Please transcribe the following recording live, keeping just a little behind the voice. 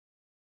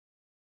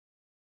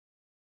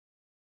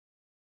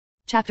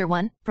Chapter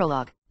 1,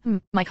 Prologue.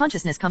 My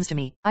consciousness comes to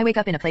me. I wake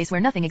up in a place where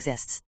nothing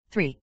exists.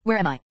 3. Where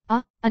am I?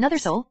 Another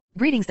soul?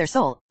 Greetings their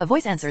soul. A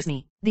voice answers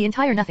me. The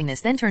entire nothingness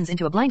then turns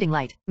into a blinding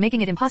light,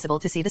 making it impossible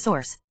to see the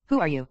source.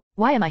 Who are you?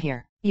 Why am I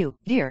here? You,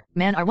 dear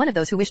man, are one of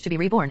those who wish to be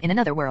reborn in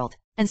another world.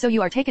 And so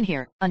you are taken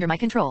here, under my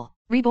control.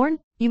 Reborn?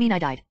 You mean I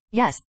died?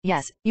 Yes,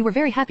 you were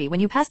very happy when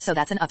you passed, so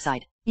that's an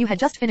upside. You had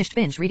just finished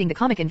binge reading the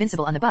comic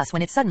Invincible on the bus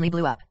when it suddenly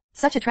blew up.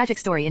 Such a tragic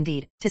story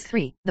indeed. Tisk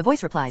 3. The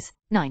voice replies.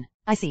 9.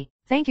 I see.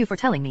 Thank you for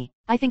telling me.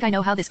 I think I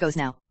know how this goes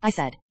now, I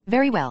said.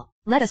 Very well.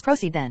 Let us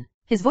proceed then.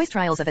 His voice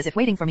trials of as if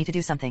waiting for me to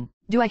do something.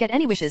 Do I get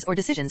any wishes or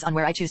decisions on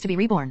where I choose to be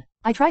reborn?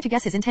 I try to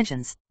guess his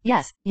intentions.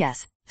 Yes.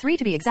 3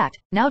 to be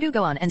exact. Now do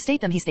go on and state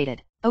them, he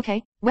stated.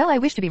 Okay. Well, I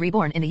wish to be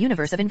reborn in the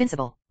universe of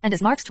Invincible. And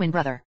as Mark's twin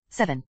brother.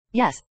 7.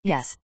 Yes.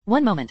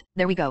 1 moment.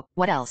 There we go.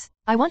 What else?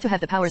 I want to have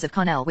the powers of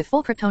Connell with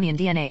full Kryptonian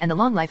DNA and the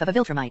long life of a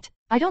Viltrumite.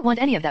 I don't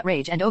want any of that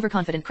rage and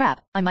overconfident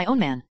crap. I'm my own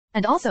man.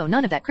 And also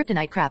none of that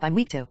kryptonite crap I'm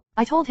weak to.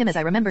 I told him as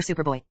I remember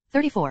Superboy.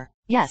 34.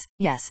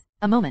 Yes.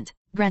 A moment.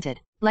 Granted.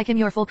 Like him,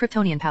 your full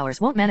Kryptonian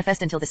powers won't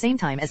manifest until the same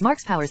time as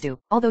Mark's powers do,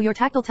 although your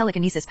tactile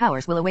telekinesis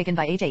powers will awaken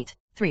by age 8.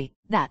 3.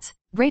 That's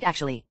great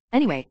actually.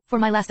 Anyway, for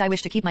my last I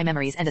wish to keep my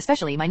memories and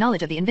especially my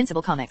knowledge of the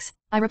Invincible comics.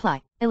 I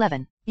reply.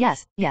 11.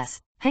 Yes.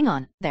 Hang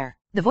on, there.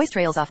 The voice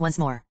trails off once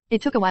more.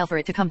 It took a while for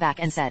it to come back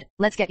and said,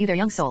 let's get you there,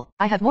 young soul.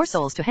 I have more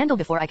souls to handle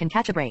before I can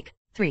catch a break.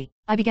 3.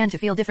 I began to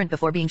feel different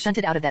before being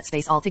shunted out of that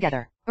space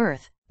altogether.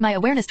 Earth. My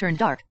awareness turned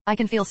dark. I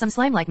can feel some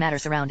slime-like matter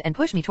surround and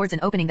push me towards an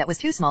opening that was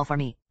too small for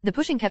me. The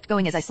pushing kept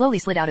going as I slowly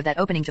slid out of that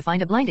opening to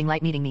find a blinding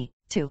light meeting me.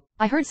 2.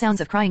 I heard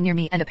sounds of crying near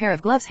me and a pair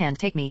of gloves hand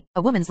take me.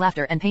 A woman's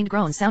laughter and pained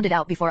groans sounded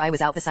out before I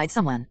was out beside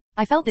someone.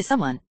 I felt this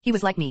someone. He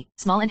was like me,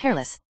 small and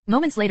hairless.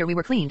 Moments later we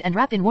were cleaned and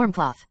wrapped in warm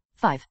cloth.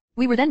 5.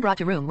 We were then brought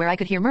to a room where I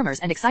could hear murmurs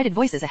and excited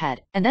voices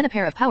ahead, and then a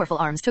pair of powerful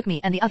arms took me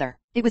and the other.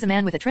 It was a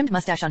man with a trimmed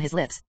mustache on his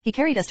lips. He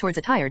carried us towards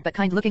a tired but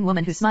kind-looking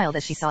woman who smiled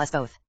as she saw us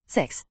both.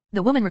 6.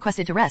 The woman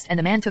requested to rest and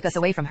the man took us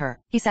away from her.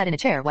 He sat in a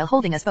chair while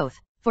holding us both.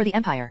 For the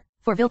Empire.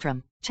 For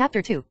Viltrum.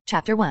 Chapter 2.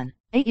 Chapter 1.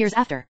 8 years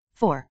after.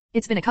 4.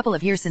 It's been a couple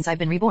of years since I've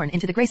been reborn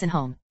into the Grayson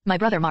home. My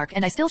brother Mark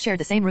and I still shared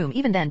the same room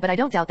even then, but I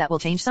don't doubt that will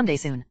change someday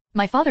soon.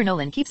 My father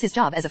Nolan keeps his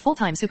job as a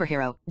full-time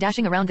superhero,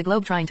 dashing around the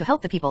globe trying to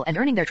help the people and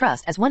earning their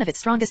trust as one of its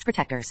strongest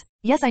protectors.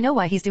 Yes, I know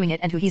why he's doing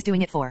it and who he's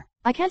doing it for.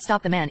 I can't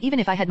stop the man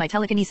even if I had my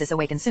telekinesis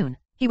awaken soon.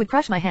 He would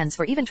crush my hands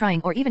for even trying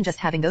or even just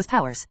having those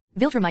powers.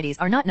 Viltrumites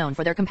are not known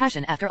for their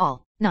compassion after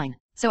all. 9.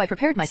 So I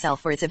prepared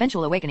myself for its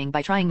eventual awakening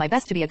by trying my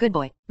best to be a good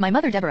boy. My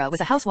mother Deborah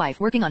was a housewife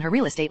working on her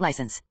real estate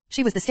license.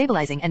 She was the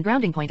stabilizing and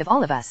grounding point of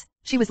all of us.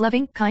 She was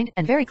loving, kind,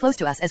 and very close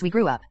to us as we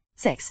grew up.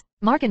 6.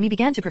 Mark and me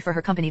began to prefer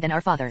her company than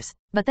our fathers.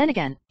 But then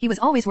again, he was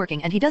always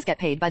working and he does get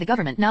paid by the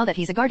government now that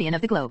he's a guardian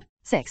of the globe.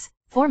 6.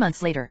 4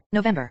 months later,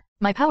 November.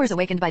 My powers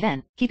awakened by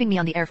then, keeping me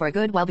on the air for a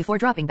good while before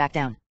dropping back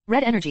down.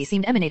 Red energy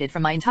seemed emanated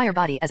from my entire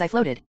body as I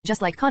floated,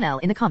 just like Connell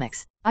in the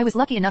comics. I was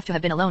lucky enough to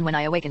have been alone when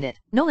I awakened it.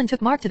 Nolan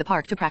took Mark to the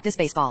park to practice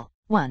baseball.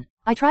 1.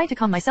 I tried to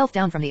calm myself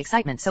down from the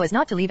excitement so as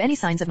not to leave any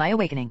signs of my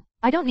awakening.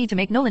 I don't need to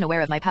make Nolan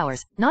aware of my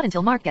powers, not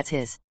until Mark gets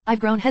his. I've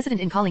grown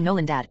hesitant in calling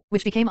Nolan dad,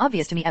 which became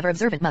obvious to me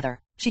ever-observant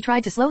mother. She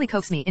tried to slowly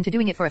coax me into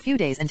doing it for a few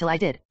days until I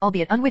did,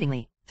 albeit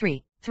unwittingly.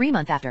 3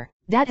 months after.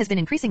 Dad has been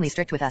increasingly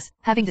strict with us,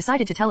 having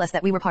decided to tell us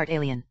that we were part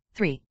alien.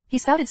 3. He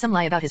spouted some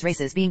lie about his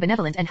races being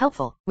benevolent and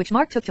helpful, which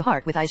Mark took to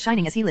heart with eyes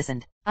shining as he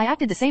listened. I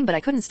acted the same but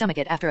I couldn't stomach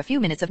it after a few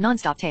minutes of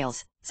non-stop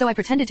tales. So I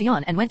pretended to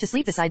yawn and went to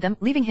sleep beside them,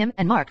 leaving him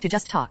and Mark to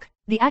just talk.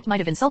 The act might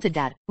have insulted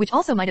Dad, which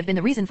also might have been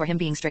the reason for him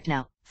being strict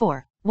now.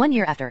 4. 1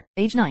 year after,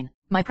 age 9.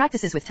 My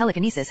practices with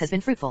telekinesis has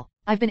been fruitful.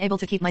 I've been able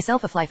to keep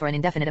myself afly for an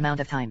indefinite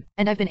amount of time,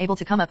 and I've been able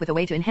to come up with a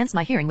way to enhance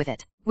my hearing with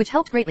it, which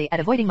helped greatly at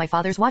avoiding my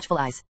father's watchful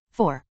eyes.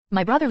 4.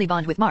 My brotherly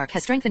bond with Mark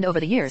has strengthened over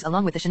the years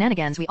along with the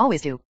shenanigans we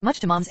always do, much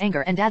to Mom's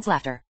anger and Dad's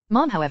laughter.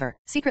 Mom, however,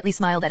 secretly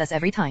smiled at us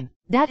every time.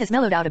 Dad has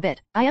mellowed out a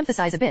bit, I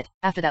emphasize a bit,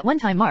 after that one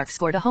time Mark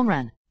scored a home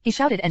run. He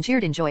shouted and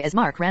cheered in joy as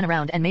Mark ran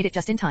around and made it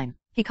just in time.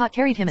 He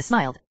carried him a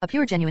smiled, a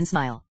pure genuine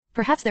smile.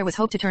 Perhaps there was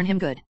hope to turn him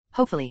good.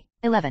 Hopefully.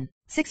 11.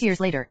 6 years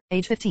later,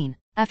 age 15.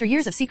 After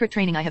years of secret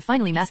training I have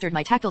finally mastered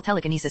my tactile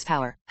telekinesis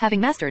power,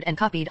 having mastered and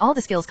copied all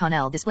the skills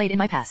Connell displayed in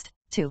my past.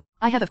 2.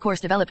 I have of course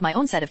developed my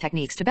own set of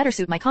techniques to better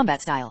suit my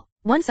combat style.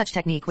 One such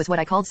technique was what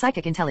I called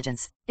psychic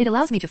intelligence. It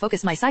allows me to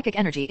focus my psychic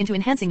energy into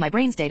enhancing my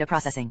brain's data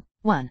processing.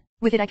 1.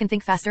 With it I can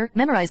think faster,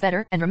 memorize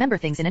better, and remember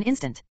things in an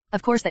instant.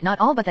 Of course that not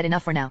all but that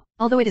enough for now,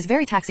 although it is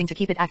very taxing to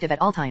keep it active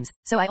at all times,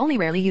 so I only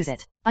rarely use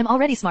it. I'm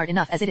already smart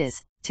enough as it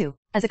is. 2.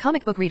 As a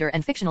comic book reader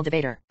and fictional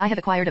debater, I have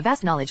acquired a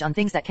vast knowledge on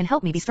things that can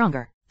help me be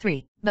stronger.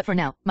 3. But for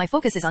now, my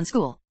focus is on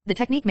school. The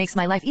technique makes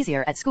my life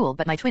easier at school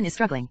but my twin is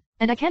struggling,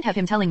 and I can't have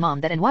him telling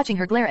Mom that and watching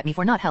her glare at me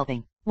for not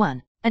helping.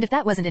 1. And if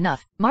that wasn't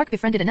enough, Mark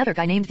befriended another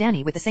guy named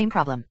Danny with the same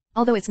problem.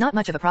 Although it's not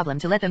much of a problem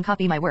to let them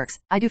copy my works,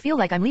 I do feel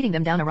like I'm leading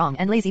them down a wrong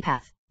and lazy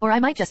path. Or I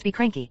might just be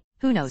cranky.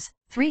 Who knows?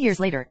 3 years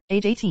later,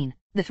 age 18.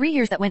 The 3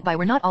 years that went by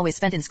were not always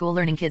spent in school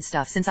learning kids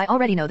stuff since I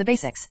already know the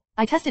basics.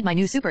 I tested my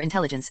new super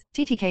intelligence,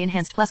 TTK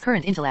enhanced plus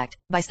current intellect,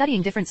 by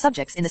studying different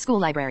subjects in the school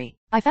library.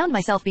 I found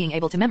myself being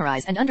able to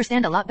memorize and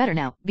understand a lot better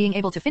now, being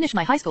able to finish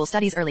my high school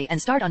studies early and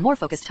start on more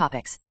focused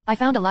topics. I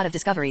found a lot of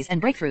discoveries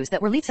and breakthroughs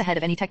that were leaps ahead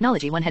of any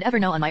technology one had ever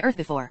known on my earth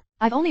before.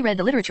 I've only read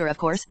the literature, of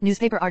course,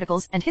 newspaper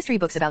articles and history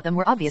books about them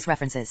were obvious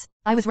references.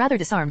 I was rather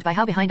disarmed by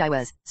how behind I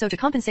was, so to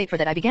compensate for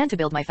that I began to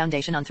build my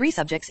foundation on 3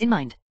 subjects in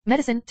mind: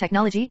 medicine,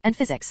 technology, and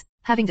physics.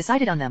 Having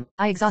decided on them,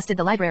 I exhausted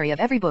the library of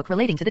every book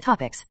relating to the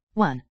topics.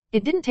 1.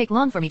 It didn't take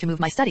long for me to move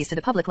my studies to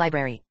the public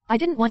library. I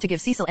didn't want to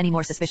give Cecil any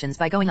more suspicions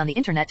by going on the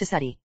internet to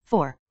study.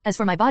 4. As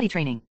for my body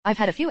training, I've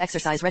had a few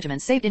exercise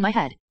regimens saved in my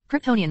head.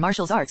 Kryptonian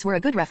martial arts were a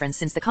good reference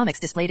since the comics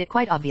displayed it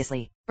quite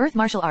obviously. Earth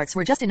martial arts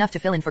were just enough to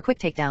fill in for quick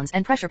takedowns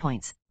and pressure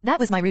points. That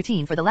was my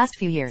routine for the last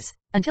few years,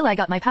 until I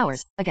got my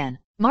powers, again.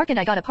 Mark and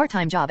I got a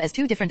part-time job as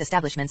 2 different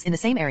establishments in the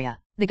same area.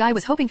 The guy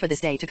was hoping for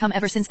this day to come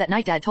ever since that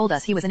night Dad told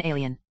us he was an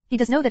alien. He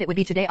does know that it would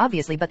be today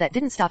obviously, but that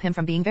didn't stop him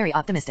from being very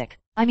optimistic.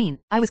 I mean,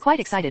 I was quite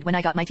excited when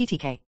I got my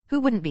TTK. Who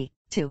wouldn't be?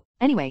 2.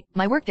 Anyway,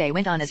 my workday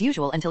went on as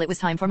usual until it was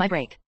time for my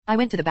break. I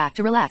went to the back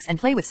to relax and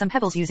play with some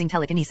pebbles using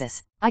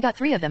telekinesis. I got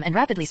 3 of them and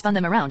rapidly spun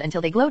them around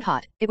until they glowed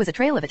hot. It was a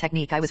trail of a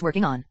technique I was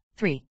working on.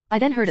 3. I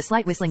then heard a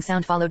slight whistling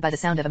sound followed by the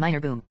sound of a minor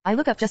boom. I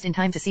look up just in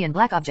time to see a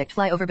black object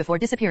fly over before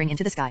disappearing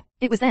into the sky.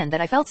 It was then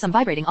that I felt some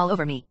vibrating all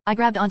over me. I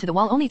grabbed onto the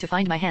wall only to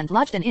find my hand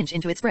lodged an inch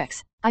into its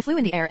bricks. I flew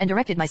in the air and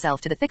directed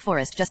myself to the thick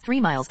forest just 3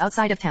 miles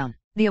outside of town.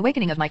 The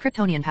awakening of my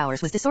Kryptonian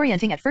powers was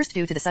disorienting at first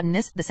due to the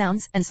suddenness, the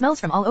sounds, and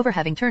smells from all over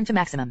having turned to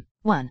maximum.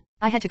 1.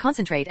 I had to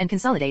concentrate and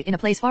consolidate in a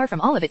place far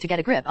from all of it to get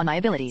a grip on my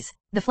abilities.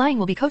 The flying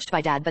will be coached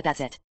by Dad, but that's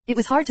it. It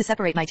was hard to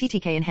separate my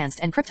TTK enhanced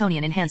and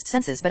Kryptonian enhanced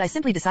senses, but I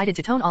simply decided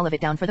to tone all of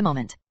it down for the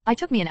moment. It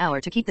took me an hour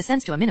to keep the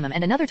sense to a minimum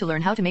and another to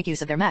learn how to make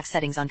use of their max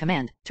settings on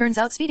command. Turns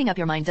out speeding up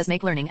your mind does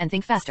make learning and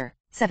think faster.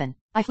 7.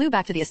 I flew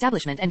back to the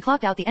establishment and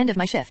clocked out the end of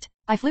my shift.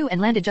 I flew and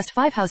landed just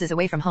 5 houses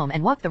away from home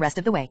and walked the rest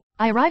of the way.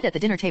 I arrived at the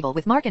dinner table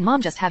with Mark and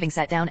Mom just having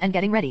sat down and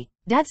getting ready.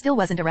 Dad still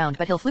wasn't around,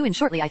 but he'll flew in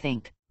shortly I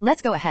think.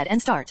 Let's go ahead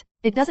and start.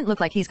 It doesn't look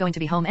like he's going to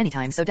be home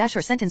anytime, so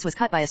her sentence was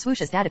cut by a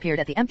swoosh as Dad appeared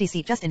at the empty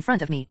seat just in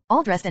front of me,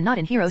 all dressed and not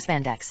in hero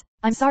spandex.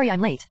 I'm sorry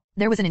I'm late.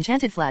 There was an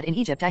enchanted flood in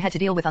Egypt I had to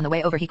deal with on the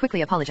way over. He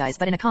quickly apologized,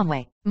 but in a calm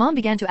way. Mom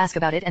began to ask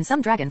about it and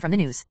some dragon from the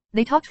news.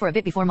 They talked for a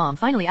bit before Mom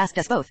finally asked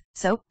us both,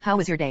 so, how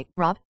was your day,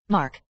 Rob?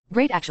 Mark?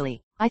 Great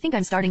actually. I think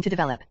I'm starting to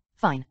develop.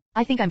 Fine.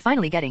 I think I'm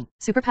finally getting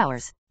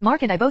superpowers.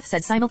 Mark and I both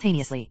said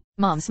simultaneously.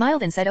 Mom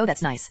smiled and said, oh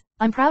that's nice.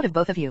 I'm proud of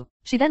both of you.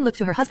 She then looked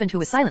to her husband who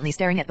was silently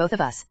staring at both of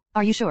us.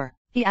 Are you sure?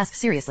 He asked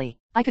seriously.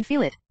 I could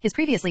feel it. His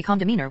previously calm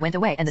demeanor went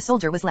away and the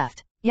soldier was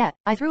left. Yeah,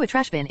 I threw a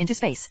trash bin into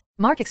space.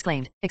 Mark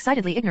exclaimed,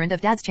 excitedly ignorant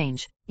of Dad's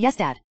change. Yes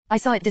Dad. I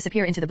saw it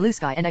disappear into the blue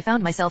sky and I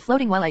found myself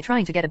floating while I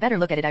trying to get a better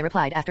look at it, I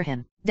replied after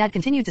him. Dad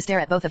continued to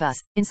stare at both of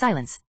us, in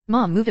silence.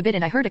 Mom moved a bit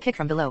and I heard a kick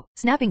from below,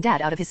 snapping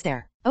Dad out of his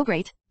stare. Oh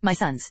great, my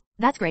sons.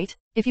 That's great.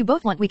 If you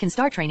both want we can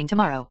start training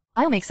tomorrow.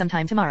 I'll make some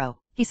time tomorrow,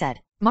 he said.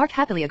 Mark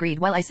happily agreed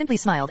while I simply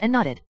smiled and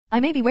nodded.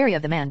 I may be wary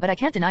of the man, but I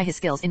can't deny his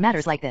skills in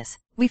matters like this.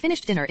 We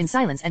finished dinner in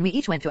silence and we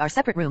each went to our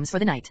separate rooms for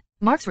the night.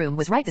 Mark's room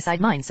was right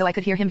beside mine so I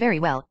could hear him very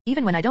well,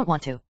 even when I don't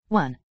want to.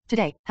 1.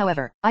 Today,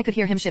 however, I could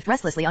hear him shift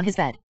restlessly on his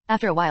bed.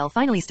 After a while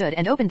finally stood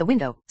and opened the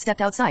window,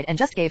 stepped outside and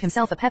just gave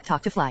himself a pep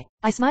talk to fly.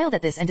 I smiled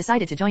at this and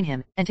decided to join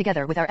him, and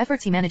together with our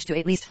efforts he managed to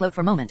at least float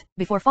for a moment,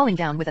 before falling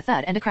down with a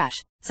thud and a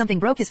crash. Something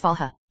broke his fall.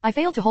 I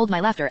failed to hold my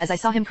laughter as I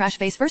saw him crash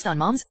face first on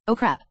Mom's. Oh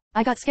crap.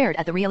 I got scared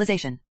at the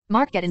realization.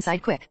 Mark, get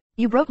inside quick.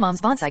 You broke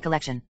Mom's bonsai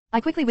collection. I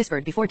quickly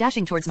whispered before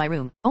dashing towards my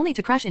room, only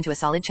to crash into a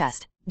solid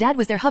chest. Dad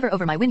was there, hover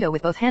over my window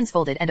with both hands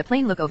folded and a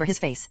plain look over his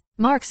face.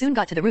 Mark soon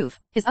got to the roof.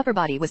 His upper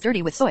body was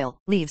dirty with soil,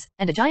 leaves,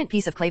 and a giant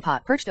piece of clay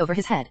pot perched over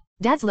his head.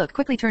 Dad's look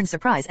quickly turned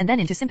surprise and then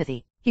into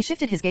sympathy. He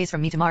shifted his gaze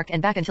from me to Mark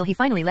and back until he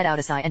finally let out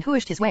a sigh and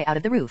whooshed his way out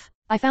of the roof.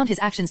 I found his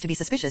actions to be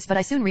suspicious, but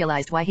I soon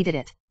realized why he did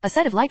it. A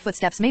set of light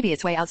footsteps made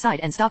its way outside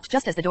and stopped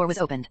just as the door was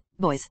opened.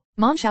 Boys,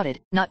 Mom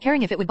shouted, not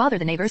caring if it would bother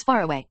the neighbors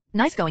far away.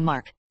 Nice going,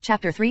 Mark.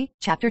 Chapter 3,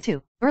 Chapter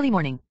 2. Early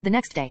morning, the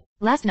next day.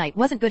 Last night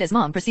wasn't good as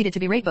Mom proceeded to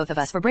berate both of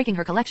us for breaking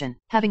her collection,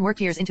 having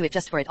worked years into it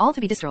just for it all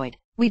to be destroyed.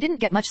 We didn't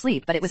get much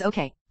sleep, but it was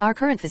okay. Our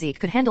current physique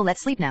could handle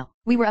let's sleep now.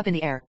 We were up in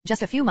the air,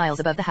 just a few miles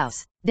above the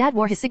house. Dad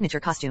wore his signature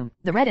costume,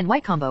 the red and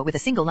white combo with a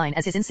single line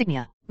as his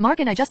insignia. Mark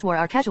and I just wore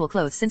our casual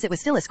clothes since it was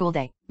still a school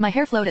day. My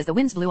hair flowed as the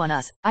winds blew on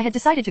us. I had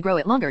decided to grow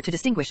it longer to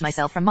distinguish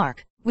myself from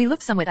Mark. We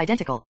looked somewhat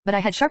identical, but I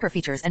had sharper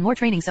features and more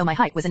training, so my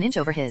height was an inch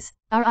over his.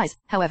 Our eyes,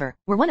 however,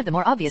 were one of the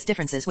more obvious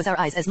differences was our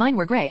eyes, as mine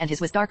were gray and his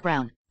was dark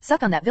brown.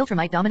 Suck on that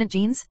Viltrumite dominant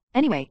genes?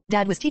 Anyway,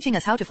 Dad was teaching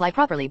us how to fly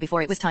properly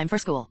before it was time for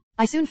school.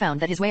 I soon found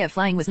that his way of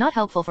flying was not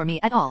helpful for me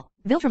at all.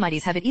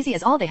 Viltrumites have it easy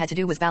as all they had to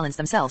do was balance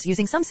themselves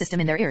using some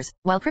system in their ears,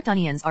 while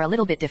Kryptonians are a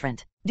little bit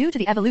different. Due to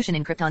the evolution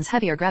in Krypton's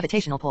heavier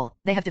gravitational pull,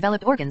 they have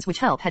developed organs which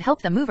had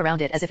helped them move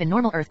around it as if in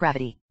normal Earth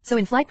gravity. So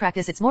in flight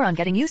practice it's more on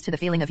getting used to the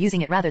feeling of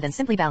using it rather than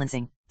simply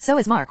balancing. So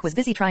as Mark was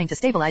busy trying to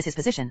stabilize his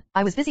position,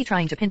 I was busy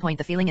trying to pinpoint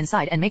the feeling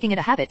inside and making it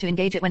a habit to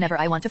engage it whenever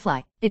I want to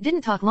fly. It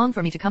didn't take long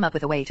for me to come up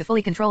with a way to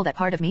fully control that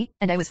part of me,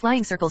 and I was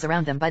flying circles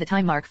around them by the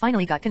time Mark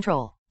finally got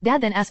control.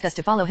 Dad then asked us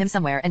to follow him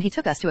somewhere and he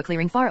took us to a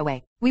clearing far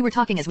away. We were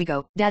talking as we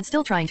go, Dad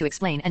still trying to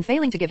explain and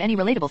failing to give any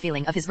relatable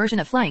feeling of his version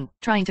of flying,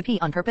 trying to pee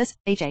on purpose.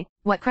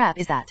 What crap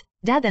is that?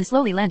 Dad then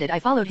slowly landed. I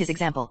followed his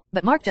example,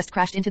 but Mark just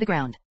crashed into the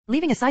ground,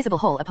 leaving a sizable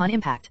hole upon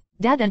impact.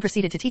 Dad then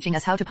proceeded to teaching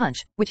us how to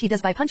punch, which he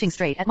does by punching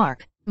straight at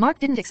Mark. Mark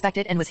didn't expect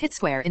it and was hit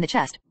square in the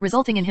chest,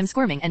 resulting in him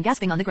squirming and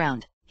gasping on the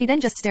ground. He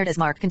then just stared as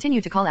Mark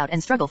continued to call out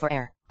and struggle for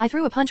air. I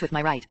threw a punch with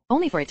my right,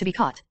 only for it to be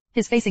caught.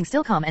 His facing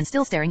still calm and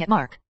still staring at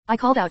Mark. I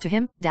called out to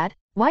him, Dad,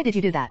 why did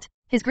you do that?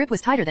 His grip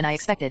was tighter than I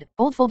expected.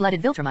 Old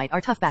full-blooded Viltrumite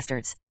are tough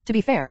bastards. To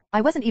be fair,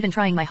 I wasn't even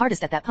trying my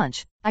hardest at that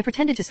punch. I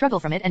pretended to struggle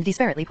from it and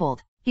desperately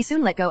pulled. He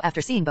soon let go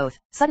after seeing both,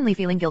 suddenly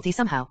feeling guilty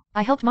somehow.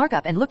 I helped Mark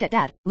up and looked at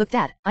Dad. Look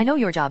Dad, I know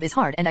your job is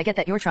hard and I get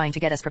that you're trying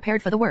to get us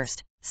prepared for the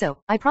worst. So,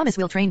 I promise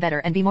we'll train better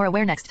and be more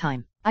aware next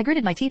time. I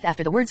gritted my teeth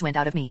after the words went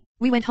out of me.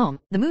 We went home.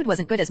 The mood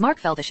wasn't good as Mark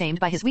felt ashamed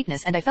by his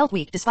weakness and I felt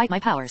weak despite my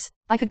powers.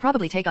 I could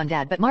probably take on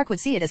Dad but Mark would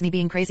see it as me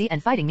being crazy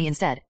and fighting me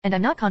instead, and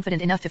I'm not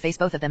confident enough to face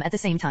both of them at the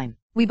same time.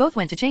 We both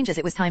went to change as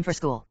it was time for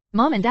school.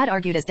 Mom and Dad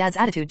argued as Dad's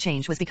attitude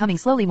change was becoming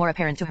slowly more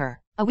apparent to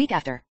her. A week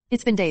after,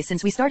 it's been days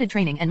since we started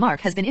training and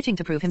Mark has been itching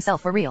to prove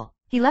himself for real.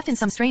 He left in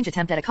some strange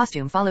attempt at a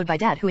costume followed by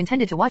Dad who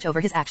intended to watch over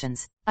his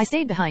actions. I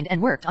stayed behind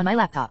and worked on my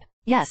laptop.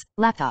 Yes,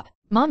 laptop.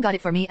 Mom got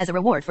it for me as a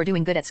reward for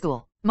doing good at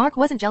school. Mark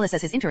wasn't jealous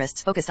as his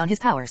interests focused on his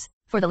powers.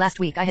 For the last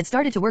week I had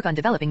started to work on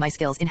developing my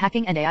skills in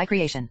hacking and AI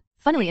creation.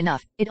 Funnily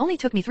enough, it only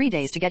took me 3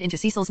 days to get into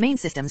Cecil's main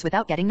systems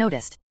without getting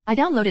noticed. I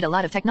downloaded a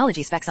lot of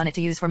technology specs on it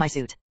to use for my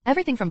suit.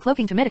 Everything from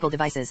cloaking to medical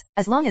devices,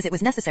 as long as it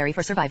was necessary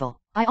for survival.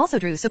 I also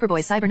drew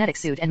Superboy's cybernetic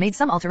suit and made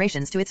some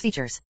alterations to its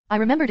features. I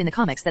remembered in the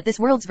comics that this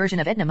world's version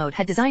of Edna Mode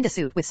had designed a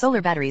suit with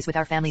solar batteries with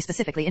our family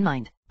specifically in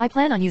mind. I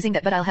plan on using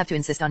that but I'll have to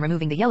insist on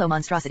removing the yellow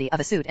monstrosity of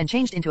a suit and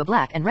changed into a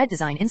black and red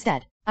design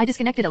instead. I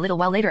disconnected a little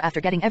while later after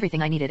getting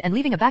everything I needed and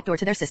leaving a backdoor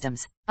to their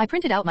systems. I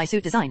printed out my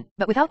suit design,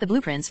 but without the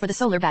blueprints for the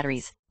solar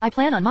batteries. I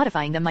plan on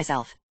modifying them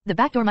myself. The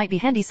backdoor might be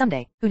handy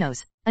someday, who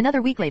knows.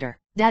 Another week later,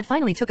 Dad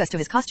finally took us to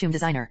his costume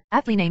designer,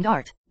 aptly named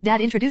Art. Dad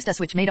introduced us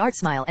which made Art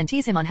smile and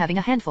tease him on having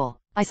a handful.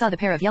 I saw the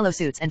pair of yellow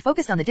suits and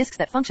focused on the discs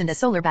that functioned as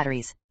solar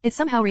batteries. It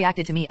somehow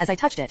reacted to me as I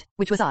touched it,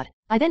 which was odd.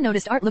 I then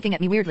noticed Art looking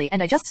at me weirdly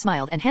and I just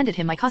smiled and handed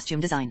him my costume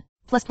design.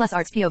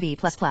 Art's POV++.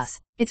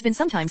 It's been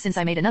some time since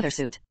I made another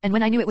suit, and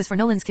when I knew it was for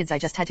Nolan's kids I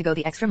just had to go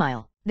the extra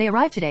mile. They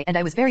arrived today and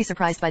I was very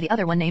surprised by the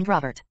other one named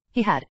Robert.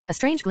 He had a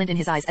strange glint in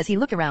his eyes as he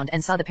looked around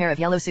and saw the pair of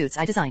yellow suits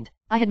I designed.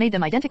 I had made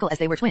them identical as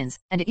they were twins,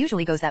 and it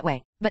usually goes that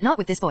way. But not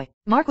with this boy.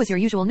 Mark was your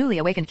usual newly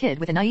awakened kid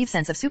with a naive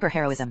sense of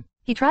superheroism.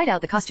 He tried out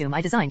the costume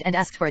I designed and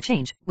asked for a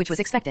change, which was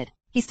expected.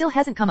 He still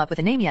hasn't come up with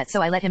a name yet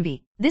so I let him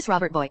be. This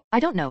Robert boy, I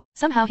don't know,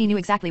 somehow he knew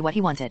exactly what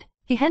he wanted.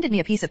 He handed me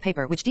a piece of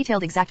paper which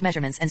detailed exact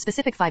measurements and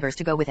specific fibers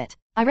to go with it.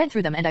 I read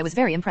through them and I was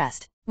very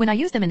impressed. When I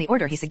used them in the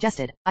order he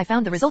suggested, I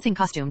found the resulting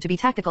costume to be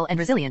tactical and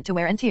resilient to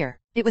wear and tear.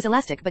 It was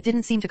elastic but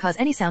didn't seem to cause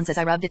any sounds as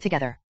I rubbed it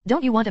together.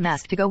 Don't you want a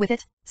mask to go with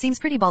it? Seems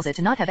pretty ballsy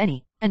to not have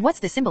any. And what's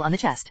this symbol on the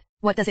chest?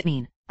 What does it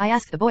mean? I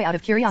asked the boy out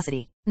of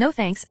curiosity. No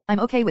thanks,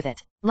 I'm okay with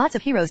it. Lots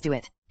of heroes do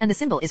it. And the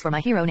symbol is for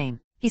my hero name.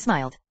 He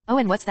smiled. Oh,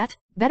 and what's that?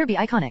 Better be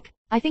iconic.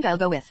 I think I'll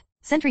go with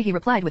Sentry, he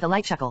replied with a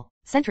light chuckle.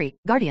 Sentry,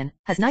 Guardian,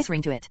 has nice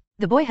ring to it.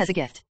 The boy has a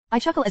gift. I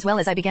chuckle as well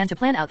as I began to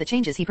plan out the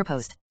changes he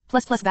proposed.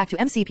 Back to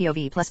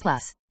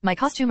MCPOV++. My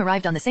costume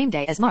arrived on the same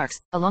day as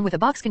Mark's, along with a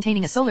box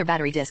containing a solar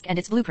battery disc and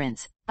its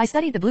blueprints. I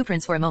studied the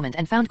blueprints for a moment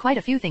and found quite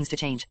a few things to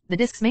change. The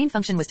disc's main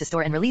function was to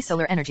store and release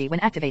solar energy when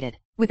activated.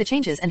 With the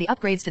changes and the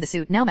upgrades to the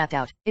suit now mapped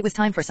out, it was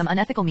time for some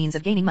unethical means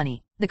of gaining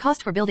money. The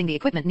cost for building the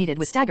equipment needed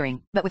was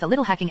staggering, but with a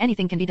little hacking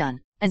anything can be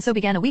done. And so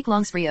began a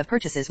week-long spree of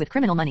purchases with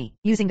criminal money,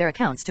 using their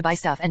accounts to buy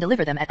stuff and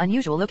deliver them at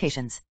unusual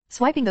locations.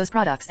 Swiping those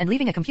products and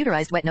leaving a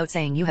computerized wet note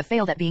saying you have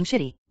failed at being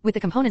shitty. With the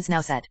components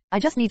now set, I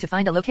just need to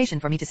find a location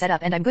for me to set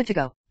up and I'm good to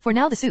go. For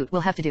now the suit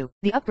will have to do.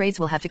 The upgrades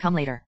will have to come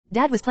later.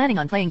 Dad was planning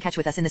on playing catch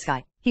with us in the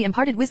sky. He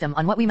imparted wisdom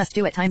on what we must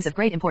do at times of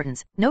great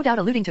importance, no doubt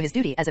alluding to his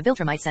duty as a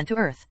Viltrumite sent to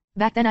Earth.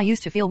 Back then I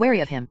used to feel wary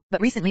of him,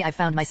 but recently I've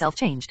found myself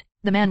changed.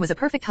 The man was a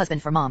perfect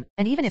husband for Mom,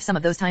 and even if some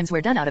of those times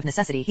were done out of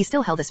necessity he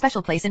still held a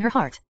special place in her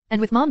heart. And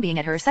with Mom being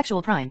at her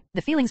sexual prime,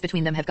 the feelings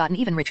between them have gotten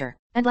even richer,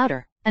 and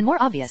louder, and more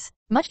obvious,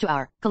 much to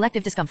our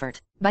collective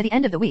discomfort. By the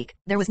end of the week,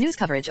 there was news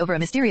coverage over a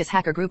mysterious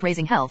hacker group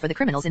raising hell for the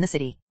criminals in the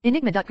city.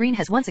 Enigma. Green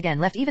has once again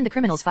left even the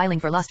criminals filing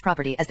for lost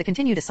property as the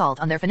continued assault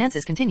on their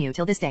finances continue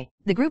till this day.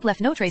 The group left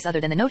no trace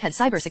other than the note had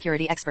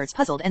cybersecurity experts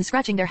puzzled and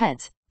scratching their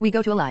heads. We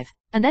go to alive.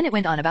 And then it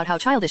went on about how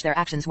childish their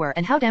actions were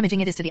and how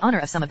damaging it is to the honor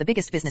of some of the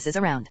biggest businesses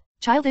around.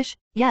 Childish?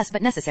 Yes,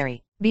 but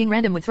necessary. Being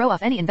random would throw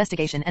off any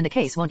investigation and the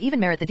case won't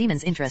even merit the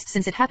demon's interest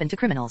since it happened to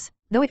criminals.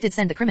 Though it did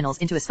send the criminals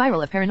into a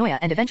spiral of paranoia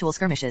and eventual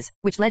skirmishes,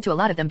 which led to a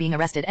lot of them being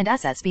arrested and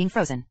assets being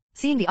frozen.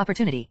 Seeing the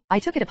opportunity, I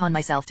took it upon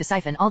myself to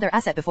siphon all their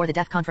asset before the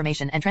death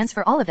confirmation and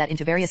transfer all of that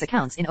into various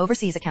accounts in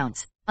overseas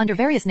accounts. Under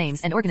various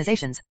names and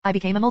organizations, I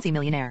became a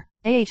multimillionaire.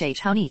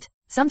 How neat.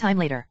 Sometime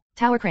later.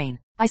 Tower crane.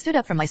 I stood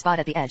up from my spot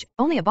at the edge,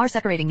 only a bar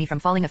separating me from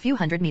falling a few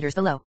hundred meters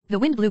below. The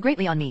wind blew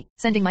greatly on me,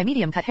 sending my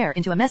medium-cut hair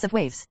into a mess of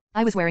waves.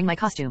 I was wearing my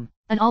costume,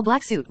 an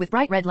all-black suit with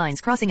bright red lines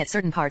crossing at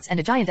certain parts and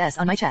a giant S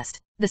on my chest.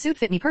 The suit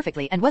fit me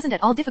perfectly and wasn't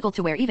at all difficult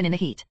to wear even in the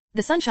heat.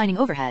 The sun shining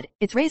overhead,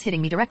 its rays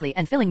hitting me directly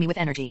and filling me with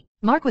energy.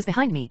 Mark was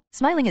behind me,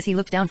 smiling as he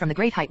looked down from the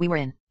great height we were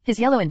in. His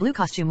yellow and blue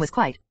costume was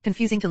quite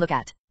confusing to look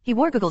at. He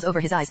wore goggles over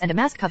his eyes and a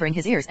mask covering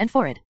his ears and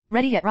forehead.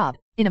 Ready yet, Rob?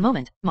 In a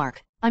moment,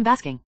 Mark. I'm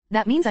basking.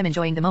 That means I'm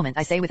enjoying the moment,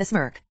 I say with a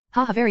smirk.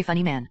 Haha, very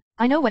funny man.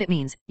 I know what it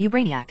means, you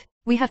brainiac.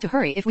 We have to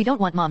hurry if we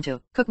don't want Mom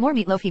to cook more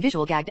meatloaf. He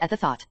visual gagged at the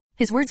thought.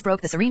 His words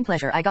broke the serene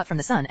pleasure I got from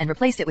the sun and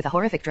replaced it with a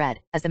horrific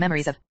dread, as the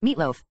memories of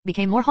meatloaf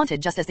became more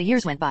haunted just as the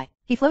years went by.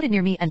 He floated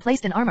near me and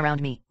placed an arm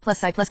around me. Plus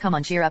come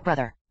on, cheer up,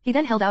 brother. He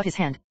then held out his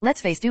hand.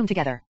 Let's face doom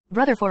together.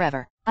 Brother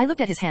forever. I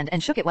looked at his hand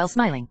and shook it while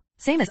smiling.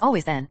 Same as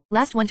always then,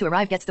 last one to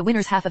arrive gets the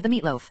winner's half of the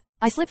meatloaf.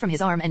 I slipped from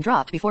his arm and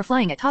dropped before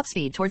flying at top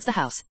speed towards the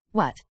house.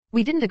 What?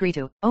 We didn't agree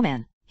to, oh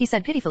man. He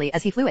said pitifully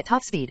as he flew at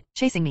top speed,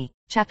 chasing me.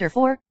 Chapter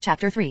 4,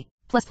 Chapter 3.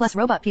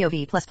 Robot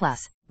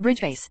POV++.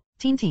 Bridge base.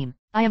 Team.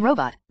 I am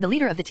Robot, the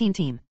leader of the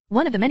team.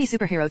 One of the many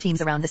superhero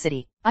teams around the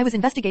city. I was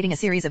investigating a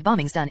series of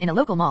bombings done in a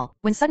local mall,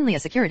 when suddenly a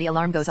security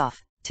alarm goes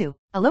off. 2.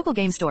 A local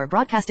game store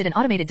broadcasted an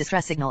automated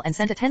distress signal and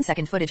sent a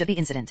 10-second footage of the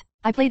incident.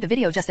 I played the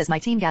video just as my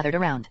team gathered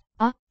around.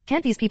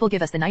 Can't these people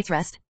give us the night's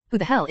rest? Who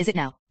the hell is it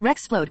now?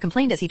 Rex Splode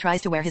complained as he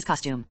tries to wear his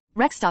costume.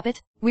 Rex, stop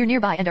it. We're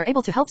nearby and are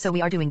able to help, so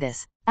we are doing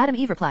this. Adam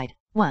Eve replied.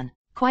 1.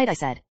 Quiet, I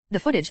said. The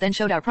footage then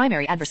showed our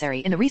primary adversary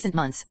in the recent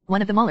months,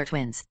 one of the Muller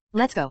twins.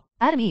 Let's go.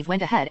 Adam Eve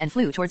went ahead and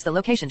flew towards the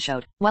location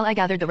showed, while I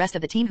gathered the rest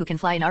of the team who can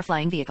fly in our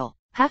flying vehicle.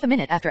 Half a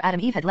minute after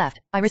Adam Eve had left,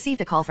 I received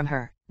a call from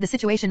her. The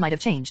situation might have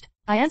changed.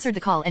 I answered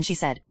the call and she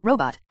said,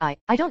 Robot, I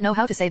don't know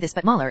how to say this,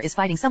 but Muller is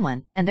fighting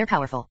someone, and they're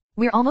powerful.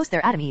 We're almost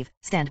there, Adam Eve.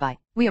 Stand by.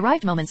 We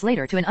arrived moments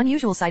later to an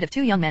unusual sight of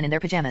two young men in their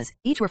pajamas.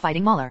 Each were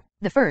fighting Muller.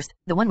 The first,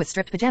 the one with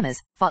stripped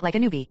pajamas, fought like a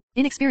newbie.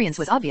 Inexperience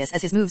was obvious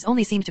as his moves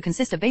only seemed to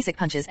consist of basic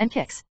punches and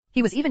kicks.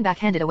 He was even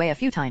backhanded away a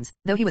few times,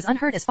 though he was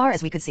unhurt as far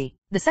as we could see.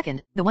 The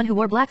second, the one who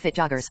wore black fit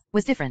joggers,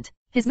 was different.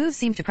 His moves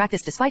seemed to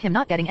practice despite him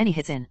not getting any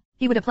hits in.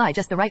 He would apply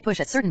just the right push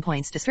at certain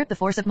points to strip the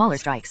force of Muller's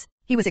strikes.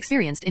 He was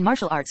experienced in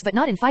martial arts but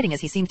not in fighting,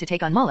 as he seemed to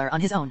take on Muller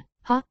on his own.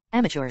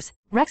 Amateurs.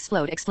 Rex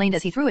Splode explained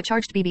as he threw a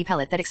charged BB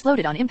pellet that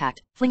exploded on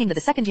impact, flinging the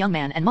second young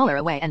man and Muller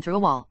away and through a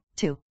wall.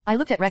 2. I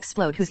looked at Rex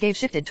Splode, whose gaze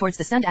shifted towards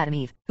the stunned Adam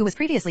Eve, who was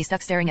previously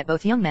stuck staring at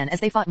both young men as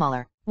they fought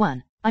Muller.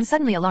 1. I'm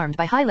suddenly alarmed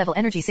by high-level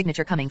energy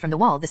signature coming from the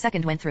wall the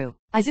second went through.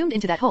 I zoomed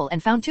into that hole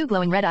and found two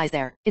glowing red eyes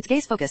there, its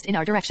gaze focused in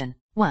our direction.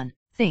 1.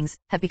 Things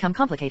have become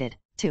complicated.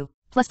 2.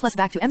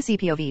 Back to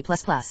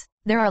MCPOV++.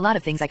 There are a lot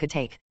of things I could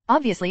take.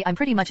 Obviously I'm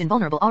pretty much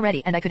invulnerable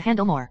already and I could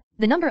handle more.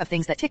 The number of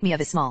things that tick me off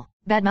is small.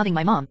 Bad-mouthing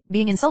my mom,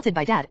 being insulted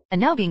by dad, and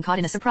now being caught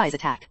in a surprise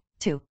attack.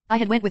 2. I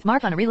had went with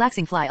Mark on a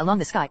relaxing fly along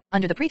the sky,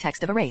 under the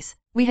pretext of a race.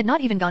 We had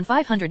not even gone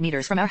 500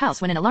 meters from our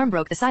house when an alarm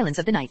broke the silence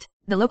of the night.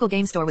 The local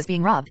game store was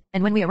being robbed,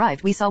 and when we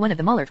arrived we saw one of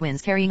the Muller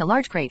twins carrying a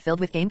large crate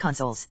filled with game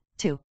consoles.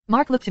 2.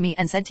 Mark looked to me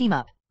and said, team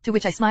up. To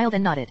which I smiled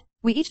and nodded.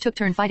 We each took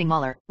turn fighting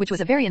Muller, which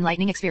was a very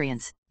enlightening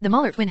experience. The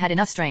Muller twin had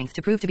enough strength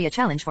to prove to be a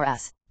challenge for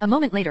us. A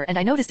moment later and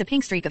I noticed a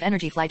pink streak of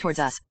energy fly towards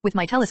us. With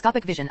my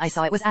telescopic vision I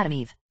saw it was Adam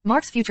Eve,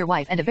 Mark's future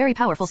wife and a very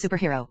powerful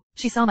superhero.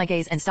 She saw my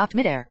gaze and stopped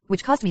midair,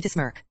 which caused me to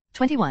smirk.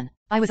 21.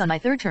 I was on my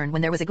third turn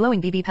when there was a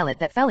glowing BB pellet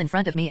that fell in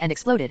front of me and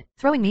exploded,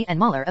 throwing me and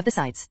Muller of the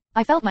sides.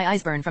 I felt my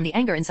eyes burn from the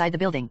anger inside the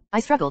building. I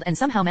struggled and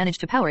somehow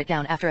managed to power it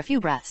down after a few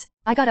breaths.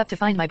 I got up to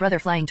find my brother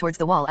flying towards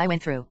the wall I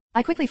went through.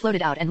 I quickly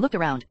floated out and looked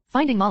around,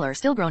 finding Muller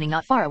still groaning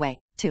not far away.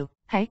 2.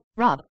 Hey,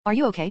 Rob, are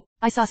you okay?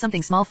 I saw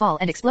something small fall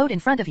and explode in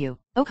front of you.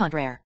 Au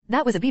contraire.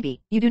 That was a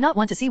BB. You do not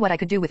want to see what I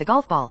could do with a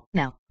golf ball.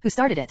 Now, who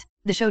started it?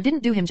 The show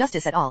didn't do him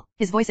justice at all.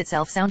 His voice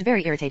itself sounded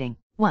very irritating.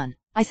 1.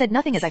 I said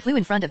nothing as I flew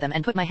in front of them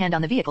and put my hand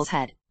on the vehicle's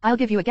head. I'll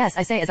give you a guess,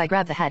 I say as I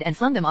grabbed the head and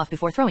flung them off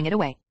before throwing it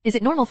away. Is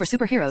it normal for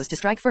superheroes to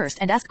strike first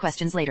and ask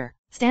questions later?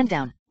 Stand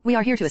down. We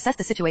are here to assess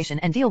the situation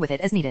and deal with it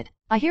as needed.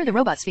 I hear the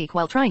robot speak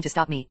while trying to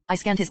stop me. I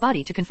scanned his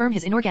body to confirm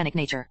his inorganic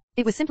nature.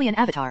 It was simply an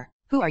avatar.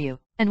 Who are you?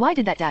 And why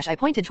did that dash I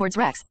pointed towards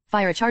Rex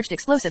fire a charged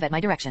explosive at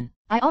my direction?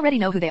 I already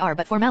know who they are,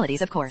 but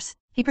formalities of course.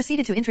 He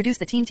proceeded to introduce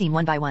the team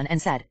one by one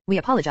and said, we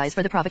apologize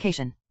for the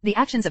provocation. The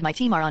actions of my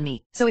team are on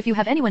me, so if you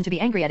have anyone to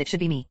be angry at it should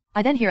be me.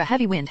 I then hear a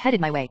heavy wind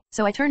headed my way,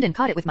 so I turned and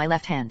caught it with my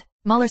left hand.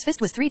 Muller's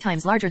fist was 3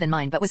 times larger than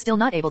mine but was still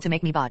not able to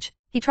make me budge.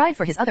 He tried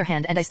for his other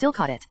hand and I still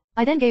caught it.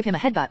 I then gave him a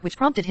headbutt which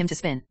prompted him to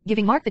spin,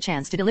 giving Mark the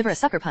chance to deliver a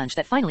sucker punch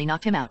that finally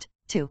knocked him out.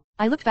 2.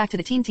 I looked back to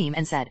the team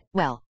and said,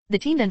 well. The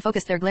team then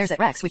focused their glares at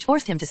Rex, which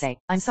forced him to say,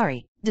 I'm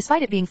sorry.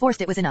 Despite it being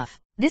forced, it was enough.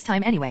 This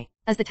time anyway.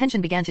 As the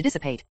tension began to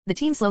dissipate, the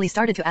team slowly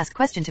started to ask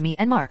questions to me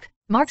and Mark.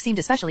 Mark seemed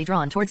especially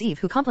drawn towards Eve,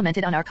 who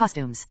complimented on our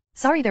costumes.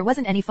 Sorry there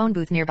wasn't any phone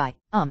booth nearby.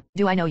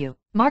 Do I know you?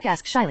 Mark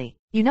asked shyly.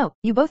 You know,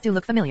 you both do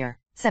look familiar.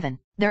 7.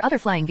 Their other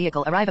flying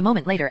vehicle arrived a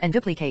moment later and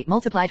Duplicate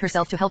multiplied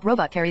herself to help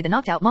Robot carry the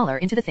knocked out Mauler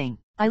into the thing.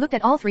 I looked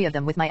at all three of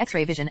them with my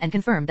X-ray vision and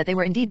confirmed that they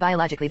were indeed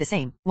biologically the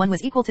same. One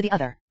was equal to the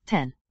other.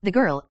 10. The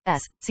girl,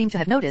 S, seemed to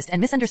have noticed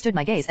and misunderstood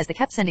my gaze as they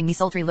kept sending me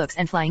sultry looks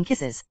and flying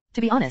kisses.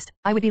 To be honest,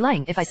 I would be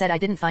lying if I said I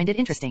didn't find it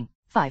interesting.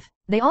 5.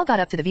 They all got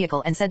up to the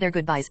vehicle and said their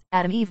goodbyes.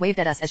 Eve waved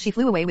at us as she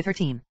flew away with her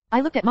team.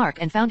 I looked at Mark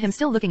and found him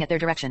still looking at their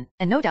direction,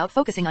 and no doubt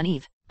focusing on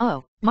Eve.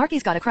 Oh,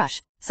 Marky's got a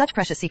crush. Such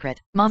precious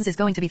secret. Mom's is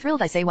going to be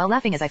thrilled, I say while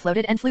laughing as I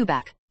floated and flew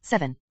back.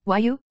 7. Why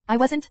you? I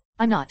wasn't.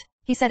 I'm not.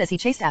 He said as he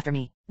chased after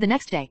me. The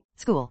next day,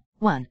 school.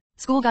 1.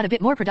 School got a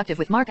bit more productive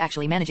with Mark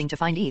actually managing to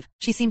find Eve.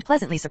 She seemed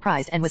pleasantly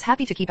surprised and was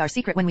happy to keep our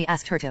secret when we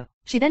asked her to.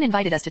 She then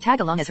invited us to tag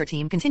along as her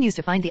team continues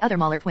to find the other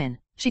Mauler twin.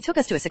 She took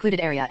us to a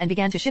secluded area and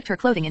began to shift her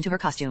clothing into her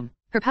costume.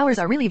 Her powers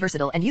are really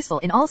versatile and useful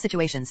in all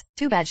situations.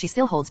 Too bad she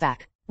still holds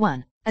back.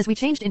 1. As we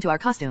changed into our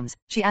costumes,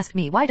 she asked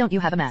me, why don't you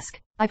have a mask?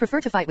 I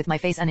prefer to fight with my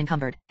face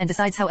unencumbered, and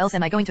besides, how else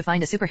am I going to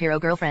find a superhero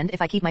girlfriend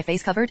if I keep my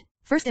face covered?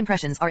 First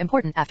impressions are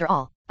important after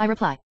all. I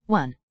reply.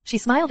 1. She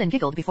smiled and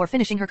giggled before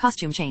finishing her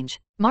costume change.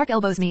 Mark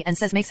elbows me and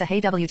says, makes a hey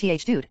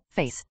WTH dude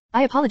face.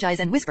 I apologize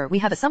and whisper, we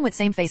have a somewhat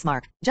same face,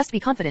 Mark. Just be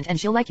confident and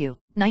she'll like you.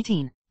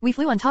 19. We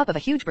flew on top of a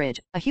huge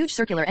bridge. A huge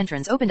circular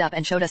entrance opened up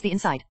and showed us the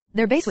inside.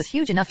 Their base was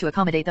huge enough to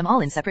accommodate them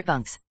all in separate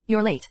bunks.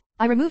 You're late.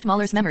 I removed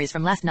Mauler's memories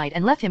from last night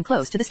and left him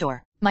close to the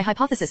store. My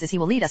hypothesis is he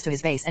will lead us to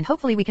his base and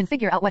hopefully we can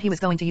figure out what he was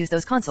going to use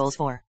those consoles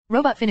for.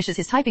 Robot finishes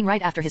his typing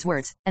right after his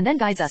words, and then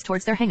guides us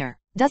towards their hangar.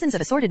 Dozens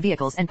of assorted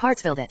vehicles and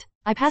parts filled it.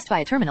 I passed by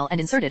a terminal and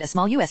inserted a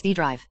small USB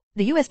drive.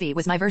 The USB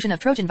was my version of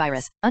Trojan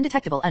virus,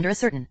 undetectable under a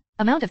certain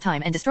amount of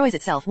time and destroys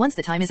itself once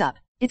the time is up.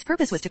 Its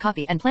purpose was to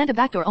copy and plant a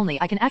backdoor only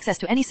I can access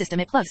to any system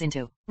it plugs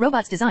into.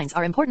 Robot's designs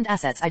are important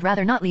assets I'd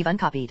rather not leave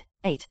uncopied.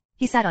 8.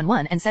 He sat on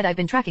one and said, I've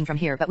been tracking from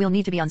here but we'll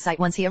need to be on site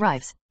once he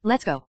arrives.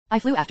 Let's go. I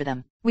flew after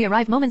them. We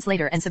arrived moments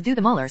later and subdued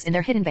the Maulers in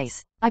their hidden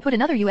base. I put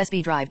another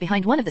USB drive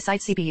behind one of the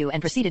site's CPU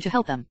and proceeded to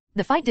help them.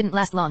 The fight didn't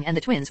last long and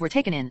the twins were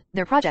taken in.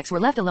 Their projects were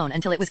left alone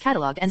until it was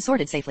cataloged and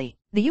sorted safely.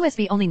 The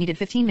USB only needed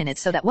 15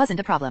 minutes, so that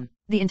wasn't a problem.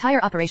 The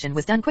entire operation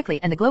was done quickly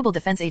and the Global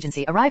Defense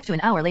Agency arrived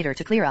an hour later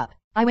to clear up.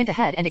 I went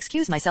ahead and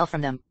excused myself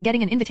from them,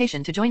 getting an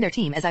invitation to join their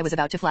team as I was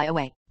about to fly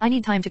away. I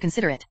need time to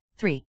consider it.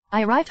 3.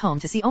 I arrived home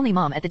to see only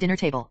Mom at the dinner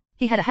table.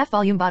 He had a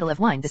half-volume bottle of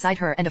wine beside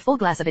her and a full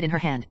glass of it in her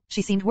hand.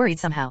 She seemed worried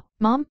somehow.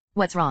 Mom,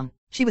 what's wrong?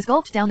 She was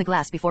gulped down the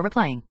glass before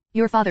replying.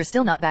 Your father's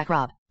still not back,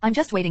 Rob. I'm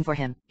just waiting for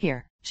him.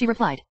 Here. She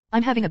replied.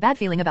 I'm having a bad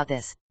feeling about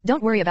this.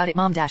 Don't worry about it,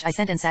 Mom. I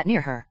sent and sat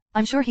near her.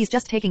 I'm sure he's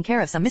just taking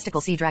care of some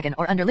mystical sea dragon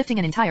or underlifting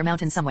an entire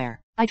mountain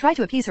somewhere. I try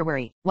to appease her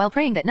worry, while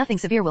praying that nothing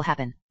severe will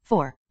happen.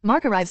 4.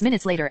 Mark arrives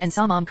minutes later and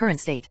saw Mom's current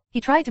state.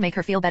 He tried to make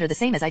her feel better the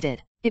same as I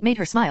did. It made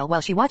her smile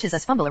while she watches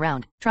us fumble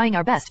around, trying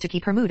our best to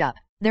keep her mood up.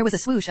 There was a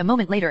swoosh a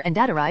moment later and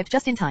Dad arrived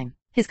just in time.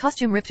 His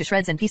costume ripped to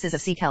shreds and pieces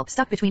of sea kelp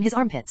stuck between his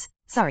armpits.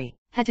 Sorry.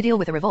 Had to deal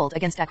with a revolt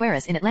against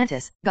Aquarius in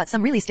Atlantis. Got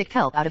some really stick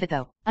kelp out of it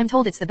though. I'm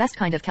told it's the best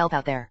kind of kelp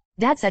out there.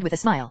 Dad said with a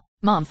smile.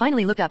 Mom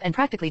finally looked up and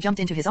practically jumped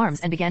into his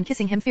arms and began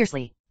kissing him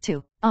fiercely.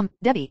 2.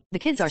 Debbie, the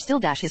kids are still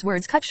his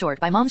words cut short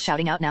by Mom's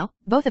shouting out, now,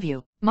 both of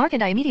you. Mark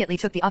and I immediately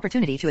took the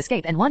opportunity to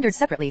escape and wandered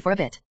separately for a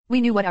bit. We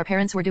knew what our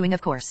parents were doing,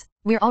 of course.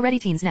 We're already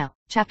teens now.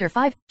 Chapter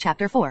 5,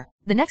 Chapter 4.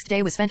 The next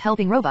day was spent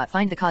helping Robot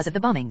find the cause of the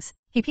bombings.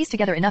 He pieced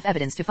together enough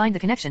evidence to find the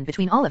connection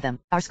between all of them.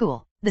 Our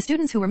school. The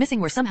students who were missing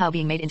were somehow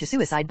being made into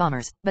suicide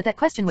bombers, but that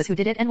question was who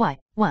did it and why.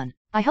 1.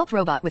 I helped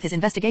Robot with his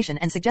investigation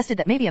and suggested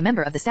that maybe a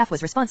member of the staff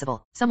was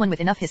responsible, someone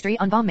with enough history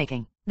on bomb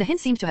making. The hint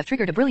seemed to have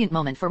triggered a brilliant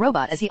moment for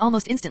Robot as he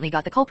almost instantly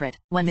got the culprit,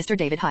 one Mr.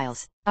 David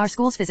Hiles, our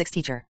school's physics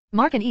teacher.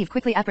 Mark and Eve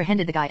quickly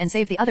apprehended the guy and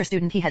saved the other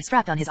student he had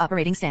strapped on his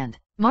operating stand.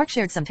 Mark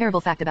shared some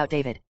terrible fact about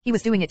David. He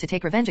was doing it to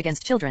take revenge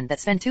against children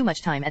that spend too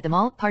much time at the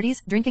mall,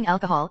 parties, drinking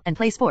alcohol, and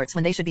play sports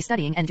when they should be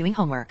studying and doing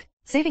homework.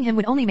 Saving him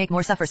would only make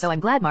more suffer, so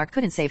I'm glad Mark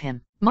couldn't save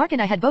him. Mark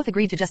and I had both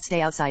agreed to just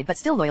stay outside but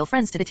still loyal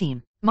friends to the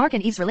team. Mark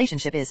and Eve's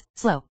relationship is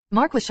slow.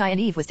 Mark was shy and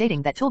Eve was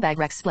dating that toolbag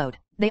Rex Splode.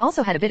 They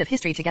also had a bit of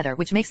history together,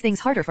 which makes things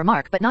harder for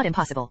Mark but not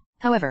impossible.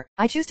 However,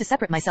 I choose to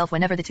separate myself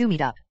whenever the two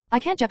meet up. I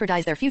can't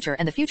jeopardize their future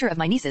and the future of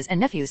my nieces and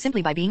nephews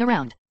simply by being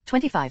around.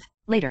 25.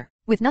 Later.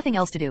 With nothing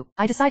else to do,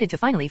 I decided to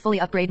finally fully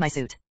upgrade my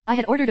suit. I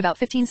had ordered about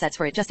 15 sets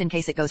for it just in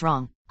case it goes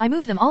wrong. I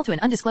moved them all to an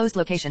undisclosed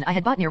location I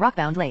had bought near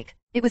Rockbound Lake.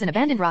 It was an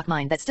abandoned rock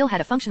mine that still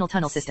had a functional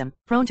tunnel system,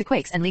 prone to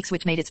quakes and leaks,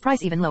 which made its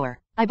price even lower.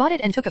 I bought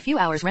it and took a few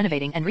hours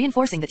renovating and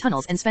reinforcing the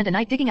tunnels and spent a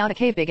night digging out a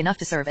cave big enough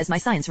to serve as my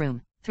science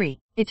room. 3.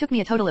 It took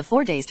me a total of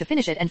 4 days to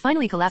finish it and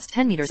finally collapsed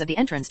 10 meters of the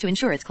entrance to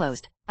ensure it's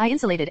closed. I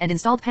insulated and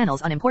installed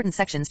panels on important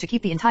sections to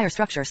keep the entire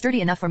structure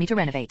sturdy enough for me to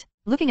renovate.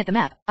 Looking at the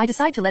map, I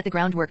decided to let the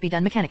groundwork be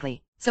done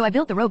mechanically. So I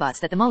built the robots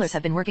that the Maulers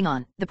have been working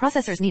on. The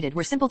processors needed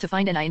were simple to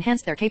find and I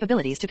enhanced their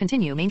capabilities to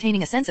continue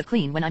maintaining a sense of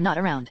clean when I'm not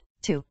around.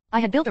 2. I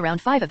had built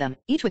around 5 of them,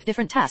 each with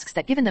different tasks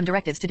that given them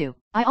directives to do.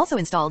 I also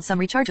installed some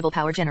rechargeable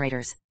power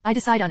generators. I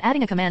decide on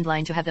adding a command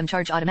line to have them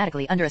charge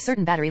automatically under a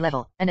certain battery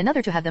level, and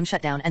another to have them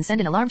shut down and send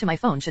an alarm to my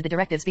phone should the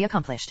directives be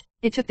accomplished.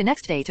 It took the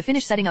next day to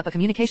finish setting up a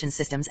communications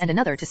systems and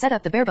another to set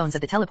up the bare bones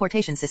of the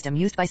teleportation system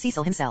used by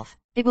Cecil himself.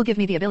 It will give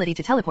me the ability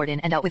to teleport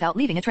in and out without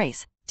leaving a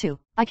trace. 2.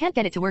 I can't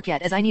get it to work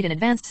yet as I need an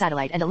advanced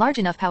satellite and a large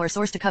enough power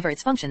source to cover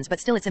its functions, but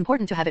still it's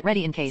important to have it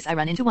ready in case I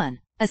run into one.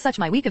 As such,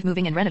 my week of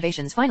moving and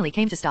renovations finally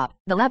came to stop.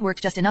 The lab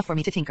worked just enough for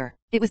me to tinker.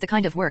 It was the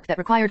kind of work that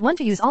required one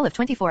to use all of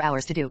 24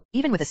 hours to do,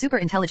 even with a super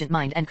intelligent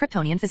mind and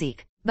Kryptonian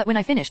physique. But when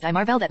I finished, I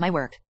marveled at my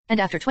work. And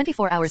after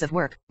 24 hours of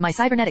work, my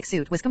cybernetic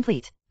suit was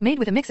complete, made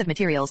with a mix of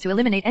materials to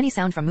eliminate any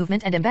sound from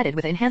movement and embedded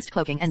with enhanced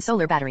cloaking and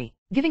solar battery,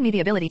 giving me the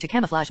ability to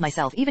camouflage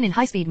myself even in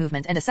high-speed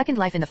movement and a second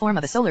life in the form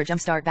of a solar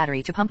jumpstart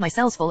battery to pump my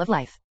cells full of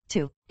life.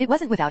 2. It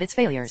wasn't without its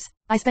failures.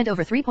 I spent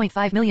over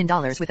 $3.5 million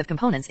worth of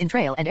components in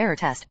trial and error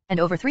test, and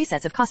over 3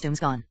 sets of costumes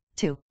gone.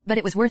 2. But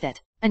it was worth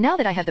it. And now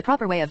that I have the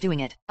proper way of doing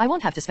it, I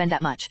won't have to spend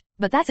that much.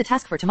 But that's a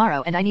task for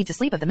tomorrow and I need to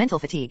sleep of the mental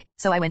fatigue,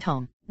 so I went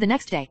home. The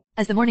next day,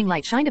 as the morning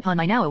light shined upon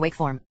my now awake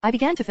form, I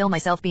began to feel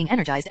myself being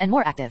energized and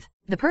more active.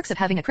 The perks of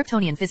having a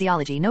Kryptonian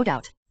physiology, no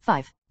doubt.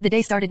 5. The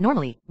day started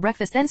normally,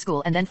 breakfast then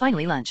school and then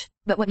finally lunch.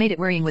 But what made it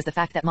worrying was the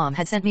fact that Mom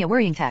had sent me a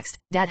worrying text.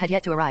 Dad had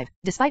yet to arrive,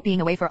 despite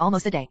being away for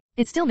almost a day.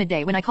 It's still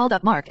midday when I called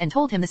up Mark and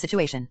told him the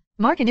situation.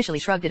 Mark initially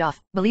shrugged it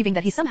off, believing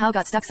that he somehow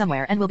got stuck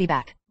somewhere and will be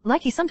back.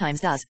 Like he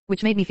sometimes does,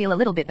 which made me feel a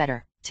little bit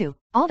better. 2.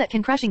 All that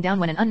came crashing down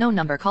when an unknown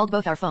number called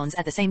both our phones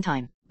at the same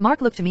time.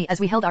 Mark looked to me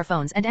as we held our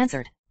phones and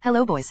answered.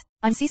 Hello boys,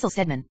 I'm Cecil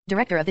Stedman,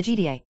 director of the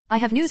GDA. I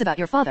have news about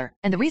your father,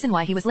 and the reason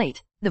why he was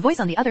late. The voice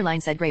on the other line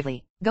said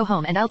gravely, go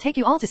home and I'll take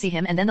you all to see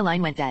him, and then the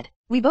line went dead.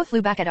 We both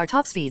flew back at our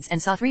top speeds and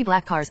saw 3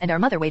 black cars and our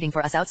mother waiting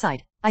for us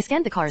outside. I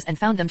scanned the cars and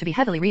found them to be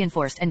heavily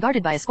reinforced and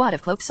guarded by a squad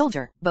of cloaked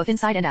soldiers, both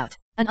inside and out.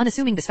 An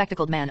unassuming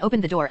bespectacled man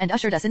opened the door and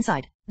ushered us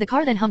inside. The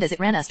car then hummed as it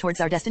ran us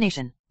towards our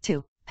destination.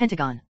 2.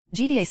 Pentagon.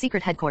 GDA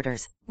secret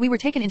headquarters. We were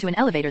taken into an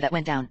elevator that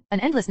went down,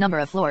 an endless number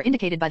of floor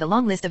indicated by the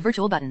long list of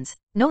virtual buttons.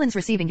 Nolan's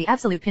receiving the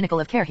absolute pinnacle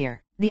of care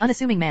here. The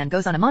unassuming man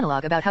goes on a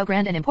monologue about how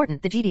grand and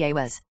important the GDA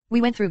was.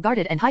 We went through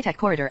guarded and high-tech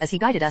corridor as he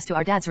guided us to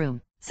our dad's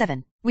room.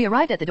 7. We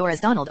arrived at the door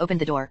as Donald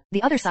opened the door.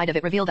 The other side of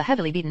it revealed a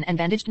heavily beaten and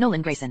bandaged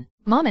Nolan Grayson.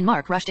 Mom and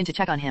Mark rushed in to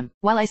check on him,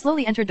 while I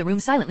slowly entered the room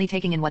silently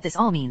taking in what this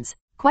all means.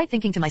 Quite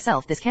thinking to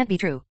myself, this can't be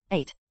true.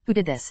 8. Who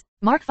did this?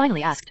 Mark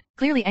finally asked,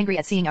 clearly angry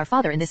at seeing our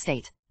father in this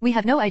state. We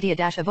have no idea.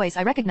 A voice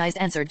I recognized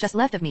answered just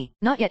left of me.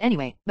 Not yet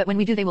anyway, but when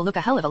we do they will look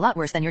a hell of a lot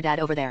worse than your dad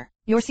over there.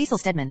 You're Cecil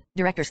Stedman,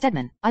 Director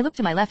Stedman. I looked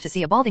to my left to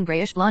see a balding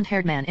grayish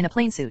blonde-haired man in a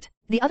plain suit.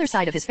 The other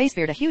side of his face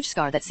bared a huge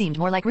scar that seemed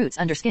more like roots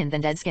under skin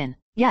than dead skin.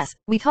 Yes,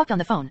 we talked on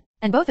the phone.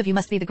 And both of you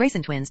must be the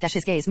Grayson twins.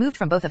 His gaze moved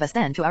from both of us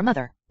then to our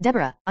mother.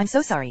 Deborah, I'm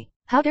so sorry.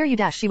 How dare you?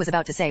 She was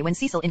about to say when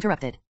Cecil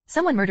interrupted.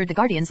 Someone murdered the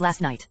Guardians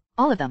last night.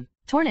 All of them.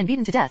 Torn and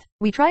beaten to death.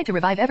 We tried to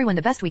revive everyone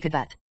the best we could,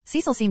 but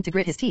Cecil seemed to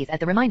grit his teeth at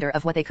the reminder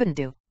of what they couldn't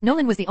do.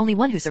 Nolan was the only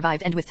one who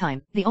survived, and with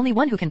time, the only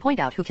one who can point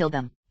out who killed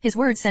them. His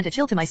words sent a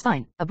chill to my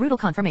spine, a brutal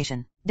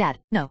confirmation. Dad,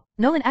 no,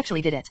 Nolan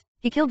actually did it.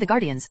 He killed the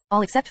Guardians,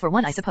 all except for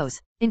one I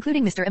suppose,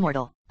 including Mr.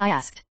 Immortal. I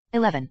asked.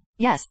 11.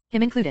 Yes,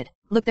 him included.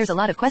 Look, there's a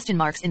lot of question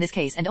marks in this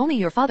case and only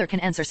your father can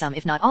answer some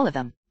if not all of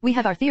them. We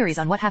have our theories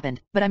on what happened,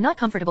 but I'm not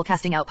comfortable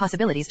casting out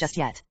possibilities just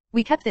yet.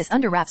 We kept this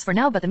under wraps for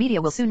now, but the media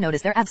will soon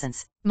notice their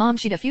absence. Mom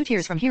shed a few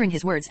tears from hearing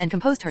his words and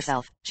composed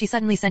herself. She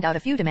suddenly sent out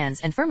a few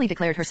demands and firmly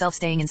declared herself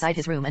staying inside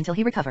his room until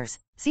he recovers.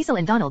 Cecil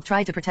and Donald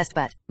tried to protest,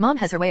 but Mom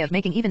has her way of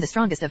making even the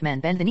strongest of men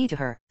bend the knee to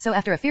her, so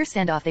after a fierce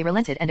standoff they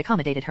relented and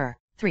accommodated her.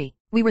 3.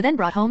 We were then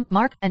brought home,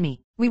 Mark and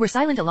me. We were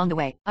silent along the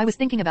way. I was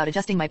thinking about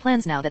adjusting my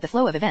plans now that the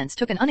flow of events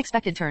took an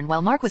unexpected turn,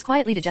 while Mark was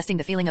quietly digesting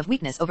the feeling of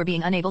weakness over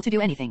being unable to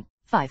do anything.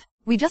 5.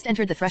 We just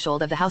entered the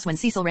threshold of the house when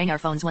Cecil rang our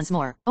phones once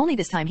more, only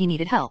this time he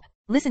needed help.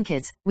 Listen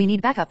kids, we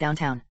need backup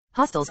downtown.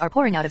 Hostiles are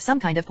pouring out of some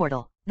kind of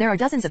portal. There are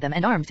dozens of them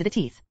and armed to the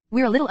teeth.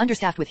 We're a little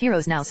understaffed with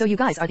heroes now, so you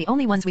guys are the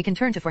only ones we can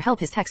turn to for help.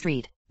 His text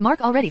read.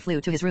 Mark already flew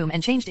to his room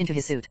and changed into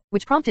his suit,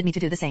 which prompted me to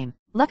do the same.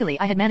 Luckily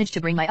I had managed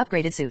to bring my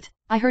upgraded suit.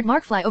 I heard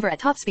Mark fly over at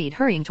top speed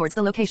hurrying towards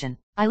the location.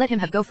 I let him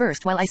have go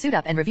first while I suit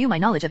up and review my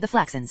knowledge of the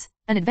Flaxans.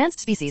 An advanced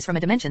species from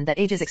a dimension that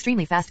ages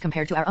extremely fast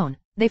compared to our own.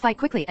 They fight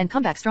quickly and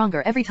come back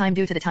stronger every time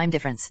due to the time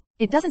difference.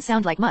 It doesn't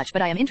sound like much,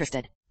 but I am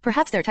interested.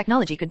 Perhaps their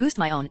technology could boost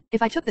my own,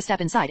 if I took the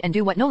step inside and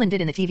do what Nolan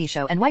did in the TV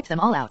show and wiped them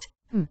all out.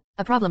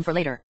 A problem for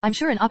later. I'm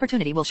sure an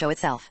opportunity will show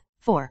itself.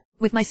 4.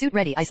 With my suit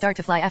ready I start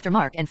to fly after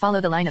Mark and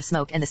follow the line of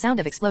smoke and the sound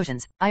of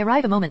explosions. I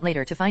arrive a moment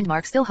later to find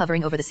Mark still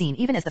hovering over the scene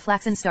even as the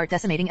Flaxans start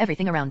decimating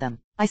everything around them.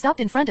 I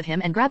stopped in front of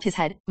him and grabbed his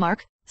head.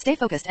 Mark, stay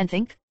focused and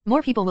think.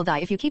 More people will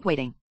die if you keep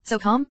waiting. So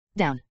calm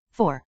down.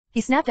 4.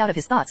 He snapped out of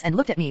his thoughts and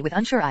looked at me with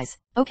unsure eyes.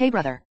 Okay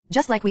brother,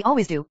 just like we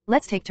always do,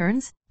 let's take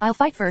turns. I'll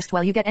fight first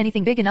while you get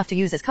anything big enough to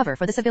use as cover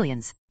for the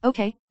civilians.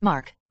 Okay,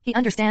 Mark. He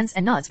understands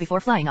and nods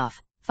before flying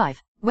off.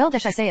 5. Well I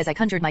say as I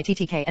conjured my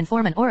TTK and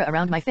form an aura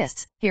around my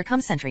fists. Here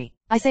comes Sentry.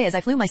 I say as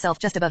I flew myself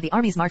just above the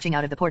armies marching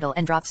out of the portal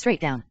and dropped straight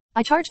down.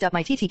 I charged up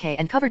my TTK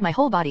and covered my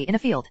whole body in a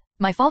field.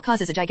 My fall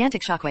causes a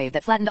gigantic shockwave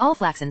that flattened all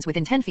Flaxons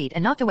within 10 feet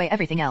and knocked away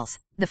everything else.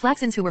 The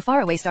Flaxons who were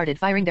far away started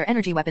firing their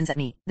energy weapons at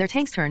me. Their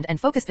tanks turned and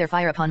focused their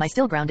fire upon my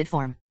still grounded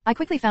form. I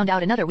quickly found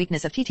out another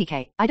weakness of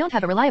TTK. I don't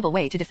have a reliable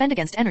way to defend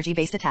against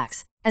energy-based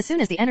attacks. As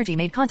soon as the energy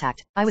made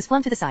contact, I was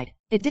flung to the side.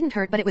 It didn't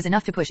hurt, but it was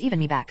enough to push even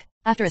me back.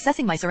 After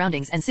assessing my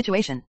surroundings and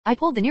situation, I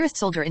pulled the nearest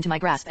soldier into my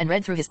grasp and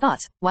read through his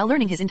thoughts, while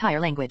learning his entire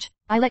language.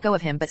 I let go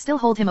of him but still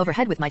hold him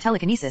overhead with my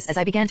telekinesis as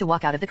I began to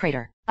walk out of the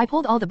crater. I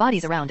pulled all the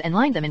bodies around and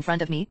lined them in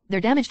front of me,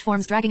 their damaged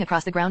forms dragging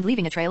across the ground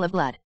leaving a trail of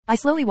blood. I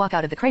slowly walk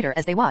out of the crater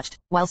as they watched,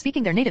 while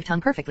speaking their native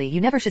tongue perfectly. You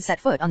never should set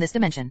foot on this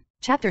dimension.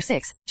 Chapter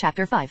 6,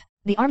 Chapter 5.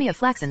 The army of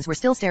Flaxons were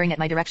still staring at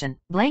my direction,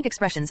 blank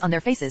expressions on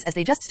their faces as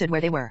they just stood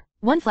where they were.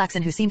 One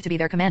Flaxon who seemed to be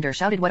their commander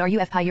shouted, "What are you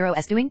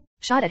FPyros doing?"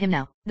 Shot at him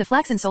now. The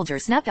Flaxon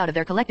soldiers snapped out of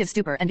their collective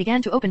stupor and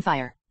began to open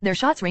fire, their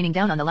shots raining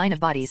down on the line of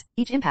bodies,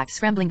 each impact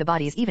scrambling the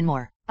bodies even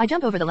more. I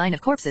jump over the line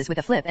of corpses with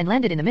a flip and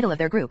landed in the middle of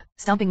their group,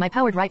 stomping my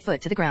powered right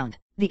foot to the ground.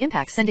 The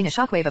impact sending a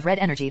shockwave of red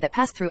energy that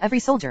passed through every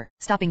soldier,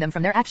 stopping them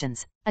from their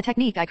actions. A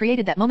technique I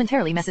created that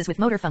momentarily messes with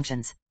motor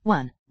functions.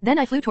 1. Then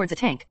I flew towards a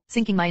tank,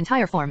 sinking my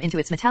entire form into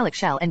its metallic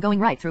shell and going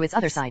right through its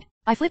other side.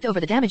 I flipped over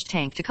the damaged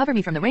tank to cover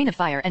me from the rain of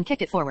fire and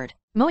kicked it forward,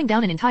 mowing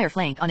down an entire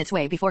flank on its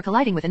way before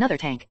colliding with another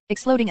tank,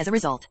 exploding as a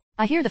result.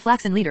 I hear the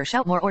Flaxon leader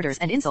shout more orders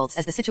and insults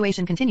as the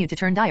situation continued to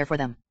turn dire for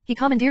them. He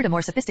commandeered a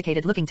more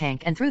sophisticated-looking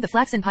tank and threw the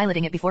Flaxon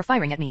piloting it before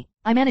firing at me.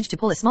 I managed to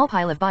pull a small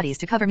pile of bodies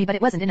to cover me, but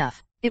it wasn't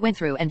enough. It went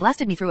through and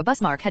blasted me through a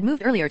bus Mark had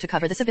moved earlier to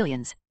cover the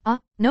civilians.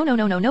 No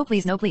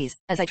please.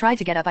 As I tried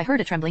to get up, I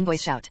heard a trembling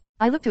voice shout.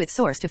 I looked to its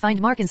source to find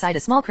Mark inside a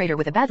small crater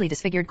with a badly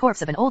disfigured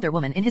corpse of an older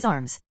woman in his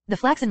arms. The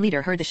Flaxon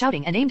leader heard the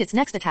shouting and aimed its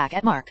next attack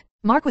at Mark.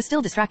 Mark was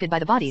still distracted by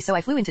the body, so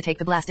I flew in to take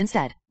the blast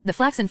instead. The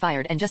Flaxon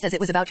fired, and just as it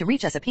was about to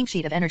reach us, a pink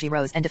sheet of energy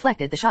rose and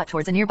deflected the shot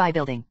towards a nearby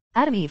building.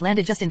 Adam Eve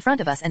landed just in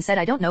front of us and said,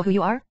 "I don't know who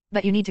you are,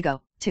 but you need to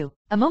go." 2.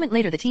 A moment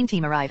later the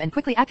team arrived and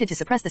quickly acted to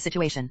suppress the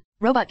situation.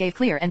 Robot gave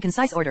clear and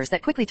concise orders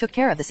that quickly took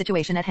care of the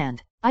situation at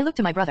hand. I looked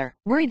to my brother,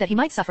 worried that he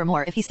might suffer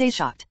more if he stays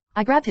shocked.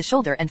 I grabbed his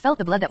shoulder and felt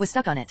the blood that was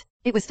stuck on it.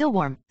 It was still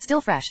warm,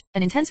 still fresh.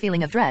 An intense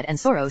feeling of dread and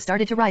sorrow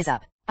started to rise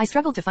up. I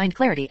struggled to find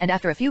clarity and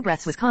after a few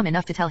breaths was calm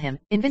enough to tell him,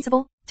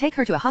 "Invincible, take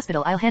her to a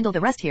hospital, I'll handle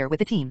the rest here with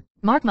the team."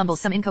 Mark mumbles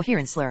some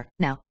incoherent slur.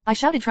 "Now," I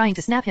shouted, trying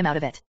to snap him out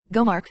of it.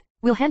 "Go Mark,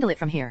 we'll handle it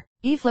from here."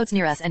 Eve floats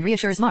near us and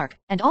reassures Mark,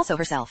 and also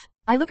herself.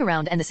 I look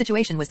around and the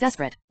situation was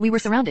desperate. We were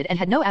surrounded and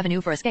had no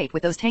avenue for escape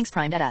with those tanks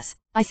primed at us.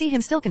 I see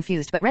him still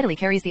confused but readily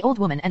carries the old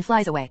woman and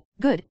flies away.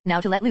 Good, now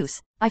to let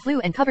loose. I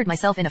flew and covered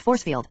myself in a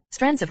force field.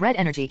 Strands of red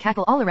energy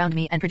cackle all around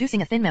me and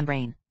producing a thin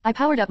membrane. I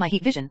powered up my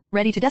heat vision,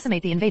 ready to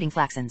decimate the invading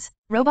Flaxons.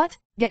 "Robot,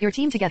 get your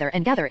team together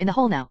and gather in the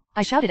hole now,"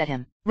 I shouted at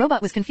him.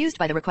 Robot was confused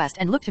by the request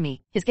and looked to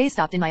me, his gaze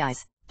stopped in my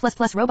eyes.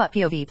 Robot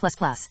POV++.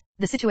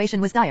 The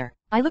situation was dire.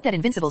 I looked at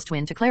Invincible's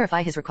twin to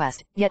clarify his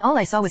request, yet all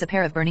I saw was a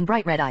pair of burning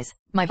bright red eyes.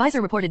 My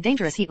visor reported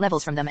dangerous heat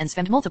levels from them and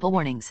spammed multiple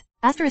warnings.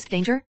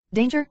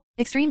 Danger,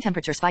 extreme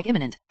temperature spike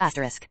imminent,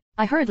 asterisk.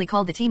 I hurriedly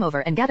called the team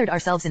over and gathered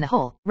ourselves in the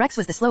hole. Rex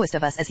was the slowest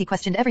of us as he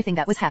questioned everything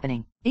that was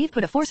happening. Eve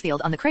put a force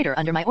field on the crater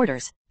under my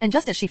orders, and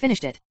just as she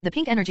finished it, the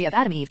pink energy of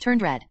Adam Eve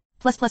turned red.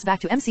 Back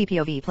to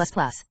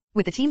MCPOV++.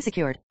 With the team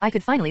secured, I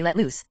could finally let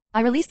loose.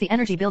 I released the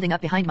energy building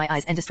up behind my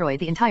eyes and destroyed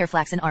the entire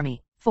Flaxon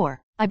army.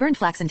 4. I burned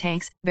Flaxon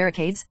tanks,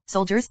 barricades,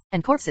 soldiers,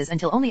 and corpses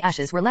until only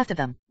ashes were left of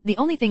them. The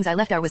only things I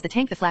left was the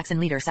tank the Flaxon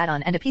leader sat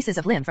on and pieces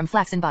of limb from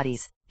Flaxon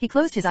bodies. He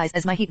closed his eyes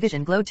as my heat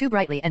vision glowed too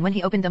brightly, and when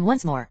he opened them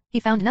once more, he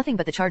found nothing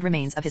but the charred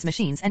remains of his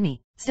machines and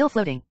me, still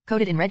floating,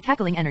 coated in red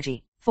cackling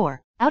energy.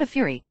 4. Out of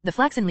fury, the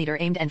Flaxon leader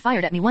aimed and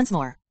fired at me once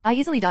more. I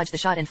easily dodged the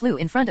shot and flew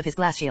in front of his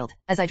glass shield.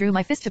 As I drew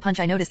my fist to punch,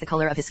 I noticed the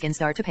color of his skin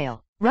start to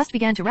pale. Rust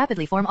began to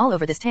rapidly form all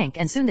over this tank,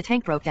 and soon the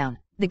tank broke down.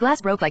 The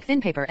glass broke like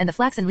thin paper and the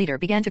Flaxon leader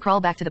began to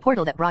crawl back to the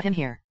portal that brought him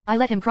here. I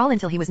let him crawl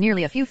until he was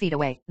nearly a few feet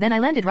away, then I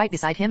landed right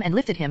beside him and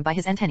lifted him by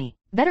his antennae.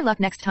 "Better luck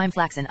next time,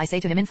 Flaxon," I say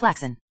to him in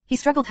Flaxon. He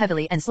struggled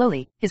heavily and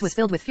slowly, his was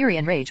filled with fury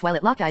and rage while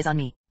it locked eyes on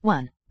me.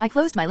 1. I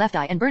closed my left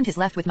eye and burned his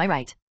left with my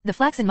right. The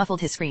Flaxon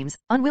muffled his screams,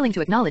 unwilling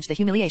to acknowledge the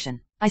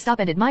humiliation. I stop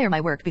and admire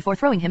my work before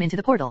throwing him into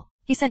the portal.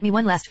 He sent me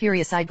one last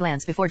furious side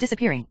glance before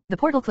disappearing. The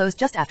portal closed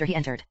just after he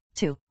entered.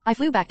 2. I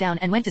flew back down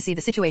and went to see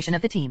the situation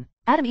of the team.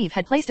 Adam Eve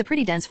had placed a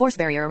pretty dense force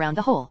barrier around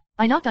the hole.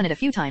 I knocked on it a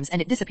few times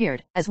and it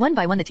disappeared, as one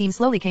by one the team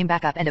slowly came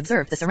back up and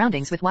observed the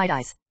surroundings with wide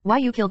eyes. "Why,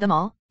 you killed them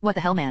all? What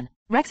the hell, man?"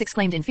 Rex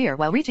exclaimed in fear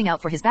while reaching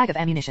out for his bag of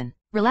ammunition.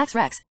 "Relax,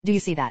 Rex, do you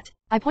see that?"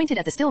 I pointed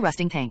at the still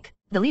rusting tank.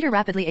 The leader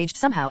rapidly aged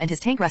somehow and his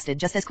tank rusted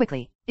just as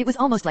quickly. It was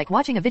almost like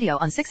watching a video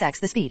on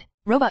 6x the speed.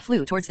 Robot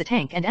flew towards the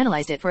tank and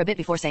analyzed it for a bit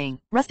before saying,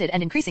 "Rusted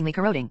and increasingly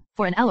corroding.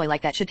 For an alloy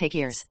like that should take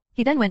years."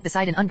 He then went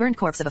beside an unburned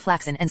corpse of a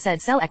Flaxon and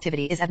said, "Cell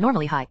activity is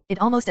abnormally high, it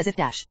almost as if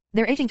dash.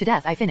 They're aging to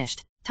death." I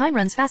finished. "Time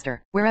runs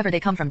faster, wherever they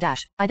come from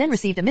dash." I then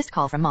received a missed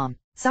call from Mom.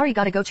 "Sorry,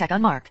 gotta go check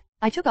on Mark."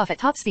 I took off at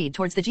top speed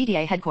towards the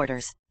GDA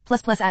headquarters.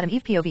 Adam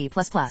Eve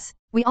POV++.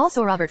 We all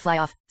saw Robert fly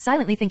off,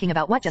 silently thinking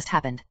about what just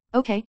happened.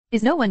 "Okay,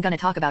 is no one gonna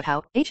talk about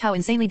how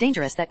insanely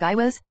dangerous that guy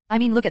was? I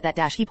mean, look at that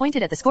dash." He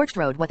pointed at the scorched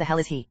road. "What the hell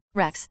is he?"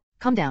 "Rex,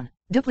 calm down."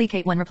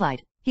 Duplicate 1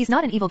 replied. He's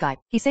not an evil guy,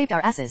 he saved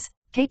our asses,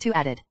 K2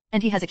 added.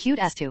 And he has a cute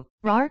ass too.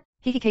 Rar?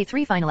 Hee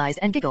K3 finalized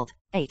and giggled.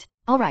 8.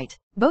 Alright.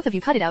 Both of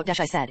you cut it out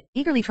I said,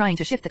 eagerly trying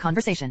to shift the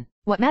conversation.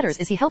 What matters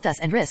is he helped us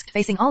and risked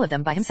facing all of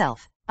them by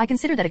himself. I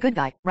consider that a good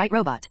guy, right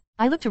Robot?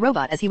 I looked to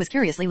Robot as he was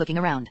curiously looking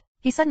around.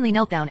 He suddenly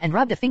knelt down and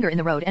rubbed a finger in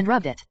the road and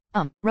rubbed it.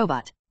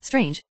 Robot.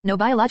 Strange, no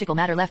biological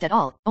matter left at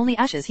all, only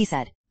ashes he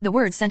said. The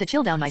words sent a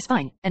chill down my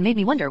spine, and made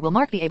me wonder will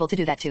Mark be able to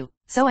do that too.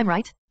 So I'm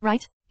right?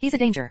 Right? He's a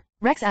danger.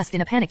 Rex asked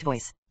in a panicked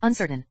voice.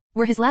 Uncertain.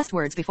 Were his last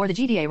words before the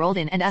GDA rolled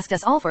in and asked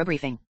us all for a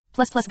briefing.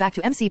 Back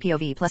to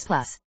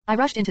MCPOV++. I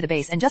rushed into the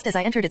base and just as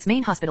I entered its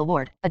main hospital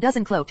ward, a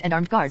dozen cloaked and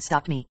armed guards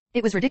stopped me.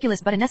 It was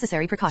ridiculous but a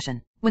necessary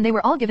precaution. When they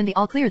were all given the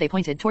all clear they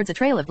pointed towards a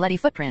trail of bloody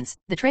footprints,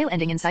 the trail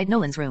ending inside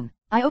Nolan's room.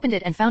 I opened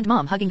it and found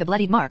Mom hugging the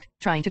bloodied Mark,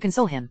 trying to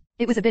console him.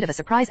 It was a bit of a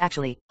surprise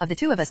actually. Of the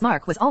two of us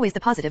Mark was always the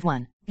positive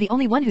one. The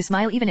only one who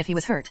smiled even if he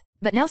was hurt.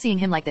 But now seeing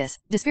him like this,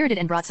 dispirited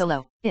and brought so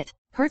low, it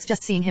hurts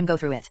just seeing him go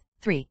through it.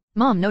 3.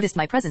 Mom noticed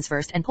my presence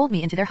first and pulled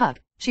me into their hug.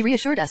 She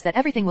reassured us that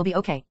everything will be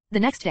okay. The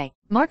next day,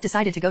 Mark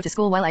decided to go to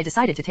school while I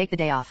decided to take the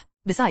day off.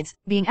 Besides,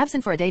 being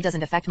absent for a day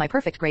doesn't affect my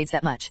perfect grades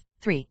that much.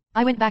 3.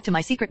 I went back to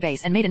my secret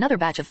base and made another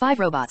batch of 5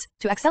 robots,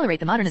 to accelerate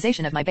the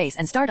modernization of my base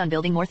and start on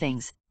building more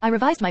things. I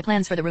revised my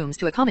plans for the rooms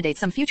to accommodate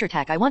some future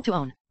tech I want to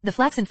own. The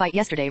Flaxen fight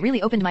yesterday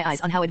really opened my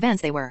eyes on how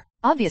advanced they were.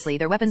 Obviously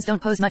their weapons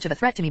don't pose much of a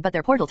threat to me but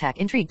their portal tech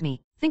intrigued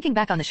me. Thinking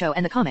back on the show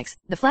and the comics,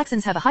 the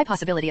Flaxens have a high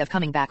possibility of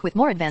coming back with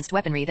more advanced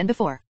weaponry than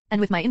before. And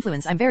with my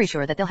influence I'm very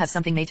sure that they'll have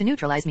something made to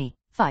neutralize me.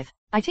 5.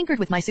 I tinkered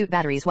with my suit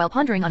batteries while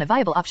pondering on a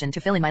viable option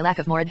to fill in my lack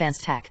of more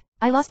advanced tech.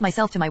 I lost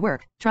myself to my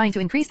work, trying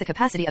to increase the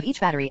capacity of each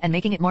battery and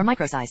making it more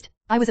micro-sized.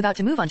 I was about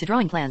to move on to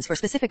drawing plans for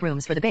specific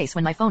rooms for the base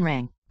when my phone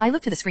rang. I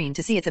looked to the screen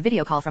to see it's a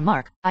video call from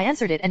Mark. I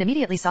answered it and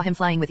immediately saw him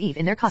flying with Eve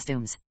in their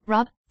costumes.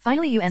 Rob,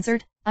 finally you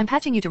answered? I'm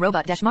patching you to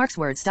Robot. Mark's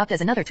words stopped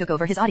as another took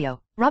over his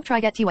audio. Rob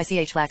Triget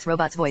TYCH Flax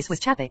Robot's voice was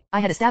chappy. I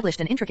had established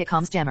an intricate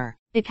comms jammer.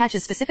 It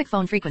catches specific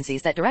phone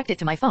frequencies that direct it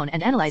to my phone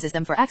and analyzes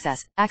them for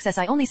access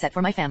I only set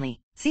for my family.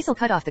 Cecil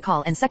cut off the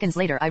call and seconds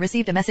later I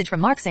received a message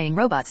from Mark saying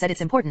Robot said it's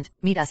important,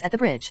 meet us at the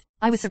bridge.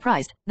 I was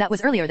surprised, that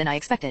was earlier than I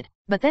expected.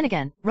 But then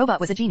again, Robot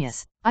was a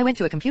genius. I went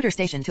to a computer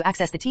station to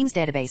access the team's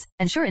database,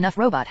 and sure enough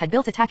Robot had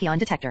built a tachyon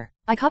detector.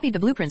 I copied the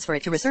blueprints for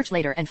it to research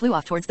later and flew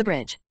off towards the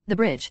bridge. The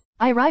bridge.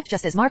 I arrived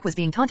just as Mark was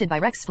being taunted by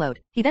Rex Splode.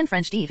 He then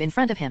Frenched Eve in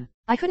front of him.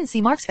 I couldn't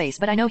see Mark's face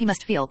but I know he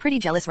must feel pretty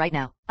jealous right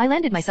now. I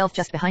landed myself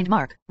just behind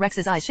Mark.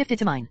 Rex's eyes shifted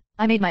to mine.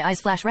 I made my eyes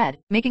flash red,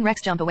 making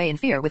Rex jump away in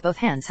fear with both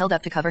hands held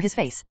up to cover his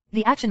face.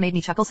 The action made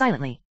me chuckle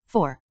silently.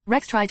 4.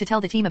 Rex tried to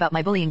tell the team about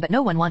my bullying but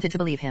no one wanted to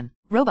believe him.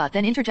 Robot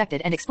then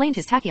interjected and explained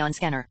his tachyon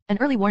scanner, an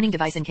early warning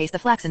device in case the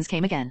Flaxens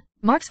came again.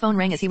 Mark's phone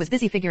rang as he was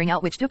busy figuring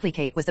out which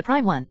duplicate was the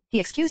prime one. He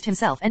excused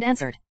himself and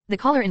answered. The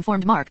caller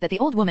informed Mark that the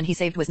old woman he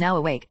saved was now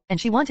awake, and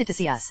she wanted to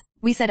see us.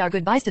 We said our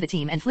goodbyes to the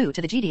team and flew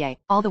to the GDA,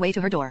 all the way to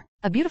her door.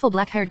 A beautiful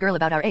black-haired girl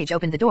about our age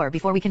opened the door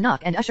before we can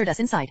knock and ushered us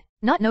inside,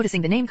 not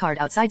noticing the name card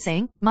outside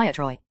saying, Maya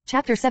Troy.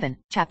 Chapter 7,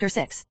 Chapter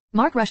 6.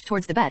 Mark rushed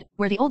towards the bed,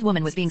 where the old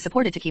woman was being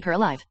supported to keep her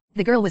alive.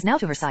 The girl was now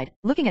to her side,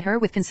 looking at her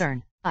with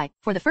concern. I,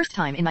 for the first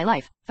time in my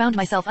life, found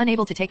myself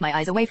unable to take my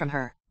eyes away from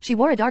her. She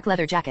wore a dark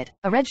leather jacket,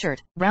 a red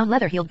shirt, brown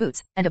leather-heeled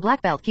boots, and a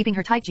black belt keeping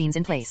her tight jeans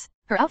in place.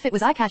 Her outfit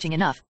was eye-catching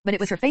enough, but it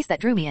was her face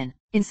that drew me in.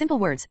 In simple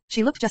words,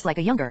 she looked just like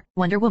a younger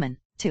Wonder Woman.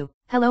 2.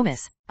 Hello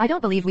miss. I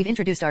don't believe we've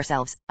introduced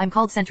ourselves. I'm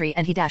called Sentry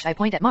and I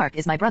point at Mark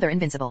is my brother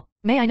Invincible.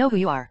 May I know who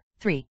you are?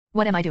 3.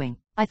 What am I doing?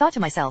 I thought to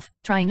myself,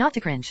 trying not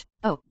to cringe.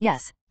 Oh,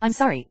 yes. I'm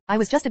sorry, I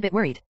was just a bit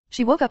worried.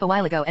 She woke up a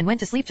while ago and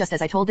went to sleep just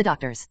as I told the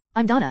doctors.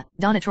 I'm Donna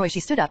Troy. She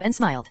stood up and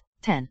smiled.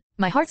 10.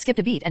 My heart skipped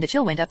a beat and a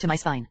chill went up to my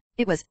spine.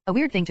 It was a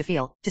weird thing to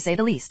feel, to say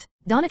the least.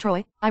 Donna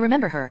Troy, I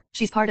remember her,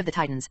 she's part of the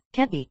Titans,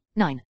 can't be.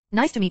 9.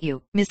 Nice to meet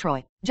you, Ms.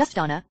 Troy. Just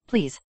Donna,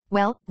 please.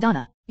 Well,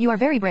 Donna, you are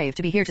very brave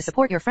to be here to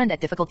support your friend at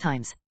difficult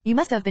times. You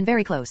must have been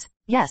very close.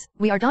 Yes,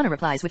 we are. Donna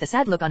replies with a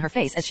sad look on her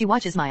face as she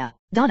watches Maya.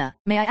 Donna,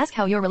 may I ask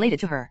how you're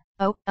related to her?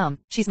 Oh,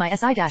 she's my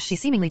SI dash. She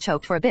seemingly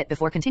choked for a bit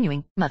before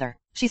continuing. Mother.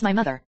 She's my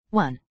mother.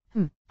 1.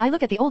 I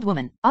look at the old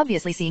woman,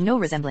 obviously seeing no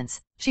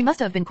resemblance. She must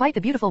have been quite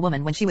the beautiful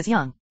woman when she was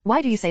young.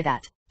 Why do you say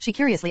that? She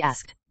curiously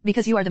asked.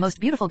 Because you are the most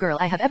beautiful girl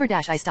I have ever.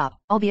 I stop,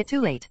 albeit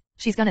too late.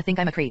 She's gonna think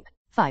I'm a creep.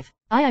 5.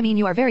 I mean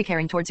you are very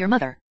caring towards your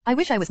mother. I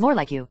wish I was more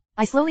like you.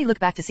 I slowly look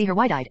back to see her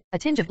wide-eyed. A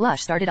tinge of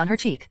blush started on her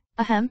cheek.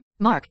 Ahem.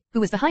 Mark, who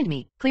was behind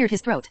me, cleared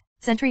his throat.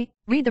 Sentry,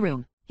 read the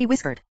room. He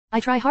whispered. I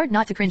try hard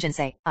not to cringe and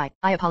say, I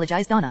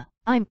apologize Donna.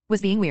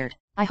 Was being weird.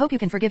 I hope you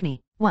can forgive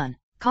me. 1.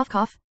 Cough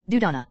cough, do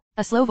Donna.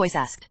 A slow voice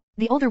asked.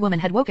 The older woman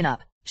had woken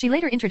up. She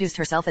later introduced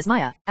herself as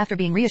Maya, after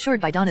being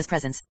reassured by Donna's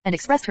presence, and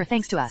expressed her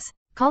thanks to us,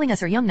 calling us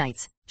her young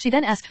knights. She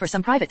then asked for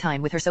some private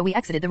time with her so we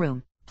exited the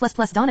room.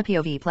 Donna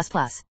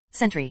POV++.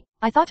 Sentry.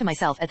 I thought to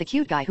myself at the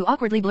cute guy who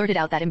awkwardly blurted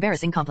out that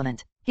embarrassing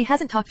compliment. He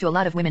hasn't talked to a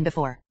lot of women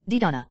before.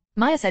 Donna.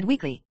 Maya said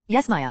weakly.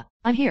 Yes Maya,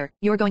 I'm here,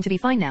 you're going to be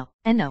fine now.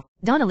 And no,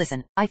 Donna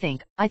listen, I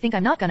think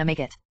I'm not gonna make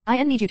it.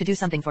 I need you to do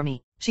something for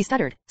me. She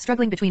stuttered,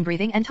 struggling between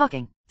breathing and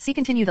talking. See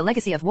continue the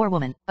legacy of war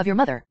woman, of your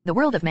mother, the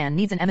world of man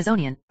needs an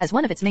Amazonian, as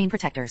one of its main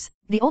protectors.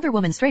 The older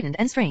woman straightened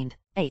and strained.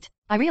 8.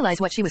 I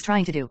realized what she was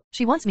trying to do.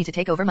 She wants me to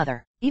take over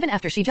mother. Even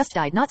after she just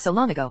died not so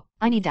long ago.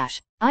 I need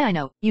dash. I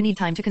know, you need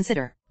time to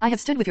consider. I have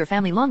stood with your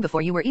family long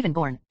before you were even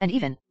born, and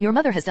even, your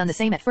mother has done the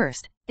same at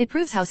first. It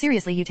proves how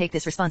seriously you take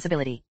this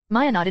responsibility.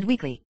 Maya nodded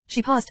weakly.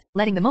 She paused,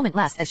 letting the moment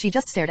last as she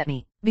just stared at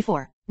me.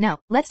 Before. Now,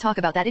 let's talk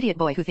about that idiot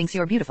boy who thinks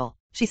you're beautiful,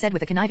 she said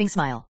with a conniving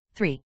smile.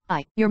 3.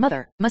 Your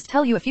mother, must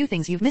tell you a few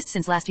things you've missed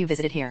since last you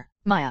visited here.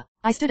 Maya.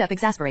 I stood up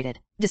exasperated.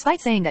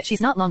 Despite saying that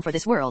she's not long for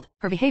this world,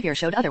 her behavior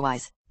showed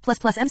otherwise.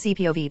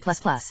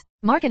 MCPOV++.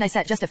 Mark and I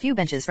sat just a few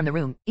benches from the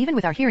room. Even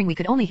with our hearing we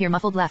could only hear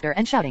muffled laughter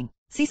and shouting.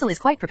 Cecil is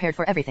quite prepared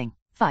for everything.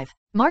 5.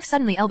 Mark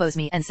suddenly elbows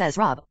me and says,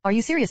 Rob, are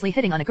you seriously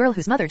hitting on a girl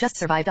whose mother just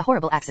survived a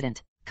horrible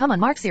accident? Come on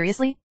Mark,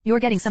 seriously? You're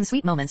getting some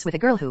sweet moments with a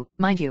girl who,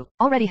 mind you,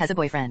 already has a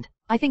boyfriend.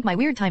 I think my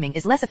weird timing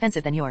is less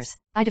offensive than yours.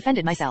 I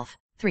defended myself.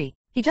 3.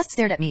 He just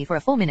stared at me for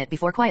a full minute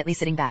before quietly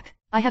sitting back.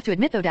 I have to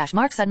admit though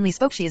Mark suddenly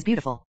spoke, she is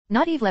beautiful.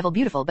 Not Eve level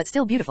beautiful but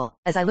still beautiful.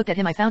 As I looked at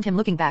him I found him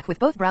looking back with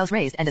both brows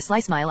raised and a sly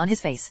smile on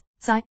his face.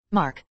 Sigh.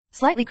 Mark.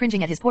 Slightly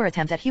cringing at his poor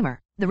attempt at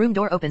humor. The room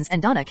door opens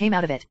and Donna came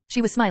out of it.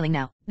 She was smiling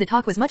now. The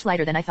talk was much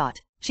lighter than I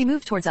thought. She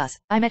moved towards us.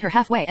 I met her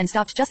halfway and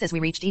stopped just as we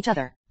reached each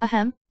other.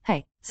 Ahem.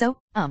 Hey. So,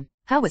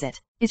 how was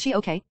it? Is she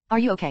okay? Are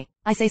you okay?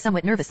 I say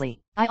somewhat nervously.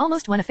 I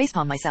almost want to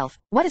facepalm myself.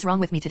 What is wrong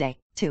with me today?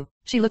 2.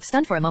 She looked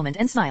stunned for a moment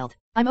and smiled.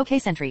 I'm okay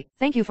Sentry,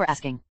 thank you for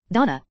asking.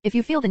 Donna, if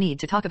you feel the need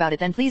to talk about it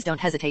then please don't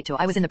hesitate to.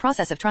 I was in the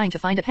process of trying to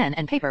find a pen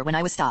and paper when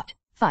I was stopped.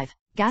 5.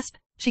 Gasp.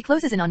 She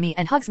closes in on me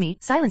and hugs me,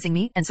 silencing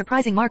me and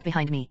surprising Mark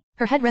behind me.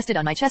 Her head rested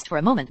on my chest for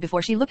a moment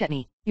before she looked at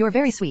me. You're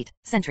very sweet,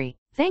 Sentry.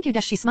 Thank you.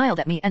 She smiled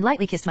at me and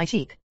lightly kissed my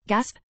cheek.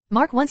 Gasp.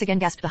 Mark once again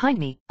gasped behind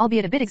me,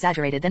 albeit a bit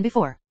exaggerated than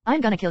before.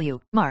 I'm gonna kill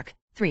you, Mark.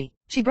 3.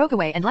 She broke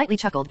away and lightly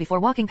chuckled before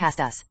walking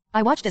past us.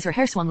 I watched as her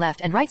hair swung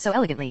left and right so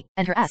elegantly,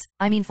 and her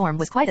form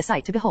was quite a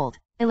sight to behold.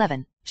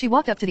 11. She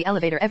walked up to the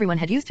elevator everyone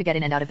had used to get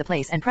in and out of the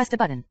place and pressed a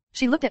button.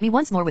 She looked at me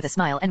once more with a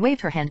smile and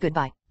waved her hand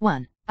goodbye.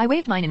 1. I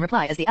waved mine in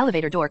reply as the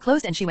elevator door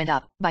closed and she went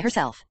up, by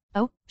herself.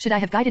 Oh, should I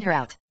have guided her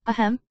out?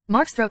 Ahem.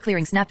 Mark's throat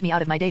clearing snapped me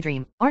out of my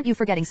daydream. Aren't you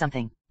forgetting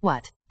something?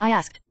 What? I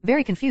asked,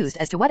 very confused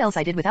as to what else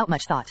I did without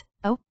much thought.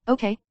 Oh,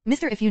 okay,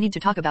 mister, if you need to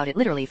talk about it,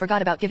 literally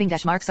forgot about giving.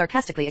 Mark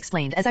sarcastically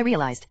explained as I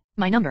realized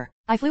my number.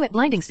 I flew at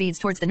blinding speeds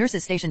towards the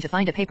nurse's station to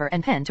find a paper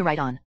and pen to write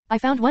on. I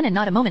found one and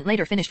not a moment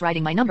later finished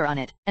writing my number on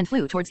it, and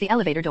flew towards the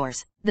elevator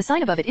doors. The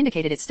sign above it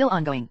indicated it's still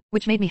ongoing,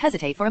 which made me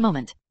hesitate for a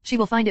moment. She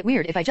will find it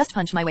weird if I just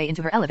punch my way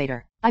into her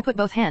elevator. I put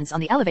both hands on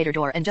the elevator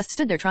door and just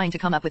stood there trying to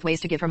come up with ways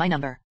to give her my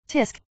number.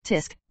 Tisk,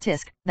 tisk,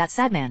 tisk, that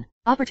sad man.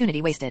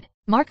 Opportunity wasted.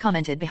 Mark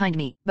commented behind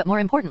me, but more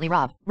importantly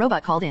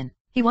Robot called in.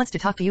 He wants to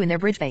talk to you in their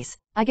bridge base.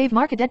 I gave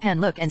Mark a deadpan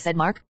look and said,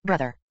 Mark,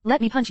 brother,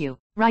 let me punch you.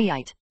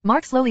 Right.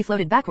 Mark slowly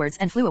floated backwards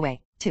and flew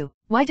away. 2.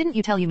 Why didn't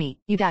you tell me?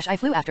 I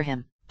flew after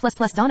him.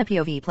 Donna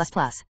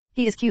POV++.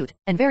 He is cute,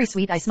 and very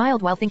sweet. I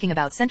smiled while thinking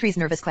about Sentry's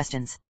nervous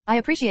questions. I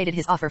appreciated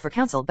his offer for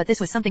counsel but this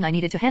was something I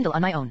needed to handle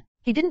on my own.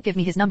 He didn't give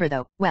me his number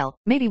though. Well,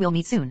 maybe we'll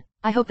meet soon.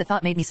 I hope the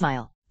thought made me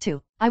smile. 2.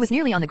 I was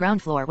nearly on the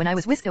ground floor when I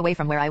was whisked away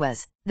from where I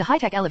was. The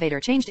high-tech elevator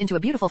changed into a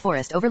beautiful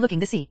forest overlooking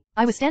the sea.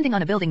 I was standing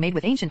on a building made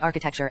with ancient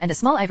architecture and a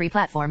small ivory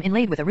platform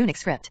inlaid with a runic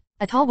script.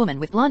 A tall woman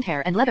with blonde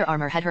hair and leather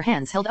armor had her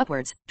hands held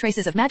upwards,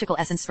 traces of magical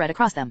essence spread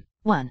across them.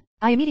 1.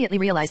 I immediately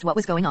realized what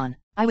was going on.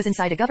 I was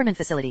inside a government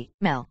facility.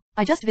 Mel.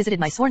 I just visited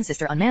my sworn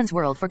sister on man's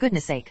world, for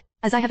goodness sake.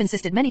 As I have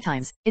insisted many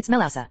times, it's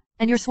Melausa.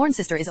 And your sworn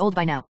sister is old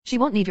by now. She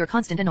won't need your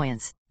constant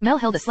annoyance. Mel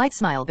held a slight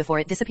smile before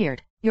it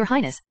disappeared. Your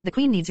Highness, the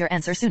Queen needs your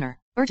answer sooner.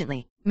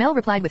 Urgently. Mel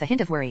replied with a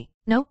hint of worry.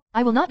 No,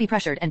 I will not be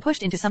pressured and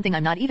pushed into something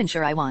I'm not even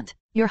sure I want.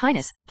 Your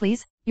Highness,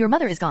 please. Your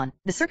mother is gone.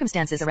 The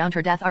circumstances around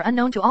her death are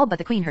unknown to all but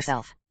the Queen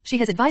herself. She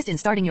has advised in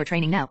starting your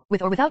training now,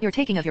 with or without your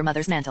taking of your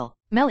mother's mantle.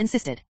 Mel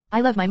insisted.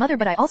 I love my mother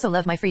but I also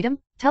love my freedom.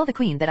 Tell the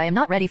Queen that I am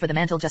not ready for the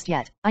mantle just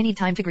yet. I need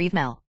time to grieve.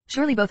 Mel.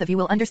 Surely both of you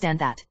will understand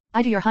that.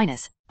 I do, Your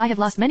Highness. I have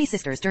lost many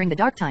sisters during the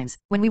dark times,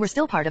 when we were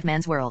still part of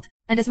man's world.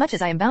 And as much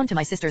as I am bound to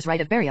my sister's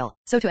right of burial,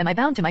 so too am I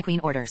bound to my Queen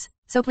orders.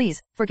 So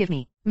please, forgive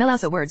me.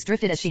 Melausa words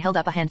drifted as she held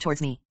up a hand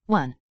towards me.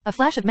 1. A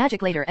flash of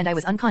magic later and I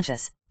was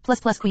unconscious.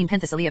 Queen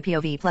Penthesilea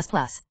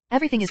POV++.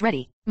 Everything is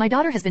ready. My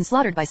daughter has been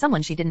slaughtered by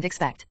someone she didn't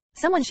expect.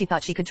 Someone she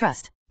thought she could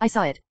trust. I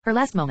saw it, her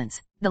last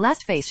moments. The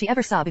last face she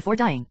ever saw before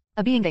dying.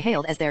 A being they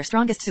hailed as their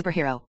strongest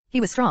superhero. He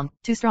was strong,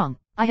 too strong.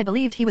 I had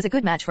believed he was a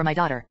good match for my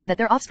daughter, that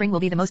their offspring will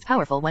be the most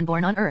powerful one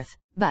born on Earth.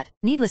 But,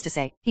 needless to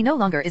say, he no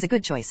longer is a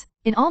good choice.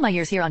 In all my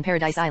years here on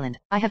Paradise Island,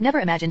 I have never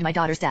imagined my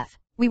daughter's death.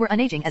 We were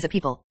unaging as a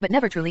people, but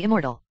never truly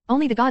immortal.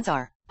 Only the gods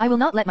are. I will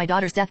not let my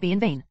daughter's death be in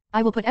vain.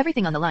 I will put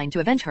everything on the line to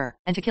avenge her,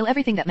 and to kill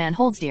everything that man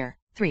holds dear.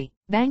 3.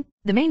 Bang!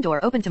 The main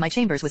door opened to my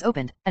chambers was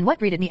opened, and what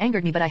greeted me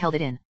angered me but I held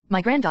it in.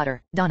 My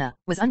granddaughter, Donna,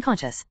 was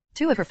unconscious.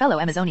 2 of her fellow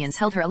Amazonians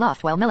held her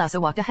aloft while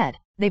Melausa walked ahead.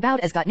 They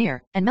bowed as got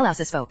near, and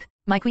Melausa spoke.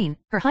 My queen,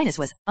 her highness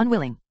was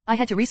unwilling. I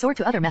had to resort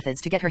to other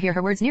methods to get her here.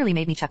 Her words nearly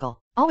made me chuckle.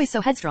 Always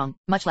so headstrong,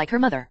 much like her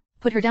mother.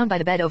 Put her down by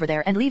the bed over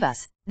there and leave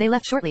us. They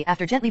left shortly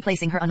after gently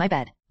placing her on my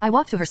bed. I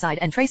walked to her side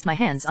and traced my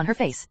hands on her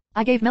face.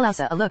 I gave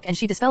Melusa a look and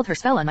she dispelled her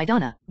spell on my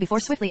Donna,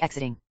 before swiftly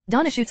exiting.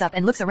 Donna shoots up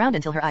and looks around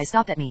until her eyes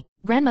stopped at me.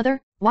 Grandmother,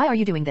 why are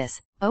you doing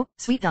this? Oh,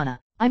 sweet Donna.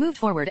 I moved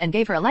forward and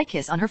gave her a light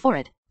kiss on her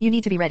forehead. You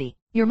need to be ready.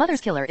 Your mother's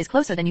killer is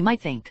closer than you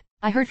might think.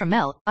 I heard from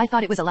Mel. I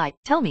thought it was a lie.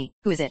 Tell me,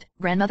 who is it,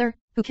 grandmother?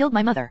 Who killed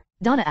my mother?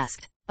 Donna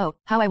asked. Oh,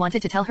 how I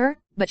wanted to tell her,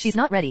 but she's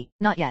not ready,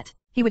 not yet.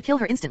 He would kill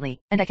her instantly,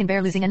 and I can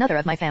bear losing another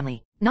of my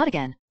family. Not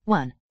again.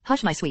 1.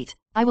 Hush my sweet.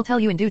 I will tell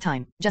you in due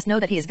time. Just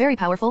know that he is very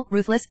powerful,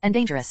 ruthless, and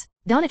dangerous.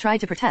 Donna tried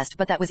to protest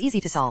but that was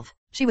easy to solve.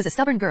 She was a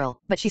stubborn girl,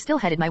 but she still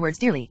headed my words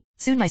dearly.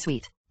 Soon my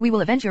sweet. We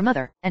will avenge your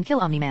mother, and kill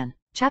Omni-Man.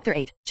 Chapter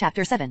 8,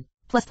 Chapter 7.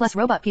 ++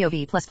 Robot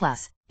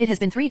POV++. It has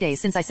been 3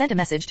 days since I sent a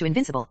message to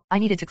Invincible. I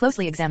needed to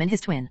closely examine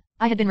his twin.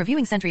 I had been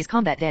reviewing Sentry's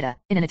combat data,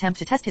 in an attempt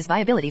to test his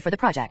viability for the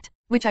project,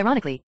 which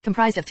ironically,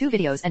 comprised of 2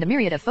 videos and a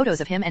myriad of photos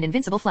of him and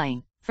Invincible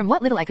flying. From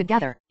what little I could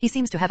gather, he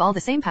seems to have all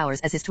the same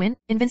powers as his twin,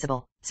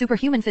 Invincible.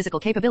 Superhuman physical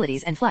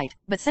capabilities and flight,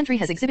 but Sentry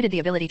has exhibited the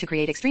ability to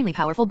create extremely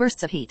powerful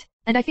bursts of heat.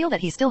 And I feel that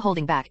he's still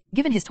holding back,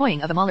 given his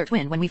toying of a Mauler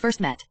twin when we first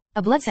met.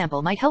 A blood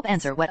sample might help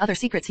answer what other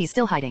secrets he's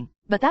still hiding,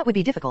 but that would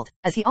be difficult,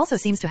 as he also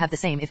seems to have the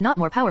same if not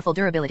more powerful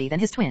durability than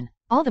his twin.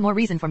 All the more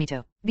reason for me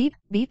to beep,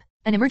 beep,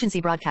 an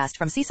emergency broadcast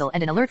from Cecil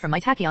and an alert from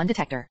my tachyon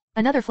detector.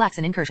 Another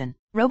Flaxen incursion.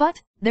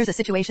 Robot, there's a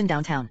situation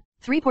downtown.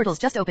 3 portals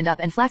just opened up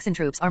and Flaxen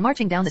troops are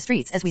marching down the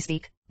streets as we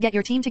speak. Get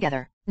your team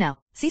together. Now.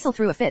 Cecil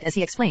threw a fit as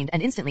he explained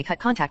and instantly cut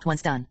contact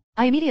once done.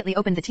 I immediately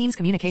opened the team's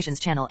communications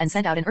channel and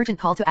sent out an urgent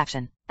call to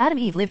action. Adam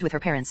Eve lived with her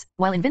parents,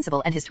 while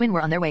Invincible and his twin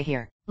were on their way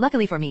here.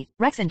 Luckily for me,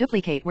 Rex and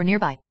Duplicate were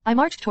nearby. I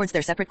marched towards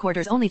their separate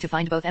quarters only to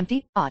find both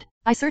empty. Odd.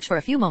 I searched for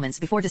a few moments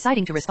before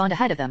deciding to respond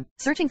ahead of them.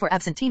 Searching for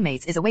absent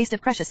teammates is a waste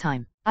of precious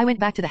time. I went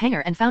back to the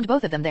hangar and found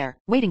both of them there,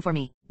 waiting for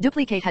me.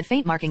 Duplicate had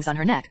faint markings on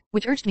her neck,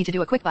 which urged me to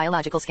do a quick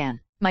biological scan.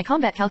 My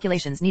combat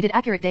calculations needed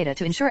accurate data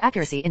to ensure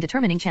accuracy in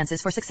determining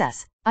chances for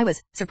success. I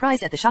was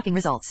surprised at the shocking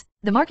results.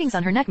 The markings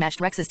on her neck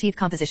matched Rex's teeth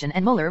composition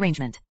and molar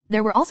arrangement.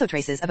 There were also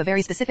traces of a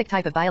very specific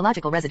type of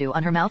biological residue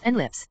on her mouth and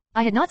lips.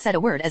 I had not said a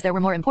word as there were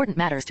more important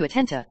matters to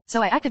attend to,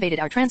 so I activated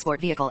our transport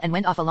vehicle and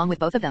went off along with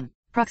both of them.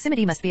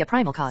 Proximity must be a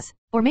primal cause.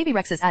 Or maybe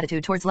Rex's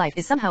attitude towards life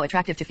is somehow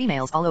attractive to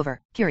females all over.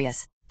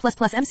 Curious.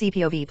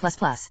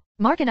 ++MCPOV++.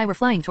 Mark and I were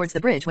flying towards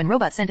the bridge when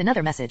Robot sent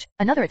another message.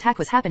 Another attack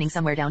was happening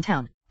somewhere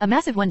downtown. A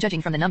massive one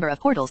judging from the number of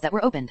portals that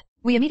were opened.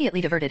 We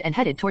immediately diverted and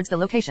headed towards the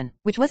location,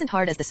 which wasn't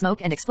hard as the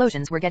smoke and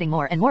explosions were getting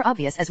more and more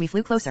obvious as we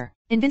flew closer.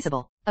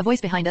 Invincible. A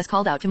voice behind us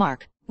called out to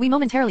Mark. We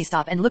momentarily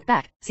stopped and looked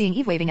back, seeing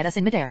Eve waving at us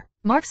in midair.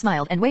 Mark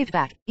smiled and waved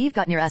back. Eve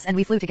got near us and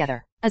we flew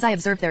together. As I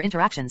observed their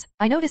interactions,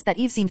 I noticed that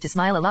Eve seemed to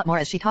smile a lot more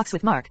as she talks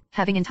with Mark,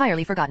 having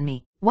entirely forgotten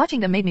me.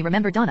 Watching them made me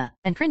remember Donna,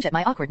 and cringe at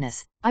my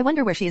awkwardness. I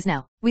wonder where she is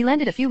now. We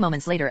landed a few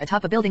moments later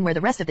atop a building where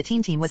the rest of the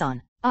team was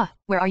on. Ah,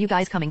 where are you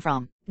guys coming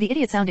from? The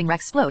idiot-sounding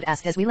Rex Splode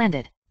asked as we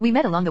landed. We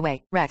met along the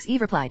way, Rex,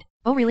 Eve replied.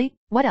 Oh really?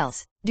 What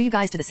else? Do you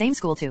guys to the same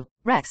school too?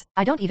 Rex,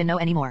 I don't even know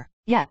anymore.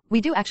 Yeah,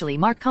 we do actually,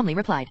 Mark calmly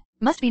replied.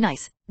 Must be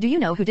nice. Do you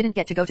know who didn't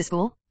get to go to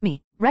school?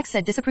 Me. Rex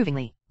said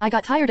disapprovingly. I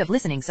got tired of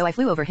listening so I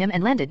flew over him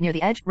and landed near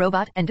the edge.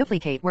 Robot and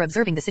Duplicate were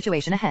observing the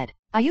situation ahead.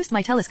 I used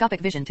my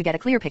telescopic vision to get a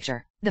clear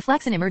picture. The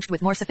Flaxen emerged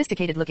with more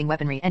sophisticated looking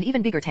weaponry and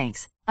even bigger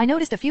tanks. I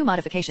noticed a few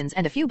modifications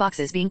and a few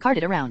boxes being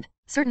carted around.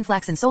 Certain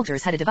Flaxen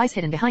soldiers had a device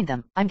hidden behind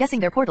them, I'm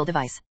guessing their portal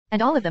device.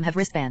 And all of them have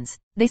wristbands.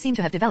 They seem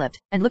to have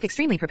developed, and look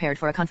extremely prepared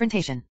for a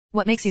confrontation.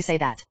 What makes you say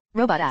that?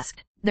 Robot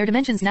asked. Their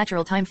dimension's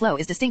natural time flow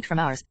is distinct from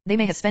ours. They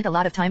may have spent a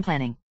lot of time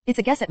planning. It's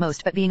a guess at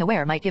most, but being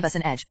aware might give us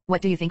an edge.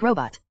 What do you think,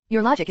 Robot?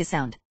 Your logic is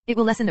sound. It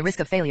will lessen the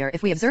risk of failure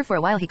if we observe for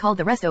a while. He called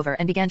the rest over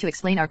and began to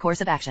explain our course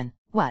of action.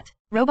 What?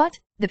 Robot?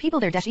 The people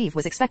there. Eve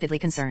was expectedly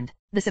concerned.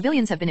 The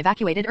civilians have been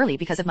evacuated early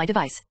because of my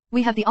device.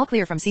 We have the all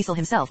clear from Cecil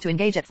himself to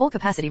engage at full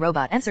capacity.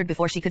 Robot answered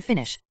before she could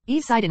finish.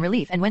 Eve sighed in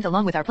relief and went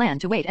along with our plan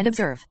to wait and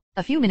observe.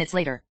 A few minutes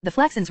later, the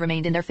Flaxens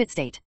remained in their fit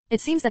state.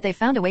 It seems that they've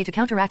found a way to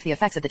counteract the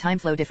effects of the time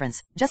flow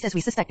difference, just as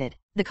we suspected.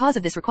 The cause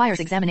of this requires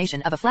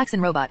examination of a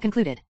Flaxen. Robot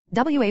concluded.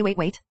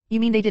 Wait. You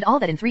mean they did all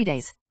that in 3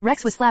 days?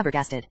 Rex was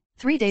flabbergasted.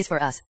 3 days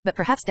for us, but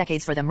perhaps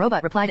decades for them,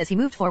 Robot replied as he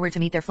moved forward to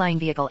meet their flying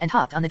vehicle and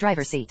hopped on the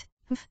driver's seat.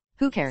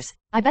 Who cares?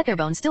 I bet their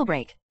bones still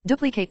break.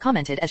 Duplicate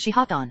commented as she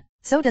hopped on.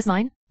 So does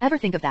mine? Ever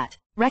think of that?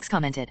 Rex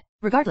commented.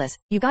 Regardless,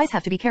 you guys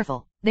have to be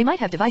careful. They might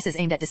have devices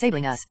aimed at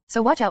disabling us,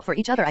 so watch out for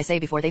each other, I say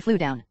before they flew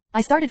down.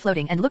 I started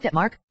floating and looked at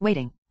Mark,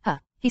 waiting.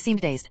 He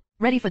seemed dazed.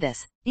 Ready for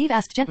this? Eve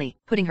asked gently,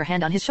 putting her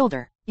hand on his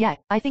shoulder. Yeah,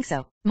 I think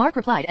so. Mark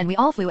replied and we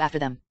all flew after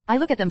them. I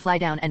look at them fly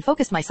down and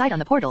focused my sight on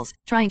the portals,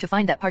 trying to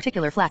find that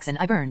particular Flaxen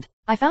I burned.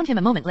 I found him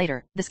a moment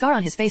later, the scar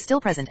on his face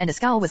still present and a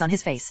scowl was on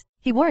his face.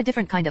 He wore a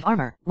different kind of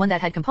armor, one that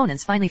had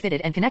components finely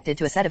fitted and connected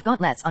to a set of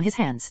gauntlets on his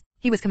hands.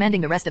 He was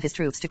commanding the rest of his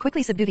troops to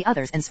quickly subdue the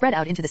others and spread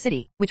out into the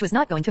city, which was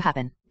not going to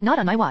happen. Not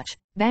on my watch.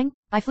 Bang!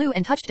 I flew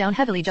and touched down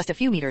heavily just a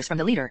few meters from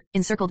the leader,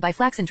 encircled by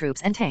Flaxen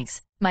troops and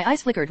tanks. My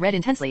eyes flickered red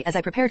intensely as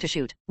I prepared to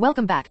shoot.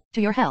 Welcome back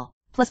to your hell.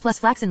 ++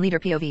 Flaxen leader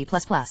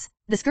POV++.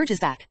 The scourge is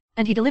back.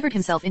 and he delivered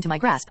himself into my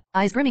grasp,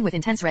 eyes brimming with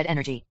intense red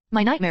energy.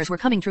 My nightmares were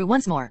coming true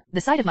once more.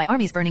 The sight of my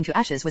armies burning to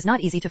ashes was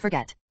not easy to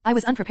forget. I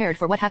was unprepared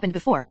for what happened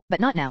before, but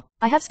not now.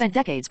 I have spent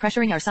decades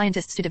pressuring our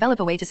scientists to develop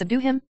a way to subdue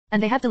him,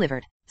 and they have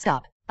delivered.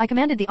 Stop. I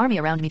commanded the army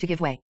around me to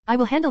give way. I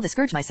will handle the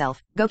scourge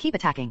myself. Go keep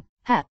attacking.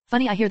 Ha,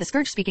 funny, I hear the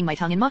scourge speaking my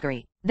tongue in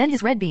mockery. Then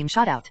his red beam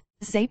shot out.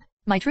 Zape.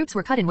 My troops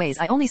were cut in ways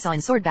I only saw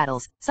in sword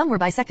battles. Some were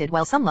bisected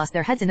while some lost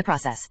their heads in the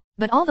process.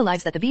 But all the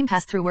lives that the beam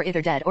passed through were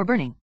either dead or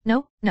burning.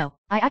 No.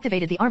 I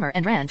activated the armor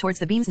and ran towards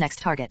the beam's next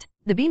target.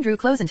 The beam drew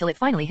close until it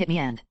finally hit me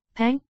and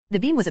pang! The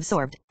beam was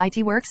absorbed.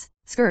 IT works.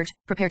 Scourge,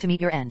 prepare to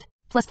meet your end.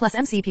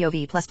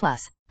 MCPOV++.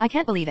 I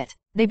can't believe it.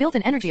 They built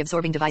an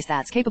energy-absorbing device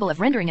that's capable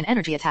of rendering an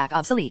energy attack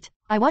obsolete.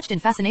 I watched in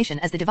fascination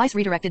as the device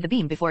redirected the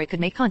beam before it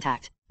could make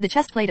contact. The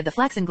chest plate of the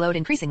flaxen glowed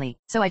increasingly,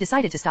 so I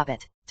decided to stop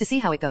it. To see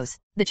how it goes.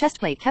 The chest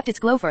plate kept its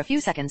glow for a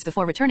few seconds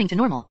before returning to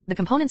normal. The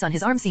components on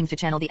his arm seemed to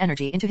channel the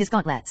energy into his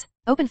gauntlets.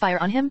 Open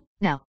fire on him,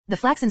 now. The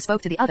flaxen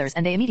spoke to the others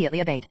and they immediately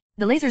obeyed.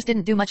 The lasers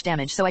didn't do much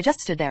damage, so I just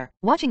stood there,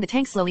 watching the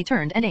tanks slowly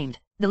turned and aimed.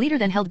 The leader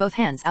then held both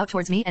hands out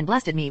towards me and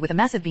blasted me with a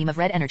massive beam of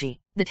red energy.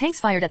 The tanks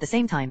fired at the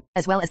same time,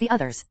 as well as the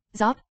others.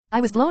 Zop!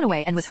 I was blown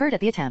away and was hurt at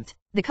the attempt.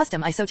 The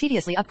custom I so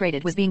tediously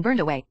upgraded was being burned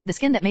away. The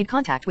skin that made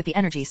contact with the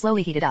energy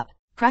slowly heated up.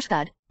 Crash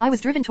thud. I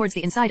was driven towards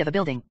the inside of a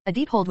building. A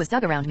deep hole was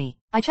dug around me.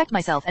 I checked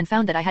myself and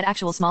found that I had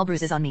actual small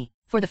bruises on me.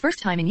 For the first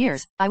time in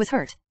years, I was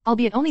hurt.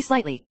 Albeit only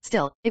slightly,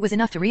 still, it was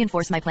enough to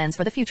reinforce my plans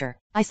for the future.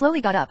 I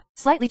slowly got up,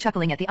 slightly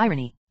chuckling at the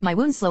irony. My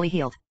wounds slowly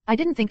healed. I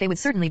didn't think they would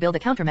certainly build a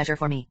countermeasure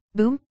for me.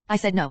 Boom. I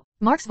said no.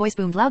 Mark's voice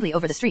boomed loudly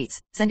over the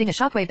streets, sending a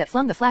shockwave that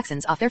flung the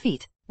flaxens off their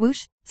feet.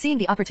 Whoosh. Seeing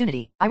the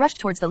opportunity, I rushed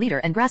towards the leader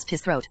and grasped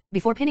his throat,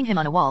 before pinning him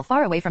on a wall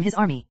far away from his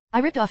army. I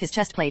ripped off his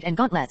chest plate and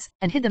gauntlets,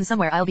 and hid them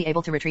somewhere I'll be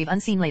able to retrieve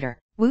unseen later.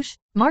 Whoosh.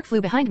 Mark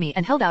flew behind me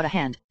and held out a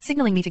hand,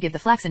 signaling me to give the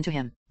flaxen to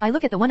him. I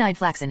look at the one-eyed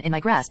flaxen in my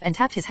grasp and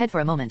tapped his head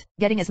for a moment,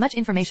 getting as much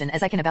information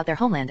as I can about their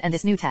homeland and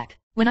this new tech.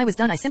 When I was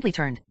done I simply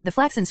turned, the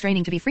flaxen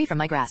straining to be free from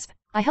my grasp.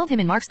 I held him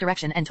in Mark's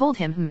direction and told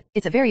him,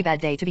 it's a very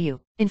bad day to be you.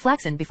 In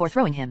flaxen before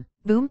throwing him.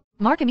 Boom.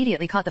 Mark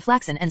immediately caught the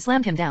flaxen and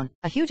slammed him down.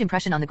 A huge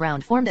impression on the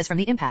ground formed as from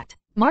the impact.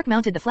 Mark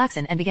mounted the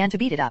flaxen and began to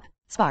beat it up.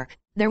 Spark.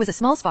 There was a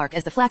small spark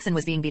as the flaxen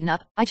was being beaten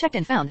up. I checked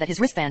and found that his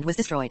wristband was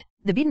destroyed.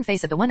 The beaten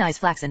face of the one-eyed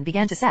flaxen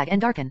began to sag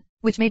and darken,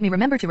 which made me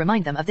remember to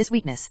remind them of this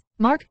weakness.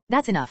 Mark,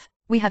 that's enough.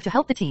 We have to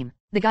help the team.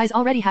 The guy's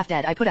already half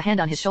dead. I put a hand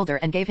on his shoulder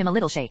and gave him a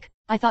little shake.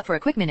 I thought for a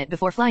quick minute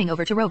before flying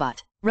over to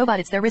Robot. Robot,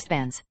 it's their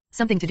wristbands.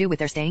 Something to do with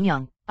their staying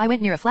young. I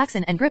went near a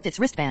flaxen and gripped its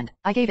wristband.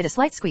 I gave it a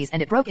slight squeeze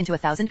and it broke into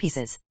 1,000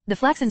 pieces. The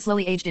flaxen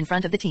slowly aged in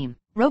front of the team.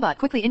 Robot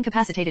quickly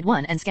incapacitated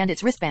one and scanned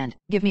its wristband.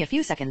 Give me a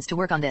few seconds to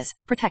work on this.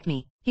 Protect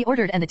me. He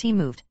ordered and the team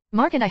moved.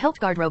 Mark and I helped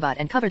guard Robot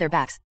and cover their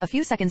backs. A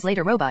few seconds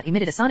later Robot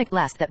emitted a sonic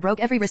blast that broke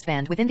every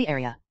wristband within the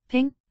area.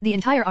 Ping. The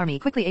entire army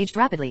quickly aged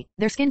rapidly,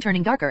 their skin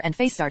turning darker and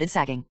face started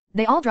sagging.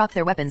 They all dropped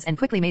their weapons and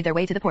quickly made their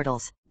way to the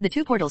portals. The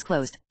two portals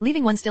closed,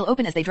 leaving one still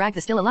open as they dragged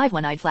the still alive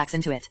one-eyed flax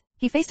into it.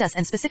 He faced us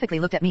and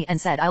specifically looked at me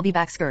and said, I'll be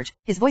back, Scourge.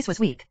 His voice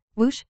was weak.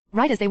 Whoosh.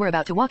 Right as they were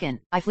about to walk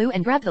in, I flew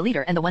and grabbed the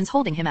leader and the ones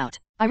holding him out.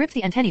 I ripped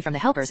the antennae from the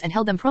helpers and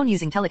held them prone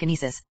using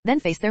telekinesis, then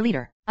faced their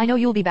leader. I know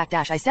you'll be back.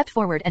 I stepped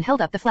forward and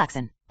held up the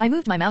flaxen. I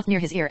moved my mouth near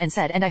his ear and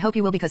said, and I hope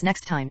you will, because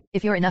next time,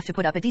 if you're enough to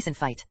put up a decent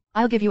fight,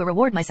 I'll give you a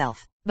reward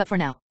myself. But for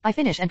now, I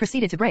finish and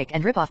proceeded to break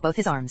and rip off both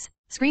his arms.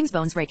 Screams,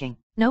 bones breaking.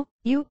 No,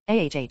 you,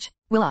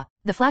 Willa.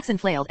 The flaxen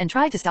flailed and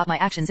tried to stop my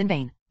actions in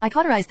vain. I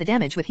cauterized the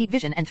damage with heat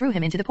vision and threw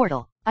him into the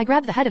portal. I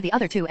grabbed the head of the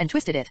other two and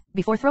twisted it,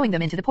 before throwing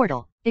them into the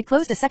portal. It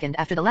closed a second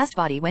after the last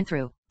body went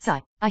through.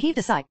 Sigh. I heaved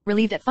a sigh,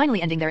 relieved at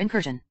finally ending their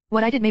incursion.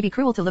 What I did may be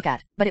cruel to look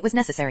at, but it was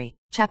necessary.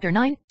 Chapter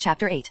 9,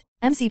 Chapter 8.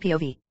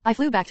 MCPOV. I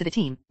flew back to the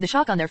team. The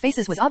shock on their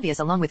faces was obvious,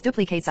 along with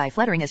Duplicate's eye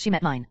fluttering as she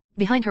met mine.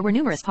 Behind her were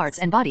numerous parts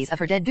and bodies of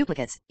her dead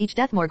duplicates, each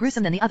death more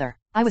gruesome than the other.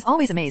 I was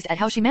always amazed at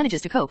how she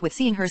manages to cope with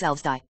seeing hers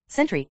elves die.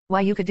 Sentry,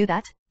 why you could do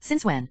that?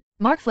 Since when?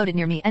 Mark floated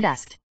near me and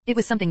asked. It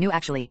was something new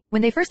actually.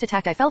 When they first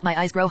attacked I felt my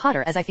eyes grow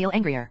hotter as I feel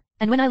angrier.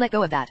 And when I let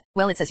go of that,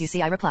 well, it's as you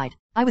see, I replied.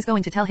 I was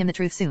going to tell him the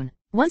truth soon.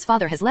 Once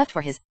father has left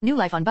for his new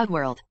life on Bug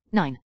World.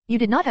 9. You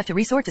did not have to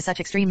resort to such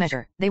extreme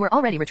measure. They were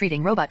already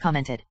retreating, Robot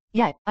commented.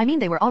 Yeah, I mean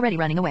they were already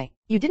running away.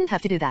 You didn't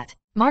have to do that.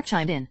 Mark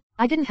chimed in.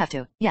 I didn't have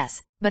to,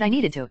 yes, but I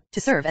needed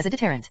to serve as a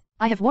deterrent.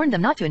 I have warned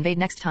them not to invade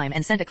next time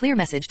and sent a clear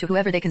message to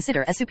whoever they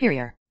consider as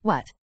superior.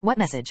 What? What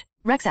message?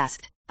 Rex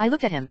asked. I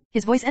looked at him,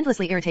 his voice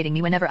endlessly irritating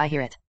me whenever I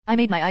hear it. I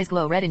made my eyes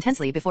glow red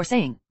intensely before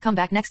saying, come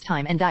back next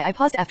time and die. I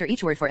paused after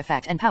each word for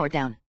effect and powered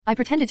down. I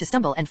pretended to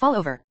stumble and fall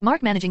over,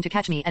 Mark managing to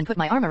catch me and put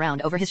my arm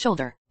around over his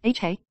shoulder.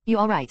 Hey, you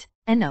alright?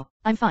 And no,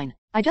 I'm fine.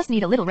 I just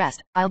need a little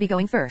rest, I'll be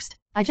going first.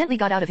 I gently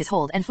got out of his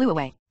hold and flew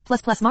away.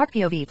 Mark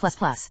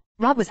POV++.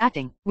 Rob was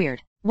acting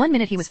weird. 1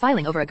 minute he was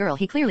filing over a girl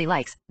he clearly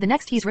likes, the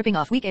next he's ripping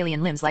off weak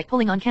alien limbs like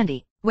pulling on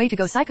candy. Way to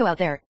go psycho out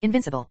there,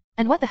 Invincible.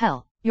 And what the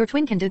hell? Your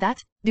twin can do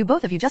that? Do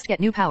both of you just get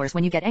new powers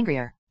when you get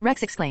angrier?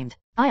 Rex exclaimed.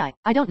 I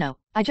don't know.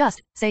 I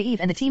just say Eve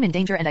and the team in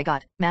danger and I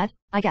got mad,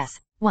 I guess.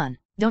 1.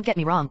 don't get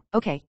me wrong,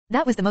 okay,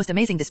 that was the most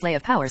amazing display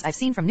of powers I've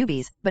seen from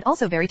newbies, but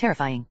also very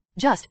terrifying.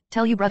 Just,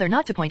 tell you brother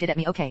not to point it at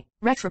me, okay?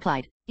 Rex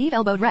replied. Eve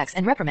elbowed Rex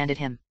and reprimanded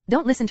him.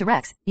 Don't listen to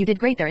Rex, you did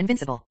great there,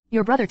 Invincible.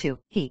 Your brother too,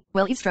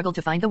 well, Eve struggled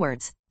to find the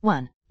words.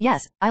 1.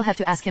 Yes, I'll have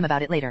to ask him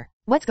about it later.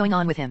 What's going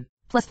on with him?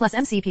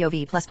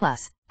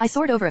 MCPOV++. I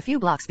soared over a few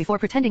blocks before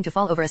pretending to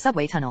fall over a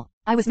subway tunnel.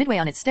 I was midway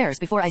on its stairs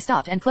before I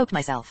stopped and cloaked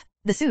myself.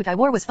 The suit I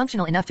wore was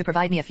functional enough to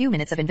provide me a few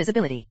minutes of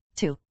invisibility.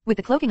 2. With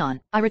the cloaking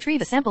on, I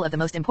retrieved a sample of the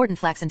most important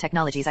flaxen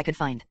technologies I could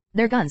find.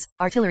 Their guns,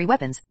 artillery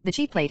weapons, the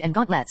cheek plate and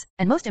gauntlets,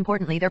 and most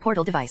importantly their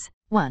portal device.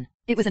 1.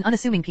 It was an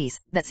unassuming piece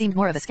that seemed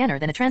more of a scanner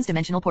than a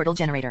transdimensional portal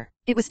generator.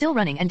 It was still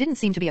running and didn't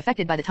seem to be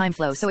affected by the time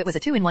flow, so it was a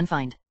 2-in-1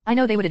 find. I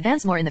know they would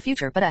advance more in the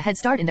future, but a head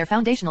start in their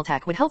foundational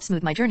tech would help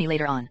smooth my journey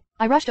later on.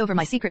 I rushed over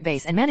my secret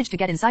base and managed to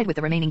get inside with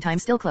the remaining time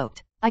still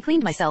cloaked. I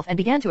cleaned myself and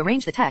began to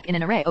arrange the tech in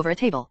an array over a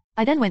table.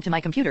 I then went to my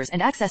computers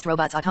and accessed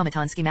Robot's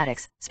automaton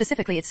schematics,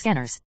 specifically its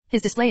scanners.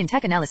 His display in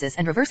tech analysis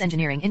and reverse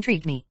engineering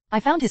intrigued me. I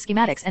found his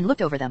schematics and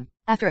looked over them.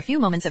 After a few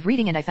moments of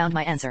reading and I found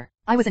my answer.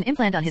 I was an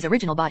implant on his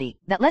original body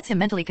that lets him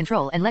mentally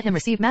control and let him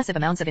receive massive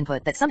amounts of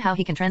input that somehow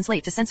he can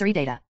translate to sensory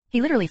data.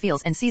 He literally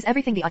feels and sees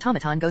everything the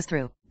automaton goes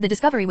through. The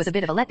discovery was a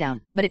bit of a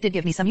letdown, but it did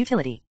give me some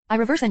utility. I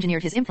reverse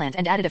engineered his implant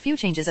and added a few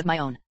changes of my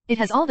own. It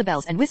has all the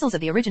bells and whistles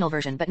of the original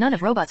version but none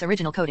of Robot's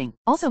original coding.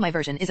 Also my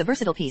version is a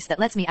versatile piece that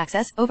lets me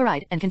access,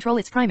 override, and control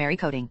its primary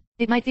coding.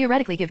 It might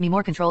theoretically give me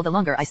more control the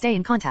longer I stay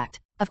in contact.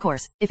 Of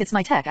course, if it's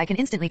my tech I can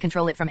instantly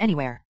control it from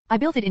anywhere. I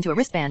built it into a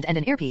wristband and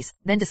an earpiece,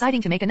 then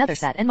deciding to make another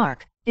set and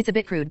mark. It's a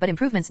bit crude but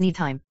improvements need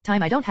time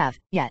I don't have,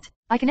 yet.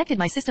 I connected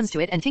my systems to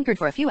it and tinkered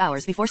for a few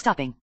hours before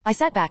stopping. I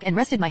sat back and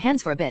rested my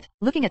hands for a bit.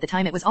 Looking at the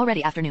time it was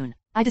already afternoon.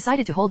 I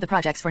decided to hold the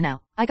projects for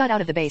now. I got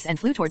out of the base and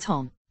flew towards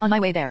home. On my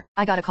way there,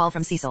 I got a call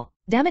from Cecil.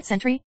 Damn it,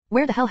 Sentry,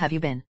 where the hell have you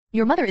been?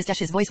 Your mother is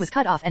His voice was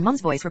cut off and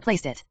Mom's voice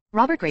replaced it.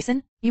 Robert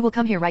Grayson, you will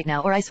come here right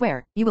now or I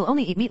swear, you will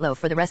only eat meatloaf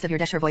for the rest of your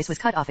Her voice was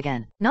cut off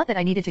again. Not that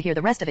I needed to hear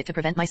the rest of it to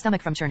prevent my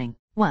stomach from churning.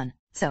 1.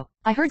 So,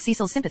 I heard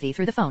Cecil's sympathy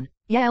through the phone.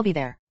 Yeah, I'll be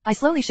there. I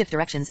slowly shift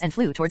directions and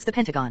flew towards the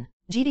Pentagon.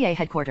 GDA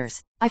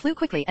headquarters. I flew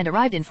quickly and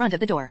arrived in front of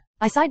the door.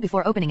 I sighed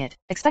before opening it,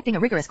 expecting a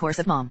rigorous course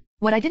of Mom.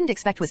 What I didn't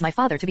expect was my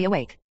father to be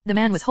awake. The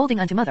man was holding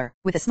onto Mother,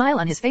 with a smile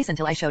on his face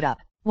until I showed up.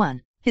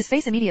 1. His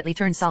face immediately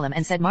turned solemn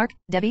and said, Mark,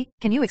 Debbie,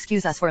 can you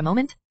excuse us for a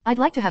moment? I'd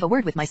like to have a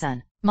word with my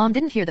son. Mom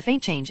didn't hear the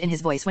faint change in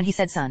his voice when he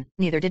said son,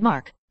 neither did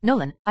Mark.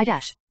 Nolan,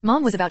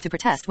 Mom was about to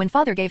protest when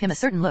Father gave him a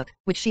certain look,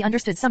 which she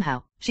understood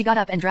somehow. She got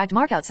up and dragged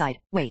Mark outside.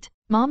 Wait,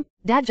 Mom,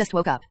 Dad just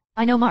woke up.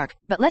 I know Mark,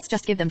 but let's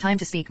just give them time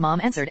to speak, Mom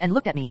answered and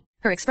looked at me.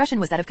 Her expression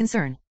was that of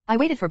concern. I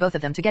waited for both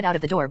of them to get out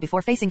of the door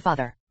before facing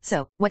Father.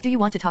 So, what do you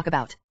want to talk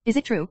about? Is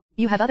it true,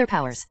 you have other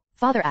powers?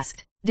 Father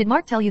asked. Did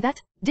Mark tell you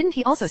that? Didn't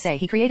he also say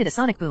he created a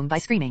sonic boom by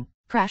screaming?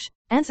 Crash,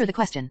 answer the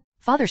question.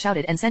 Father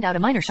shouted and sent out a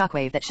minor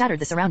shockwave that shattered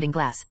the surrounding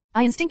glass.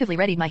 I instinctively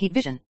readied my heat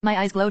vision. My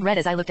eyes glowed red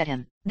as I looked at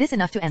him. This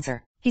enough to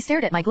answer. He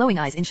stared at my glowing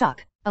eyes in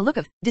shock. A look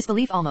of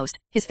disbelief almost.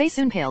 His face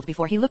soon paled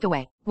before he looked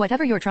away.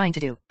 Whatever you're trying to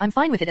do, I'm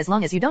fine with it as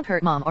long as you don't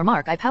hurt Mom or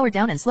Mark. I powered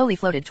down and slowly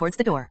floated towards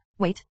the door.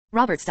 Wait,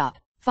 Robert, stop.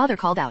 Father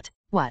called out.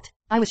 What?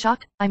 I was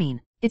shocked.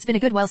 It's been a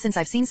good while since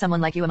I've seen someone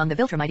like you among the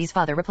Viltrumites,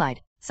 Father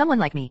replied. Someone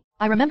like me.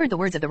 I remembered the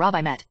words of the Rob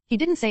I met. He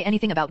didn't say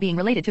anything about being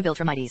related to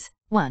Viltrumites.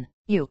 1.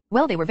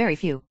 Well, they were very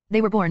few.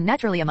 They were born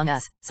naturally among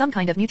us, some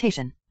kind of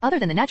mutation. Other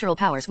than the natural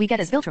powers we get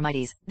as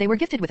Viltrumites, they were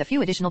gifted with a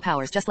few additional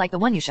powers just like the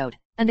one you showed.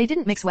 And they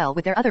didn't mix well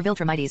with their other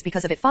Viltrumites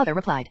because of it, Father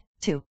replied.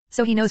 2.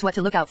 So he knows what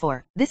to look out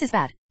for. This is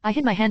bad. I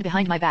hid my hand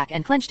behind my back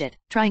and clenched it,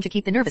 trying to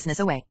keep the nervousness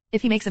away.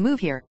 If he makes a move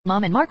here,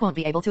 Mom and Mark won't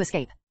be able to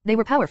escape. They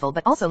were powerful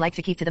but also liked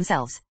to keep to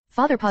themselves.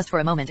 Father paused for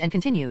a moment and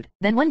continued.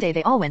 Then one day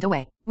they all went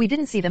away. We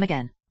didn't see them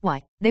again.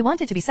 Why? They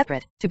wanted to be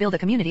separate, to build a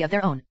community of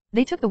their own.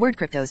 They took the word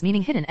cryptos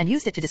meaning hidden and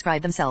used it to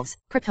describe themselves.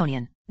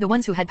 Kryptonian. The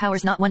ones who had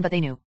powers, not one but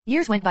they knew.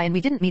 Years went by and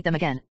we didn't meet them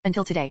again,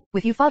 until today,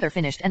 with you. Father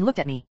finished and looked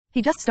at me.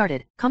 He just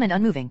started, calm and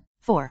unmoving.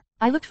 4.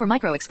 I looked for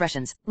micro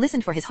expressions,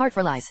 listened for his heart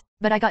for lies,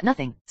 but I got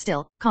nothing.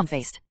 Still,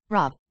 calm-faced.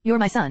 Rob, you're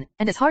my son,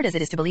 and as hard as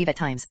it is to believe at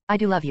times, I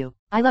do love you.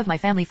 I love my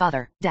family,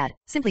 Father, Dad,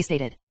 simply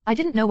stated. I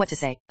didn't know what to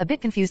say, a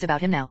bit confused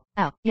about him now.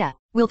 Yeah,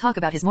 we'll talk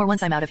about his more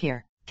once I'm out of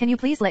here. Can you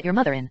please let your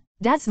mother in?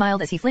 Dad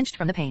smiled as he flinched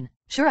from the pain.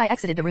 Sure, I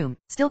exited the room,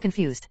 still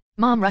confused.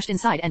 Mom rushed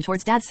inside and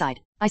towards Dad's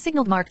side. I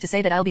signaled Mark to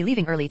say that I'll be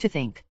leaving early to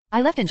think.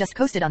 I left and just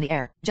coasted on the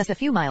air, just a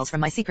few miles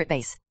from my secret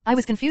base. I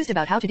was confused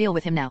about how to deal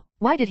with him now.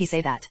 Why did he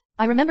say that?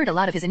 I remembered a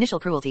lot of his initial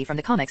cruelty from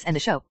the comics and the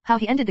show, how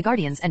he ended the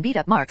Guardians and beat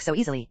up Mark so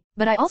easily.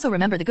 But I also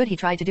remember the good he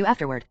tried to do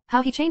afterward,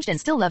 how he changed and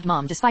still loved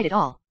Mom despite it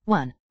all.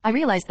 1. I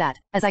realized that,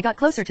 as I got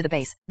closer to the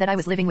base, that I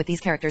was living with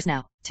these characters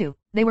now. 2.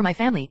 They were my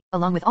family,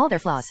 along with all their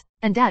flaws.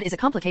 And Dad is a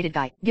complicated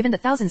guy, given the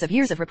thousands of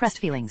years of repressed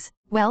feelings.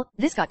 Well,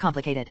 this got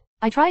complicated.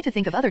 I tried to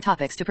think of other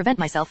topics to prevent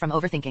myself from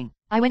overthinking.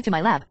 I went to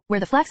my lab,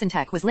 where the flaxen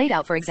tech was laid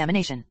out for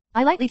examination.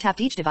 I lightly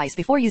tapped each device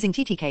before using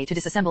TTK to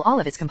disassemble all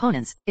of its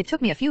components. It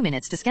took me a few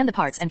minutes to scan the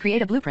parts and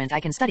create a blueprint I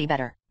can study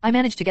better. I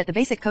managed to get the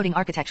basic coding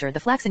architecture the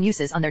flaxen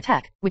uses on their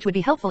tech, which would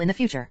be helpful in the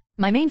future.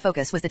 My main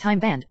focus was the time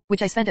band,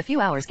 which I spent a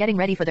few hours getting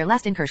ready for their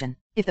last incursion.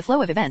 If the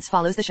flow of events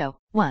follows the show.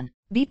 1.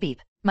 Beep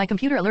beep. My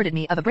computer alerted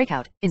me of a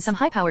breakout in some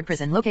high-powered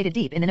prison located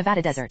deep in the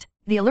Nevada desert.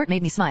 The alert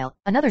made me smile,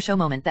 another show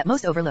moment that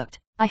most overlooked.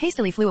 I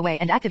hastily flew away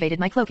and activated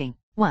my cloaking.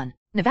 1.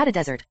 Nevada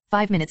desert.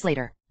 5 minutes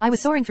later. I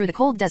was soaring through the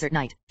cold desert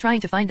night,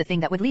 trying to find the thing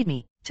that would lead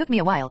me. Took me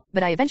a while,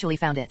 but I eventually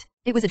found it.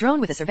 It was a drone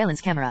with a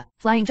surveillance camera,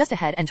 flying just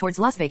ahead and towards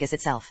Las Vegas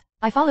itself.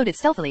 I followed it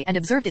stealthily and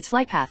observed its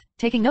flight path,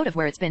 taking note of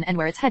where it's been and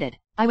where it's headed.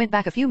 I went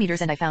back a few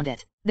meters and I found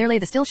it. There lay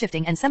the still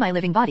shifting and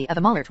semi-living body of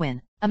a Mahler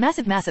twin. A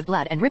massive mass of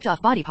blood and ripped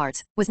off body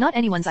parts was not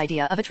anyone's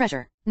idea of a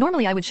treasure.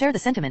 Normally I would share the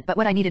sentiment, but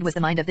what I needed was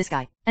the mind of this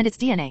guy, and its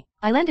DNA.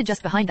 I landed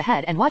just behind the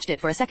head and watched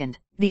it for a second.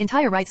 The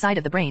entire right side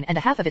of the brain and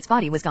a half of its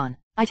body was gone.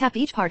 I tapped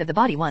each part of the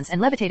body once and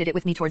levitated it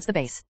with me towards the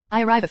base.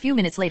 I arrived a few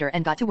minutes later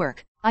and got to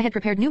work. I had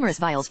prepared numerous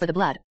vials for the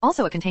blood,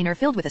 also a container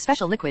filled with a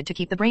special liquid to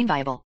keep the brain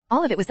viable.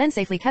 All of it was then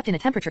safely kept in a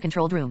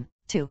temperature-controlled room.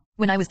 2.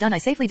 When I was done, I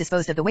safely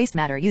disposed of the waste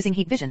matter using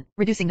heat vision,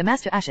 reducing the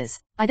mass to ashes.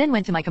 I then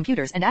went to my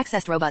computers and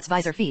accessed Robot's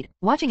visor feed,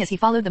 watching as he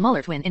followed the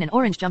Mahler twin in an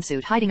orange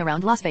jumpsuit hiding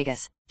around Las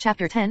Vegas.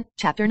 Chapter 10,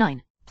 Chapter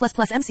 9.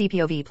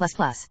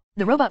 MCPOV++.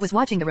 The robot was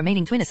watching the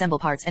remaining twin assemble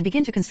parts and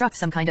begin to construct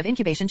some kind of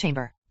incubation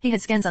chamber. He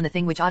had scans on the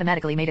thing which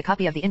automatically made a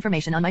copy of the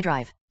information on my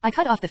drive. I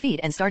cut off the feed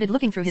and started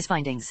looking through his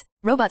findings.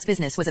 Robot's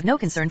business was of no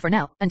concern for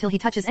now, until he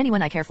touches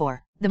anyone I care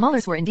for. The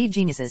Mahlers were indeed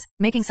geniuses,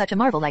 making such a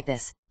marvel like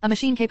this. A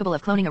machine capable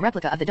of cloning a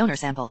replica of the donor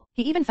sample.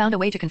 He even found a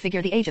way to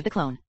configure the age of the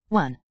clone.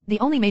 1. The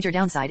only major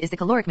downside is the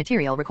caloric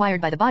material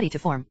required by the body to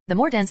form. The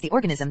more dense the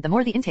organism, the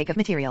more the intake of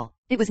material.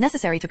 It was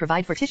necessary to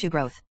provide for tissue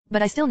growth,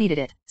 but I still needed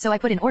it, so I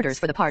put in orders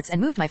for the parts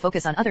and moved my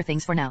focus on other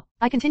things for now.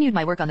 I continued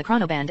my work on the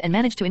chronoband and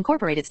managed to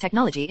incorporate its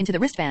technology into the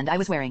wristband I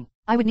was wearing.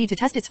 I would need to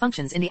test its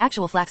functions in the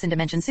actual Flaxen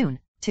dimension soon.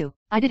 2.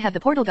 I did have the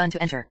portal gun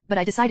to enter, but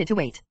I decided to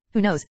wait.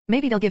 Who knows,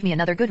 maybe they'll give me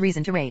another good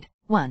reason to raid.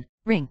 1.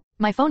 Ring.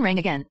 My phone rang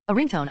again, a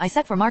ringtone I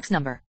set for Mark's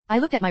number. I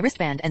looked at my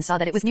wristband and saw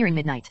that it was nearing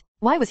midnight.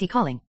 Why was he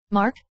calling?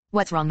 Mark?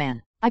 What's wrong,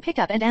 man? I picked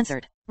up and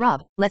answered.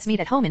 Rob, let's meet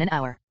at home in an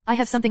hour. I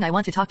have something I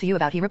want to talk to you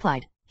about, he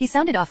replied. He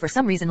sounded off for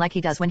some reason, like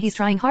he does when he's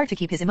trying hard to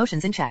keep his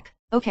emotions in check.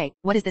 Okay,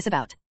 what is this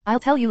about? I'll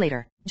tell you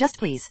later. Just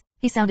please.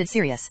 He sounded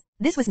serious.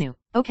 This was new.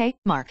 Okay,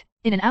 Mark.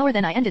 In an hour.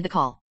 Then I ended the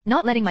call.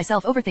 Not letting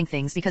myself overthink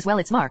things because, well,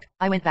 it's Mark,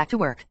 I went back to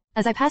work.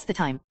 As I passed the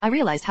time, I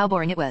realized how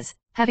boring it was.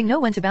 Having no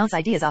one to bounce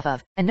ideas off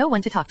of, and no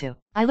one to talk to.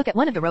 I look at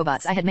one of the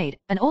robots I had made,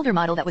 an older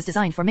model that was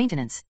designed for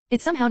maintenance.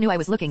 It somehow knew I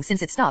was looking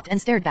since it stopped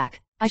and stared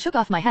back. I shook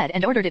off my head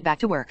and ordered it back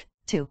to work.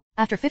 2.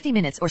 After 50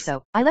 minutes or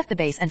so, I left the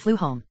base and flew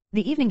home.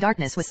 The evening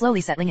darkness was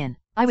slowly settling in.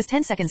 I was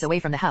 10 seconds away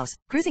from the house,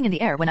 cruising in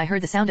the air when I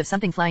heard the sound of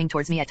something flying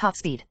towards me at top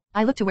speed.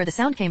 I looked to where the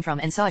sound came from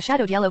and saw a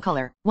shadowed yellow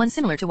color, one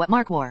similar to what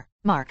Mark wore.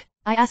 Mark?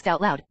 I asked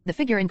out loud. The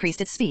figure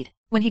increased its speed.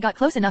 When he got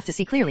close enough to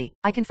see clearly,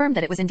 I confirmed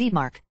that it was indeed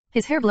Mark.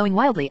 His hair blowing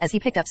wildly as he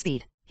picked up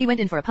speed. He went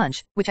in for a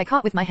punch, which I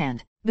caught with my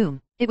hand.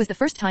 Boom. It was the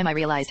first time I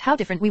realized how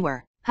different we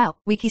were. How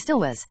weak he still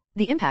was.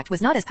 The impact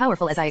was not as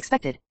powerful as I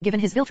expected, given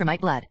his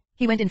Viltrumite blood.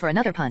 He went in for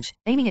another punch,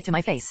 aiming it to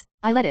my face.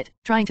 I let it,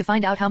 trying to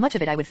find out how much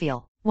of it I would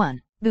feel.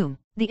 1. Boom.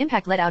 The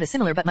impact let out a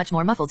similar but much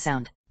more muffled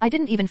sound. I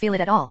didn't even feel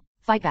it at all.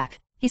 Fight back.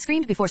 He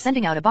screamed before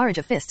sending out a barrage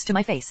of fists to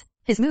my face.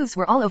 His moves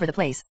were all over the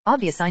place,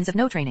 obvious signs of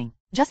no training.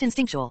 Just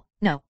instinctual.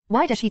 No.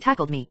 Why does he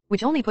tackled me,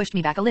 which only pushed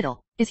me back a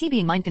little? Is he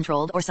being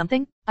mind-controlled or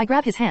something? I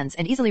grabbed his hands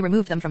and easily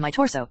removed them from my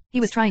torso. He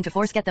was trying to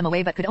force get them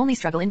away but could only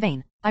struggle in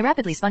vain. I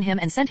rapidly spun him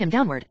and sent him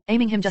downward,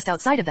 aiming him just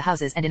outside of the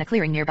houses and in a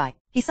clearing nearby.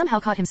 He somehow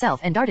caught himself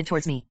and darted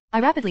towards me. I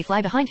rapidly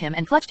fly behind him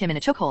and clutched him in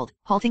a chokehold,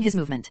 halting his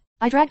movement.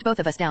 I dragged both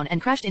of us down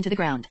and crashed into the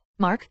ground.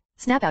 Mark?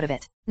 Snap out of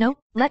it. No,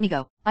 let me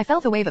go. I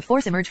felt a wave of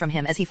force emerge from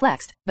him as he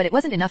flexed, but it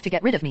wasn't enough to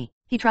get rid of me.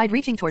 He tried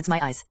reaching towards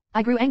my eyes.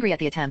 I grew angry at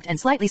the attempt and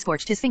slightly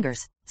scorched his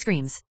fingers.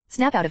 Screams.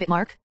 Snap out of it,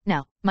 Mark.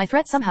 Now. My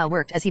threat somehow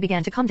worked as he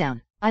began to calm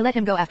down. I let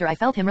him go after I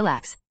felt him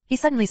relax. He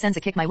suddenly sends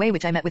a kick my way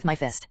which I met with my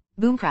fist.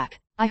 Boom crack.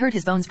 I heard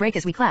his bones break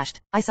as we clashed.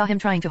 I saw him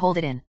trying to hold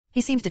it in.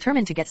 He seemed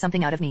determined to get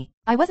something out of me.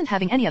 I wasn't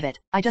having any of it.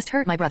 I just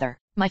hurt my brother.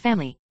 My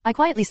family. I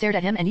quietly stared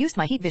at him and used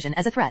my heat vision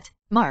as a threat.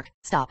 Mark,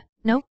 stop.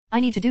 No, I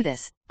need to do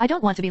this. I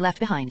don't want to be left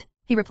behind.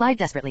 He replied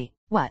desperately.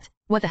 What?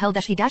 What the hell?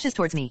 He dashes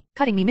towards me,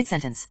 cutting me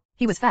mid-sentence.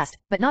 He was fast,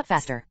 but not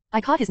faster.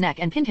 I caught his neck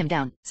and pinned him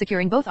down,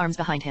 securing both arms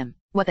behind him.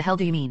 What the hell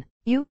do you mean?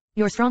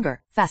 You're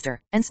stronger,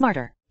 faster, and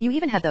smarter. You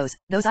even have those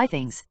eye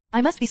things.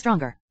 I must be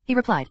stronger. He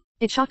replied.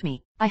 It shocked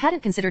me. I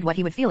hadn't considered what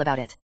he would feel about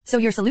it. So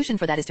your solution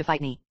for that is to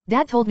fight me.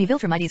 Dad told me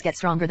Viltrumites get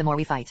stronger the more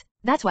we fight.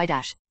 That's why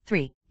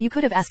 3. You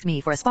could have asked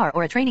me for a spar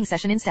or a training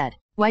session instead.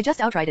 Why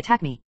just outright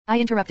attack me? I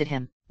interrupted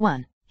him.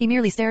 1. He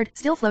merely stared,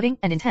 still floating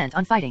and intent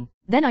on fighting.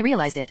 Then I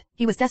realized it.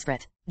 He was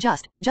desperate.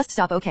 Just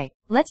stop, okay?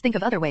 Let's think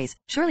of other ways.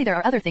 Surely there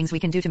are other things we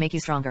can do to make you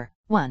stronger.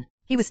 1.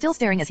 He was still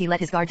staring as he let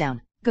his guard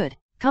down. Good.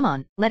 Come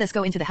on, let us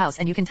go into the house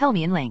and you can tell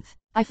me in length.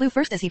 I flew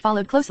first as he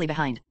followed closely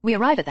behind. We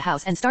arrived at the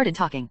house and started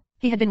talking.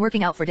 He had been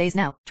working out for days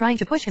now, trying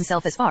to push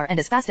himself as far and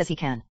as fast as he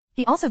can.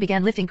 He also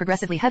began lifting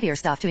progressively heavier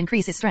stuff to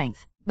increase his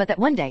strength. But that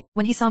one day,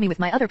 when he saw me with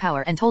my other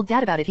power and told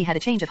Dad about it, he had a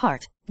change of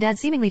heart. Dad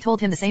seemingly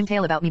told him the same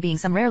tale about me being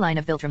some rare line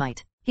of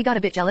Viltrumite. He got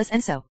a bit jealous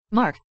and so,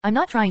 Mark, I'm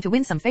not trying to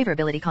win some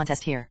favorability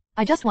contest here.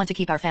 I just want to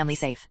keep our family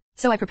safe.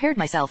 so I prepared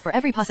myself for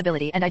every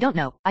possibility and I don't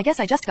know, I guess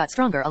I just got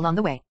stronger along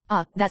the way.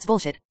 Ah, that's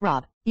bullshit,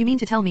 Rob. You mean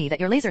to tell me that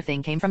your laser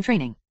thing came from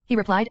training? He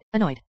replied,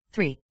 annoyed.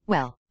 3.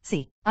 Well,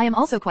 see, I am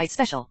also quite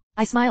special.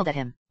 I smiled at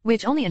him,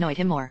 which only annoyed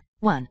him more.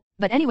 1.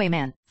 But anyway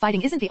man,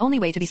 fighting isn't the only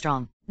way to be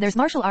strong. There's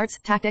martial arts,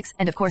 tactics,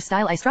 and of course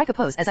style. I strike a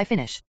pose as I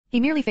finish. He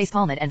merely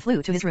face-palmed and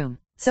flew to his room.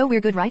 So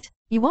we're good, right?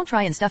 You won't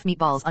try and stuff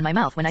meatballs on my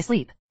mouth when I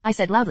sleep, I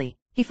said loudly.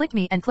 He flicked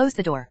me and closed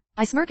the door.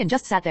 I smirked and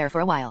just sat there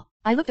for a while.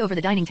 I looked over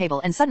the dining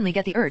table and suddenly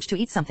get the urge to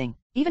eat something.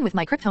 Even with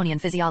my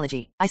Kryptonian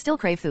physiology, I still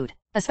crave food.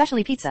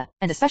 Especially pizza,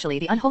 and especially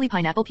the unholy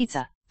pineapple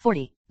pizza.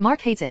 40.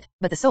 Mark hates it,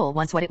 but the soul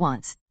wants what it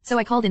wants. So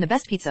I called in the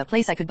best pizza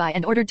place I could buy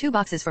and ordered 2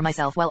 boxes for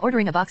myself while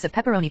ordering a box of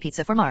pepperoni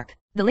pizza for Mark.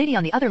 The lady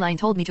on the other line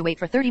told me to wait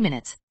for 30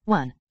 minutes.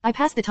 1. I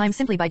passed the time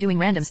simply by doing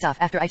random stuff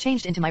after I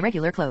changed into my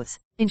regular clothes,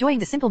 enjoying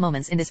the simple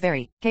moments in this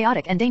very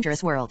chaotic and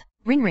dangerous world.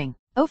 Ring ring.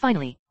 Oh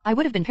finally, I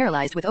would have been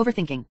paralyzed with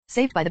overthinking,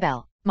 saved by the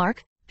bell.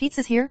 Mark,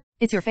 pizza's here?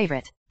 It's your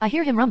favorite. I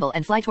hear him rumble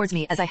and fly towards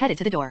me as I headed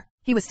to the door.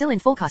 He was still in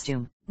full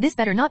costume. This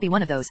better not be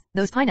one of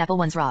those pineapple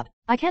ones, Rob.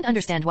 I can't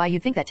understand why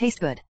you'd think that taste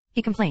good.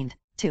 He complained.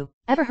 2.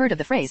 Ever heard of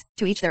the phrase,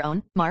 to each their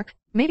own, Mark?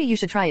 Maybe you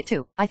should try it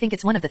too. I think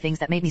it's one of the things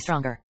that made me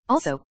stronger.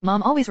 Also,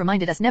 Mom always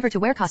reminded us never to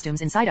wear costumes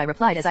inside, I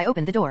replied as I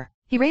opened the door.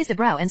 He raised a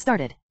brow and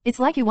started. It's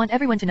like you want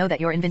everyone to know that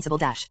you're invincible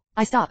dash.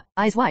 I stop,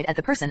 eyes wide at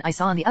the person I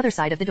saw on the other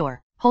side of the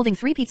door. Holding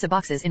 3 pizza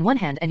boxes in one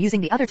hand and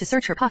using the other to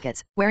search her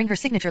pockets, wearing her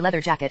signature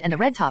leather jacket and a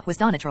red top was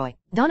Donna Troy.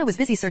 Donna was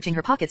busy searching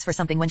her pockets for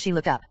something when she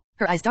looked up.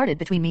 Her eyes darted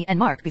between me and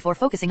Mark before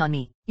focusing on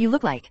me. You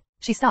look like...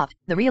 She stopped,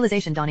 the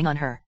realization dawning on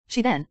her.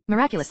 She then,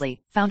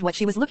 miraculously, found what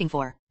she was looking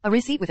for. A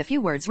receipt with a few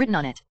words written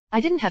on it.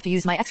 I didn't have to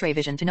use my X-ray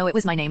vision to know it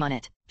was my name on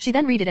it. She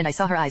then read it and I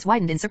saw her eyes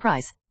widened in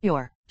surprise.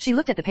 She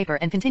looked at the paper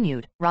and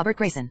continued, Robert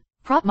Grayson.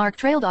 Prop Mark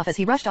trailed off as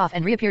he rushed off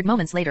and reappeared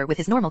moments later with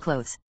his normal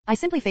clothes. I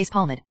simply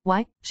face-palmed.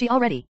 Why? She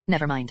already,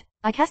 never mind.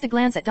 I cast a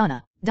glance at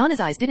Donna. Donna's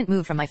eyes didn't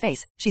move from my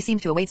face. She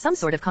seemed to await some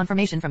sort of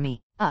confirmation from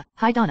me.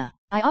 Hi Donna.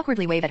 I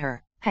awkwardly wave at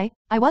her. Hey,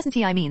 I wasn't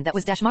I mean that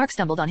was dash. Mark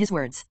stumbled on his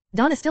words.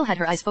 Donna still had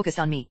her eyes focused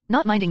on me,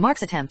 not minding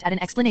Mark's attempt at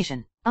an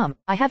explanation.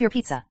 I have your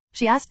pizza,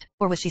 she asked,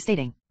 or was she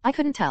stating? I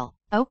couldn't tell.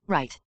 Oh,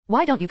 right.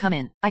 Why don't you come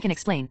in? I can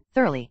explain,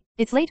 thoroughly.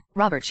 It's late,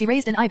 Robert. She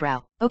raised an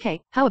eyebrow.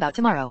 Okay, how about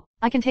tomorrow?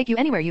 I can take you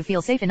anywhere you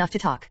feel safe enough to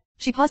talk.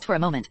 She paused for a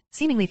moment,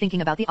 seemingly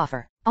thinking about the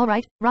offer. All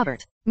right,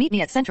 Robert. Meet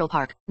me at Central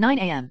Park, 9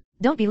 a.m.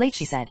 Don't be late,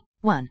 she said.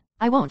 1.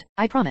 I won't,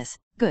 I promise.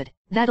 Good.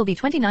 That'll be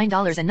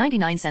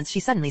 $29.99, she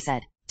suddenly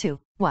said. 2.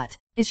 What?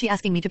 Is she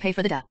asking me to pay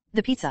for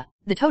the pizza?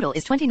 The total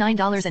is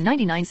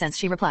 $29.99,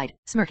 she replied,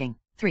 smirking.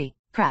 3.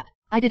 Crap.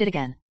 I did it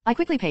again. I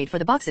quickly paid for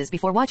the boxes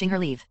before watching her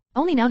leave,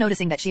 only now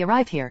noticing that she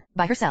arrived here,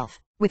 by herself,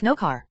 with no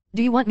car.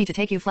 Do you want me to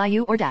take you, fly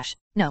you, or dash?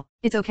 No,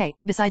 it's okay.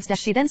 Besides dash,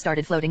 she then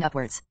started floating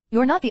upwards.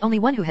 You're not the only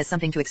one who has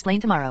something to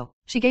explain tomorrow.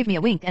 She gave me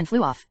a wink and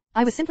flew off.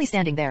 I was simply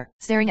standing there,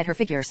 staring at her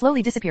figure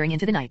slowly disappearing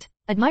into the night,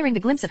 admiring the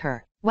glimpse of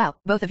her. Wow,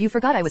 both of you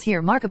forgot I was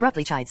here, Mark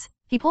abruptly chides.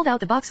 He pulled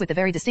out the box with the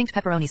very distinct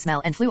pepperoni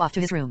smell and flew off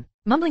to his room,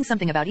 mumbling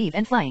something about Eve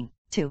and flying.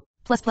 2.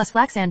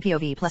 Flaxan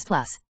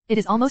POV++. It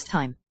is almost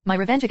time. My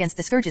revenge against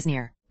the Scourge is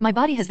near. My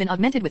body has been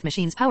augmented with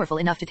machines powerful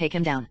enough to take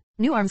him down.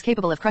 New arms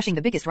capable of crushing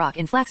the biggest rock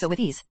in Flaxo with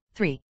ease.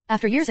 3.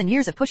 After years and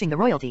years of pushing the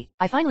royalty,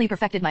 I finally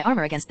perfected my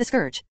armor against the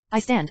Scourge. I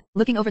stand,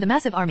 looking over the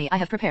massive army I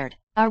have prepared.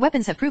 Our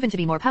weapons have proven to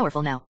be more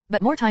powerful now,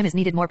 but more time is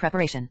needed, more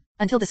preparation.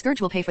 Until the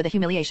Scourge will pay for the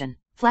humiliation.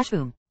 Flash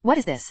boom. What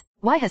is this?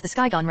 Why has the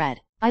sky gone red?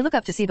 I look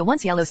up to see the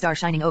once yellow star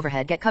shining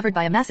overhead get covered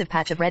by a massive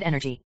patch of red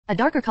energy, a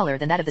darker color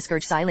than that of the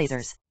Scourge psi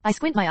lasers. I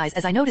squint my eyes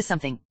as I notice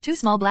something, 2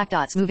 small black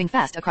dots moving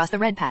fast across the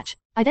red patch.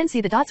 I then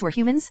see the dots were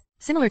humans,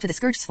 similar to the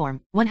Scourge's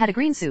form. One had a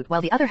green suit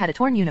while the other had a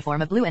torn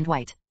uniform of blue and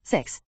white.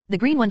 6. The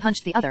green one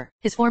punched the other,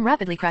 his form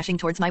rapidly crashing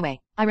towards my way.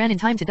 I ran in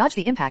time to dodge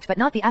the impact but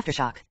not the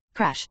aftershock.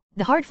 Crash.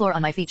 The hard floor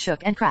on my feet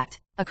shook and cracked.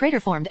 A crater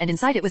formed and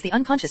inside it was the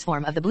unconscious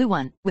form of the blue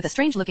one, with a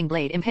strange-looking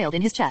blade impaled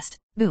in his chest.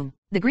 Boom.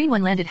 The green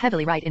one landed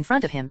heavily right in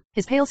front of him,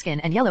 his pale skin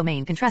and yellow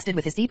mane contrasted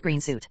with his deep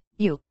green suit.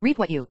 You, reap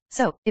what you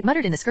sow, it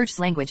muttered in the Scourge's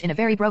language in a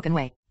very broken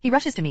way. He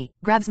rushes to me,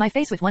 grabs my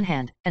face with one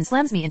hand, and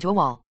slams me into a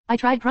wall. I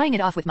tried prying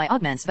it off with my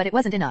augments but it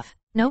wasn't enough.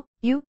 No,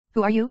 you?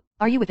 Who are you?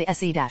 Are you with the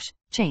SC dash?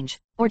 Change.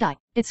 Or die.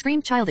 It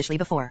screamed childishly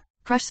before.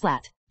 Crush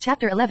splat.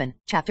 Chapter 11,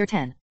 Chapter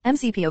 10.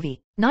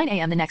 MCPOV. 9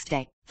 a.m. the next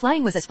day.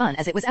 Flying was as fun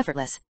as it was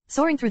effortless.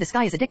 Soaring through the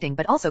sky is addicting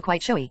but also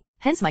quite showy.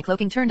 Hence my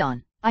cloaking turned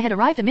on. I had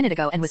arrived a minute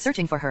ago and was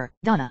searching for her,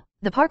 Donna.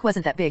 The park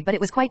wasn't that big but it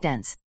was quite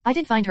dense. I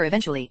did find her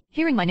eventually,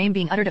 hearing my name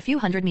being uttered a few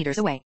hundred meters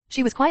away.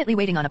 She was quietly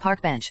waiting on a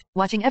park bench,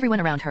 watching everyone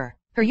around her.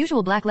 Her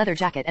usual black leather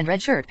jacket and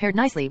red shirt paired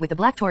nicely with the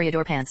black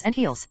toreador pants and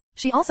heels.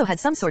 She also had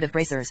some sort of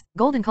bracers,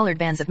 golden-colored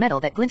bands of metal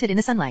that glinted in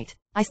the sunlight.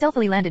 I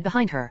stealthily landed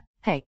behind her.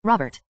 Hey,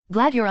 Robert.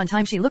 Glad you're on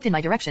time. She looked in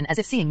my direction as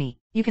if seeing me.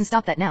 You can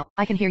stop that now,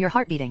 I can hear your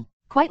heart beating.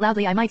 Quite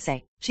loudly I might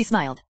say. She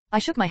smiled. I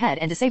shook my head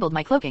and disabled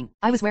my cloaking.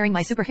 I was wearing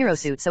my superhero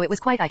suit so it was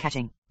quite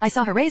eye-catching. I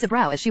saw her raise a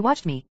brow as she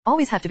watched me.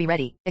 Always have to be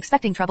ready.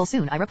 Expecting trouble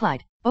soon, I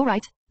replied. Oh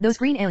right. Those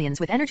green aliens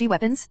with energy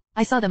weapons?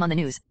 I saw them on the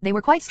news. They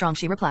were quite strong,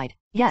 she replied.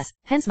 Yes,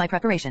 hence my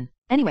preparation.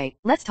 Anyway,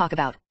 let's talk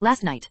about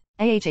last night.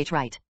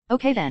 Right.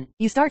 Okay then,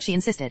 you start, she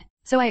insisted.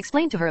 So I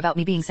explained to her about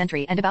me being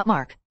sentry and about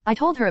Mark. I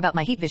told her about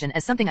my heat vision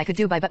as something I could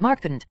do but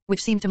Mark couldn't,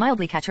 which seemed to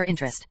mildly catch her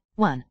interest.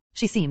 1.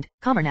 She seemed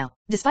calmer now.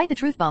 Despite the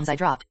truth bombs I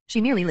dropped,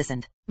 she merely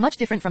listened. Much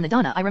different from the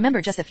Donna I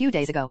remember just a few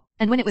days ago,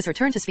 and when it was her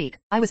turn to speak,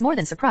 I was more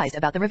than surprised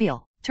about the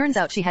reveal. Turns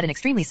out she had an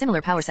extremely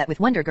similar power set with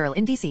Wonder Girl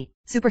in DC.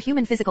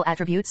 Superhuman physical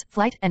attributes,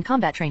 flight, and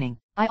combat training.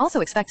 I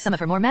also expect some of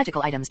her more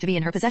magical items to be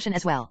in her possession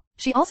as well.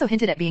 She also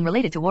hinted at being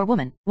related to War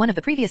Woman, one of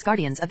the previous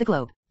Guardians of the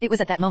Globe. It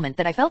was at that moment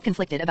that I felt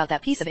conflicted about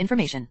that piece of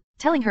information.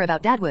 Telling her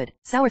about Dad would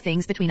sour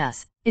things between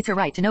us. It's her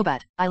right to know,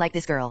 but I like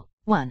this girl.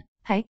 1.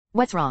 Hey,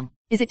 what's wrong?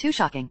 Is it too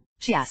shocking?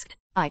 She asked.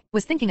 I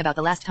was thinking about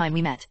the last time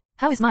we met.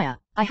 How is Maya?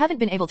 I haven't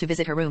been able to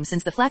visit her room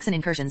since the Flaxen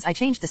incursions. I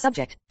changed the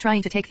subject,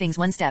 trying to take things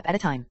one step at a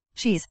time.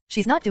 She's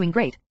not doing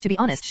great. To be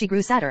honest, she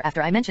grew sadder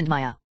after I mentioned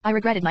Maya. I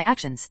regretted my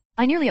actions.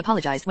 I nearly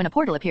apologized when a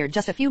portal appeared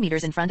just a few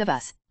meters in front of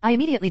us. I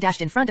immediately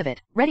dashed in front of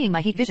it, readying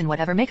my heat vision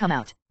whatever may come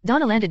out.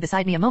 Donna landed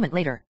beside me a moment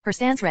later, her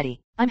stance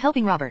ready. I'm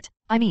helping Robert.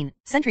 I mean,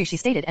 sentry, she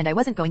stated, and I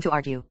wasn't going to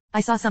argue.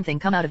 I saw something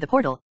come out of the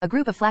portal, a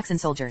group of Flaxen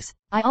soldiers.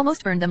 I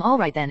almost burned them all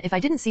right then if I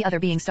didn't see other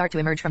beings start to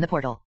emerge from the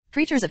portal.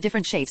 Creatures of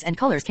different shapes and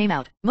colors came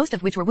out, most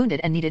of which were wounded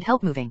and needed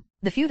help moving.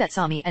 The few that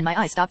saw me and my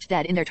eyes stopped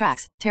dead in their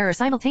tracks. Terror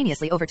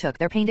simultaneously overtook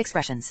their pained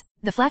expressions.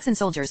 The Flaxen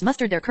soldiers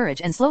mustered their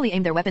courage and slowly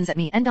aimed their weapons at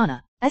me and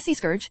Donna. SC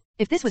Scourge?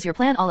 If this was your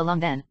plan all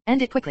along, then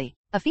end it quickly.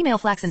 A female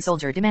Flaxen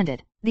soldier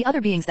demanded. The other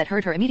beings that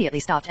heard her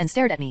immediately stopped and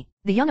stared at me.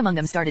 The young among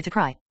them started to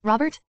cry.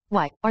 Robert?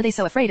 Why are they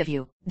so afraid of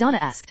you? Donna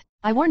asked.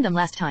 I warned them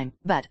last time,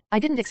 but I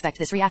didn't expect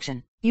this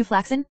reaction. You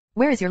Flaxen?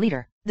 Where is your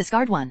leader? The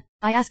scarred one.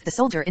 I asked the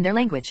soldier in their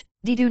language.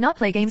 Do not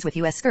play games with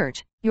US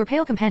Scourge. Your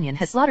pale companion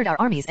has slaughtered our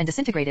armies and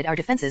disintegrated our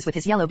defenses with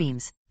his yellow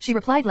beams. She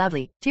replied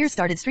loudly. Tears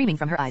started streaming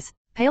from her eyes.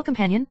 Pale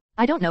companion?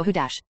 I don't know who.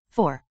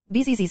 4.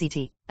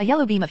 BZZZT. A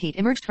yellow beam of heat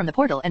emerged from the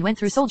portal and went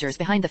through soldiers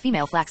behind the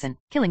female Flaxen,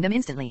 killing them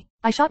instantly.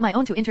 I shot my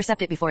own to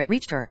intercept it before it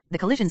reached her. The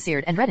collision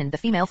seared and reddened the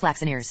female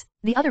Flaxeneers.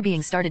 The other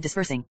beings started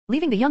dispersing,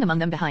 leaving the young among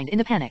them behind in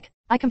the panic.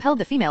 I compelled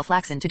the female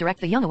Flaxen to direct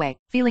the young away,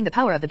 feeling the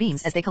power of the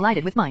beams as they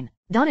collided with mine.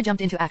 Donna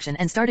jumped into action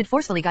and started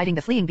forcefully guiding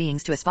the fleeing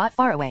beings to a spot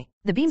far away.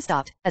 The beam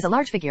stopped, as a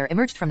large figure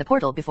emerged from the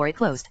portal before it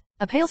closed.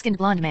 A pale-skinned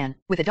blonde man,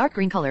 with a dark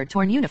green-colored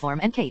torn uniform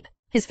and cape.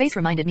 His face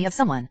reminded me of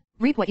someone.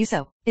 Reap what you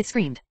sow. It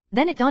screamed.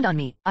 Then it dawned on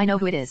me, I know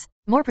who it is.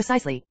 More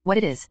precisely, what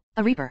it is.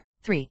 A Reaper.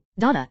 3.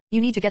 Donna, you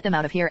need to get them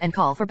out of here and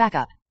call for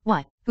backup.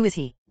 Why? Who is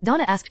he?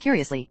 Donna asked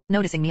curiously,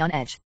 noticing me on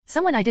edge.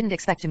 Someone I didn't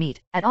expect to meet.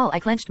 At all.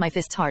 I clenched my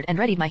fists hard and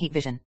readied my heat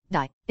vision.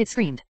 Die. It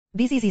screamed.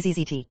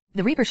 BZZZZT.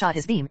 The Reaper shot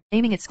his beam,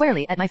 aiming it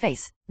squarely at my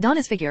face.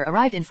 Donna's figure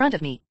arrived in front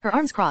of me, her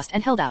arms crossed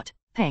and held out.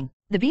 Pang.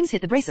 The beams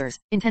hit the bracers,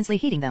 intensely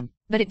heating them.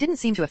 But it didn't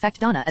seem to affect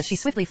Donna as she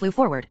swiftly flew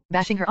forward,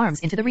 bashing her arms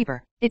into the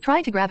Reaper. It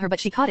tried to grab her but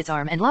she caught its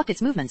arm and locked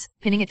its movements,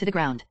 pinning it to the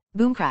ground.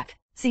 Boom crack.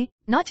 See?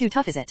 Not too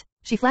tough, is it?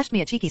 She flashed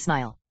me a cheeky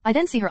smile. I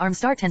then see her arm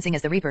start tensing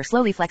as the Reaper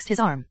slowly flexed his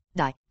arm.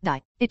 Die.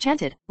 Die. It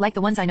chanted, like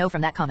the ones I know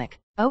from that comic.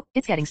 Oh,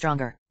 it's getting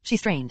stronger. She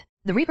strained.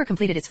 The Reaper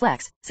completed its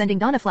flex, sending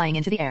Donna flying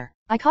into the air.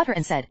 I caught her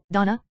and said,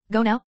 Donna,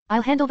 go now,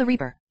 I'll handle the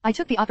Reaper. I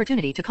took the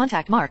opportunity to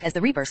contact Mark as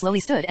the Reaper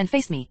slowly stood and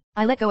faced me.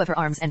 I let go of her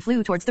arms and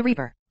flew towards the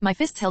Reaper. My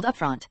fists held up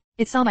front.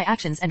 It saw my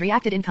actions and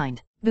reacted in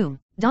kind. Boom.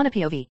 Donna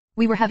POV.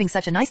 We were having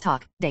such a nice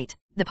talk, date.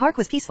 The park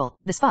was peaceful,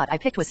 the spot I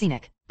picked was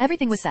scenic.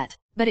 Everything was set.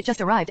 But it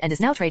just arrived and is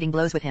now trading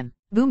blows with him.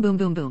 Boom boom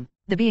boom boom.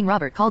 The being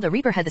Robert called a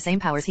Reaper had the same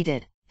powers he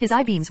did. His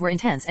eye beams were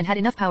intense and had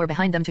enough power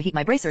behind them to heat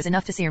my bracers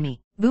enough to sear me.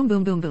 Boom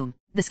boom boom boom.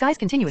 The skies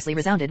continuously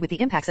resounded with the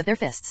impacts of their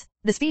fists.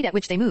 The speed at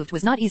which they moved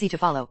was not easy to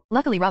follow.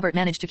 Luckily Robert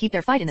managed to keep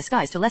their fight in the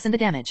skies to lessen the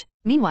damage.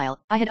 Meanwhile,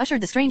 I had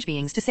ushered the strange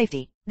beings to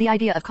safety. The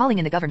idea of calling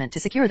in the government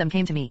to secure them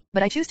came to me,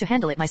 but I chose to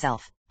handle it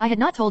myself. I had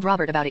not told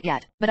Robert about it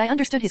yet, but I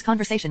understood his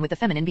conversation with the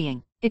feminine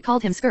being. It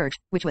called him Scourge,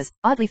 which was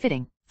oddly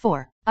fitting.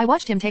 4. I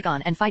watched him take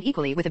on and fight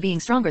equally with a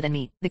being stronger than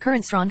me, the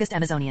current strongest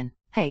Amazonian.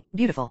 Hey,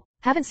 beautiful.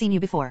 Haven't seen you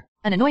before.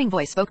 An annoying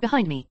voice spoke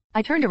behind me.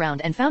 I turned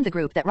around and found the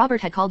group that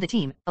Robert had called the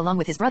team, along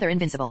with his brother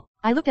Invincible.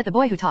 I looked at the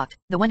boy who talked,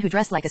 the one who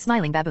dressed like a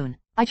smiling baboon.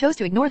 I chose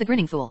to ignore the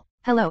grinning fool.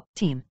 Hello,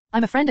 team.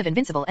 I'm a friend of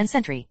Invincible and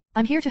Sentry.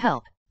 I'm here to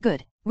help.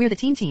 Good. We're the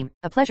team.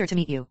 A pleasure to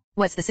meet you.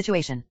 What's the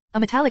situation? A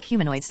metallic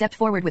humanoid stepped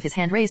forward with his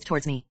hand raised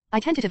towards me. I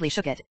tentatively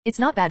shook it. It's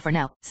not bad for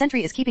now.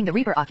 Sentry is keeping the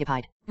Reaper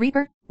occupied.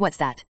 Reaper? What's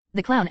that?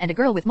 The clown and a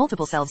girl with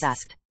multiple selves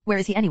asked. Where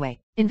is he anyway?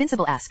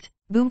 Invincible asked.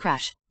 Boom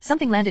crash.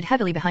 Something landed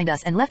heavily behind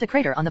us and left a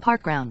crater on the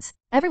park grounds.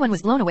 Everyone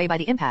was blown away by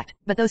the impact,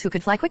 but those who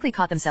could fly quickly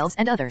caught themselves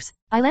and others.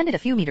 I landed a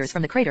few meters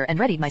from the crater and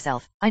readied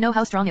myself. I know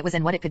how strong it was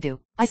and what it could do.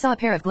 I saw a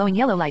pair of glowing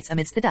yellow lights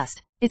amidst the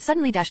dust. It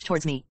suddenly dashed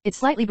towards me. Its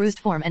slightly bruised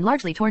form and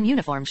largely torn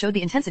uniform showed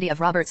the intensity of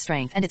Robert's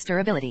strength and its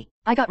durability.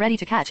 I got ready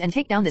to catch and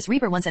take down this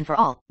Reaper once and for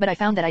all, but I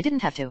found that I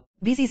didn't have to.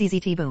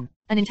 BZZZT boom.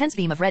 An intense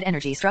beam of red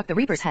energy struck the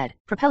Reaper's head,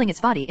 propelling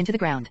its body into the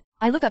ground.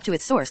 I looked up to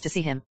its source to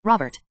see him,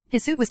 Robert.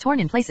 His suit was torn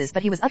in places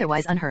but he was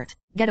otherwise unhurt.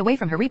 Get away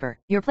from her, Reaper.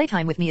 Your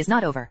playtime with me is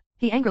not over.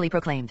 He angrily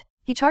proclaimed.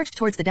 He charged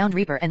towards the downed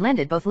Reaper and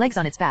landed both legs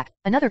on its back.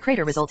 Another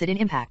crater resulted in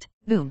impact.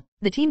 Boom.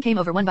 The team came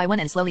over one by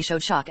one and slowly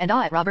showed shock and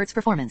awe at Robert's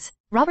performance.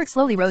 Robert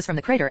slowly rose from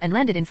the crater and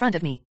landed in front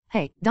of me.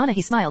 Hey, Donna,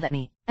 he smiled at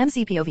me.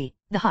 MCPOV.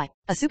 The High.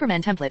 A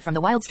Superman template from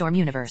the Wildstorm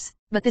universe.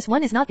 But this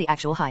one is not the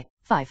actual High.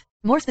 5.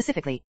 More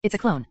specifically, it's a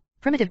clone.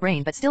 Primitive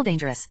brain but still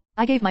dangerous.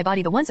 I gave my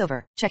body the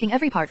once-over, checking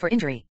every part for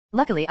injury.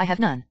 Luckily I have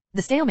none.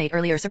 The stalemate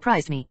earlier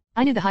surprised me.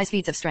 I knew the High's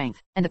feats of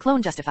strength, and the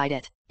clone justified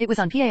it. It was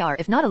on par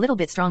if not a little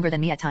bit stronger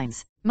than me at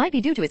times. Might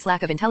be due to its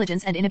lack of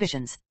intelligence and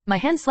inhibitions. My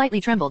hands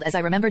slightly trembled as I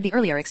remembered the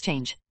earlier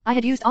exchange. I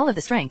had used all of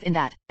the strength in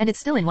that, and it's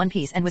still in one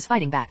piece and was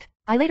fighting back.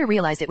 I later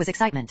realized it was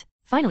excitement.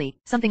 Finally,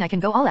 something I can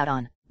go all out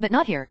on. But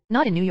not here,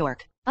 not in New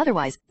York.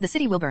 Otherwise, the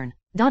city will burn.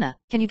 Donna,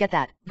 can you get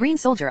that green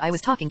soldier I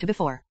was talking to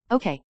before?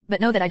 Okay, but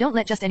know that I don't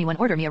let just anyone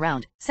order me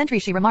around. Sentry,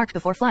 she remarked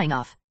before flying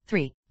off.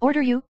 3.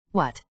 Order you?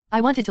 What?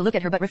 I wanted to look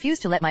at her but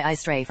refused to let my eyes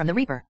stray from the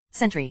Reaper.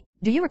 Sentry,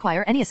 do you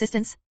require any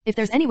assistance? If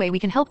there's any way we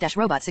can help,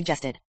 Robot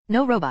suggested.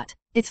 No, Robot.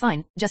 It's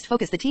fine, just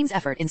focus the team's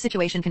effort in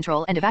situation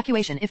control and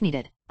evacuation if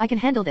needed. I can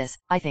handle this,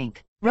 I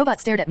think. Robot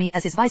stared at me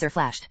as his visor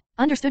flashed.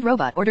 Understood.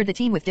 Robot ordered the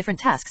team with different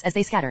tasks as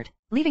they scattered,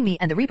 leaving me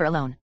and the Reaper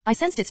alone. I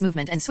sensed its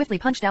movement and swiftly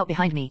punched out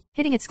behind me,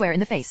 hitting it square in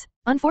the face.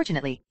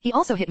 Unfortunately, he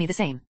also hit me the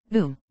same.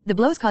 Boom. The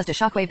blows caused a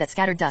shockwave that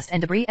scattered dust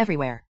and debris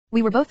everywhere.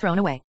 We were both thrown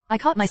away. I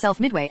caught myself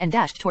midway and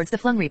dashed towards the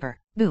flung Reaper.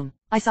 Boom.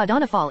 I saw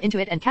Donna fall into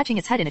it and catching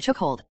its head in a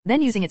chokehold,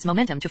 then using its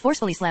momentum to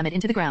forcefully slam it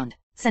into the ground.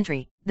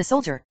 Sentry, the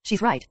soldier,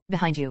 she's right,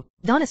 behind you.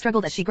 Donna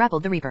struggled as she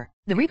grappled the Reaper.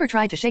 The Reaper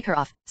tried to shake her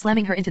off,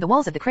 slamming her into the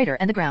walls of the crater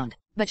and the ground.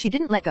 But she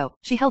didn't let go,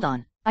 she held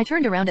on. I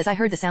turned around as I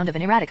heard the sound of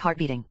an erratic heart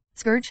beating.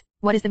 Scourge,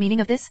 what is the meaning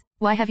of this?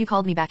 Why have you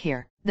called me back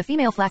here? The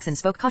female Flaxen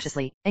spoke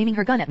cautiously, aiming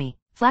her gun at me.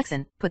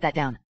 Flaxen, put that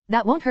down.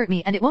 That won't hurt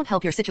me and it won't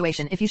help your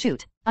situation if you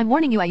shoot. I'm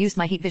warning you, I used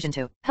my heat vision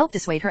to help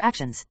dissuade her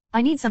actions.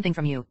 I need something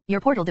from you, your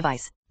portal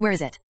device. Where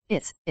is it?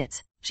 It's.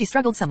 She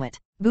struggled somewhat.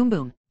 Boom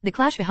boom. The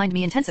clash behind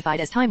me intensified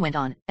as time went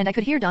on, and I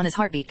could hear Donna's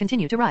heartbeat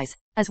continue to rise,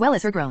 as well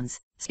as her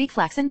groans. Speak,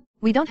 Flaxen,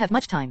 we don't have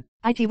much time.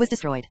 IT was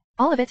destroyed.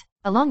 All of it,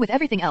 along with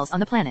everything else on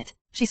the planet.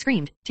 She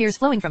screamed, tears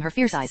flowing from her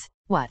fierce eyes.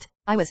 What?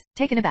 I was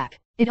taken aback.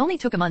 It only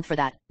took a month for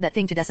that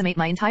thing to decimate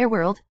my entire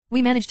world.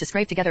 We managed to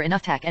scrape together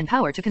enough tech and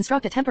power to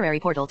construct a temporary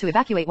portal to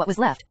evacuate what was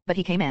left, but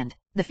he came and...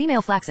 The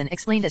female Flaxen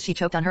explained as she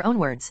choked on her own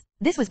words.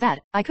 This was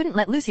bad, I couldn't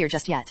let loose here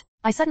just yet.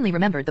 I suddenly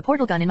remembered the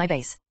portal gun in my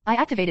base. I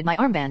activated my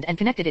armband and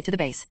connected it to the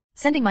base,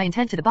 sending my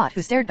intent to the bot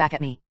who stared back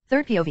at me.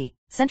 Third POV,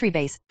 Sentry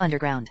Base,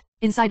 Underground.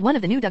 Inside one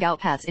of the new dugout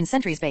paths in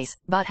Sentry's base,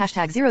 bot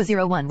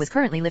 #001 was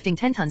currently lifting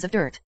 10 tons of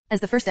dirt. As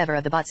the first ever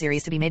of the bot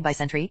series to be made by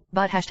Sentry,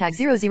 bot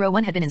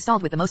 #001 had been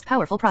installed with the most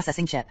powerful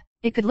processing chip.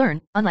 It could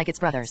learn, unlike its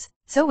brothers.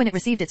 So when it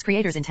received its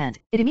creator's intent,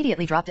 it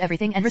immediately dropped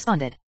everything and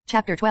responded.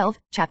 Chapter 12,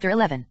 Chapter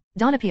 11.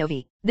 Donna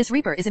POV. This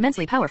Reaper is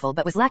immensely powerful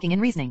but was lacking in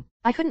reasoning.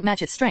 I couldn't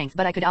match its strength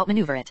but I could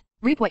outmaneuver it.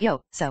 Reap what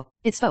yo, so.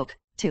 It spoke.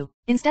 2.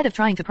 Instead of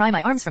trying to pry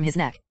my arms from his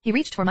neck, he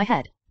reached for my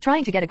head,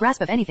 trying to get a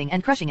grasp of anything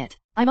and crushing it.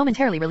 I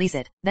momentarily release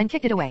it, then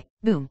kicked it away.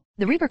 Boom.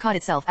 The Reaper caught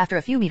itself after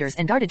a few meters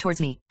and darted towards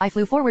me. I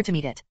flew forward to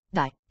meet it.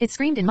 Die. It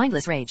screamed in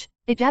mindless rage.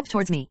 It jabbed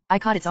towards me. I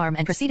caught its arm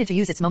and proceeded to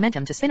use its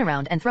momentum to spin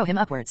around and throw him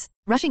upwards.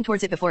 Rushing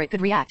towards it before it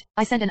could react,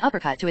 I sent an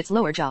uppercut to its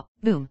lower jaw.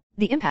 Boom.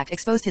 The impact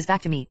exposed his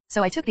back to me,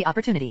 so I took the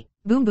opportunity.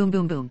 Boom boom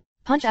boom boom.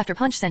 Punch after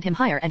punch sent him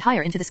higher and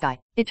higher into the sky.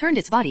 It turned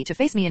its body to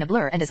face me in a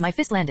blur and as my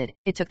fist landed,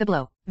 it took the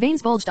blow.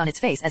 Veins bulged on its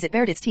face as it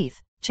bared its teeth.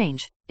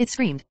 Change. It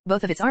screamed.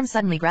 Both of its arms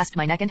suddenly grasped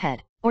my neck and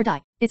head. Or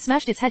die. It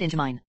smashed its head into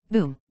mine.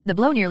 Boom. The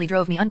blow nearly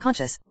drove me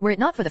unconscious, were it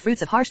not for the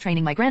fruits of harsh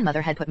training my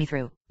grandmother had put me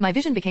through. My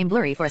vision became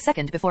blurry for a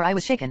second before I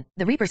was shaken,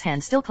 the Reaper's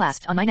hand still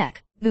clasped on my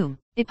neck. Boom.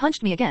 It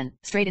punched me again,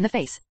 straight in the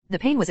face. The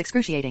pain was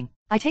excruciating.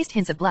 I taste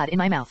hints of blood in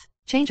my mouth.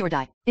 Change or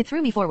die. It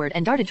threw me forward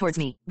and darted towards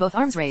me, both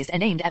arms raised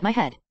and aimed at my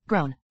head.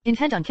 Groan.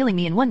 Intent on killing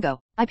me in one go.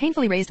 I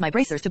painfully raised my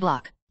bracers to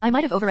block. I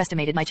might have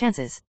overestimated my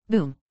chances.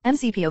 Boom.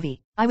 MCPOV.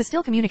 I was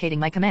still communicating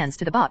my commands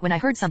to the bot when I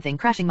heard something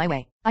crashing my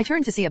way. I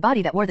turned to see a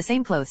body that wore the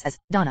same clothes as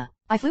Donna.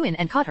 I flew in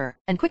and caught her,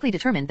 and quickly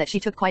determined that she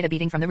took quite a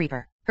beating from the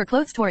Reaper. Her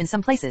clothes tore in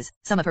some places,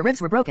 some of her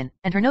ribs were broken,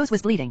 and her nose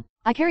was bleeding.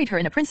 I carried her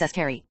in a princess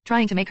carry,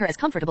 trying to make her as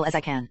comfortable as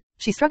I can.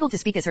 She struggled to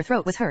speak as her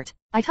throat was hurt.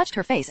 I touched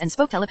her face and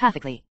spoke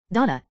telepathically.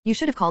 Donna, you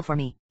should have called for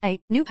me.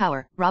 New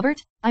power,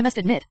 Robert? I must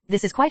admit,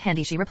 this is quite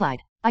handy, she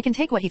replied. I can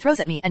take what he throws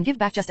at me and give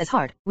back just as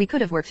hard. We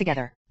could have worked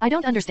together. I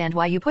don't understand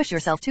why you push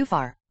yourself too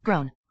far.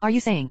 Groan. Are you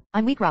saying,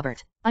 I'm weak,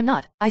 Robert? I'm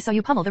not. I saw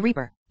you pummel the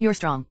Reaper. You're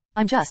strong.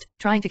 I'm just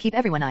trying to keep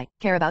everyone I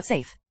care about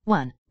safe.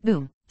 1.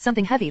 Boom.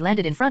 Something heavy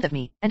landed in front of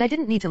me, and I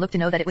didn't need to look to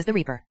know that it was the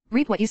Reaper.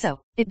 Reap what you sow.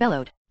 It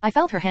bellowed. I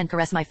felt her hand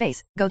caress my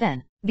face. Go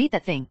then. Beat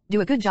that thing.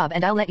 Do a good job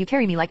and I'll let you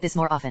carry me like this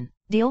more often.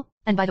 Deal?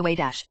 And by the way,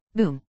 dash.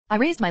 Boom. I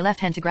raised my left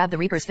hand to grab the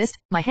Reaper's fist,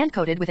 my hand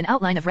coated with an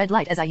outline of red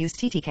light as I used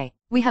TTK.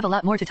 We have a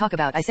lot more to talk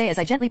about, I say as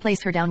I gently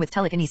placed her down with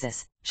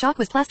telekinesis. Shock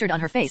was plastered on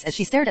her face as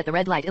she stared at the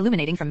red light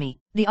illuminating from me.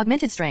 The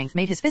augmented strength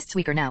made his fists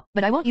weaker now,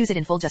 but I won't use it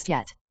in full just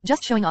yet.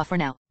 Just showing off for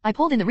now. I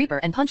pulled in the Reaper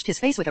and punched his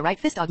face with a right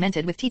fist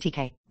augmented with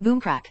TTK.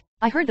 Boom crack.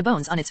 I heard the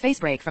bones on its face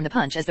break from the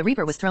punch as the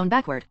Reaper was thrown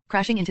backward,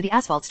 crashing into the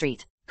asphalt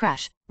street.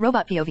 Crash.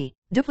 Robot POV.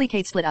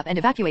 Duplicate, split up and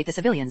evacuate the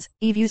civilians.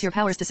 Eve, use your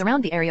powers to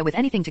surround the area with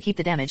anything to keep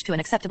the damage to an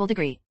acceptable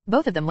degree.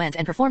 Both of them went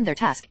and performed their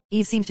task.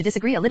 Eve seemed to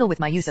disagree a little with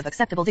my use of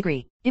acceptable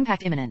degree.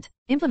 Impact imminent.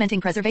 Implementing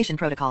preservation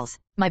protocols.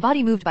 My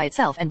body moved by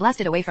itself and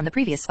blasted away from the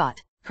previous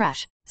spot.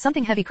 Crash.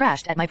 Something heavy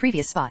crashed at my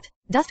previous spot.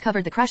 Dust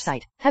covered the crash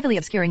site, heavily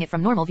obscuring it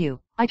from normal view.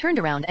 I turned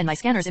around and my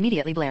scanners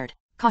immediately blared.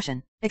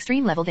 Caution.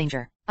 Extreme level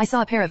danger. I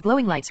saw a pair of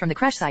glowing lights from the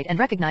crash site and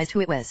recognized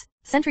who it was.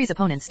 Sentry's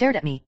opponent stared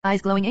at me,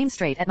 eyes glowing, aimed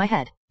straight at my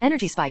head.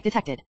 Energy spike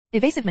detected.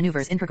 Evasive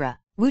maneuvers in progress.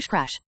 Whoosh,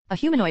 crash. A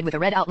humanoid with a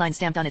red outline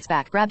stamped on its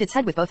back grabbed its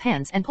head with both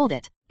hands and pulled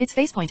it. Its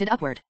face pointed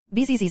upward.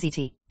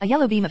 BZZZT. A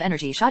yellow beam of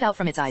energy shot out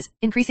from its eyes,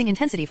 increasing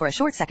intensity for a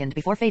short second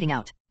before fading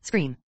out.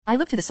 Scream. I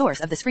looked to the source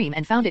of the scream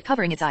and found it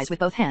covering its eyes with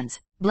both hands.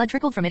 Blood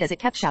trickled from it as it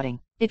kept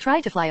shouting. It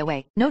tried to fly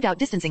away, no doubt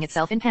distancing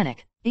itself in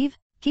panic. Eve,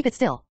 keep it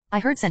still. I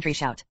heard Sentry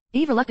shout.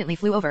 Eve reluctantly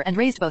flew over and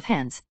raised both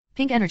hands.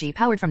 Pink energy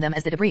powered from them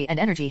as the debris and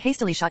energy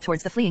hastily shot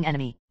towards the fleeing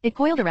enemy. It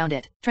coiled around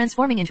it,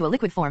 transforming into a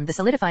liquid form, the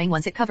solidifying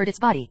once it covered its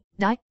body.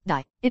 Die,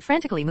 die. It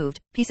frantically moved.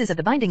 Pieces of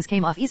the bindings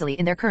came off easily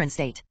in their current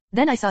state.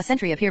 Then I saw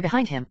Sentry appear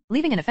behind him,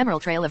 leaving an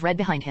ephemeral trail of red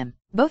behind him.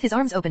 Both his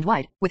arms opened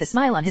wide, with a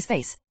smile on his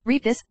face.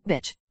 Reap this,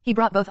 bitch. He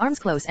brought both arms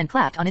close and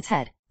clapped on its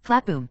head.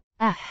 Clap, boom.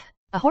 Ah.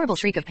 A horrible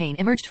shriek of pain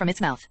emerged from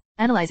its mouth.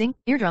 Analyzing,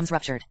 eardrums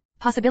ruptured.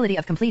 Possibility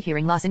of complete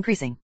hearing loss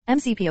increasing.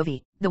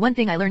 MCPOV. The one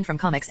thing I learned from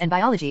comics and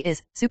biology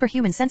is,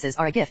 superhuman senses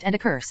are a gift and a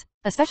curse.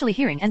 Especially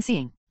hearing and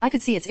seeing. I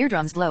could see its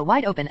eardrums blow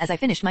wide open as I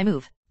finished my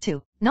move.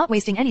 2. Not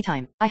wasting any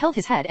time, I held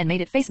his head and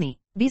made it face me.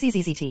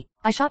 BZZZT.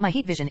 I shot my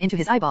heat vision into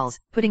his eyeballs,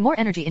 putting more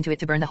energy into it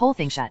to burn the whole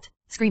thing shut.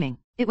 Screaming.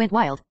 It went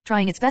wild,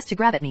 trying its best to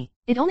grab at me.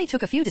 It only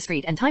took a few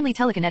discreet and timely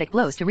telekinetic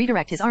blows to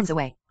redirect his arms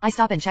away. I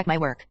stop and check my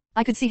work.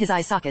 I could see his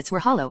eye sockets were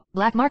hollow,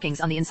 black markings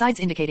on the insides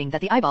indicating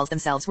that the eyeballs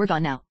themselves were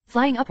gone now.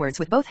 Flying upwards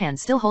with both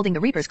hands still holding the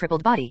Reaper's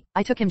crippled body,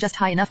 I took him just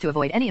high enough to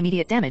avoid any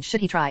immediate damage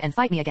should he try and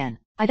fight me again.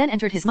 I then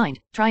entered his mind,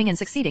 trying and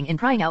succeeding in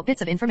prying out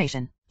bits of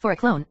information. For a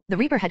clone, the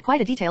Reaper had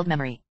quite a detailed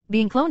memory.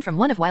 Being cloned from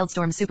one of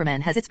Wildstorm's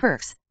Supermen has its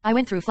perks. I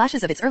went through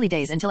flashes of its early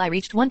days until I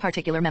reached one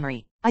particular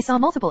memory. I saw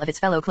multiple of its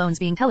fellow clones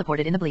being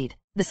teleported in the bleed.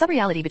 The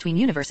subreality between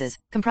universes,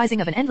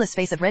 comprising of an endless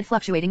space of red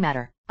fluctuating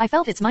matter. I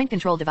felt its mind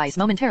control device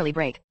momentarily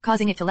break,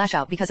 causing it to lash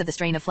out because of the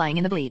strain of flying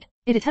in the bleed.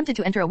 It attempted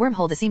to enter a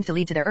wormhole that seemed to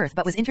lead to their Earth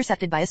but was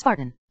intercepted by a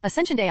Spartan, a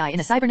sentient AI in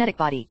a cybernetic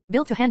body,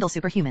 built to handle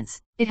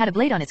superhumans. It had a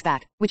blade on its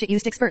back, which it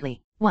used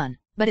expertly. 1.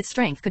 But its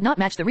strength could not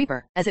match the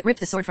Reaper, as it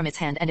ripped the sword from its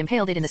hand and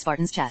impaled it in the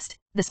Spartan's chest.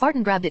 The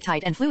Spartan grabbed it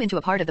tight and flew into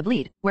a part of the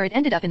bleed, where it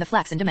ended up in the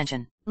Flaxen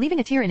dimension, leaving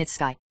a tear in its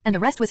sky, and the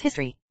rest was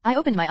history. I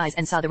opened my eyes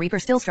and saw the Reaper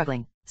still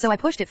struggling, so I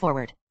pushed it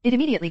forward. It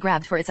immediately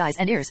grabbed for its eyes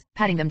and ears,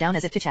 patting them down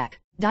as if to check.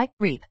 Die,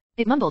 reap.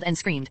 It mumbled and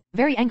screamed,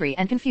 very angry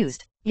and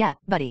confused. Yeah,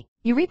 buddy.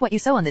 You reap what you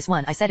sow on this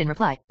one, I said in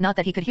reply, not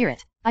that he could hear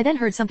it. I then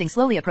heard something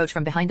slowly approach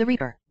from behind the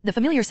Reaper, the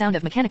familiar sound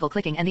of mechanical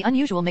clicking and the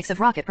unusual mix of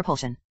rocket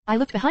propulsion. I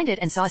looked behind it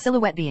and saw a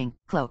silhouette being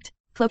cloaked.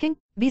 Cloaking?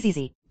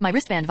 BZZ. My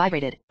wristband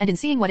vibrated, and in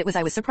seeing what it was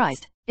I was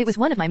surprised. It was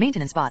one of my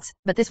maintenance bots,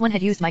 but this one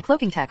had used my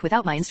cloaking tech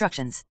without my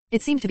instructions.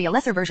 It seemed to be a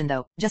lesser version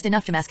though, just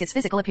enough to mask its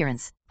physical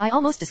appearance. I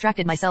almost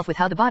distracted myself with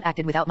how the bot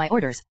acted without my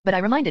orders, but I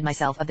reminded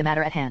myself of the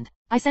matter at hand.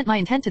 I sent my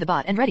intent to the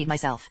bot and readied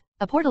myself.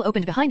 A portal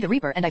opened behind the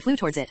Reaper and I flew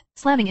towards it,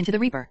 slamming into the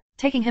Reaper,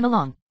 taking him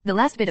along. The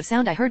last bit of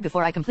sound I heard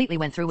before I completely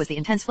went through was the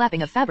intense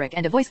flapping of fabric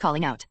and a voice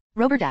calling out.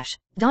 Rober dash.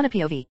 Donna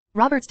POV.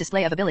 Robert's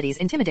display of abilities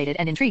intimidated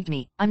and intrigued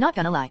me, I'm not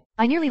gonna lie.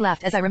 I nearly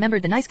laughed as I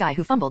remembered the nice guy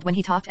who fumbled when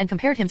he talked and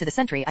compared him to the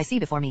sentry I see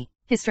before me.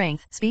 His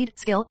strength, speed,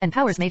 skill, and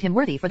powers made him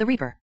worthy for the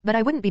Reaper, but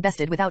I wouldn't be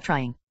bested without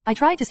trying. I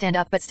tried to stand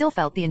up but still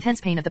felt the intense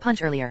pain of the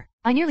punch earlier.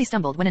 I nearly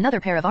stumbled when another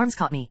pair of arms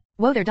caught me.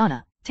 Whoa there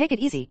Donna. Take it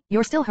easy,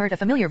 you're still hurt, a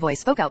familiar voice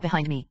spoke out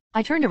behind me.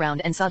 I turned around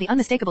and saw the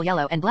unmistakable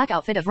yellow and black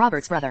outfit of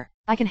Robert's brother.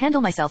 I can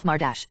handle myself,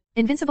 Mardash.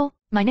 Invincible?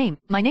 My name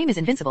is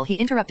Invincible, he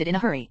interrupted in a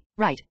hurry.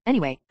 Right,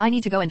 anyway, I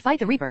need to go and fight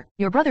the Reaper.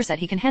 Your brother said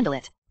he can handle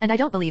it. And I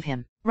don't believe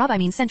him. Rob, I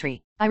mean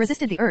Sentry. I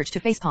resisted the urge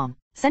to facepalm.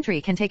 Sentry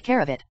can take care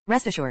of it,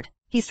 rest assured.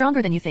 He's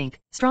stronger than you think,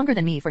 stronger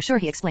than me for sure,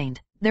 he explained.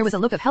 There was a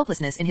look of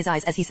helplessness in his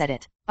eyes as he said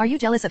it. Are you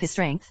jealous of his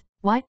strength?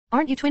 Why,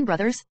 aren't you twin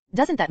brothers?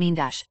 Doesn't that mean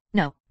dash?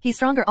 No, he's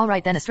stronger, all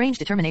right then. A strange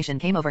determination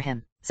came over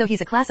him. So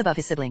he's a class above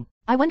his sibling.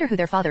 I wonder who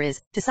their father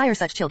is, to sire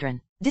such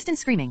children. Distant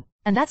screaming.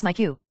 And that's my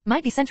cue.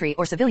 Might be sentry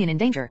or civilian in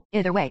danger,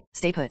 either way,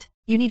 stay put.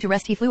 You need to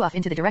rest. He flew off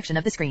into the direction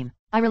of the scream.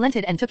 I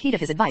relented and took heed of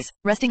his advice,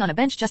 resting on a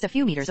bench just a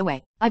few meters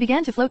away. I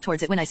began to float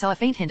towards it when I saw a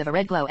faint hint of a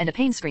red glow and a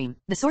pain scream.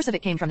 The source of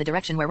it came from the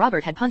direction where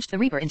Robert had punched the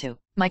Reaper into.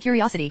 My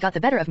curiosity got the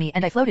better of me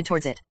and I floated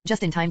towards it,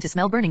 just in time to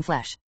smell burning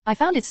flesh. I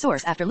found its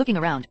source after looking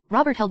around.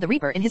 Robert held the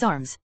Reaper in his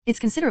arms. Its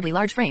considerably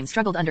large frame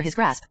struggled under his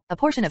grasp. A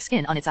portion of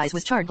skin on its eyes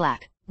was charred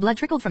black. Blood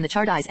trickled from the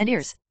charred eyes and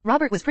ears.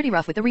 Robert was pretty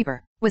rough with the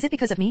Reaper. Was it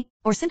because of me,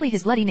 or simply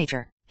his bloody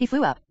nature? He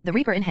flew up, the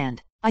Reaper in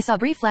hand. I saw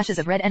brief flashes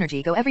of red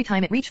energy go every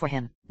time it reached for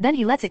him. Then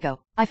he lets it go.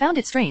 I found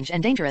it strange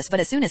and dangerous, but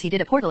as soon as he did,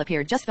 a portal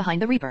appeared just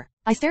behind the Reaper.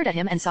 I stared at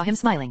him and saw him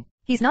smiling.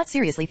 He's not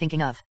seriously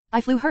thinking of.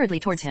 I flew hurriedly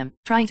towards him,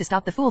 trying to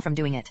stop the fool from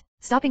doing it.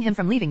 Stopping him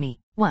from leaving me.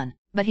 1.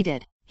 But he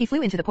did. He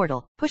flew into the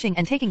portal, pushing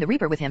and taking the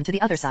Reaper with him to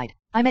the other side.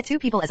 I met two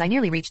people as I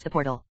nearly reached the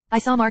portal. I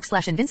saw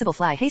Mark/Invincible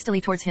fly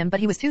hastily towards him, but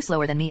he was too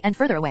slower than me and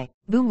further away.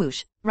 Boom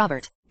whoosh.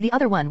 Robert. The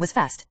other one was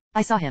fast.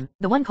 I saw him,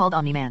 the one called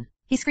Omni-Man.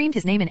 He screamed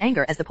his name in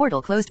anger as the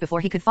portal closed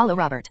before he could follow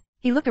Robert.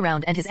 He looked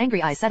around and his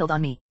angry eyes settled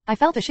on me. I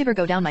felt a shiver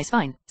go down my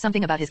spine.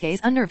 Something about his gaze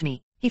unnerved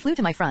me. He flew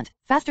to my front,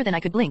 faster than I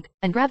could blink,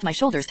 and grabbed my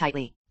shoulders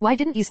tightly. Why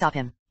didn't you stop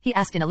him? He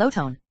asked in a low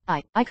tone.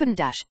 I couldn't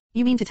dash.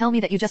 You mean to tell me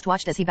that you just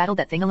watched as he battled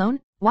that thing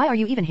alone? Why are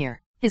you even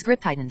here? His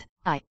grip tightened.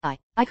 I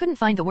couldn't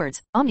find the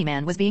words.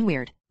 Omni-Man was being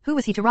weird. Who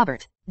was he to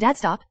Robert? Dad,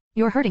 stop.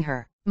 You're hurting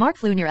her. Mark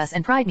flew near us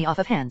and pried me off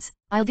of hands.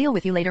 I'll deal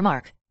with you later,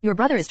 Mark. Your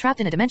brother is trapped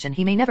in a dimension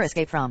he may never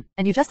escape from,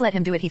 and you just let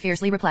him do it, he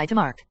fiercely replied to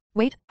Mark.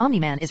 Wait,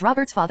 Omni-Man is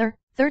Robert's father?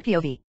 Third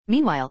POV.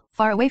 Meanwhile,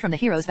 far away from the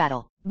hero's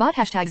battle, bot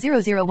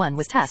 #001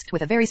 was tasked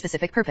with a very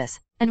specific purpose,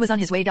 and was on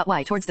his way.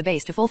 Y towards the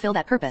base to fulfill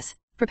that purpose.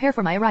 Prepare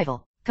for my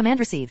arrival. Command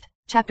received.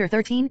 Chapter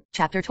 13,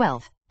 Chapter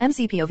 12.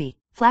 MC POV.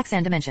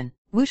 Flaxan Dimension.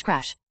 Whoosh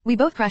crash. We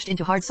both crashed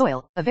into hard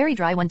soil, a very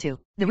dry one too.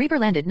 The Reaper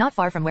landed not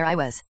far from where I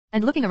was,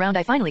 and looking around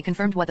I finally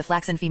confirmed what the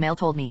Flaxan female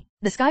told me.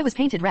 The sky was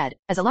painted red,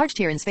 as a large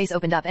tear in space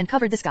opened up and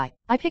covered the sky.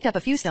 I picked up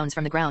a few stones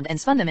from the ground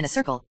and spun them in a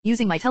circle,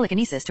 using my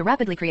telekinesis to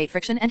rapidly create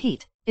friction and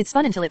heat. It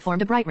spun until it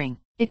formed a bright ring.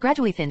 It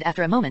gradually thinned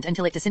after a moment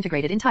until it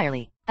disintegrated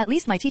entirely. At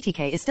least my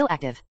TTK is still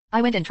active.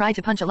 I went and tried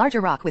to punch a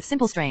larger rock with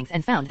simple strength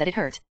and found that it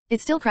hurt.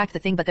 It still cracked the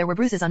thing, but there were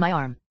bruises on my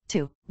arm.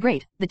 2.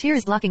 Great. The tear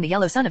is blocking the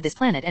yellow sun of this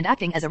planet and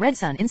acting as a red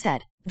sun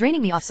instead,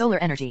 draining me off solar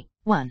energy.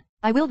 1.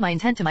 I willed my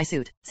intent to my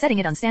suit, setting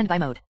it on standby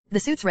mode. The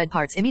suit's red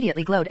parts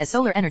immediately glowed as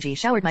solar energy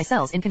showered my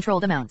cells in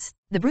controlled amounts.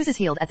 The bruises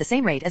healed at the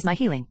same rate as my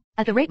healing.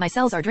 At the rate my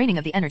cells are draining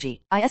of the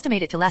energy, I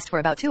estimate it to last for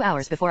about 2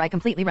 hours before I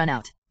completely run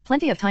out.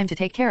 Plenty of time to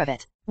take care of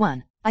it.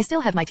 1. I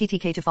still have my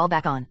TTK to fall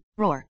back on.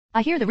 Roar.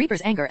 I hear the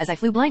Reaper's anger as I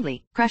flew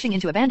blindly, crashing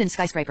into abandoned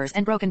skyscrapers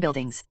and broken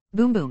buildings.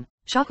 Boom boom.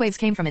 Shockwaves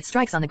came from its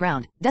strikes on the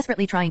ground,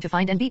 desperately trying to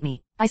find and beat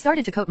me. I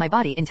started to coat my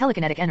body in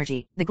telekinetic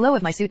energy, the glow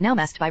of my suit now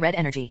masked by red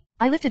energy.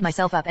 I lifted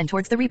myself up and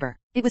towards the Reaper.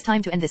 It was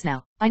time to end this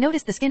now. I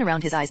noticed the skin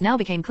around his eyes now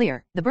became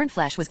clear, the burnt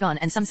flesh was gone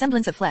and some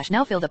semblance of flesh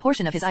now filled a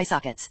portion of his eye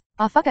sockets.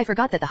 Ah fuck, I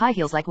forgot that the high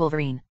heels like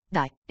Wolverine.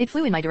 Die. It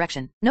flew in my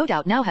direction, no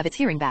doubt now have its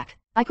hearing back.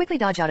 I quickly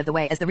dodged out of the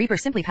way as the Reaper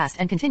simply passed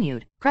and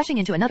continued, crashing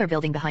into another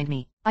building behind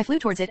me. I flew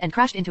towards it and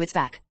crashed into its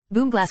back.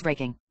 Boom, glass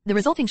breaking. The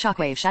resulting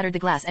shockwave shattered the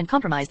glass and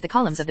compromised the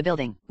columns of the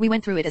building. We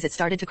went through it as it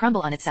started to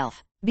crumble on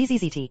itself.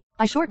 BZZT.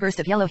 A short burst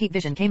of yellow heat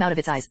vision came out of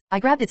its eyes. I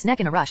grabbed its neck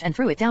in a rush and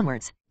threw it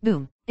downwards.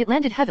 Boom. It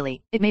landed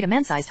heavily. It made a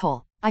man-sized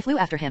hole. I flew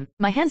after him.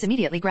 My hands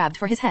immediately grabbed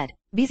for his head.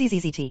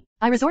 BZZZT.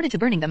 I resorted to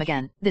burning them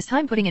again, this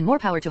time putting in more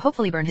power to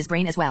hopefully burn his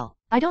brain as well.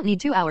 I don't need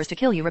 2 hours to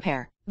kill you,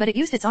 Repair. But it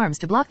used its arms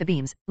to block the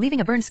beams,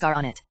 leaving a burn scar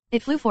on it.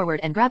 It flew forward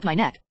and grabbed my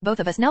neck, both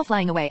of us now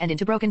flying away and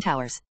into broken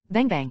towers.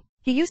 Bang bang.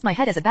 He used my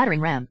head as a battering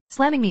ram,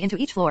 slamming me into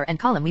each floor and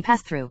column we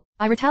passed through.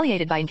 I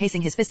retaliated by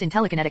encasing his fist in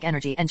telekinetic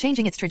energy and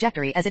changing its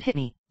trajectory as it hit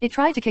me. It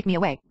tried to kick me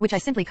away, which I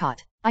simply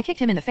caught. I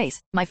kicked him in the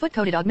face, my foot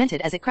coated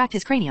augmented as it cracked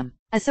his cranium.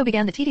 As so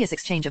began the tedious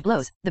exchange of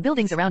blows, the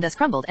buildings around us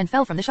crumbled and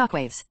fell from the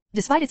shockwaves.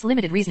 Despite its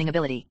limited reasoning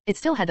ability, it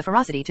still had the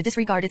ferocity to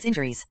disregard its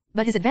injuries.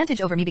 But his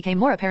advantage over me became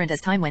more apparent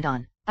as time went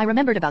on. I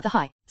remembered about the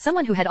High,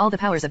 someone who had all the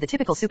powers of the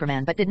typical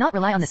Superman but did not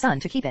rely on the sun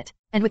to keep it.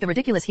 And with the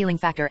ridiculous healing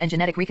factor and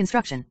genetic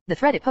reconstruction, the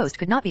threat it posed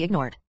could not be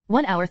ignored.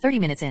 1 hour 30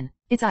 minutes in,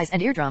 its eyes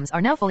and eardrums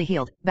are now fully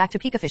healed, back to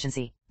peak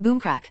efficiency. Boom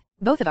crack.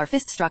 Both of our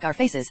fists struck our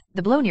faces,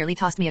 the blow nearly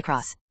tossed me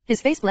across.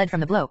 His face bled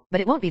from the blow,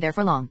 but it won't be there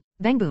for long.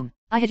 Bang boom.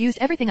 I had used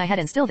everything I had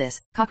and still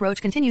this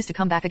cockroach continues to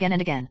come back again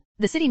and again.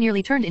 The city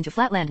nearly turned into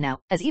flat land now,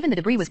 as even the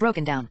debris was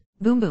broken down.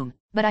 Boom boom.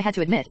 But I had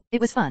to admit,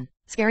 it was fun.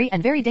 Scary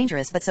and very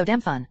dangerous but so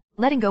damn fun.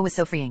 Letting go was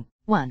so freeing.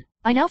 1.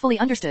 I now fully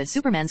understood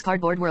Superman's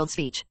cardboard world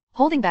speech.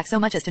 Holding back so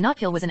much as to not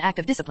kill was an act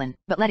of discipline,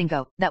 but letting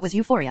go, that was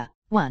euphoria.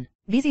 1.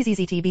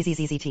 BZZZT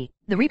BZZZT.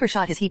 The Reaper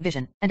shot his heat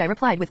vision, and I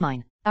replied with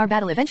mine. Our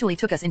battle eventually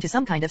took us into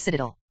some kind of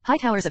citadel. High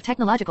towers of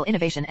technological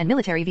innovation and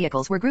military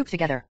vehicles were grouped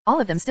together, all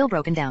of them still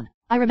broken down.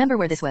 I remember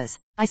where this was.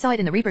 I saw it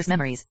in the Reaper's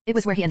memories. It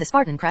was where he and the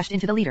Spartan crashed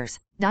into the leaders.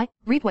 Die,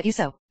 reap what you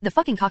sow. The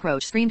fucking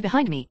cockroach screamed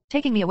behind me,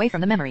 taking me away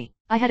from the memory.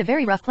 I had a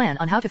very rough plan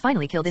on how to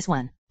finally kill this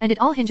one. And it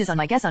all hinges on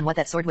my guess on what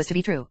that sword was to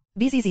be true.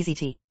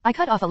 BZZZT. I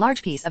cut off a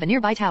large piece of a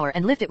nearby tower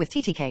and lift it with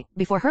TTK,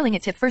 before hurling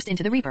it tip first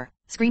into the Reaper.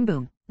 Scream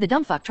boom. The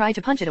dumb fuck tried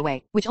to punch it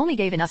away, which only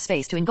gave enough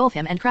space to engulf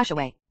him and crash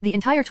away. The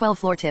entire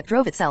 12-floor tip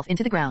drove itself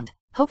into the ground.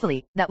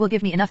 Hopefully, that will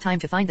give me enough time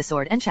to find the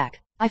sword and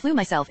check. I flew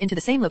myself into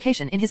the same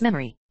location in his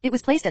memory. It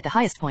was placed at the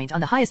highest point on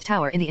the highest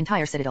tower in the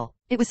entire citadel.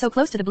 It was so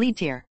close to the bleed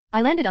tier.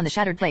 I landed on the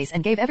shattered place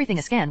and gave everything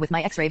a scan with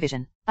my X-ray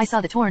vision. I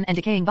saw the torn and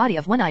decaying body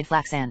of one-eyed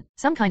Flaxan.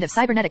 Some kind of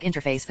cybernetic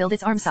interface filled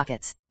its arm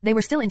sockets. They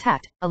were still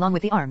intact, along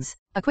with the arms.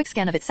 A quick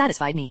scan of it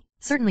satisfied me.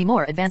 Certainly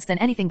more advanced than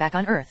anything back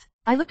on Earth.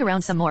 I looked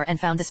around some more and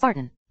found the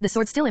Spartan. The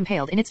sword still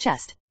impaled in its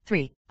chest.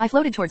 3. I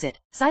floated towards it,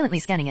 silently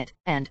scanning it,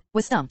 and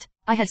was stumped.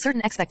 I had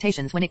certain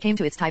expectations when it came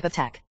to its type of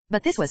tech,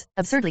 but this was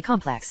absurdly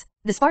complex.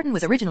 The Spartan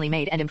was originally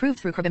made and improved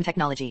through Kryptonian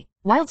technology,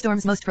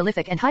 Wildstorm's most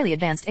prolific and highly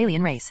advanced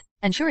alien race.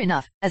 And sure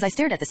enough, as I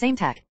stared at the same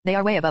tech, they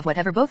are way above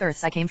whatever both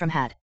Earths I came from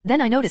had. Then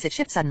I noticed it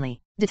shift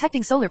suddenly,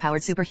 detecting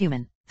solar-powered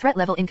superhuman. Threat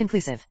level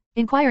inconclusive.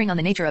 Inquiring on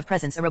the nature of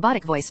presence, a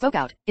robotic voice spoke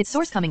out, its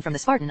source coming from the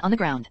Spartan on the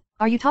ground.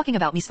 Are you talking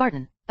about me,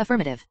 Spartan?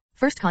 Affirmative.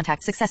 First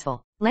contact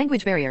successful.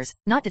 Language barriers,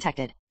 not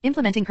detected.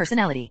 Implementing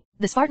personality.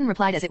 The Spartan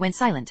replied as it went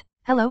silent.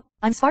 Hello,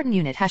 I'm Spartan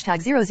Unit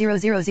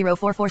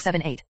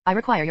 #00004478. I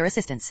require your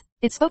assistance.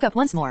 It spoke up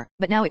once more,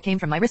 but now it came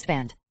from my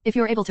wristband. If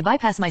you're able to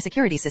bypass my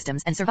security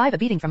systems and survive a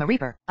beating from a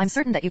Reaper, I'm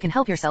certain that you can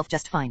help yourself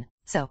just fine.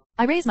 So,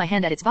 I raised my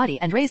hand at its body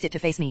and raised it to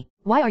face me.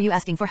 Why are you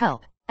asking for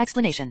help?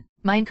 Explanation.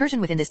 My incursion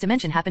within this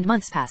dimension happened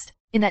months past.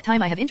 In that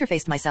time I have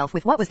interfaced myself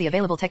with what was the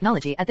available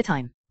technology at the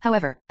time.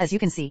 However, as you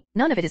can see,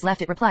 none of it is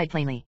left, it replied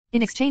plainly.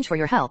 In exchange for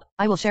your help,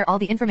 I will share all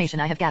the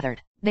information I have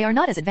gathered. They are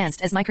not as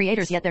advanced as my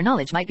creators, yet their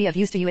knowledge might be of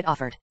use to you, it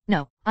offered.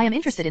 No, I am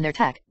interested in their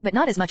tech, but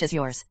not as much as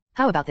yours.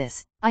 How about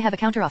this? I have a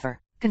counteroffer.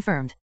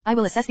 Confirmed. I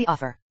will assess the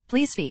offer.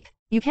 Please speak.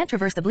 You can't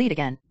traverse the bleed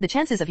again. The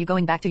chances of you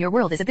going back to your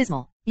world is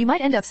abysmal. You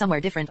might end up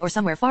somewhere different or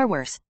somewhere far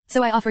worse.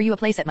 So I offer you a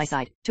place at my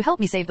side, to help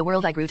me save the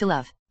world I grew to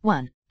love.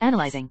 1.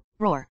 Analyzing.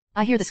 Roar.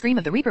 I hear the scream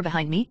of the Reaper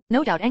behind me,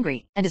 no doubt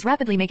angry, and is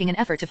rapidly making an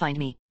effort to find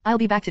me. I'll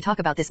be back to talk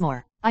about this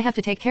more. I have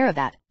to take care of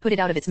that. Put it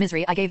out of its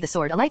misery. I gave the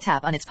sword a light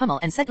tap on its pummel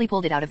and subtly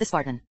pulled it out of the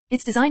Spartan.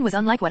 Its design was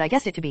unlike what I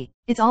guessed it to be.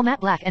 It's all matte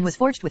black and was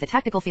forged with a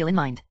tactical feel in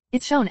mind.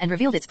 It shone and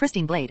revealed its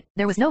pristine blade.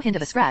 There was no hint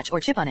of a scratch or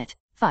chip on it.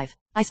 5.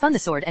 I spun the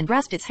sword and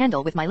grasped its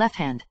handle with my left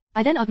hand.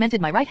 I then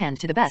augmented my right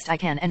hand to the best I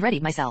can and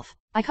readied myself.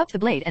 I cupped the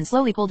blade and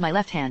slowly pulled my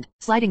left hand,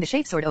 sliding the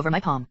shaped sword over my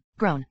palm.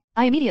 Groan.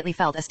 I immediately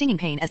felt a stinging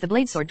pain as the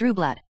blade sword drew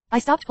blood. I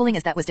stopped pulling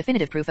as that was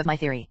definitive proof of my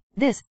theory.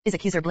 This is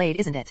accuser blade,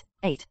 isn't it?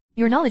 8.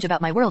 Your knowledge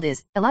about my world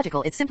is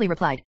illogical, it simply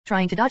replied,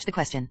 trying to dodge the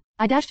question.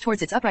 I dashed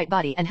towards its upright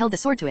body and held the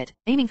sword to it,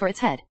 aiming for its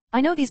head.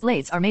 I know these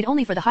blades are made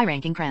only for the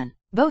high-ranking Kran,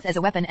 both as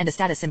a weapon and a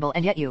status symbol,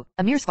 and yet you,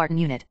 a mere Spartan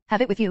unit,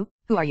 have it with you?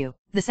 Who are you?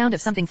 The sound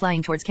of something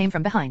flying towards came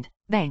from behind.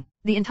 Bang.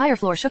 The entire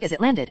floor shook as it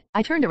landed.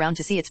 I turned around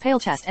to see its pale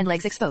chest and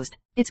legs exposed.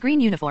 Its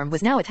green uniform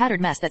was now a tattered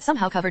mess that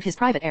somehow covered his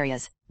private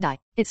areas. Die.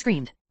 It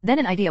screamed. Then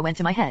an idea went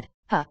to my head.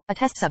 A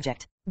test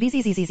subject.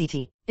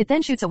 BZZZZT. It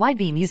then shoots a wide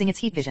beam using its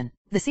heat vision.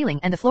 The ceiling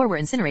and the floor were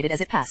incinerated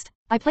as it passed.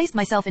 I placed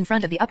myself in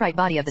front of the upright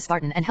body of the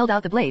Spartan and held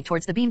out the blade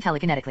towards the beam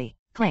telekinetically.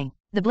 Clang.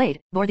 The blade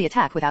bore the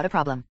attack without a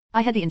problem.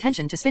 I had the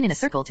intention to spin in a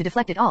circle to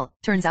deflect it all.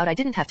 Turns out I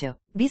didn't have to.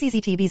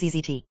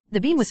 BZZT. The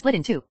beam was split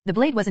in two. The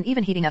blade wasn't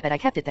even heating up, and I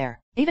kept it there.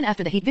 Even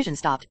after the heat vision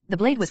stopped, the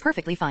blade was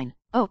perfectly fine.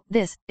 Oh,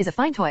 this is a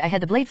fine toy. I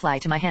had the blade fly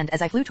to my hand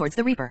as I flew towards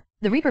the Reaper.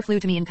 The Reaper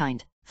flew to me in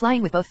kind,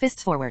 flying with both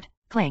fists forward.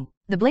 Clang.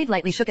 The blade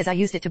lightly shook as I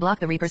used it to block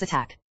the Reaper's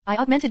attack. I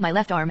augmented my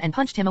left arm and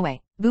punched him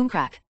away. Boom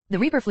crack. The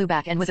Reaper flew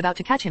back and was about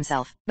to catch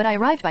himself, but I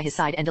arrived by his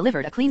side and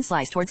delivered a clean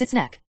slice towards its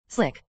neck.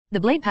 Slick.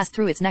 The blade passed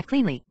through its neck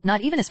cleanly,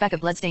 not even a speck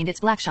of blood stained its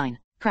black shine.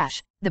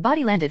 Crash. The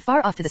body landed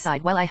far off to the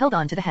side while I held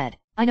on to the head.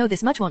 I know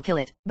this much won't kill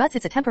it, but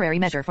it's a temporary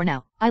measure for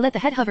now. I let the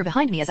head hover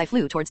behind me as I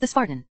flew towards the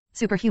Spartan.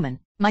 Superhuman.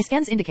 My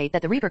scans indicate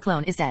that the Reaper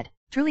clone is dead.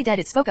 Truly dead,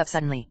 it spoke up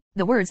suddenly.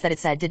 The words that it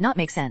said did not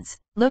make sense.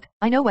 Look,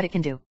 I know what it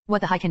can do.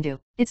 What the high can do.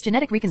 Its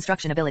genetic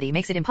reconstruction ability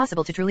makes it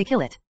impossible to truly kill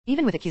it,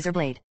 even with accuser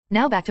blade.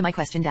 Now back to my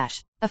question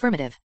dash.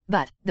 Affirmative.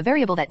 But, the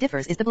variable that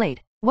differs is the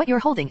blade. What you're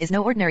holding is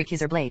no ordinary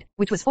accuser blade,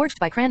 which was forged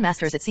by Kran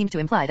masters. It seemed to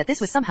imply that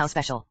this was somehow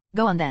special.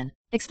 Go on then.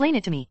 Explain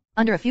it to me.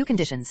 Under a few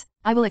conditions.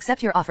 I will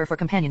accept your offer for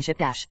companionship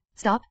dash.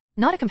 Stop.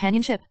 Not a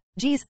companionship.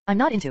 Geez, I'm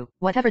not into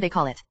whatever they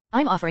call it.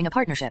 I'm offering a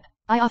partnership.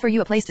 I offer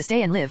you a place to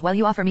stay and live while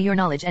you offer me your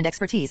knowledge and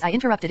expertise. I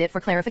interrupted it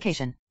for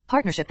clarification.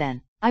 Partnership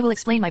then. I will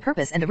explain my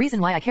purpose and the reason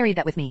why I carried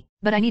that with me,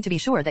 but I need to be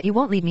sure that you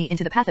won't lead me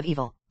into the path of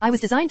evil. I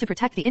was designed to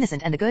protect the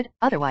innocent and the good,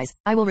 otherwise,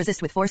 I will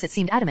resist with force. It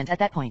seemed adamant at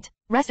that point.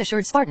 Rest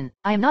assured, Spartan,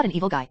 I am not an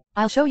evil guy.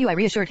 I'll show you, I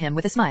reassured him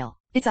with a smile.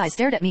 Its eyes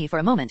stared at me for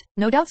a moment,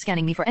 no doubt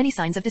scanning me for any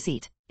signs of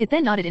deceit. It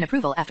then nodded in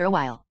approval after a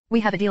while. We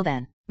have a deal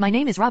then. My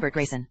name is Robert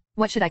Grayson.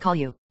 What should I call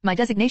you? My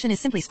designation is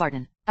simply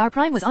Spartan. Our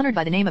prime was honored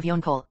by the name of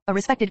Yonkol, a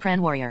respected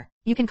Kran warrior.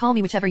 You can call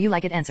me whichever you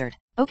like, it answered.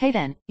 Okay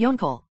then,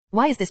 Yonkol.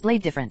 Why is this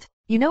blade different?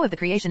 You know of the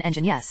creation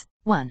engine, yes?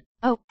 1.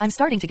 Oh, I'm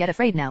starting to get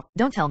afraid now,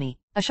 don't tell me.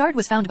 A shard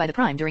was found by the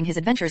prime during his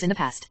adventures in the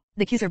past.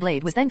 The accuser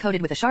blade was then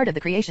coated with a shard of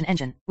the creation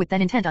engine, with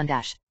then intent on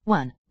dash.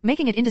 1.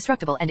 Making it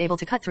indestructible and able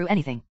to cut through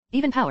anything,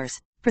 even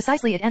powers.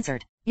 Precisely, it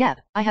answered. Yep,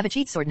 I have a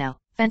cheat sword now.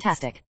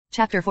 Fantastic.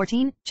 Chapter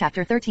 14,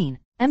 Chapter 13.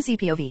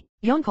 MCPOV.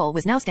 Yonkol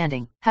was now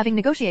standing, having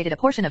negotiated a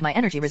portion of my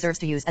energy reserves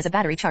to use as a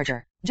battery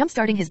charger,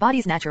 jump-starting his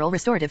body's natural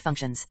restorative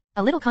functions.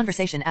 A little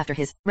conversation after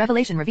his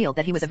revelation revealed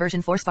that he was a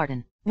version 4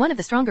 Spartan. One of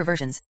the stronger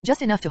versions,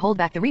 just enough to hold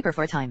back the Reaper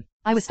for a time.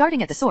 I was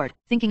starting at the sword,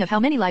 thinking of how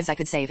many lives I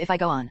could save if I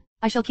go on.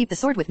 I shall keep the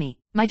sword with me.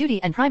 My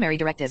duty and primary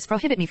directives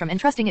prohibit me from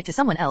entrusting it to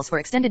someone else for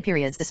extended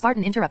periods. The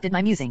Spartan interrupted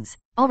my musings.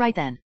 All right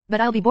then. But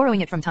I'll be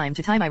borrowing it from time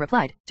to time, I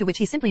replied, to which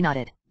he simply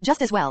nodded.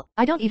 Just as well,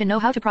 I don't even know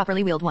how to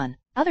properly wield one.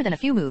 Other than a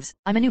few moves,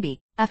 I'm a newbie.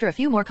 After a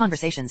few more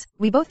conversations,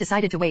 we both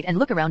decided to wait and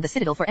look around the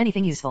citadel for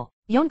anything useful.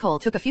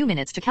 Yonkol took a few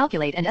minutes to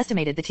calculate and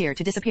estimated the tier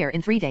to disappear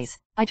in 3 days.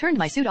 I turned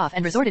my suit off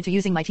and resorted to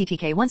using my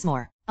TTK once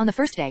more. On the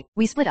first day,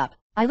 we split up.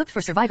 I looked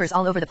for survivors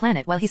all over the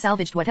planet while he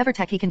salvaged whatever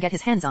tech he can get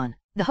his hands on.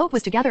 The hope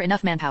was to gather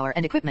enough manpower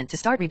and equipment to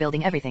start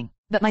rebuilding everything.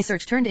 But my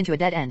search turned into a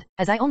dead end,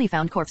 as I only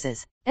found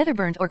corpses. Either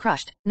burnt or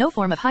crushed, no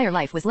form of higher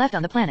life was left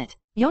on the planet.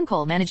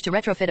 Yonkol managed to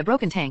retrofit a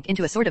broken tank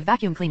into a sort of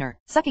vacuum cleaner,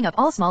 sucking up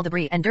all small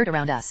debris and dirt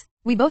around us.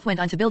 We both went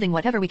on to building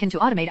whatever we can to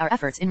automate our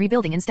efforts in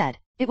rebuilding instead.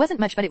 It wasn't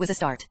much, but it was a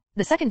start.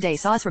 The second day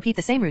saw us repeat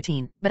the same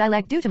routine, but I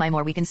lagged due to my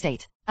more weakened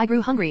state. I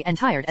grew hungry and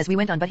tired as we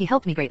went on, but he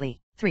helped me greatly.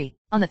 3.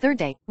 On the third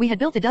day, we had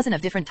built a dozen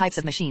of different types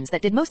of machines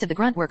that did most of the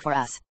grunt work for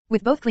us.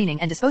 With both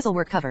cleaning and disposal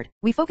work covered,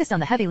 we focused on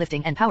the heavy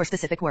lifting and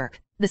power-specific work.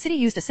 The city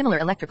used a similar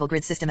electrical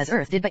grid system as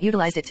Earth did, but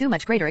utilized it to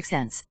much greater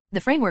extents.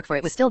 The framework for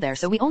it was still there,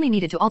 so we only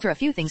needed to alter a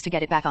few things to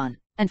get it back on.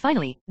 And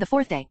finally, the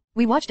fourth day,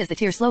 we watched as the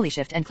tier slowly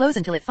shift and close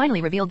until it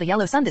finally revealed the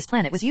yellow sun this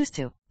planet was used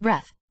to.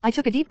 Breath. I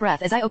took a deep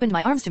breath as I opened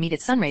my arms to meet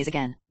its sun rays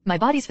again. My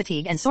body's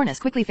fatigue and soreness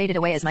quickly faded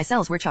away as my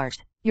cells were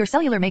charged. Your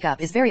cellular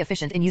makeup is very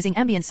efficient in using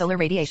ambient solar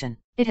radiation.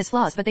 It has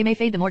flaws, but they may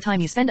fade the more time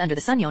you spend under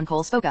the sun.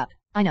 Yonkol spoke up.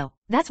 I know.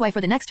 That's why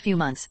for the next few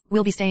months,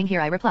 we'll be staying here,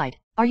 I replied.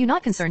 Are you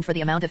not concerned for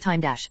the amount of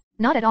time?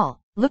 Not at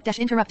all. Look,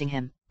 interrupting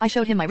him. I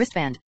showed him my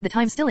wristband, the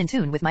time still in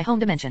tune with my home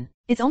dimension.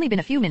 It's only been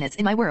a few minutes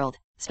in my world.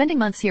 Spending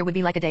months here would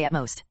be like a day at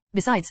most.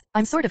 Besides,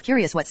 I'm sort of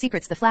curious what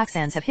secrets the Flax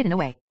Sands have hidden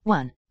away.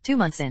 2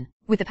 months in.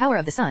 With the power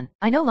of the sun,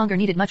 I no longer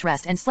needed much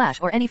rest and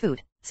slash or any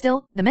food.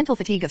 Still, the mental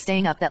fatigue of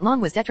staying up that long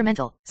was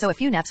detrimental, so a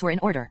few naps were in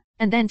order.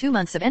 And then 2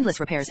 months of endless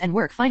repairs and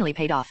work finally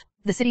paid off.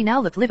 The city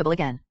now looked livable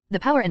again. The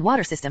power and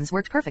water systems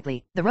worked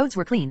perfectly, the roads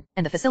were clean,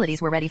 and the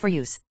facilities were ready for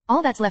use.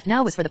 All that's left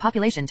now was for the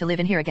population to live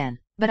in here again.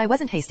 But I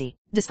wasn't hasty.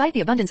 Despite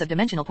the abundance of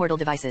dimensional portal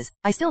devices,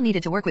 I still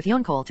needed to work with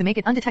Yonkol to make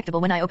it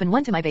undetectable when I open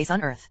one to my base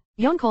on Earth.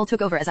 Yonkol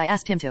took over as I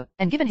asked him to,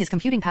 and given his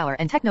computing power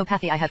and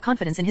technopathy, I have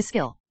confidence in his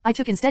skill. I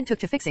took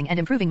to fixing and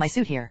improving my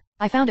suit here.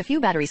 I found a few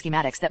battery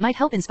schematics that might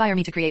help inspire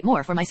me to create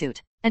more for my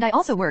suit. And I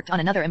also worked on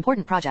another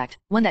important project,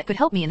 one that could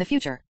help me in the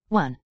future.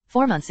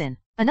 4 months in.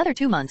 Another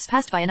 2 months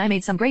passed by and I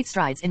made some great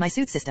strides in my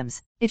suit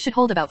systems. It should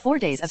hold about 4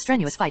 days of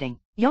strenuous fighting.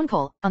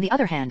 Yonkol, on the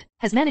other hand,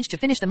 has managed to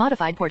finish the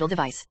modified portal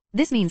device.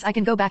 This means I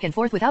can go back and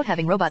forth without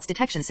having robot's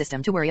detection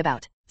system to worry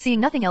about. Seeing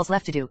nothing else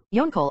left to do,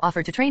 Yonkol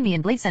offered to train me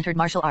in blade-centered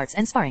martial arts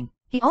and sparring.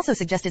 He also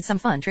suggested some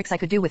fun tricks I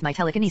could do with my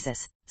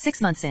telekinesis.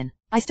 6 months in.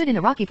 I stood in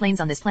the rocky plains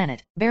on this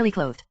planet, barely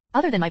clothed.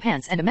 Other than my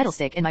pants and a metal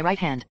stick in my right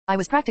hand, I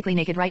was practically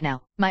naked right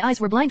now. My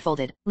eyes were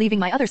blindfolded, leaving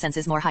my other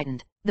senses more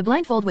heightened. The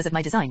blindfold was of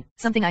my design,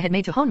 something I had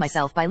made to hone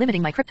myself by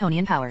limiting my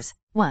Kryptonian powers.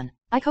 1.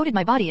 I coated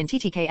my body in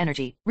TTK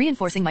energy,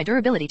 reinforcing my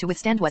durability to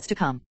withstand what's to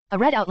come. A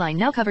red outline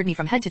now covered me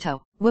from head to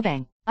toe.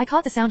 Whoobang. I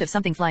caught the sound of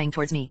something flying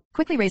towards me,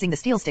 quickly raising the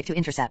steel stick to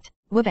intercept.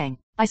 Whoobang.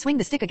 I swing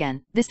the stick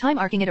again, this time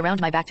arcing it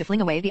around my back to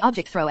fling away the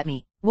object throw at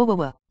me.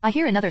 Whoa. I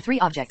hear another 3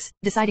 objects,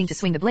 deciding to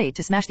swing the blade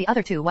to smash the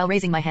other 2 while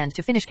raising my hand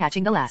to finish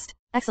catching the last.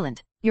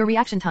 Excellent. Your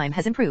reaction time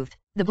has improved.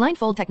 The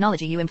blindfold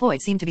technology you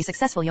employed seemed to be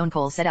successful,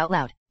 Yonkol said out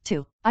loud.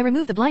 2. I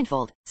removed the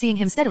blindfold, seeing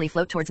him steadily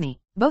float towards me.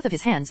 Both of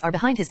his hands are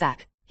behind his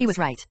back. He was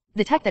right.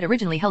 The tech that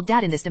originally held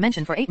Dad in this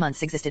dimension for 8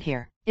 months existed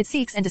here. It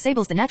seeks and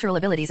disables the natural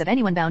abilities of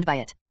anyone bound by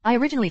it. I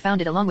originally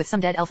found it along with some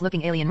dead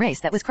elf-looking alien race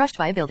that was crushed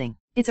by a building.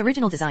 Its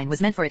original design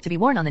was meant for it to be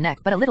worn on the neck,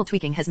 but a little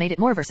tweaking has made it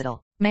more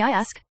versatile. May I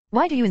ask,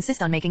 why do you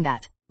insist on making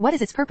that? What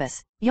is its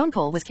purpose?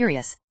 Yonkol was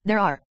curious. There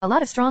are a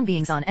lot of strong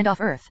beings on and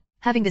off Earth.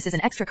 Having this as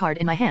an extra card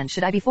in my hand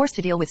should I be forced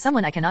to deal with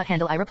someone I cannot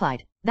handle, I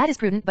replied. That is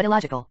prudent but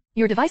illogical.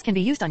 Your device can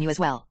be used on you as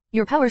well.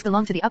 Your powers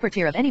belong to the upper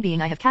tier of any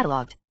being I have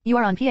catalogued. You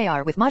are on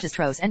par with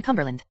Majestros and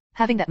Cumberland.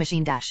 Having that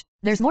machine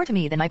there's more to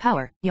me than my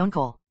power,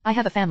 Yonkol. I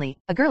have a family,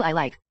 a girl I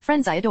like,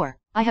 friends I adore.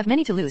 I have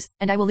many to lose,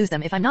 and I will lose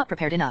them if I'm not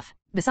prepared enough.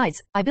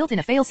 Besides, I built in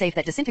a fail-safe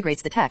that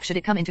disintegrates the tech should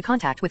it come into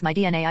contact with my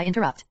DNA. I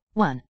interrupt.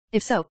 1.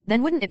 If so,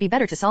 then wouldn't it be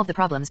better to solve the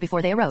problems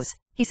before they arose?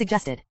 He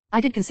suggested.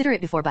 I did consider it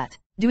before, but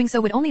doing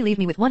so would only leave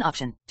me with one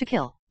option, to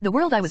kill. The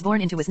world I was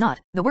born into was not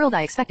the world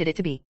I expected it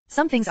to be.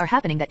 Some things are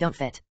happening that don't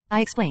fit.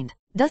 I explained.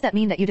 Does that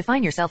mean that you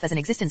define yourself as an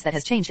existence that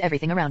has changed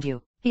everything around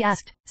you? He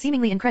asked,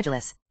 seemingly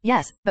incredulous.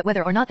 Yes, but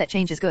whether or not that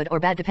change is good or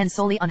bad depends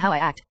solely on how I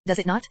act, does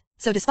it not?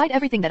 So despite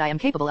everything that I am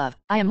capable of,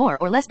 I am more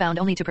or less bound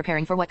only to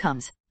preparing for what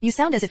comes. You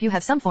sound as if you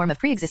have some form of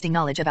pre-existing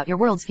knowledge about your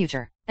world's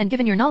future. And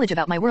given your knowledge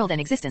about my world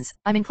and existence,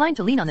 I'm inclined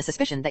to lean on the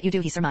suspicion that you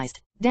do, he surmised.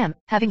 Damn,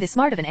 having this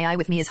smart of an AI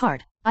with me is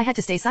hard. I had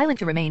to stay silent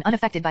to remain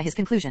unaffected by his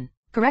conclusion.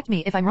 Correct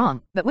me if I'm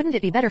wrong, but wouldn't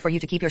it be better for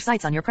you to keep your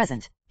sights on your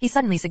present? He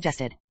suddenly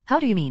suggested. How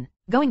do you mean?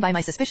 Going by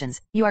my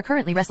suspicions, you are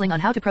currently wrestling on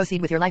how to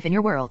proceed with your life in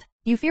your world.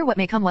 You fear what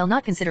may come while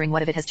not considering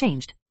what if it has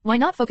changed. Why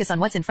not focus on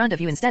what's in front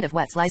of you instead of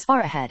what lies far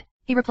ahead?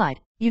 He replied.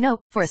 You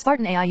know, for a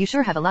Spartan AI you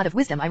sure have a lot of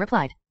wisdom, I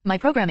replied. My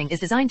programming is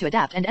designed to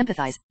adapt and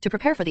empathize, to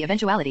prepare for the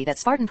eventuality that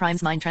Spartan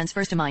Prime's mind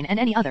transfers to mine and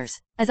any others.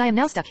 As I am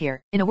now stuck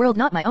here, in a world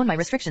not my own, my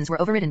restrictions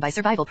were overridden by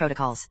survival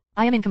protocols.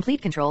 I am in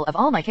complete control of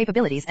all my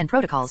capabilities and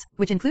protocols,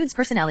 which includes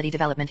personality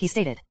development, he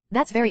stated.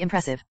 That's very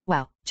impressive.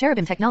 Wow,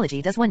 cherubim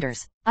technology does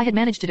wonders. I had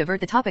managed to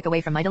divert the topic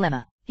away from my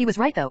dilemma. He was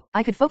right though,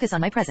 I could focus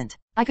on my present.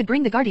 I could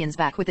bring the Guardians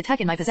back with the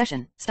tech in my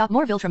possession, stop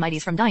more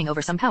Viltrumites from dying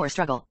over some power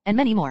struggle, and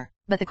many more.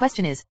 But the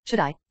question is, should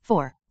I?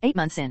 8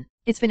 months in.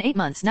 It's been 8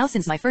 months now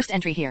since my first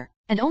entry here,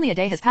 and only a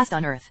day has passed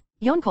on Earth.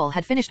 Yonko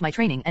had finished my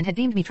training and had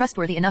deemed me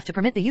trustworthy enough to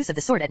permit the use of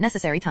the sword at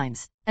necessary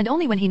times, and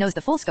only when he knows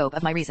the full scope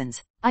of my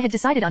reasons. I had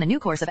decided on a new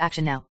course of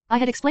action now. I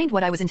had explained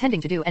what I was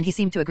intending to do and he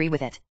seemed to agree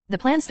with it. The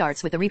plan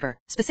starts with the Reaper,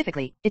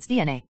 specifically, its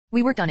DNA.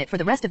 We worked on it for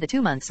the rest of the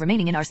 2 months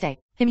remaining in our stay.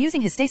 Him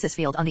using his stasis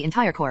field on the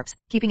entire corpse,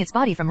 keeping its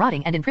body from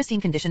rotting and in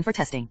pristine condition for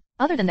testing.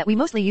 Other than that, we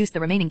mostly used the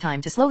remaining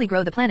time to slowly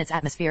grow the planet's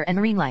atmosphere and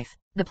marine life.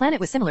 The planet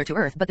was similar to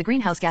Earth, but the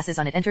greenhouse gases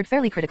on it entered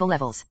fairly critical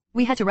levels.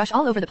 We had to rush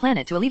all over the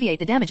planet to alleviate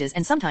the damages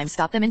and sometimes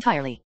stop them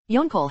entirely.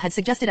 Yonko had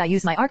suggested I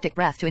use my Arctic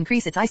breath to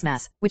increase its ice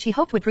mass, which he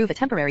hoped would prove a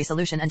temporary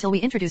solution until we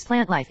introduced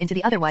plant life into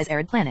the otherwise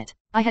arid planet.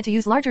 I had to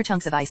use larger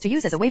chunks of ice to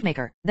use as a wave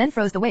maker, then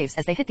froze the waves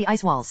as they hit the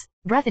ice walls.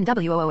 Breath in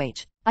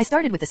WOOH. I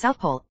started with the South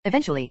Pole.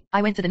 Eventually,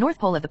 I went to the North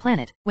Pole of the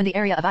planet, when the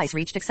area of ice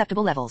reached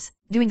acceptable levels,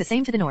 doing the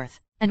same to the North.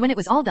 And when it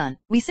was all done,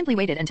 we simply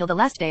waited until the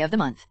last day of the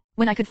month,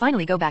 when I could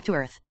finally go back to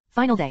Earth.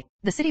 Final day.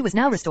 The city was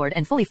now restored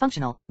and fully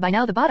functional. By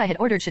now the bot I had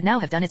ordered should now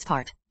have done its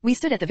part. We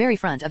stood at the very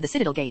front of the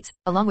Citadel gates,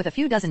 along with a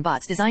few dozen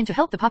bots designed to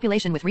help the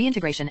population with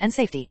reintegration and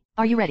safety.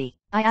 Are you ready?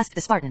 I asked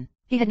the Spartan.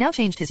 He had now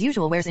changed his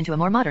usual wares into a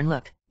more modern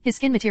look. His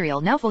skin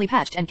material now fully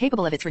patched and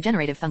capable of its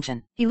regenerative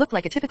function. He looked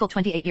like a typical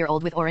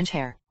 28-year-old with orange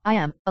hair. I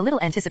am, a little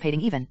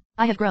anticipating even.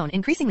 I have grown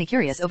increasingly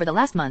curious over the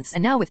last months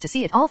and now with to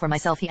see it all for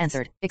myself, he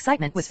answered.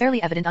 Excitement was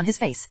fairly evident on his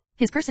face.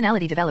 His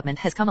personality development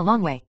has come a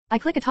long way. I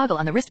click a toggle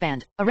on the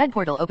wristband. A red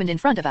portal opened in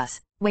front of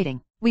us.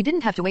 Waiting. We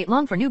didn't have to wait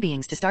long for new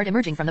beings to start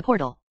emerging from the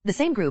portal. The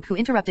same group who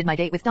interrupted my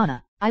date with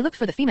Donna. I looked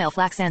for the female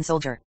Flaxan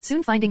soldier,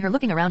 soon finding her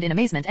looking around in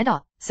amazement and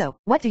awe. So,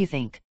 what do you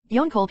think?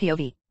 Yonko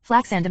POV.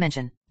 Flaxan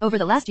dimension. Over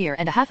the last year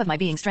and a half of my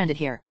being stranded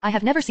here, I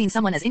have never seen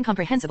someone as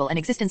incomprehensible in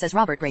existence as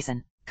Robert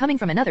Grayson. Coming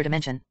from another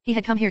dimension, he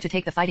had come here to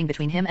take the fighting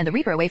between him and the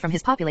Reaper away from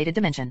his populated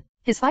dimension.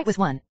 His fight was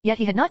won, yet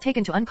he had not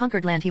taken to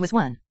unconquered land, he was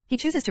won. He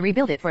chooses to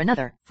rebuild it for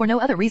another, for no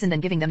other reason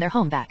than giving them their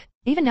home back.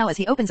 Even now as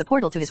he opens a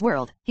portal to his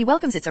world, he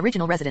welcomes its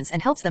original residents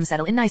and helps them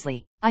settle in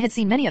nicely. I had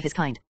seen many of his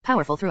kind,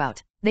 powerful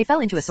throughout. They fell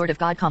into a sort of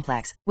god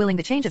complex, willing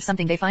the change of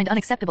something they find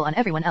unacceptable on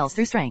everyone else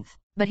through strength.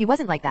 But he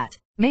wasn't like that.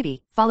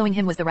 Maybe, following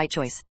him was the right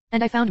choice.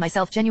 And I found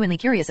myself genuinely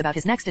curious about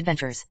his next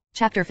adventures.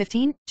 Chapter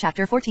 15,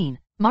 Chapter 14.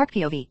 Mark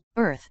POV.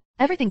 Earth.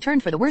 Everything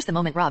turned for the worse the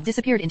moment Rob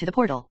disappeared into the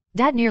portal.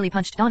 Dad nearly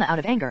punched Donna out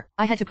of anger.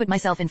 I had to put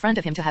myself in front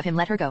of him to have him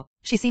let her go.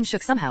 She seemed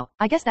shook somehow.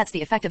 I guess that's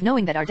the effect of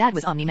knowing that our dad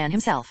was Omni-Man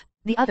himself.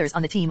 The others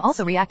on the team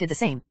also reacted the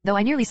same, though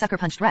I nearly sucker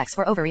punched Rex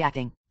for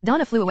overreacting.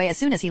 Donna flew away as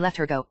soon as he left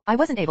her go. I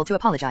wasn't able to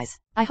apologize.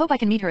 I hope I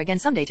can meet her again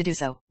someday to do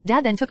so.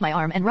 Dad then took my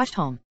arm and rushed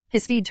home.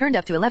 His speed turned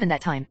up to 11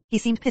 that time. He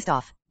seemed pissed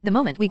off. The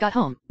moment we got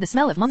home, the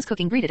smell of Mom's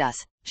cooking greeted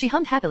us. She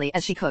hummed happily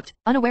as she cooked,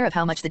 unaware of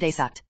how much the day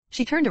sucked.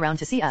 She turned around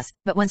to see us,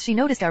 but once she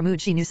noticed our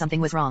mood she knew something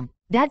was wrong.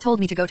 Dad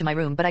told me to go to my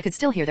room, but I could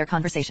still hear their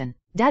conversation.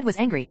 Dad was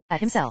angry at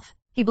himself.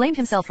 He blamed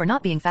himself for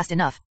not being fast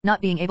enough,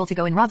 not being able to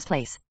go in Rob's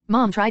place.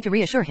 Mom tried to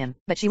reassure him,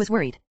 but she was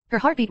worried. Her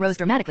heartbeat rose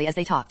dramatically as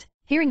they talked.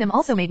 Hearing them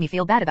also made me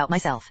feel bad about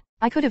myself.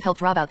 I could have helped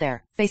Rob out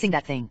there, facing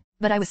that thing.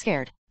 But I was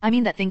scared. I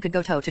mean, that thing could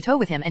go toe-to-toe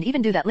with him and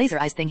even do that laser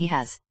eyes thing he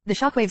has. The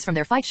shockwaves from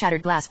their fight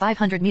shattered glass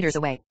 500 meters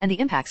away, and the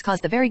impacts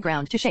caused the very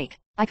ground to shake.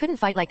 I couldn't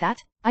fight like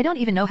that. I don't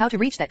even know how to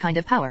reach that kind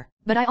of power.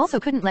 But I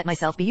also couldn't let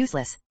myself be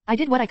useless. I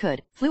did what I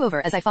could, flew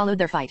over as I followed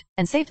their fight,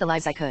 and saved the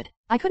lives I could.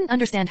 I couldn't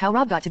understand how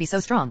Rob got to be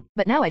so strong,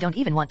 but now I don't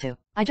even want to.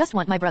 I just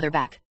want my brother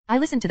back. I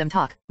listened to them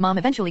talk. Mom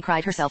eventually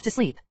cried herself to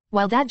sleep,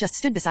 while Dad just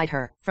stood beside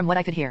her, from what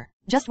I could hear,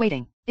 just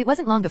waiting. It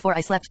wasn't long before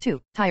I slept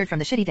too, tired from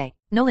the shitty day.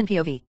 Nolan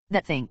POV.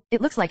 That thing,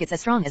 it looks like it's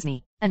as strong as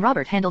me, and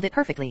Robert handled it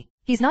perfectly.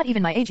 He's not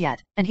even my age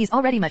yet, and he's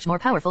already much more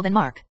powerful than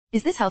Mark.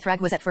 Is this how Thrag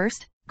was at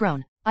first?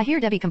 Groan. I hear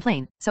Debbie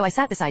complain, so I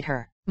sat beside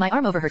her, my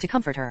arm over her to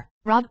comfort her.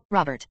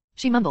 Robert.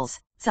 She mumbles.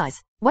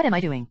 Sighs. What am I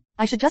doing?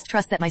 I should just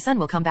trust that my son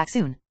will come back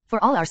soon.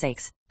 For all our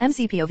sakes.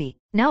 MC POV.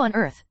 Now on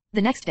Earth.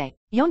 The next day,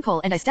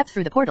 Yonko and I stepped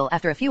through the portal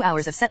after a few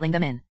hours of settling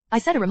them in. I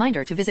set a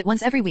reminder to visit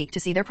once every week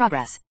to see their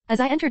progress. As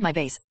I entered my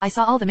base, I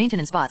saw all the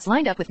maintenance bots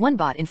lined up with one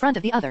bot in front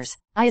of the others.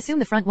 I assume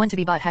the front one to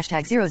be bot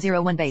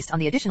 #001 based on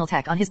the additional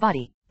tech on his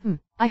body.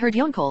 I heard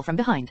Yonko from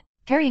behind,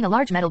 carrying a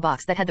large metal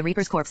box that had the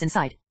Reaper's corpse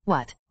inside.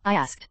 What? I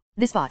asked.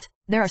 This bot.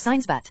 There are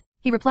signs, but.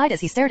 He replied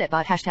as he stared at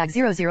bot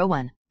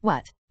 #001.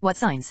 What? What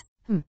signs?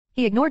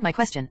 He ignored my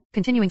question,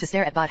 continuing to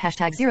stare at bot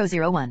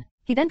 #001.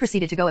 He then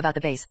proceeded to go about the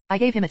base. I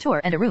gave him a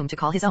tour and a room to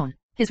call his own.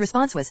 His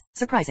response was,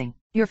 surprising.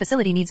 Your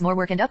facility needs more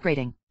work and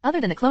upgrading. Other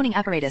than the cloning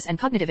apparatus and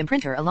cognitive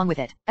imprinter along with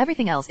it,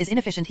 everything else is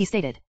inefficient, he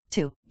stated.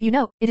 2. You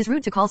know, it is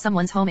rude to call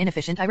someone's home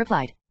inefficient, I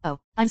replied. Oh,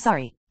 I'm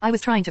sorry. I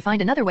was trying to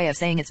find another way of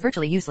saying it's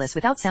virtually useless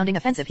without sounding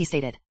offensive, he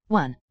stated.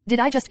 1. Did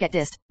I just get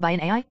dissed by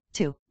an AI?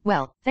 2.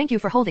 Well, thank you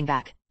for holding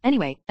back.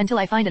 Anyway, until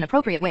I find an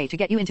appropriate way to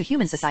get you into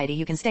human society,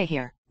 you can stay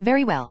here.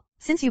 Very well.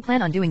 Since you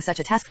plan on doing such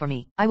a task for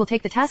me, I will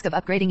take the task of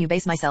upgrading you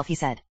base myself, he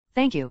said.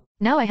 Thank you.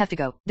 Now I have to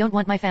go. Don't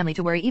want my family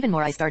to worry even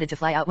more. I started to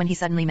fly out when he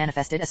suddenly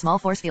manifested a small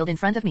force field in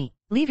front of me.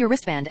 Leave your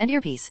wristband and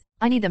earpiece.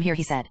 I need them here,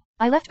 he said.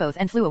 I left both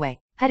and flew away.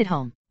 Headed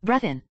home.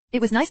 Breath in.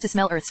 It was nice to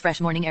smell Earth's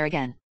fresh morning air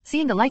again.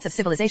 Seeing the lights of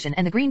civilization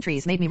and the green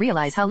trees made me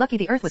realize how lucky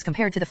the Earth was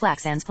compared to the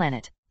Flax Sands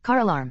planet. Car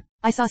alarm.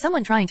 I saw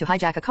someone trying to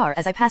hijack a car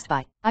as I passed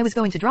by. I was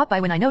going to drop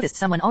by when I noticed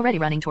someone already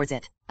running towards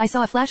it. I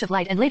saw a flash of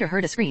light and later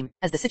heard a scream,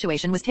 as the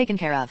situation was taken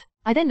care of.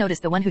 I then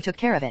noticed the one who took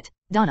care of it.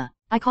 Donna.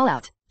 I call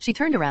out. She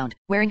turned around,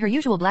 wearing her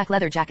usual black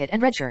leather jacket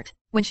and red shirt.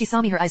 When she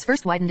saw me, her eyes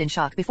first widened in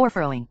shock before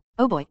furrowing.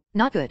 Oh boy,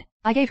 not good.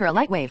 I gave her a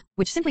light wave,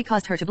 which simply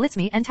caused her to blitz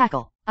me and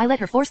tackle. I let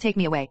her force take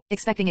me away,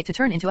 expecting it to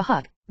turn into a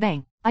hug.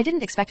 Bang. I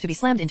didn't expect to be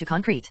slammed into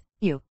concrete.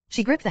 You.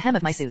 She gripped the hem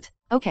of my suit.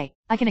 Okay,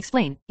 I can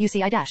explain. You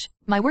see, I dash.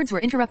 My words were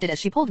interrupted as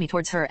she pulled me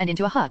towards her and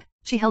into a hug.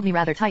 She held me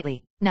rather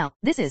tightly. Now,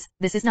 this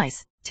is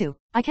nice. 2.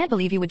 I can't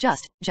believe you would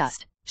just,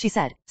 she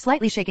said,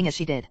 slightly shaking as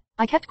she did.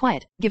 I kept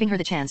quiet, giving her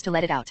the chance to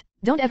let it out.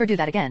 Don't ever do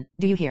that again,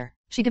 do you hear?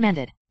 She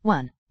demanded.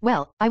 1.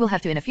 Well, I will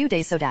have to in a few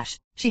days, so dash.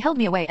 She held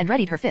me away and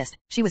readied her fist.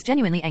 She was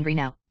genuinely angry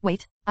now.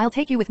 Wait, I'll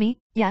take you with me?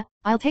 Yeah,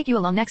 I'll take you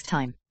along next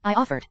time. I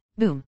offered.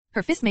 Boom.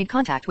 Her fist made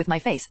contact with my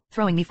face,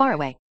 throwing me far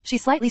away.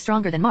 She's slightly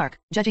stronger than Mark,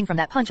 judging from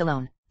that punch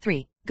alone.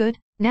 3. Good.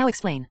 Now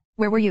explain.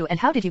 Where were you and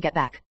how did you get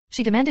back?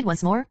 She demanded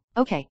once more.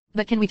 Okay,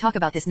 but can we talk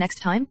about this next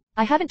time?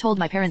 I haven't told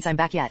my parents I'm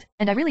back yet,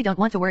 and I really don't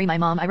want to worry my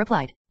mom, I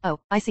replied. Oh,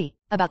 I see.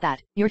 About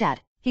that, your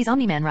dad. He's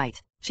Omni-Man,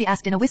 right? She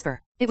asked in a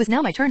whisper. It was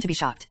now my turn to be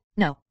shocked.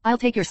 No, I'll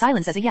take your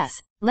silence as a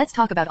yes. Let's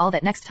talk about all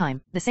that next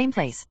time, the same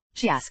place,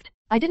 she asked.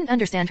 I didn't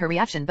understand her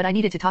reaction, but I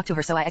needed to talk to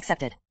her, so I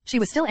accepted. She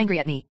was still angry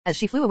at me, as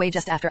she flew away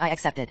just after I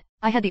accepted.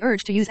 I had the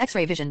urge to use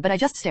X-ray vision, but I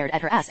just stared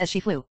at her ass as she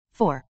flew.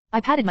 4.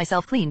 I patted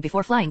myself clean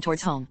before flying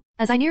towards home.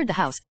 As I neared the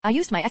house, I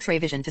used my X-ray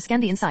vision to scan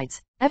the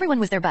insides. Everyone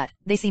was there, but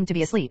they seemed to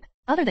be asleep.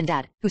 Other than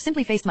Dad, who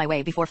simply faced my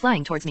way before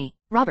flying towards me.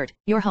 Robert,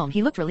 you're home.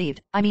 He looked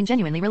relieved. I mean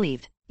genuinely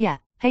relieved. Yeah.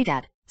 Hey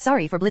Dad.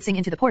 Sorry for blitzing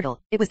into the portal.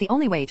 It was the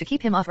only way to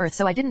keep him off Earth,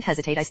 so I didn't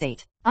hesitate, I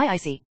state. I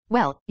see.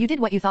 Well, you did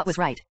what you thought was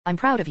right. I'm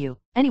proud of you.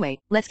 Anyway,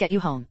 let's get you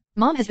home.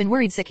 Mom has been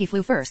worried sick. He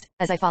flew first,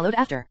 as I followed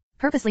after,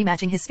 purposely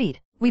matching his speed.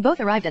 We both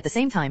arrived at the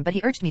same time, but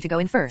he urged me to go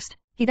in first.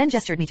 He then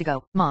gestured me to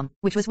go, Mom,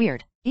 which was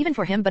weird. Even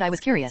for him, but I was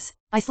curious.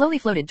 I slowly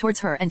floated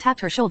towards her and tapped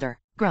her shoulder.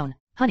 Groan.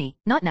 Honey,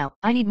 not now.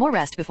 I need more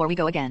rest before we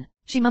go again.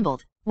 She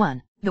mumbled.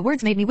 1. The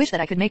words made me wish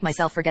that I could make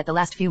myself forget the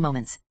last few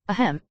moments.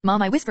 Ahem,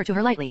 Mom, I whispered to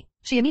her lightly.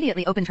 She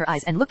immediately opened her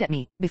eyes and looked at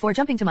me, before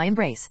jumping to my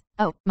embrace.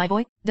 Oh, my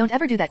boy, don't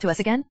ever do that to us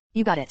again.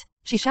 You got it.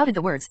 She shouted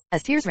the words,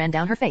 as tears ran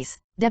down her face.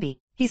 Debbie,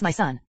 he's my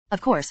son. Of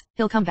course,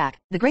 he'll come back.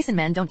 The Grayson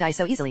men don't die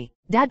so easily,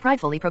 Dad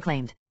pridefully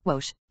proclaimed.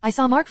 Whoosh. I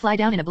saw Mark fly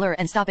down in a blur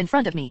and stop in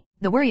front of me.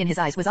 The worry in his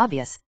eyes was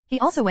obvious. He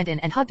also went in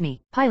and hugged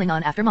me, piling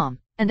on after Mom.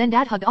 And then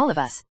Dad hugged all of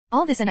us.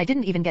 All this and I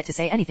didn't even get to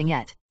say anything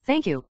yet.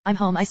 Thank you, I'm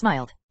home, I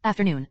smiled.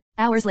 Afternoon.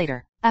 Hours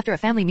later. After a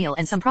family meal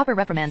and some proper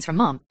reprimands from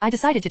Mom, I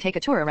decided to take a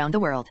tour around the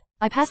world.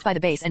 I passed by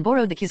the base and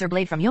borrowed the Cuser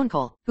blade from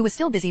Yonkol, who was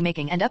still busy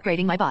making and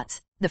upgrading my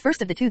bots. The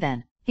first of the two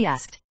then, he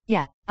asked.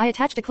 Yeah, I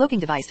attached a cloaking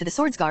device to the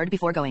sword's guard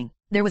before going.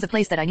 There was a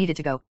place that I needed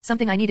to go,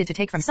 something I needed to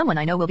take from someone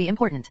I know will be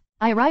important.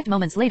 I arrived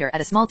moments later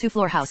at a small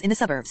 2-floor house in the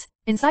suburbs.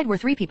 Inside were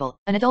 3 people,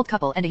 an adult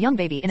couple and a young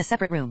baby in a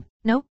separate room.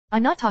 No,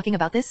 I'm not talking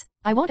about this.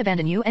 I won't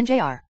abandon you and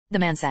JR, the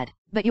man said.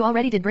 But you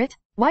already did, Brit?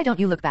 Why don't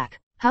you look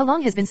back? How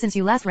long has been since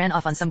you last ran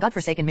off on some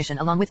godforsaken mission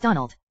along with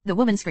Donald? The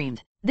woman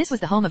screamed. This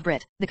was the home of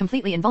Brit, the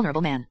completely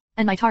invulnerable man,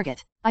 and my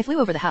target. I flew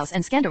over the house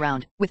and scanned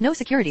around, with no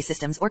security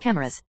systems or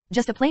cameras.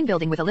 Just a plain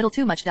building with a little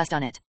too much dust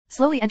on it.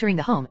 Slowly entering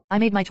the home, I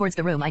made my towards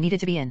the room I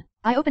needed to be in.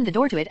 I opened the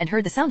door to it and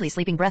heard the soundly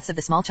sleeping breaths of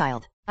the small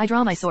child. I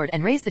draw my sword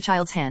and raised the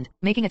child's hand,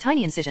 making a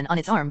tiny incision on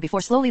its arm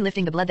before slowly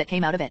lifting the blood that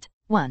came out of it.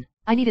 1.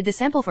 I needed this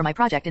sample for my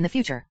project in the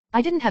future.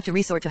 I didn't have to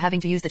resort to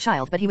having to use the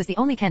child, but he was the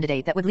only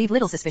candidate that would leave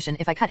little suspicion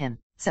if I cut him.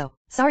 So,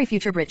 sorry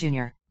future Brit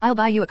Jr. I'll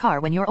buy you a car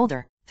when you're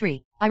older.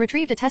 3. I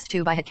retrieved a test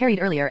tube I had carried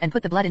earlier and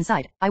put the blood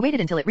inside. I waited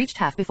until it reached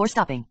half before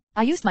stopping.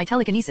 I used my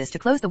telekinesis to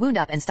close the wound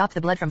up and stop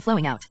the blood from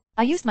flowing out.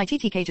 I used my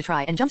TTK to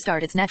try and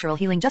jumpstart its natural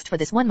healing just for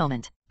this one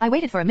moment. I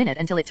waited for a minute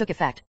until it took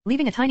effect,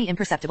 leaving a tiny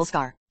imperceptible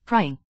scar.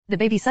 Crying. The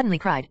baby suddenly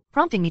cried,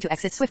 prompting me to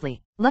exit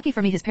swiftly. Lucky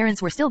for me, his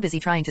parents were still busy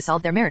trying to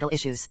solve their marital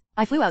issues.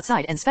 I flew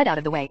outside and sped out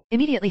of the way,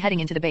 immediately heading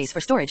into the base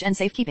for storage and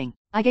safekeeping.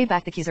 I gave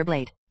back the Cuser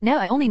blade. Now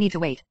I only need to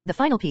wait. The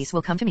final piece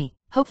will come to me,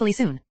 hopefully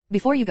soon.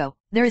 Before you go,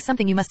 there is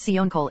something you must see.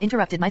 Yonkol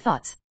interrupted my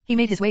thoughts. He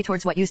made his way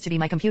towards what used to be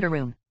my computer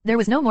room. There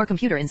was no more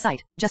computer in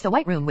sight, just a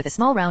white room with a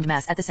small round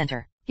mass at the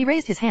center. He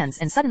raised his hands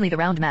and suddenly the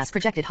round mass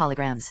projected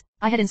holograms.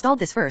 I had installed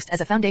this first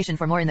as a foundation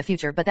for more in the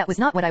future, but that was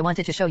not what I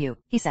wanted to show you,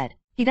 he said.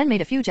 He then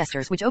made a few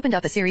gestures which opened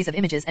up a series of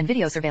images and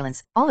video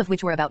surveillance, all of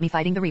which were about me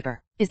fighting the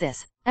Reaper. Is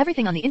this?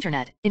 Everything on the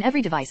internet, in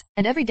every device,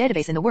 and every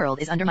database in the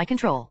world is under my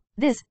control.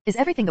 This is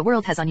everything the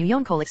world has on you,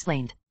 Yonkol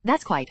explained.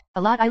 That's quite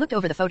a lot. I looked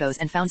over the photos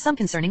and found some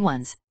concerning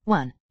ones.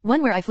 One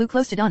where I flew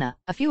close to Donna,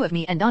 a few of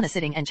me and Donna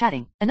sitting and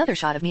chatting, another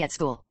shot of me at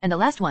school, and the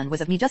last one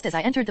was of me just as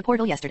I entered the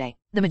portal yesterday.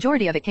 The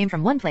majority of it came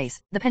from one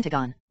place, the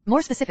Pentagon.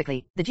 More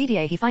specifically, the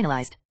GDA he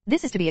finalized.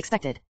 This is to be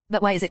expected.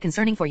 But why is it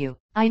concerning for you?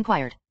 I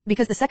inquired.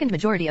 Because the second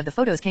majority of the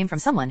photos came from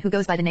someone who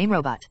goes by the name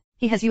Robot.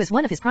 He has you as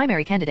one of his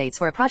primary candidates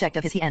for a project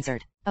of his, he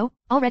answered. Oh,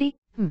 already?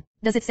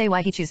 Does it say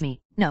why he chose me?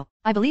 No.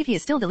 I believe he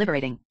is still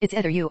deliberating. It's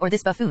either you or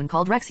this buffoon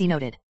called Rex, he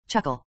noted.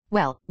 Chuckle.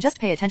 Well, just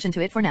pay attention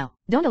to it for now.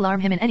 Don't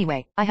alarm him in any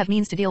way. I have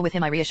means to deal with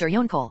him, I reassure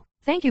Yonkol.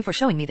 Thank you for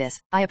showing me this.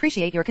 I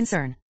appreciate your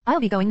concern. I'll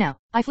be going now.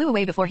 I flew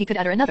away before he could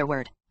utter another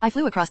word. I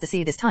flew across the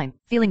sea this time,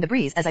 feeling the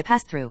breeze as I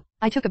passed through.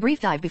 I took a brief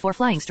dive before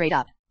flying straight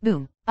up.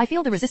 Boom. I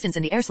feel the resistance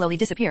in the air slowly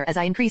disappear as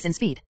I increase in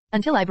speed,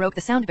 until I broke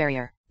the sound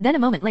barrier. Then a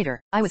moment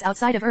later, I was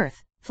outside of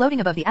Earth,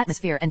 floating above the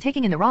atmosphere and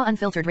taking in the raw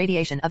unfiltered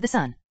radiation of the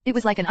sun. It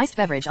was like an iced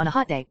beverage on a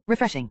hot day,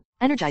 refreshing,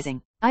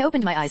 energizing. I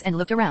opened my eyes and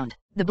looked around.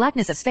 The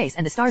blackness of space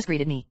and the stars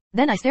greeted me.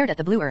 Then I stared at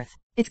the blue Earth.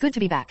 It's good to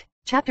be back.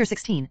 Chapter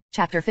 16,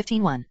 Chapter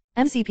 15-1.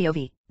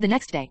 MCPOV. The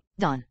next day.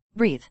 Dawn.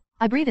 Breathe.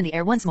 I breathe in the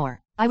air once more.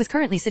 I was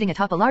currently sitting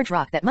atop a large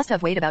rock that must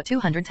have weighed about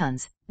 200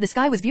 tons. The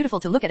sky was beautiful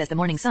to look at as the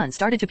morning sun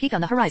started to peak on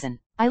the horizon.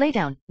 I lay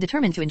down,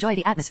 determined to enjoy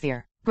the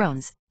atmosphere.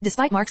 Groans.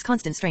 Despite Mark's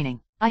constant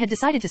straining, I had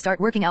decided to start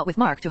working out with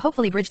Mark to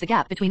hopefully bridge the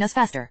gap between us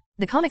faster.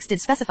 The comics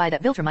did specify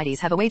that Viltrumites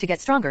have a way to get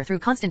stronger through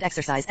constant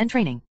exercise and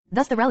training,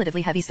 thus the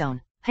relatively heavy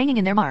stone hanging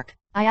in there. Mark,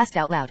 I asked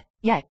out loud.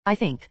 Yeah, I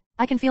think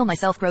I can feel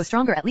myself grow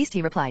stronger at least,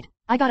 he replied.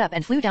 I got up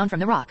and flew down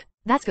from the rock.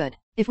 That's good.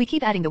 If we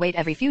keep adding the weight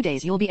every few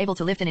days, you'll be able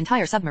to lift an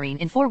entire submarine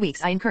in 4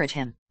 weeks, I encourage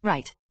him.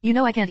 Right. You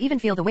know I can't even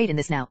feel the weight in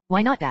this now.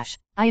 Why not dash?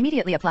 I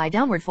immediately apply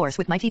downward force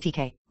with my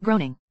TTK.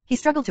 Groaning. He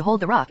struggled to hold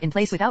the rock in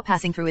place without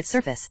passing through its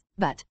surface.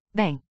 But,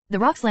 bang, the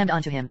rock slammed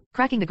onto him,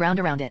 cracking the ground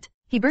around it.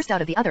 He burst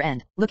out of the other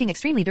end, looking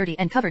extremely dirty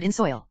and covered in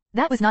soil.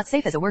 That was not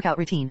safe as a workout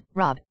routine,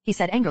 Rob, he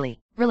said angrily.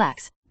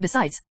 Relax.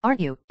 Besides, aren't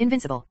you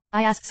invincible?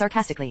 I asked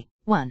sarcastically.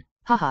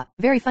 Haha,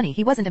 very funny.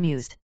 He wasn't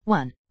amused.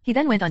 He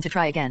then went on to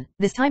try again,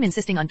 this time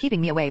insisting on keeping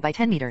me away by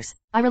 10 meters.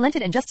 I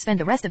relented and just spent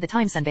the rest of the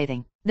time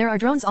sunbathing. There are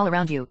drones all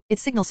around you.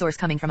 Its signal source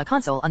coming from a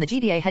console on the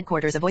GDA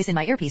headquarters, a voice in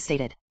my earpiece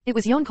stated. It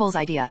was Yonkol's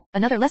idea,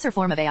 another lesser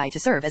form of AI to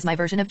serve as my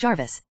version of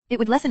Jarvis. It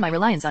would lessen my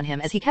reliance on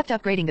him as he kept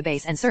upgrading the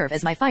base and serve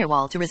as my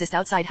firewall to resist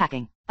outside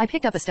hacking. I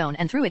picked up a stone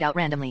and threw it out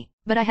randomly,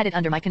 but I had it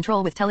under my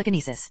control with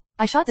telekinesis.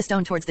 I shot the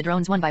stone towards the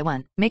drones one by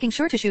one, making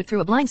sure to shoot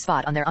through a blind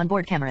spot on their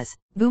onboard cameras.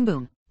 Boom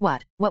boom.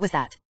 What was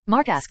that?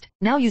 Mark asked,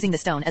 now using the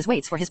stone as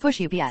weights for his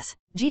push UPS.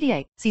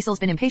 GDA, Cecil's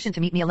been impatient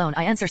to meet me alone,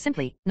 I answer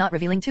simply, not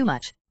revealing too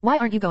much. Why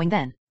aren't you going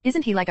then?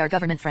 Isn't he like our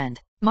government friend?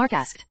 Mark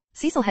asked.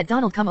 Cecil had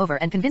Donald come over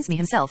and convince me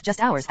himself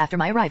just hours after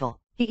my arrival.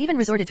 He even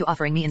resorted to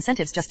offering me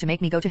incentives just to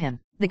make me go to him.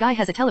 The guy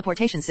has a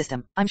teleportation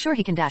system. I'm sure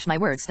he can dash. My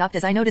words stopped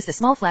as I noticed a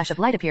small flash of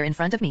light appear in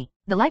front of me.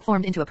 The light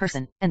formed into a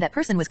person, and that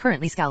person was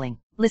currently scowling.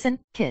 Listen,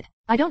 kid.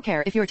 I don't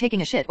care if you're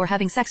taking a shit or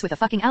having sex with a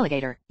fucking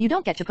alligator. You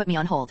don't get to put me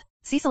on hold.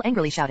 Cecil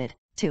angrily shouted.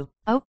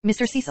 Oh,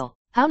 Mr. Cecil.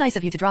 How nice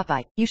of you to drop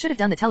by. You should have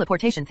done the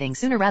teleportation thing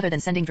sooner rather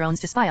than sending drones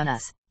to spy on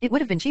us. It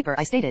would have been cheaper,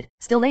 I stated,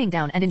 still laying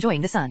down and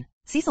enjoying the sun.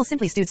 Cecil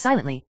simply stood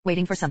silently,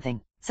 waiting for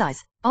something.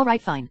 Sighs. All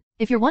right, fine.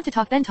 If you want to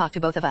talk, then talk to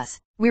both of us.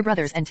 We're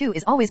brothers and 2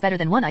 is always better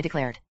than 1, I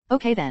declared.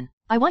 Okay then.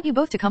 I want you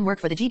both to come work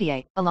for the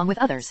GDA, along with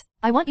others.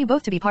 I want you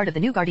both to be part of the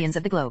new Guardians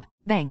of the Globe.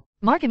 Bang.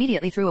 Mark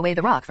immediately threw away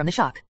the rock from the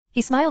shock.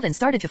 He smiled and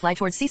started to fly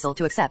towards Cecil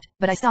to accept,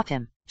 but I stopped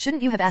him.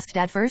 Shouldn't you have asked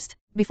Dad first,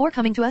 before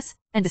coming to us?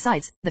 And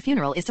besides, the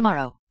funeral is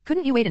tomorrow.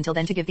 Couldn't you wait until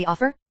then to give the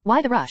offer?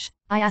 Why the rush?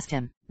 I asked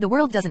him. The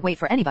world doesn't wait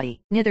for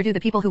anybody, neither do the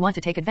people who want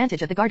to take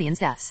advantage of the Guardians'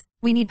 deaths.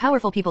 We need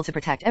powerful people to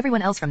protect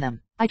everyone else from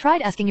them. I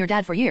tried asking your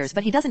dad for years,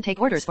 but he doesn't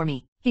take orders for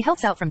me. He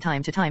helps out from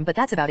time to time, but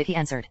that's about it, he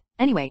answered.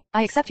 Anyway,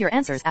 I accept your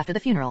answers after the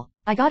funeral.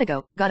 I gotta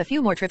go, got a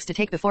few more trips to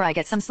take before I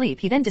get some sleep.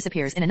 He then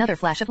disappears in another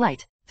flash of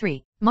light.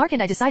 3. Mark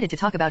and I decided to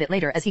talk about it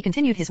later as he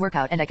continued his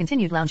workout and I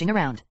continued lounging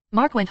around.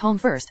 Mark went home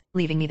first,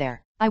 leaving me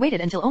there. I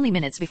waited until only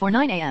minutes before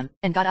 9 a.m.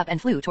 and got up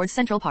and flew towards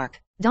Central Park.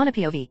 Donna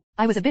POV.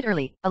 I was a bit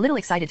early, a little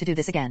excited to do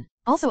this again.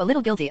 Also a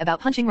little guilty about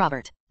punching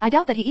Robert. I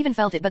doubt that he even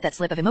felt it, but that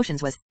slip of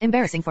emotions was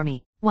embarrassing for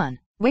me. 1.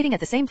 Waiting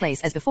at the same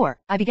place as before,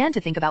 I began to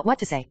think about what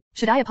to say.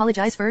 Should I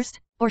apologize first?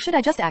 Or should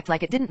I just act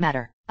like it didn't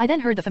matter? I then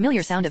heard the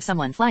familiar sound of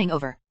someone flying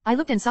over. I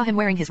looked and saw him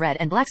wearing his red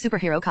and black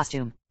superhero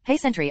costume. Hey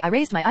Sentry, I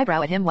raised my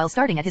eyebrow at him while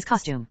starting at his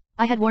costume.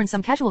 I had worn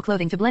some casual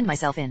clothing to blend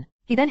myself in.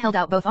 He then held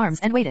out both arms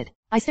and waited.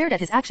 I stared at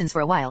his actions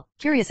for a while,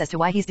 curious as to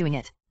why he's doing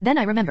it. Then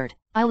I remembered.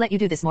 I'll let you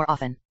do this more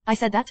often. I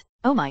said that?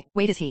 Oh my,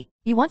 wait, is he?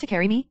 You want to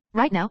carry me?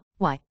 Right now?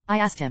 Why? I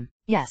asked him.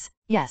 Yes.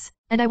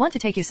 And I want to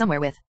take you somewhere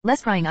with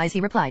less prying eyes,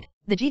 he replied.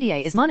 The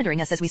GDA is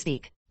monitoring us as we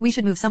speak. We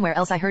should move somewhere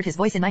else, I heard his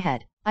voice in my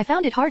head. I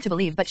found it hard to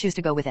believe but choose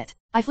to go with it.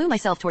 I flew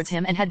myself towards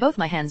him and had both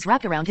my hands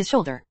wrapped around his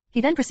shoulder.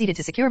 He then proceeded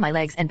to secure my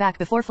legs and back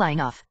before flying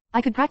off.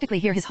 I could practically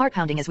hear his heart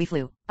pounding as we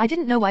flew. I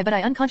didn't know why, but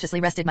I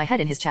unconsciously rested my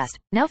head in his chest,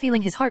 now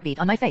feeling his heartbeat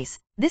on my face.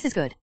 This is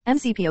good.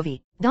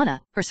 MCPOV.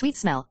 Donna, her sweet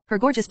smell, her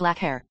gorgeous black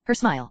hair, her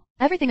smile.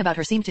 Everything about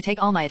her seemed to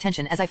take all my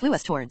attention as I flew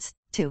us towards.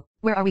 2.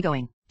 Where are we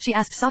going? She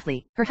asked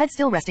softly, her head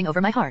still resting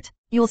over my heart.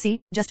 You'll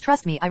see, just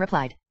trust me, I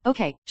replied.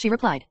 Okay, she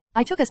replied.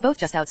 I took us both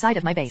just outside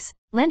of my base,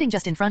 landing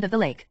just in front of the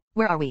lake.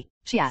 Where are we?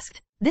 She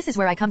asked. This is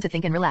where I come to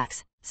think and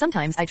relax.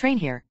 Sometimes I train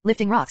here,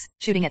 lifting rocks,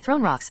 shooting at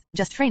thrown rocks,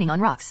 just training on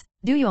rocks.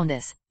 Do you own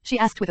this? She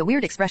asked with a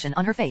weird expression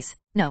on her face.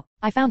 No,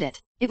 I found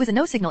it. It was a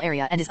no-signal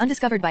area and is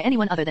undiscovered by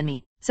anyone other than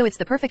me, so it's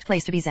the perfect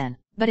place to be zen.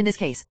 But in this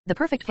case, the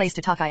perfect place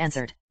to talk, I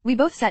answered. We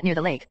both sat near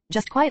the lake,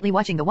 just quietly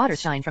watching the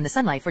waters shine from the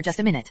sunlight for just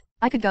a minute.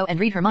 I could go and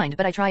read her mind,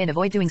 but I try and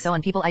avoid doing so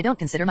on people I don't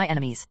consider my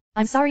enemies.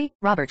 I'm sorry,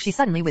 Robert, she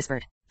suddenly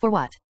whispered. For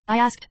what? I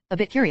asked, a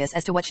bit curious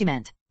as to what she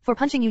meant. For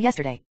punching you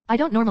yesterday. I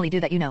don't normally do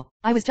that, you know.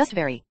 I was just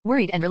very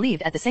worried and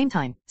relieved at the same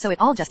time, so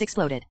it all just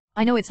exploded.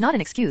 I know it's not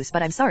an excuse,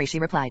 but I'm sorry, she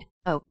replied.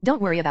 Oh,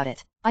 don't worry about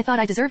it. I thought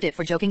I deserved it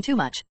for joking too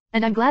much.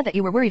 And I'm glad that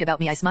you were worried about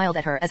me, I smiled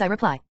at her as I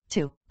reply.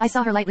 2. I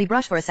saw her lightly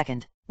brush for a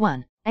second.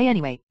 1.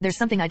 Anyway, there's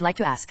something I'd like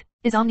to ask.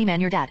 Is Omni-Man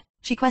your dad?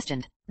 She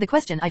questioned. The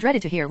question I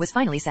dreaded to hear was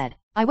finally said.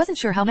 I wasn't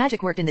sure how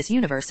magic worked in this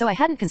universe, so I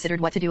hadn't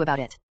considered what to do about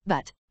it.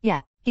 But,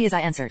 yeah, he is,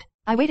 I answered.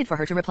 I waited for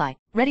her to reply,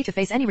 ready to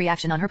face any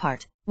reaction on her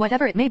part.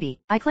 Whatever it may be,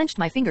 I clenched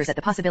my fingers at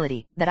the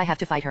possibility that I have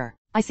to fight her.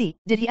 I see.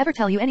 Did he ever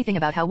tell you anything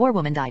about how War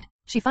Woman died?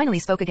 She finally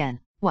spoke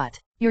again. What?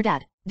 Your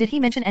dad? Did he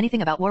mention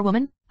anything about War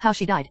Woman? How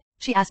she died?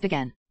 She asked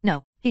again.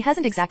 No, he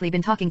hasn't exactly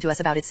been talking to us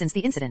about it since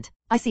the incident.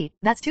 I see.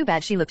 That's too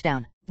bad, she looked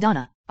down.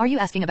 Donna, are you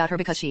asking about her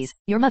because she's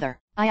your mother?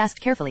 I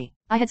asked carefully.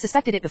 I had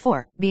suspected it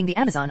before, being the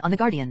Amazon on the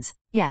Guardians.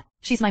 Yeah,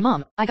 she's my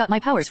mom. I got my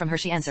powers from her,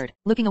 she answered,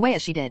 looking away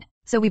as she did.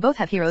 So we both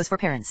have heroes for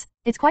parents.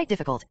 It's quite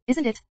difficult,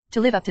 isn't it,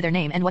 to live up to their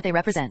name and what they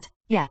represent?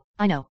 Yeah,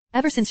 I know.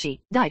 Ever since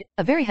she died,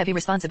 a very heavy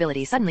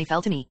responsibility suddenly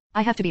fell to me.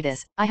 I have to be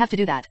this, I have to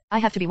do that, I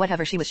have to be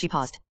whatever she was. She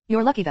paused.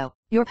 You're lucky though.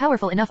 You're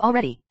powerful enough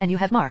already, and you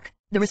have Mark.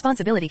 The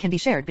responsibility can be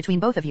shared between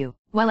both of you.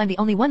 While I'm the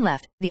only one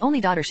left, the only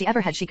daughter she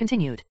ever had, she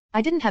continued.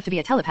 I didn't have to be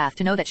a telepath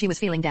to know that she was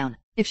feeling down.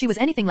 If she was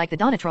anything like the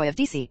Donna Troy of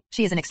DC,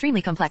 she is an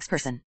extremely complex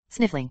person.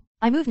 Sniffling.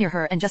 I moved near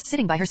her and just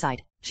sitting by her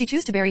side. She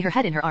chose to bury her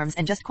head in her arms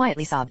and just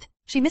quietly sobbed.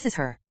 She misses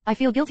her. I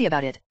feel guilty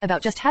about it,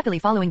 about just happily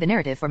following the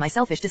narrative for my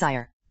selfish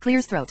desire.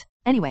 Clears throat.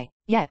 Anyway,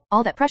 yeah,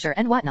 all that pressure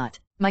and whatnot.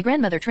 My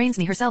grandmother trains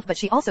me herself, but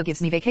she also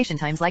gives me vacation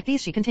times like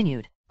these, she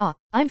continued.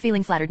 I'm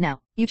feeling flattered now.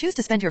 You choose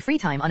to spend your free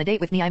time on a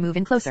date with me. I move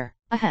in closer.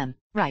 Ahem.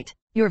 Right.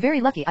 You're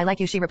very lucky I like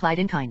you, she replied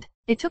in kind.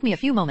 It took me a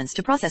few moments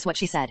to process what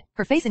she said.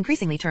 Her face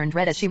increasingly turned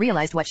red as she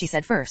realized what she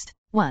said first.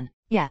 1.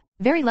 Yeah,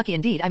 very lucky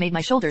indeed. I made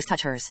my shoulders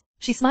touch hers.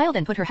 She smiled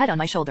and put her head on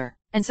my shoulder.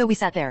 And so we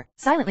sat there,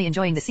 silently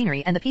enjoying the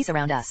scenery and the peace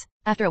around us.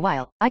 After a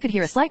while, I could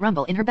hear a slight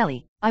rumble in her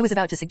belly. I was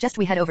about to suggest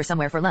we head over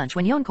somewhere for lunch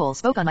when Yon Cole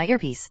spoke on my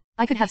earpiece.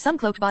 I could have some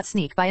cloaked bots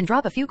sneak by and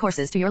drop a few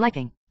courses to your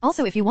liking.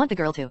 Also, if you want the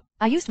girl to.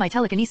 I used my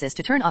telekinesis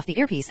to turn off the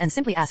earpiece and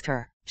simply asked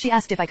her. She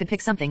asked if I could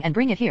pick something and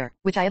bring it here,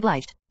 which I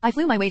obliged. I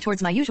flew my way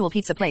towards my usual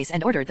pizza place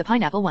and ordered the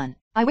pineapple one.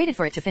 I waited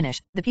for it to finish.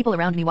 The people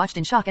around me watched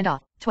in shock and awe.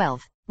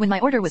 12. When my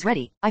order was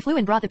ready, I flew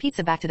and brought the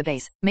pizza back to the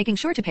base, making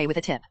sure to pay with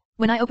a tip.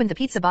 When I opened the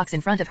pizza box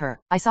in front of her,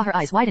 I saw her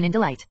eyes widen in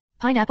delight.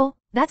 Pineapple?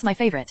 That's my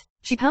favorite.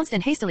 She pounced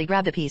and hastily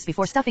grabbed a piece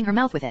before stuffing her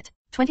mouth with it.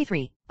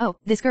 23. Oh,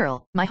 this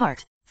girl, my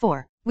heart.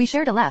 4. We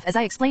shared a laugh as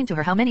I explained to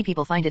her how many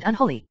people find it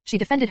unholy. She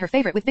defended her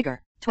favorite with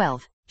vigor.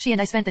 12. She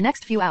and I spent the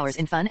next few hours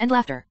in fun and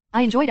laughter.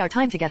 I enjoyed our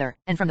time together,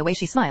 and from the way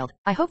she smiled,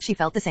 I hoped she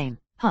felt the same.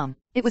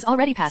 It was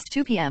already past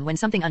 2 p.m. when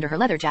something under her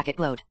leather jacket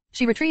glowed.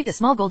 She retrieved a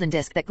small golden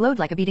disc that glowed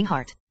like a beating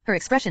heart. Her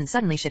expression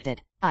suddenly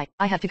shifted. I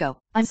have to go.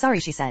 I'm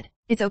sorry, she said.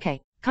 It's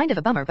okay. Kind of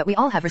a bummer, but we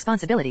all have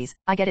responsibilities.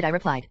 I get it, I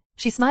replied.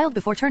 She smiled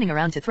before turning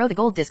around to throw the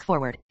gold disc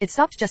forward. It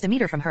stopped just a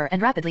meter from her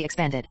and rapidly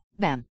expanded.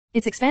 Bam.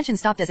 Its expansion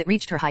stopped as it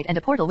reached her height and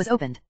a portal was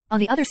opened. On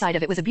the other side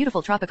of it was a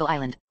beautiful tropical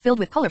island, filled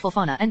with colorful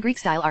fauna and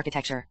Greek-style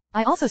architecture.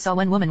 I also saw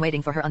one woman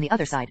waiting for her on the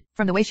other side.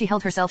 From the way she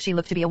held herself, she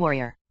looked to be a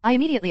warrior. I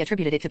immediately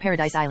attributed it to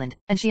Paradise Island,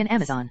 and she an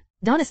Amazon.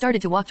 Donna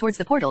started to walk towards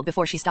the portal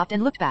before she stopped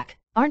and looked back.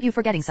 Aren't you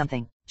forgetting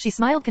something? She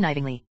smiled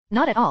connivingly.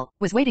 Not at all.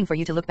 Was waiting for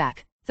you to look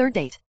back. 3rd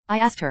date. I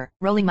asked her,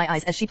 rolling my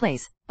eyes as she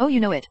plays. Oh, you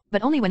know it,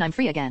 but only when I'm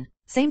free again.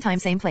 Same time,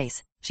 same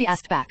place. She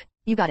asked back.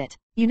 You got it.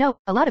 You know,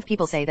 a lot of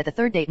people say that the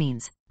 3rd date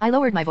means. I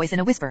lowered my voice in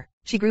a whisper.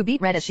 She grew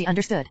beet red as she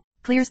understood.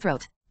 Clears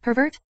throat.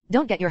 Pervert?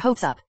 Don't get your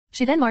hopes up.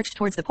 She then marched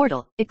towards the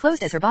portal. It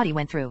closed as her body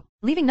went through,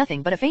 leaving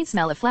nothing but a faint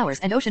smell of flowers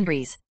and ocean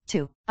breeze.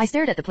 2. I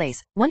stared at the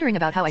place, wondering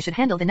about how I should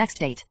handle the next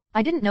date.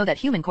 I didn't know that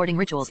human courting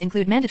rituals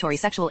include mandatory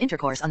sexual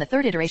intercourse on the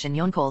 3rd iteration.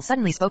 Yon Cole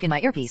suddenly spoke in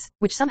my earpiece,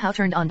 which somehow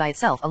turned on by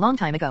itself a long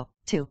time ago.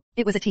 2.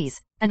 It was a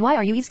tease. And why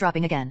are you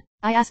eavesdropping again?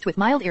 I asked with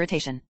mild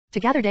irritation. To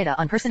gather data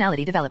on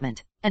personality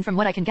development. And from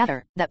what I can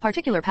gather, that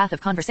particular path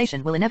of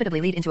conversation will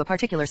inevitably lead into a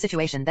particular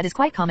situation that is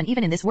quite common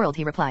even in this world,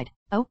 he replied.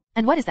 Oh,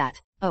 and what is that?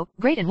 Oh,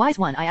 great and wise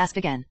one, I asked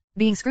again.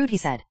 Being screwed, he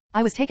said.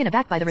 I was taken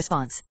aback by the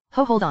response.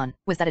 Hold on,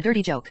 was that a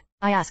dirty joke?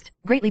 I asked,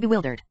 greatly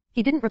bewildered.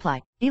 He didn't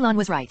reply. Elon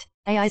was right.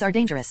 AIs are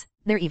dangerous.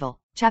 They're evil.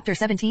 Chapter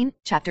 17,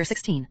 Chapter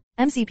 16.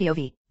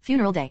 MCPOV.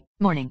 Funeral day.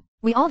 Morning.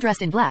 We all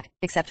dressed in black,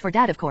 except for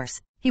Dad of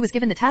course. He was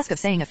given the task of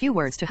saying a few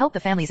words to help the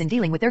families in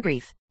dealing with their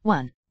grief.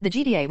 1. The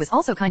GDA was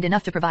also kind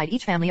enough to provide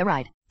each family a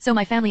ride. So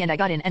my family and I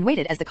got in and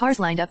waited as the cars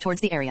lined up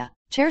towards the area.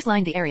 Chairs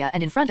lined the area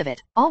and in front of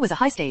it, all was a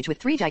high stage with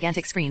 3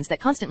 gigantic screens that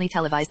constantly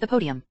televised the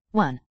podium.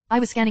 1. I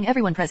was scanning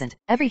everyone present,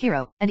 every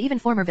hero, and even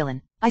former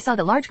villain. I saw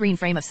the large green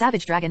frame of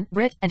Savage Dragon,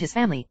 Brit, and his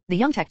family, the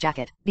young tech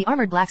jacket, the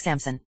armored black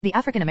Samson, the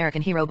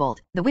African-American hero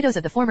Bolt, the widows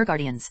of the former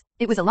Guardians.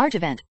 It was a large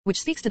event,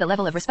 which speaks to the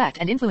level of respect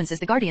and influences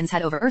the Guardians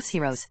had over Earth's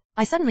heroes.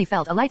 I suddenly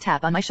felt a light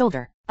tap on my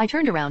shoulder. I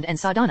turned around and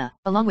saw Donna,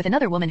 along with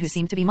another woman who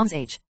seemed to be Mom's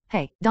age.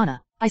 Hey,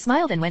 Donna. I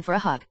smiled and went for a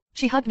hug.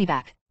 She hugged me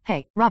back.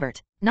 Hey,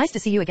 Robert. Nice to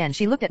see you again.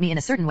 She looked at me in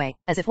a certain way,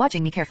 as if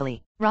watching me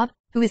carefully. Rob,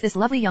 who is this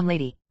lovely young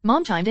lady?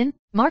 Mom chimed in.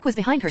 Mark was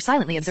behind her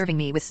silently observing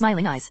me with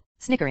smiling eyes,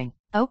 snickering.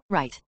 Oh,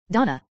 right.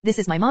 Donna, this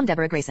is my mom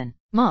Deborah Grayson.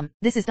 Mom,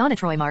 this is Donna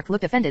Troy. Mark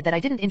looked offended that I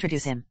didn't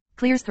introduce him.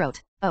 Clears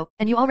throat. Oh,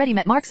 and you already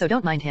met Mark so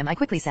don't mind him, I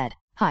quickly said.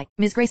 Hi,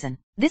 Ms. Grayson.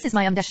 This is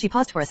my She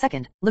paused for a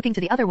second, looking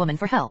to the other woman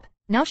for help.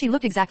 Now she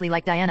looked exactly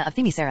like Diana of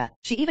Themyscira.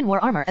 She even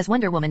wore armor as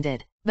Wonder Woman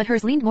did. But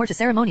hers leaned more to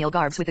ceremonial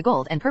garbs with the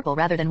gold and purple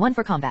rather than one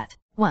for combat.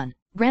 1.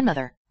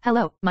 Grandmother.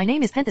 Hello, my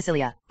name is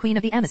Penthesilea, Queen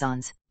of the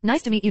Amazons.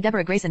 Nice to meet you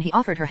Deborah Grayson. He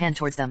offered her hand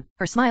towards them.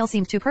 Her smile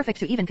seemed too perfect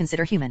to even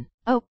consider human.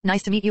 Oh,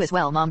 nice to meet you as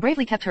well. Mom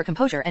bravely kept her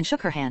composure and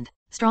shook her hand.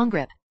 Strong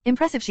grip.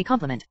 Impressive she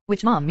compliment,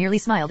 which Mom merely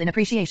smiled in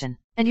appreciation.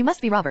 And you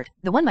must be Robert,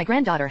 the one my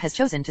granddaughter has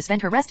chosen to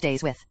spend her rest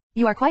days with.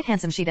 You are quite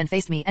handsome. She then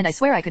faced me and I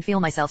swear I could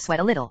feel myself sweat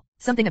a little.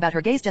 Something about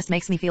her gaze just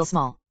makes me feel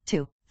small.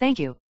 2. Thank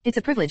you. It's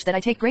a privilege that I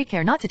take great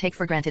care not to take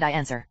for granted, I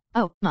answer.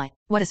 Oh, my.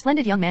 What a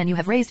splendid young man you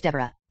have raised,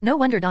 Deborah. No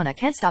wonder Donna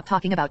can't stop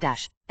talking about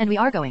Dash. And we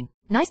are going.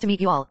 Nice to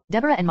meet you all,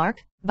 Deborah and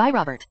Mark. Bye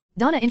Robert.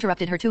 Donna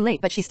interrupted her too late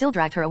but she still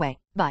dragged her away.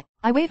 Bye.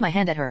 I waved my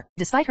hand at her,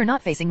 despite her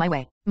not facing my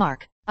way.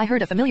 Mark. I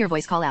heard a familiar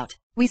voice call out.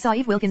 We saw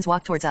Eve Wilkins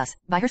walk towards us,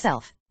 by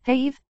herself. Hey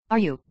Eve, are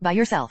you, by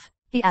yourself?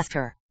 He asked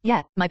her.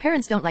 Yeah, my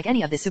parents don't like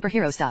any of this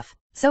superhero stuff.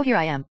 So here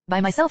I am, by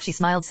myself. She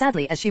smiled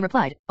sadly as she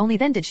replied, only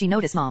then did she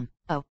notice Mom.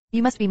 Oh,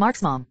 you must be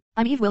Mark's mom.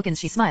 I'm Eve Wilkins.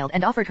 She smiled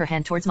and offered her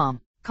hand towards Mom.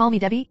 Call me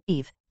Debbie.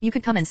 Eve, you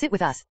could come and sit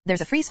with us,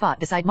 there's a free spot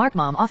beside Mark.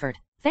 Mom offered.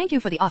 Thank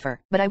you for the offer,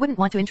 but I wouldn't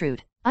want to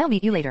intrude. I'll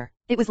meet you later.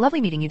 It was lovely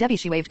meeting you Debbie.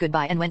 She waved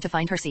goodbye and went to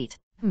find her seat.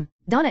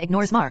 Donna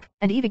ignores Mark,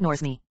 and Eve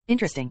ignores me.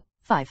 Interesting.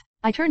 5.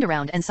 I turned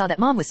around and saw that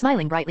Mom was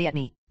smiling brightly at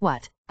me.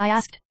 What? I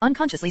asked,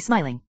 unconsciously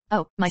smiling.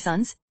 Oh, my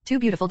sons? 2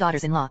 beautiful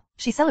daughters-in-law.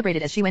 She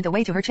celebrated as she went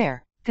away to her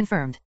chair.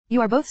 Confirmed.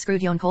 You are both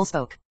screwed. Yon Cole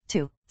spoke.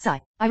 2.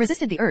 Sigh. I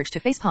resisted the urge to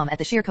facepalm at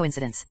the sheer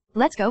coincidence.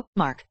 Let's go,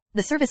 Mark.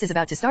 The service is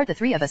about to start. The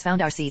 3 of us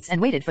found our seats and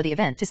waited for the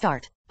event to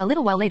start. A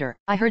little while later,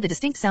 I heard the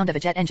distinct sound of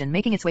a jet engine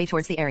making its way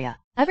towards the area.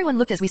 Everyone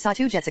looked as we saw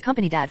 2 jets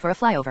accompany Dad for a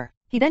flyover.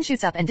 He then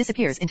shoots up and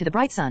disappears into the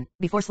bright sun,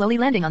 before slowly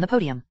landing on the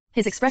podium.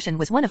 His expression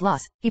was one of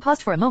loss. He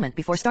paused for a moment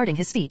before starting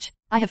his speech.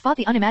 I have fought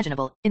the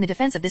unimaginable, in the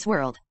defense of this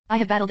world. I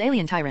have battled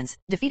alien tyrants,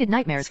 defeated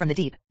nightmares from the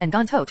deep, and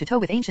gone toe-to-toe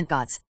with ancient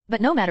gods. But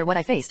no matter what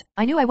I faced,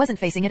 I knew I wasn't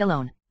facing it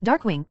alone.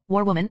 Darkwing,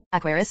 War Woman,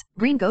 Aquarius,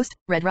 Green Ghost,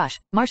 Red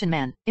Rush, Martian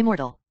Man,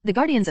 Immortal. The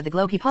Guardians of the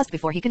Globe. He paused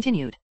before he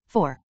continued.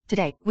 4.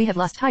 Today, we have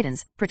lost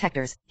titans,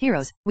 protectors,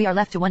 heroes. We are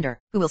left to wonder,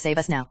 who will save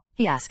us now?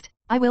 He asked.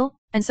 I will,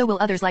 and so will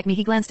others like me.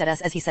 He glanced at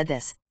us as he said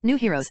this. New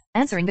heroes,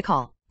 answering the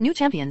call. New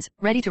champions,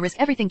 ready to risk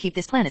everything, keep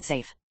this planet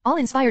safe. All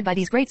inspired by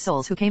these great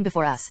souls who came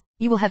before us.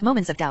 You will have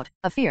moments of doubt,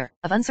 of fear,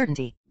 of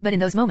uncertainty, but in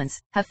those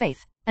moments, have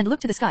faith, and look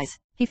to the skies.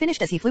 He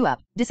finished as he flew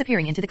up,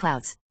 disappearing into the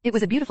clouds. It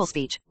was a beautiful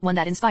speech, one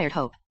that inspired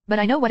hope. But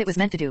I know what it was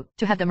meant to do,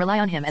 to have them rely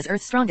on him as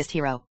Earth's strongest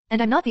hero.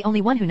 And I'm not the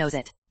only one who knows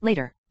it.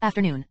 Later,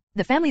 afternoon,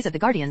 the families of the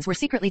Guardians were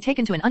secretly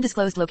taken to an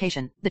undisclosed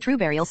location, the true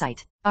burial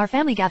site. Our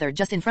family gathered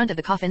just in front of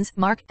the coffins.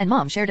 Mark and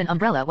Mom shared an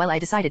umbrella while I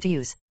decided to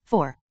use.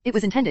 4. It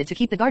was intended to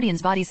keep the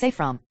Guardians' bodies safe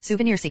from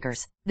souvenir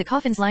seekers. The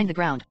coffins lined the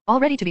ground, all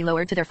ready to be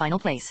lowered to their final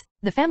place.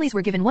 The families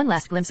were given one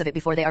last glimpse of it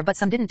before they are, but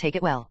some didn't take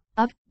it well.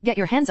 Ugh, get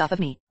your hands off of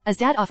me. As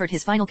Dad offered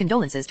his final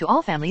condolences to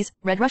all families,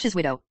 Red Rush's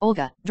widow,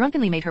 Olga,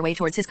 drunkenly made her way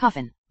towards his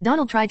coffin.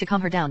 Donald tried to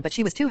calm her down but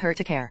she was too hurt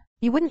to care.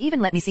 You wouldn't even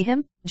let me see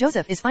him?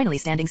 Joseph is finally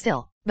standing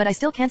still. But I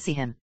still can't see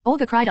him.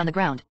 Olga cried on the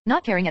ground,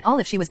 not caring at all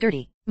if she was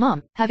dirty.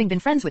 Mom, having been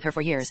friends with her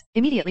for years,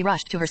 immediately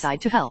rushed to her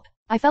side to help.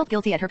 I felt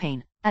guilty at her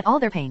pain. At all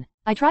their pain.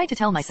 I tried to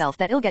tell myself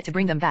that I'll get to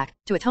bring them back,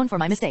 to atone for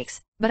my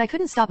mistakes. But I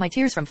couldn't stop my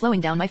tears from flowing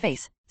down my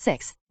face.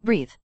 6.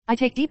 Breathe. I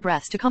take deep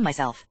breaths to calm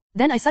myself.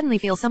 Then I suddenly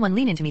feel someone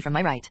lean into me from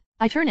my right.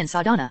 I turn and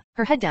saw Donna,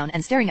 her head down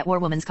and staring at War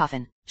Woman's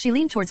coffin. She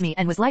leaned towards me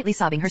and was lightly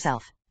sobbing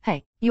herself.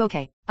 Hey, you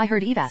okay? I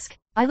heard Eve ask.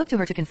 I looked to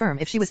her to confirm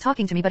if she was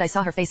talking to me but I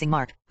saw her facing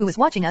Mark, who was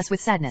watching us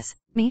with sadness.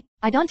 Me?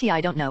 I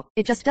don't know,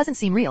 it just doesn't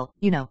seem real,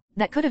 you know.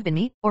 That could have been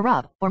me, or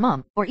Rob, or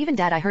Mom, or even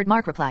Dad. I heard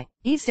Mark reply.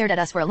 Eve stared at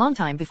us for a long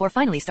time before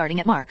finally starting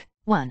at Mark.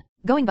 1.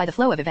 Going by the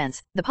flow of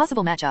events, the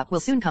possible matchup will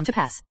soon come to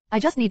pass. I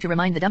just need to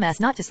remind the dumbass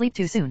not to sleep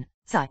too soon.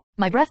 Sigh.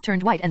 My breath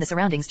turned white and the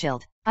surroundings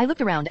chilled. I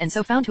looked around and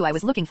so found who I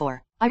was looking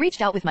for. I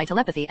reached out with my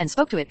telepathy and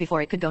spoke to it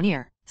before it could go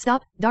near.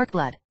 Stop, Dark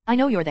Blood. I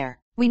know you're there.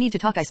 We need to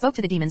talk. I spoke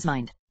to the demon's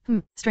mind.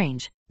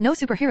 Strange. No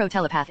superhero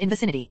telepath in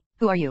vicinity.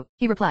 Who are you?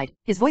 He replied.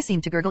 His voice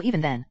seemed to gurgle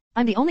even then.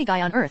 I'm the only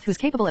guy on Earth who's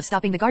capable of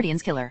stopping the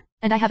Guardian's killer,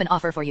 and I have an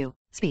offer for you.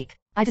 Speak.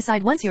 I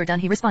decide once you're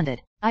done, he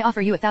responded. I offer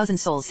you 1,000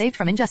 souls saved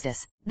from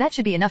injustice. That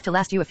should be enough to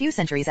last you a few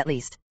centuries at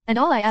least. And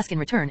all I ask in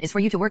return is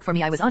for you to work for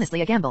me. I was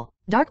honestly a gamble.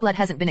 Dark Blood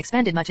hasn't been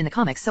expanded much in the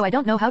comics, so I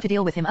don't know how to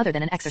deal with him other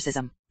than an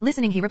exorcism.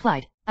 Listening, he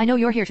replied. I know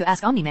you're here to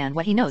ask Omni-Man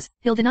what he knows.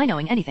 He'll deny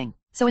knowing anything.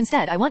 So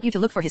instead I want you to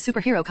look for his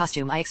superhero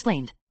costume, I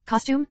explained.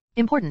 Costume?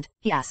 Important?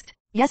 He asked.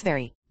 Yes,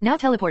 very. Now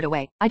teleport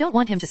away. I don't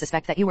want him to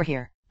suspect that you were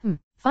here.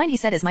 Fine, he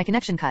said as my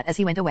connection cut as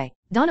he went away.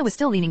 Donna was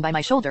still leaning by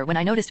my shoulder when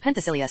I noticed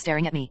Penthesilea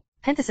staring at me.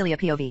 Penthesilea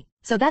POV.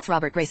 So that's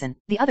Robert Grayson,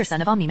 the other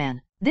son of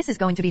Omni-Man. This is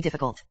going to be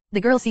difficult. The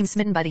girl seems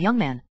smitten by the young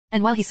man,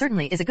 and while he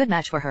certainly is a good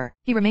match for her,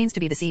 he remains to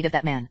be the seed of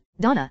that man.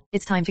 Donna,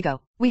 it's time to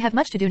go. We have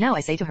much to do now,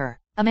 I say to her.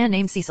 A man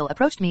named Cecil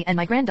approached me and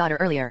my granddaughter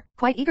earlier,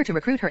 quite eager to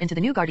recruit her into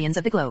the new Guardians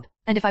of the Globe.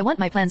 And if I want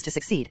my plans to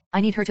succeed,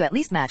 I need her to at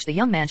least match the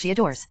young man she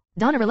adores.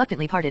 Donna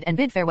reluctantly parted and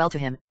bid farewell to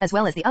him, as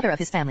well as the other of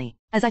his family.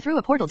 As I threw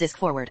a portal disc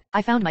forward,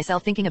 I found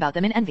myself thinking about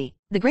them in envy.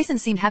 The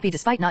Graysons seemed happy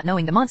despite not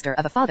knowing the monster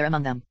of a father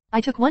among them. I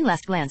took one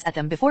last glance at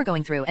them before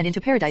going through and into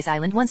Paradise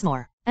Island once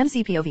more.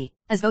 MCPOV.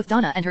 As both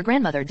Donna and her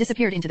grandmother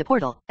disappeared into the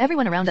portal,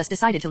 everyone around us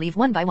decided to leave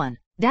one by one.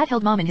 Dad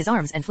held Mom in his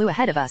arms and flew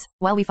ahead of us,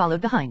 while we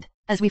followed behind.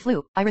 As we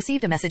flew, I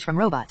received a message from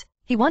Robot.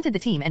 He wanted the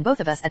team and both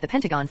of us at the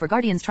Pentagon for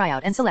Guardians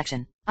tryout and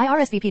selection. I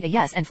RSVP'd a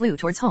yes and flew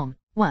towards home.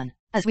 1.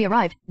 As we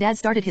arrived, Dad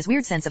started his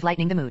weird sense of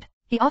lightening the mood.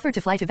 He offered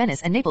to fly to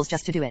Venice and Naples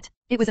just to do it.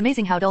 It was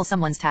amazing how dull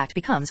someone's tact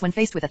becomes when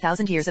faced with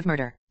 1,000 years of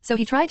murder. So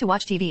he tried to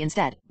watch TV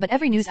instead, but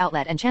every news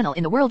outlet and channel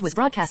in the world was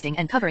broadcasting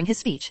and covering his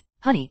speech.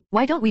 Honey,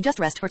 why don't we just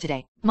rest for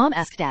today? Mom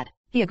asked Dad.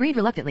 He agreed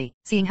reluctantly,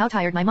 seeing how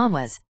tired my mom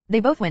was. They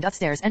both went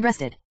upstairs and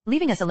rested,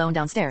 leaving us alone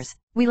downstairs.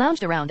 We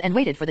lounged around and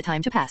waited for the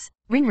time to pass.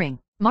 Ring ring.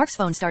 Mark's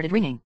phone started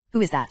ringing.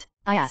 Who is that?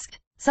 I asked.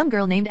 Some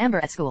girl named Amber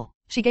at school.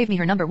 She gave me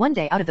her number one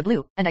day out of the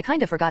blue, and I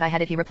kinda forgot I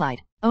had it, he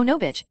replied. Oh no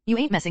bitch, you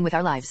ain't messing with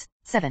our lives.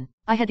 7.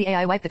 I had the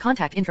AI wipe the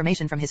contact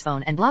information from his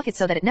phone and block it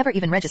so that it never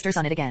even registers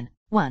on it again.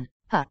 1.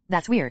 Huh,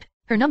 that's weird.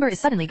 Her number is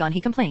suddenly gone,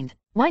 he complained.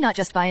 Why not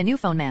just buy a new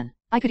phone, man?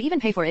 I could even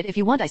pay for it if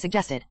you want, I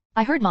suggested.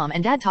 I heard Mom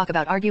and Dad talk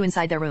about argue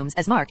inside their rooms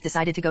as Mark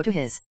decided to go to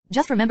his.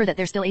 Just remember that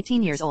they're still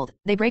 18 years old.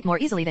 They break more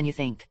easily than you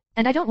think.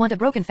 And I don't want a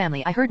broken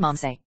family, I heard Mom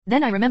say.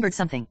 Then I remembered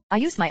something. I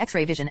used my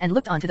X-ray vision and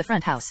looked onto the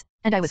front house.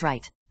 And I was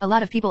right. A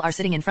lot of people are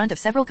sitting in front of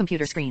several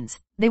computer screens.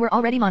 They were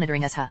already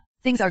monitoring us, huh?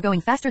 Things are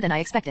going faster than I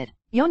expected.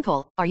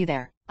 Yonkol, are you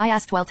there? I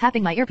asked while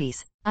tapping my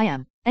earpiece. I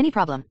am. Any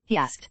problem? He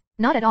asked.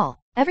 Not at all.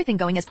 Everything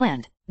going as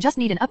planned. Just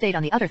need an update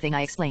on the other thing,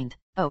 I explained.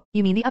 Oh,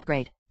 you mean the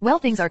upgrade? Well,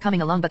 things are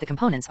coming along, but the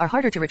components are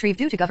harder to retrieve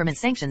due to government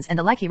sanctions and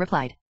the like, he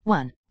replied.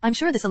 1. I'm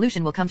sure the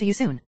solution will come to you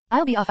soon.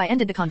 I'll be off, I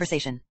ended the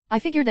conversation. I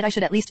figured that I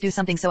should at least do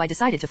something, so I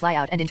decided to fly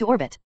out and into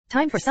orbit.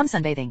 Time for some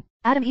sunbathing.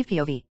 Adam Eve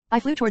POV.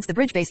 I flew towards the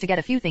bridge base to get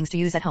a few things to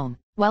use at home.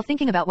 While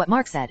thinking about what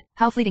Mark said,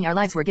 how fleeting our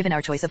lives were given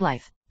our choice of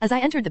life. As I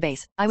entered the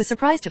base, I was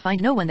surprised to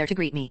find no one there to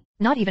greet me.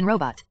 Not even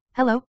Robot.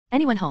 Hello?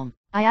 Anyone home?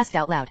 I asked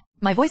out loud.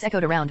 My voice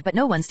echoed around, but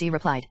no one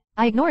replied.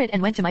 I ignored it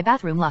and went to my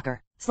bathroom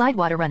locker. Slide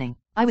water running.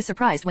 I was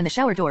surprised when the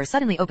shower door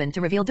suddenly opened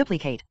to reveal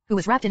Duplicate, who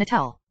was wrapped in a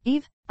towel.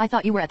 Eve, I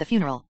thought you were at the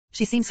funeral.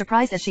 She seemed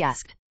surprised as she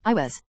asked. I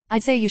was.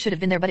 I'd say you should have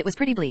been there, but it was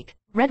pretty bleak.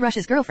 Red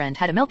Rush's girlfriend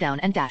had a meltdown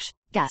and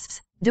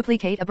gasps.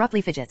 Duplicate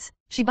abruptly fidgets.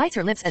 She bites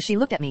her lips as she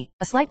looked at me.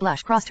 A slight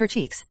blush crossed her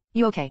cheeks.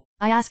 You okay?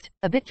 I asked,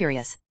 a bit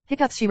curious.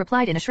 Hiccups, she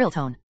replied in a shrill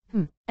tone.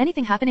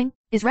 Anything happening?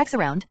 Is Rex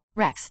around?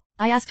 Rex.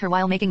 I asked her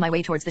while making my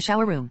way towards the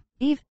shower room.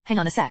 Eve, hang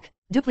on a sec.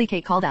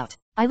 Duplicate called out.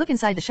 I look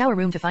inside the shower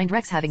room to find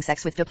Rex having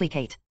sex with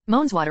Duplicate.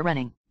 Moans water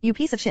running. You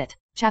piece of shit.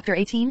 Chapter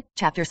 18,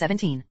 Chapter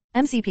 17.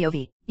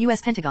 MCPOV.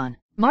 US Pentagon.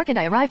 Mark and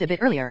I arrived a bit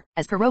earlier,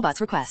 as per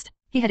Robot's request.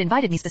 He had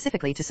invited me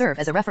specifically to serve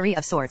as a referee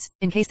of sorts,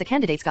 in case the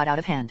candidates got out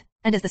of hand.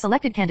 And as the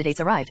selected candidates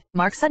arrived,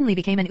 Mark suddenly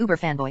became an uber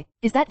fanboy.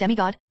 Is that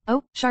demigod?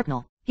 Oh,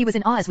 Sharpnel. He was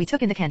in awe as we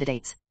took in the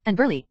candidates. And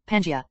Burly,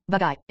 Pangea,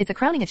 Bug-Eye. It's a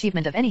crowning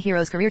achievement of any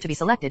hero's career to be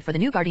selected for the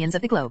new Guardians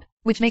of the Globe.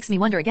 Which makes me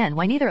wonder again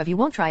why neither of you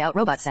won't try out,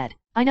 Robot said.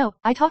 I know,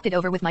 I talked it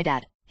over with my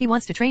dad. He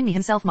wants to train me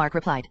himself, Mark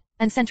replied.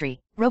 And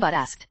Sentry? Robot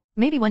asked.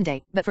 Maybe one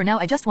day, but for now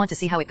I just want to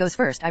see how it goes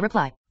first, I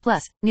reply.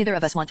 Plus, neither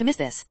of us want to miss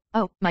this.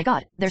 Oh, my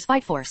god, there's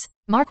Fight Force.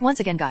 Mark once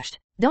again gushed.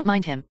 Don't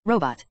mind him,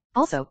 Robot.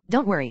 Also,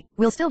 don't worry,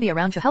 we'll still be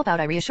around to help out,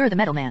 I reassure the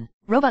Metal Man.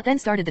 Robot then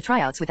started the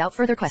tryouts without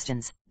further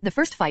questions. The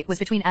first fight was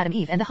between Adam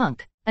Eve and the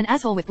hunk. An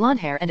asshole with blonde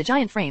hair and a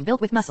giant frame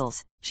built with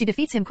muscles. She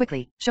defeats him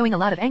quickly, showing a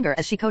lot of anger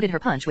as she coated her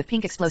punch with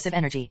pink explosive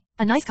energy.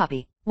 A nice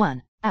copy.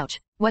 1.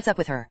 Ouch. What's up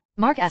with her?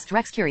 Mark asked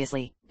Rex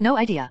curiously. No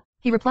idea.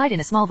 He replied in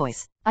a small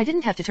voice. I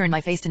didn't have to turn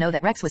my face to know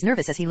that Rex was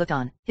nervous as he looked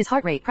on. His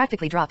heart rate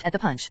practically dropped at the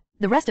punch.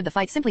 The rest of the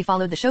fight simply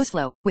followed the show's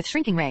flow, with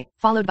Shrinking Ray,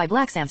 followed by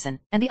Black Samson,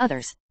 and the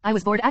others. I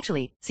was bored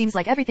actually, seems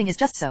like everything is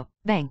just so.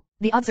 Bang.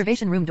 The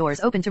observation room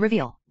doors opened to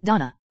reveal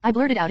Donna. I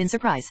blurted out in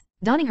surprise.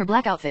 Donning her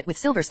black outfit with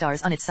silver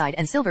stars on its side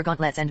and silver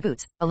gauntlets and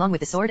boots, along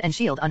with the sword and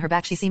shield on her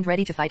back, she seemed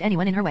ready to fight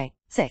anyone in her way.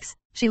 6.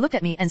 She looked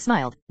at me and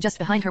smiled. Just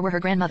behind her were her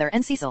grandmother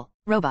and Cecil.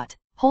 Robot.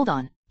 Hold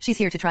on. She's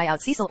here to try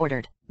out, Cecil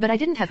ordered. But I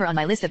didn't have her on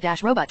my list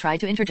of Robot tried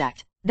to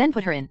interject. Then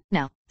put her in.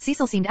 Now.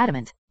 Cecil seemed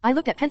adamant. I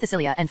looked at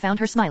Penthesilea and found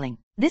her smiling.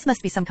 This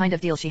must be some kind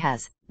of deal she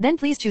has. Then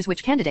please choose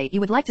which candidate you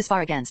would like to spar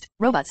against,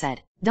 Robot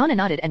said. Donna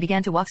nodded and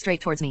began to walk straight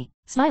towards me,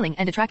 smiling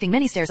and attracting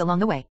many stares along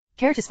the way.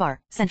 Care to spar,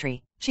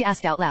 Sentry? She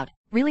asked out loud.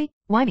 Really?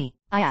 Why me?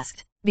 I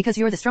asked. Because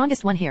you're the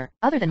strongest one here,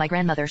 other than my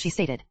grandmother, she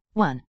stated.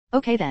 1.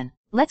 Okay then.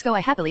 Let's go,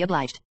 I happily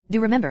obliged. Do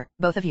remember,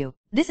 both of you,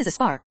 this is a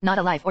spar, not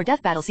a life or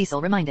death battle,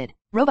 Cecil reminded.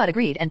 Robot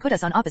agreed and put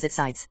us on opposite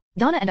sides.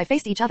 Donna and I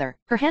faced each other,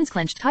 her hands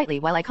clenched tightly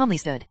while I calmly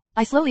stood.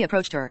 I slowly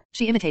approached her,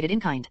 she imitated in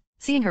kind.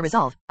 Seeing her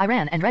resolve, I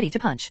ran and ready to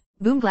punch.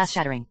 Boom, glass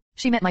shattering.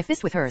 She met my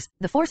fist with hers,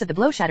 the force of the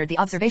blow shattered the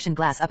observation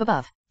glass up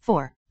above.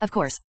 4. Of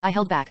course, I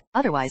held back,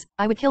 otherwise,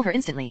 I would kill her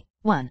instantly.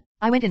 1.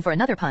 I went in for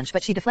another punch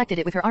but she deflected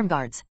it with her arm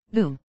guards.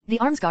 Boom. The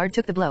arms guard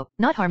took the blow,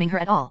 not harming her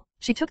at all.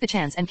 She took the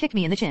chance and kicked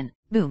me in the chin.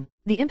 Boom.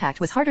 The impact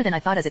was harder than I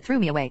thought as it threw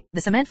me away.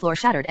 The cement floor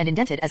shattered and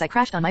indented as I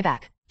crashed on my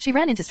back. She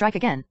ran in to strike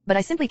again, but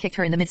I simply kicked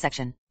her in the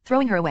midsection,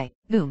 throwing her away.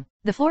 Boom.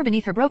 The floor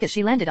beneath her broke as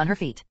she landed on her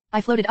feet.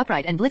 I floated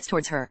upright and blitzed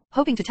towards her,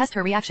 hoping to test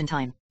her reaction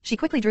time. She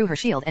quickly drew her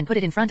shield and put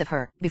it in front of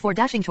her, before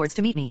dashing towards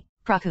to meet me.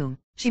 Krakoom.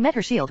 She met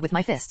her shield with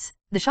my fists.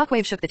 The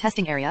shockwave shook the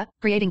testing area,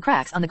 creating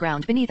cracks on the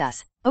ground beneath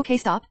us. Okay,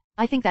 stop.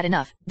 I think that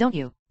enough, don't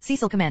you?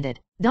 Cecil commanded.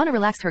 Donna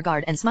relaxed her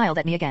guard and smiled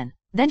at me again.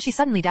 Then she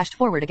suddenly dashed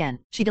forward again.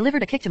 She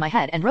delivered a kick to my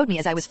head and rode me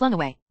as I was flung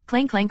away.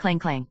 Clang clang clang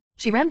clang.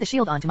 She rammed the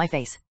shield onto my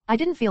face. I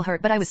didn't feel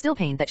hurt but I was still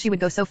pained that she would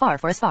go so far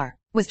for a spar.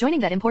 Was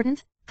joining that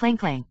important? Clang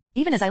clang.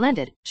 Even as I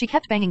landed, she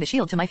kept banging the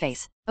shield to my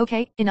face.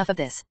 Okay, enough of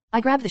this.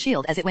 I grabbed the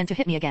shield as it went to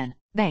hit me again.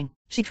 Bang.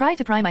 She tried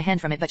to pry my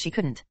hand from it but she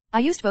couldn't. I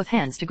used both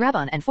hands to grab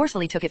on and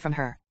forcefully took it from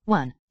her.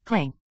 1.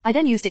 Clang. I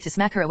then used it to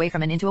smack her away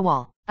from and into a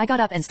wall. I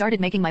got up and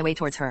started making my way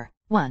towards her.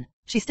 1.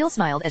 She still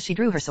smiled as she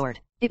drew her sword.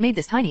 It made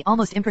this tiny,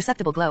 almost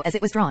imperceptible glow as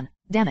it was drawn.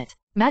 Damn it.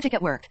 Magic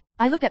at work.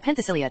 I looked at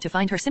Penthesilea to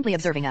find her simply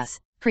observing us.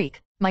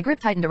 Creak. My grip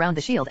tightened around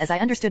the shield as I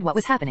understood what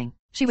was happening.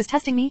 She was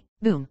testing me.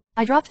 Boom.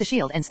 I dropped the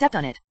shield and stepped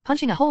on it,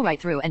 punching a hole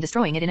right through and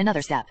destroying it in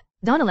another step.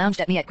 Donna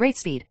lounged at me at great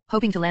speed,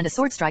 hoping to land a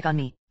sword strike on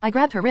me. I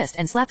grabbed her wrist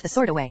and slapped the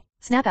sword away.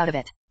 Snap out of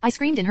it. I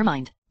screamed in her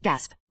mind.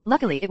 Gasp.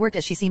 Luckily it worked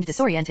as she seemed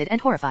disoriented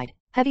and horrified.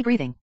 Heavy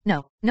breathing.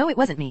 No, it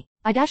wasn't me.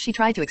 She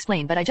tried to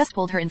explain but I just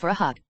pulled her in for a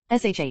hug.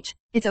 SHH.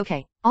 It's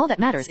okay. All that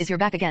matters is you're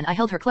back again. I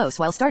held her close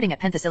while starting at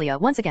Penthesilea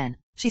once again.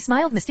 She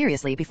smiled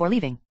mysteriously before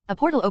leaving. A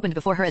portal opened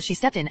before her as she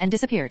stepped in and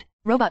disappeared.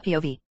 Robot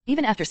POV.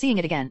 Even after seeing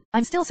it again,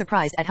 I'm still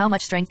surprised at how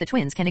much strength the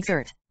twins can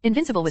exert.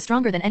 Invincible was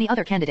stronger than any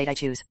other candidate I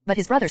choose, but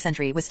his brother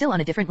Sentry was still on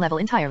a different level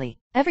entirely.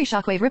 Every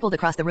shockwave rippled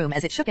across the room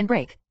as it shook and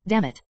break.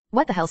 Damn it.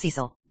 What the hell,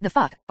 Cecil? The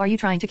fuck, are you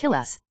trying to kill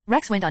us?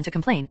 Rex went on to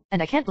complain,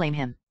 and I can't blame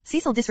him.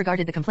 Cecil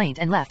disregarded the complaint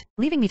and left,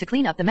 leaving me to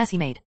clean up the mess he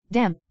made.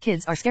 Damn,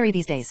 kids are scary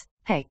these days.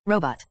 Hey,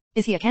 Robot.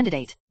 Is he a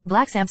candidate?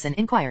 Black Samson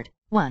inquired.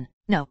 1.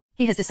 No,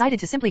 he has decided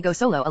to simply go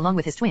solo along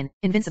with his twin,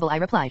 Invincible, I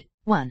replied.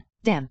 1.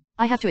 Damn,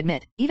 I have to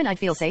admit, even I'd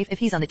feel safe if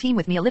he's on the team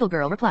with me, a little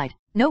girl replied.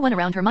 No one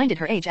around her minded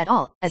her age at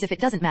all, as if it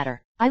doesn't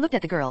matter. I looked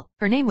at the girl,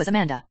 her name was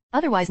Amanda,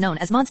 otherwise known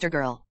as Monster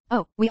Girl.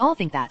 Oh, we all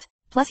think that.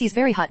 Plus he's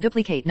very hot,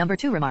 Duplicate number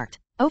 2 remarked.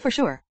 Oh for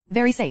sure,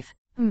 very safe.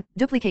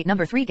 Duplicate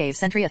number 3 gave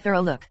Sentry a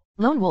thorough look.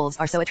 Lone wolves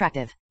are so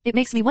attractive. It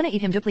makes me wanna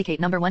eat him, Duplicate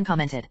number 1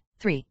 commented.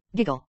 3.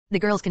 Giggle. The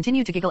girls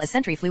continued to giggle as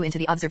Sentry flew into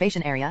the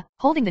observation area,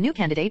 holding the new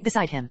candidate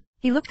beside him.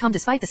 He looked calm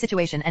despite the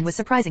situation and was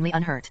surprisingly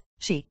unhurt.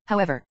 She,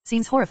 however,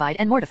 seems horrified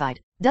and mortified.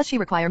 Does she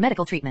require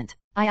medical treatment?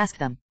 I asked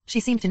them. She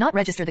seemed to not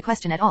register the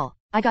question at all.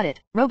 I got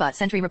it, Robot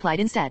Sentry replied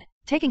instead,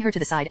 taking her to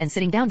the side and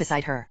sitting down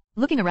beside her.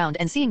 Looking around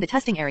and seeing the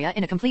testing area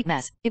in a complete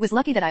mess, it was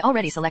lucky that I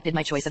already selected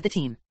my choice of the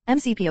team.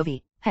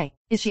 MCPOV. Hey,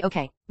 is she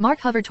okay? Mark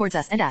hovered towards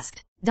us and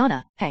asked.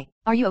 Donna, hey,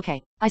 are you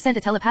okay? I sent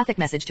a telepathic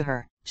message to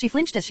her. She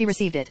flinched as she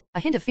received it.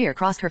 A hint of fear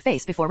crossed her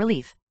face before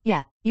relief.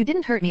 Yeah, you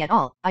didn't hurt me at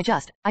all. I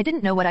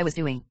didn't know what I was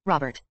doing,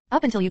 Robert.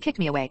 Up until you kicked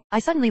me away, I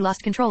suddenly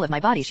lost control of my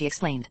body, she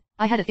explained.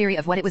 I had a theory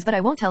of what it was but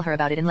I won't tell her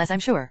about it unless I'm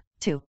sure.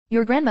 2.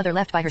 Your grandmother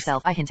left by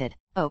herself, I hinted.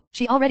 Oh,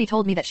 she already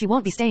told me that she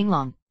won't be staying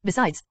long.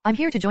 Besides, I'm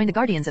here to join the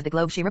Guardians of the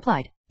Globe, she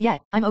replied. Yeah,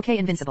 I'm okay,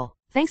 Invincible.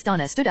 Thanks.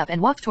 Donna stood up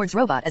and walked towards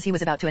Robot as he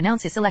was about to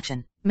announce his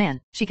selection.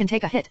 Man, she can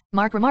take a hit,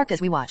 Mark remarked as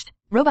we watched.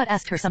 Robot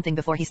asked her something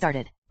before he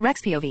started.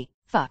 Rex POV.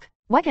 Fuck.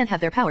 Why can't have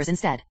their powers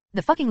instead?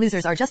 The fucking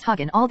losers are just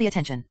hogging all the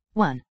attention.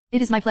 1.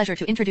 It is my pleasure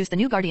to introduce the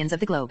new Guardians of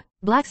the Globe.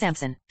 Black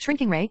Samson,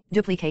 Shrinking Ray,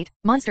 Duplicate,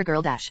 Monster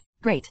Girl Dash.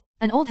 Great.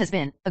 An old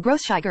has-been, a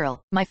gross shy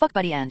girl, my fuck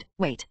buddy and,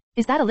 wait.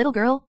 Is that a little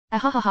girl?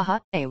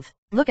 Ahahaha, Ave.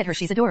 Look at her,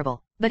 she's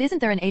adorable. But isn't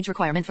there an age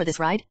requirement for this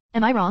ride?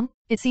 Am I wrong?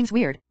 It seems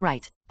weird,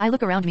 right? I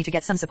look around me to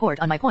get some support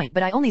on my point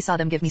but I only saw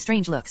them give me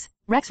strange looks.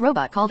 Rex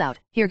Robot called out,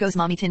 here goes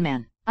Mommy Tin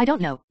Man. I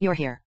don't know, you're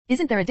here.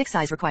 Isn't there a dick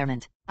size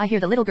requirement? I hear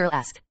the little girl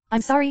ask.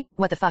 I'm sorry,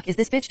 what the fuck is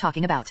this bitch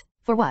talking about?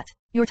 For what?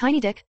 Your tiny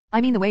dick?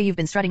 I mean the way you've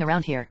been strutting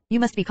around here. You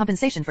must be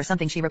compensation for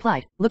something, she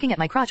replied, looking at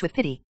my crotch with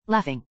pity,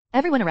 laughing.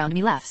 Everyone around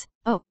me laughs.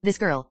 Oh, this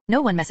girl,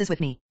 no one messes with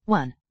me.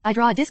 1. I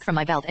draw a disc from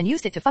my belt and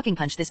used it to fucking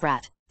punch this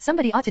brat.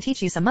 Somebody ought to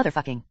teach you some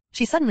motherfucking.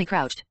 She suddenly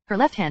crouched, her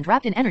left hand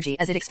wrapped in energy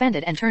as it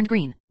expanded and turned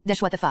green.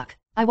 Dash, what the fuck?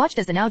 I watched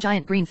as the now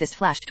giant green fist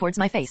flashed towards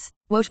my face.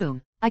 Whoosh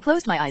boom. I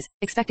closed my eyes,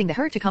 expecting the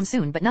hurt to come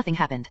soon, but nothing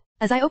happened.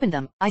 As I opened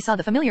them, I saw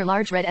the familiar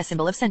large red S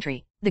symbol of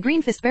Sentry. The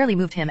green fist barely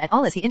moved him at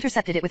all as he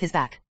intercepted it with his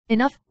back.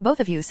 Enough, both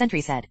of you, Sentry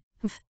said.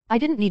 I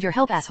didn't need your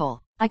help,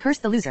 asshole. I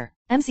cursed the loser.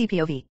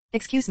 MCPOV.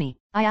 Excuse me,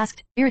 I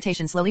asked,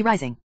 irritation slowly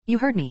rising. You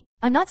heard me.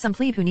 I'm not some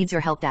plebe who needs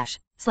your help dash.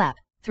 Slap.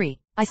 3.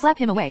 I slap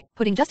him away,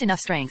 putting just enough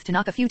strength to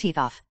knock a few teeth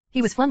off.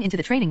 He was flung into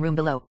the training room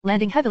below,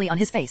 landing heavily on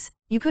his face.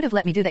 You could have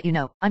let me do that, you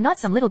know. I'm not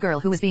some little girl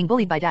who was being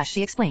bullied by Dash,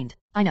 she explained.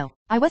 I know.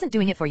 I wasn't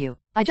doing it for you.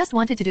 I just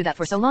wanted to do that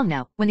for so long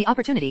now. When the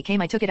opportunity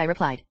came I took it, I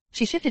replied.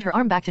 She shifted her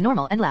arm back to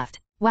normal and laughed.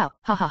 Wow,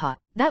 ha ha ha.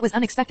 That was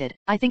unexpected.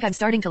 I think I'm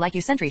starting to like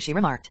you, Sentry, she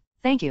remarked.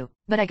 Thank you,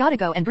 but I gotta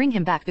go and bring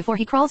him back before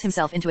he crawls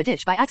himself into a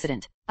ditch by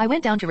accident. I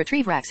went down to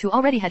retrieve Rex, who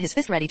already had his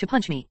fist ready to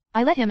punch me.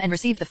 I let him and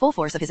received the full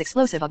force of his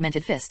explosive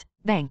augmented fist.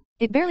 Bang.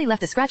 It barely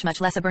left a scratch, much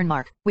less a burn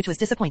mark, which was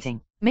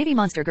disappointing. Maybe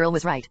Monster Girl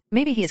was right.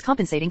 Maybe he is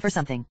compensating for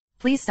something.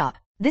 Please stop.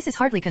 This is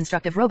hardly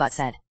constructive, Robot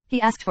said.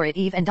 He asked for it,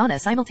 Eve and Donna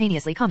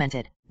simultaneously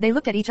commented. They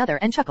looked at each other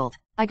and chuckled.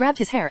 I grabbed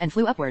his hair and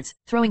flew upwards,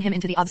 throwing him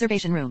into the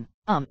observation room.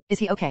 Is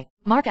he okay?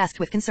 Mark asked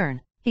with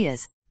concern. He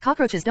is.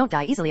 Cockroaches don't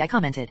die easily, I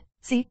commented.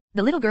 See,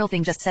 the little girl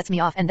thing just sets me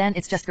off and then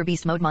it's just for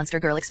beast mode, Monster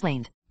Girl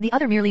explained. The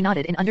other merely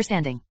nodded in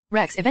understanding.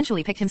 Rex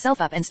eventually picked himself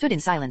up and stood in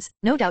silence,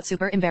 no doubt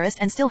super embarrassed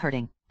and still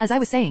hurting. As I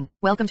was saying,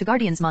 welcome to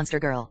Guardians, Monster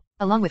Girl.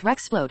 Along with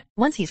Rex Splode,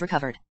 once he's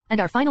recovered.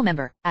 And our final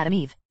member, Adam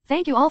Eve.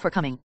 Thank you all for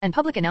coming, and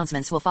public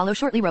announcements will follow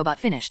shortly. Robot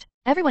finished.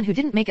 Everyone who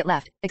didn't make it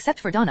left, except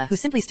for Donna, who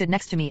simply stood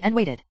next to me and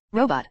waited.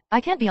 Robot,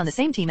 I can't be on the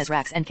same team as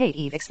Rex and Kate,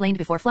 Eve explained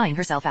before flying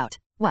herself out.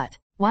 What?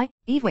 Why?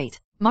 Eve, wait.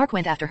 Mark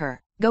went after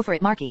her. Go for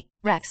it, Marky.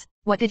 Rex,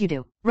 what did you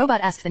do?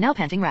 Robot asked the now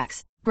panting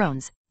Rex.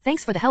 Groans.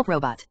 Thanks for the help,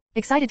 Robot.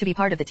 Excited to be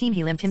part of the team,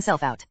 he limped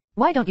himself out.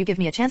 Why don't you give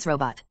me a chance,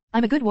 Robot?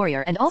 I'm a good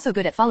warrior and also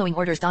good at following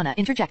orders, Donna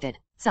interjected.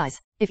 Sighs.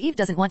 If Eve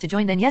doesn't want to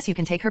join, then yes, you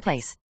can take her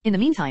place. In the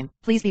meantime,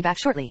 please be back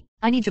shortly.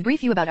 I need to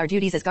brief you about our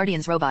duties as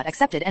Guardians. Robot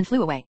accepted and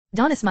flew away.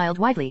 Donna smiled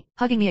widely,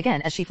 hugging me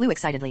again as she flew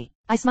excitedly.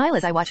 I smile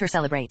as I watch her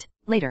celebrate.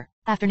 Later.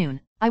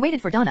 Afternoon. I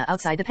waited for Donna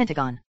outside the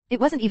Pentagon. It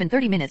wasn't even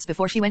 30 minutes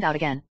before she went out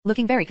again,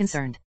 looking very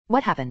concerned.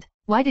 What happened?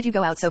 Why did you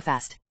go out so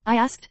fast? I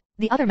asked.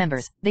 The other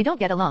members, they don't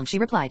get along, she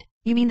replied.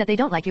 You mean that they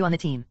don't like you on the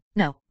team?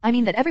 No, I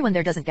mean that everyone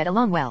there doesn't get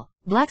along well.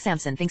 Black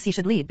Samson thinks he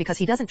should lead because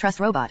he doesn't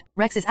trust Robot.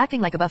 Rex is acting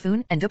like a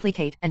buffoon, and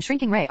Duplicate and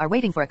Shrinking Ray are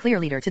waiting for a clear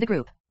leader to the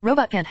group.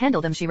 Robot can't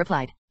handle them, she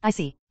replied. I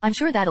see. I'm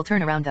sure that'll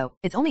turn around though.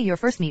 It's only your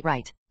first meet,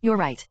 right? You're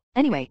right.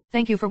 Anyway,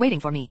 thank you for waiting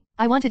for me.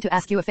 I wanted to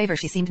ask you a favor.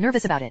 She seemed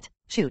nervous about it.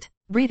 Shoot.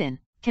 Breathe in.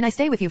 Can I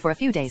stay with you for a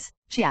few days?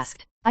 She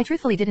asked. I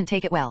truthfully didn't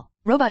take it well.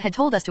 Robot had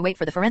told us to wait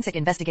for the forensic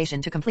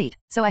investigation to complete,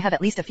 so I have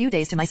at least a few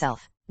days to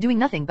myself. Doing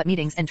nothing but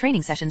meetings and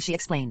training sessions, she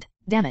explained.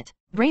 Damn it.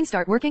 Brain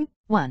start working?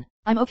 1.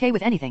 I'm okay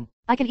with anything.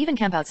 I can even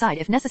camp outside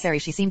if necessary.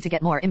 She seemed to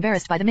get more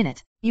embarrassed by the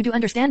minute. You do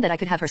understand that I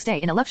could have her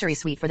stay in a luxury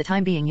suite for the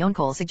time being,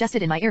 Yonkol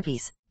suggested in my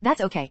earpiece.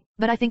 That's okay,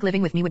 but I think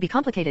living with me would be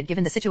complicated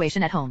given the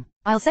situation at home.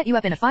 I'll set you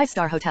up in a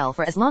 5-star hotel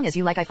for as long as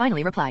you like, I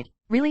finally replied.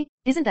 Really?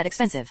 Isn't that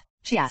expensive?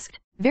 She asked.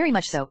 Very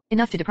much so,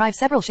 enough to deprive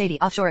several shady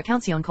offshore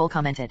accounts, Yonkol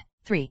commented.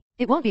 3.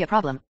 It won't be a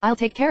problem, I'll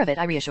take care of it,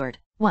 I reassured.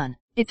 1.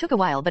 It took a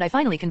while, but I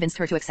finally convinced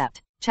her to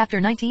accept.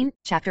 Chapter 19,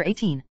 Chapter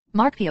 18.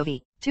 Mark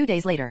POV. 2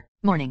 days later.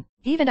 Morning.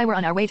 Eve and I were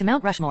on our way to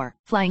Mount Rushmore,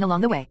 flying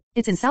along the way.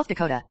 It's in South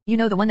Dakota, you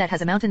know, the one that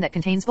has a mountain that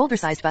contains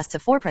boulder-sized busts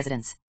of 4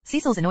 presidents.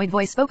 Cecil's annoyed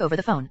voice spoke over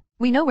the phone.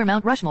 We know where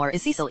Mount Rushmore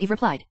is, Cecil, Eve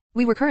replied.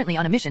 We were currently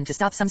on a mission to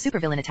stop some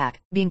supervillain attack.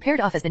 Being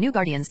paired off as the new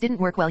Guardians didn't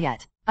work well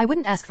yet. I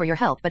wouldn't ask for your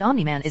help, but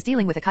Omni-Man is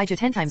dealing with a kaiju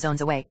 10 time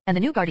zones away, and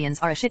the new Guardians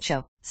are a shit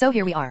show. So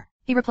here we are.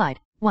 He replied.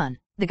 1.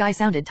 The guy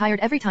sounded tired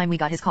every time we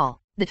got his call.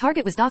 The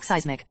target was Doc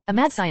Seismic, a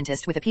mad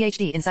scientist with a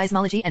PhD in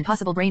seismology and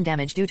possible brain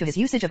damage due to his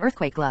usage of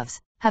earthquake gloves.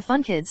 Have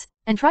fun, kids.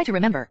 And try to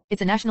remember,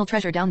 it's a national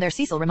treasure down there,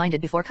 Cecil reminded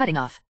before cutting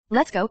off.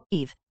 Let's go,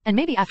 Eve. And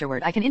maybe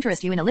afterward I can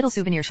interest you in a little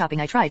souvenir shopping,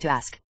 I tried to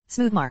ask.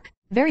 Smooth, Mark.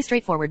 Very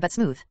straightforward but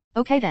smooth.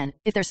 Okay then,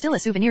 if there's still a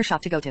souvenir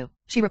shop to go to.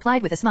 She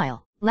replied with a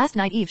smile. Last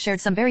night Eve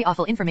shared some very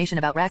awful information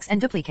about Rex and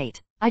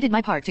Duplicate. I did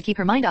my part to keep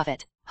her mind off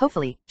it.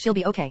 Hopefully, she'll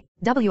be okay.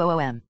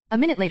 WOOM. A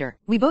minute later,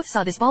 we both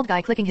saw this bald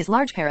guy clicking his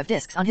large pair of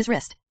discs on his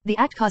wrist. The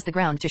act caused the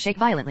ground to shake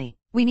violently.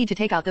 We need to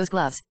take out those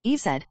gloves, Eve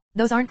said.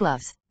 Those aren't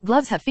gloves.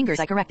 Gloves have fingers,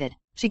 I corrected.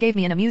 She gave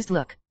me an amused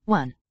look.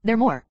 1. They're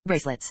more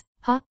bracelets.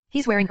 Huh?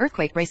 He's wearing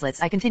earthquake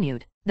bracelets, I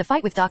continued. The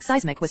fight with Doc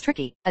Seismic was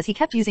tricky, as he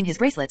kept using his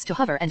bracelets to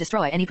hover and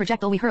destroy any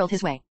projectile we hurled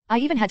his way. I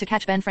even had to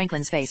catch Ben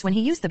Franklin's face when he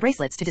used the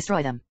bracelets to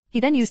destroy them. He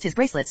then used his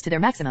bracelets to their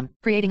maximum,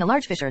 creating a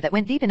large fissure that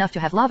went deep enough to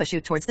have lava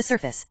shoot towards the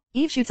surface.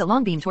 Eve shoots a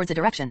long beam towards a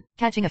direction,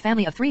 catching a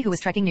family of 3 who was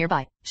trekking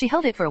nearby. She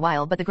held it for a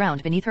while, but the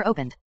ground beneath her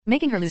opened,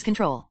 making her lose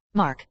control.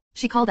 Mark.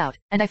 She called out,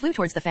 and I flew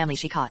towards the family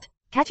she caught,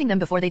 catching them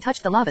before they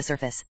touched the lava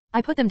surface.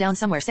 I put them down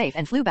somewhere safe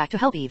and flew back to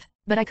help Eve,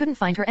 but I couldn't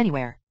find her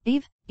anywhere.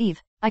 Eve,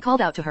 Eve. I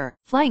called out to her,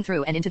 flying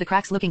through and into the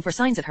cracks looking for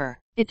signs of her.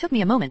 It took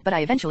me a moment, but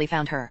I eventually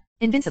found her.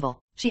 Invincible.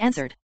 She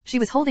answered. She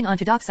was holding on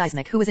to Doc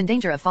Seismic, who was in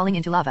danger of falling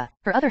into lava.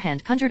 Her other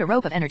hand conjured a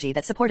rope of energy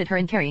that supported her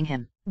in carrying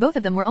him. Both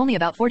of them were only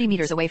about 40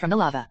 meters away from the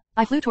lava.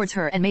 I flew towards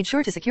her and made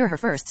sure to secure her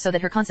first so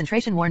that her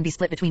concentration wouldn't be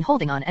split between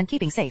holding on and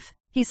keeping safe.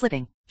 He's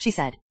slipping, she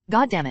said.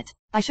 God damn it.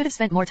 I should have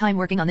spent more time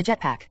working on the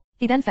jetpack.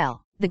 He then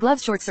fell. The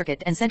gloves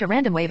short-circuited and sent a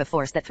random wave of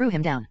force that threw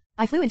him down.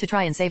 I flew in to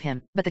try and save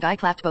him, but the guy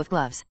clapped both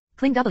gloves.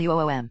 Cling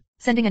WOOM,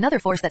 sending another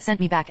force that sent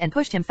me back and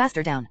pushed him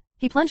faster down.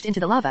 He plunged into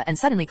the lava and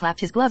suddenly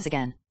clapped his gloves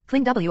again.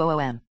 Cling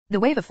WOOM. The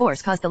wave of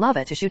force caused the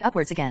lava to shoot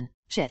upwards again.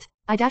 Shit.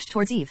 I dashed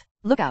towards Eve.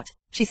 Look out,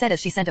 she said as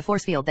she sent a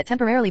force field that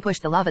temporarily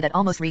pushed the lava that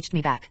almost reached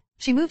me back.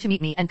 She moved to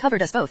meet me and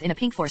covered us both in a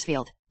pink force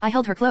field. I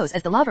held her close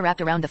as the lava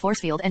wrapped around the force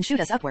field and shoot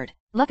us upward.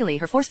 Luckily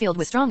her force field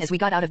was strong as we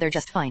got out of there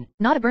just fine.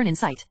 Not a burn in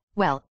sight.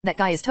 Well, that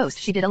guy is toast,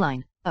 she did a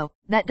line. Oh,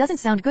 that doesn't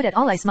sound good at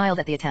all. I smiled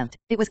at the attempt.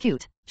 It was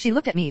cute. She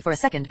looked at me for a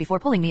second before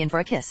pulling me in for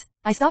a kiss.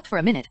 I stopped for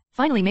a minute,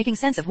 finally making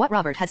sense of what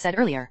Robert had said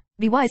earlier.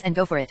 Be wise and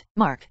go for it,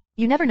 Mark.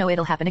 You never know,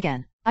 it'll happen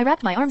again. I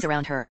wrapped my arms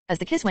around her, as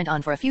the kiss went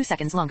on for a few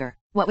seconds longer.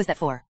 What was that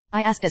for?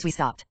 I asked as we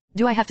stopped.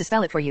 Do I have to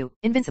spell it for you,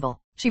 Invincible?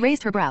 She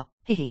raised her brow.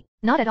 Hee.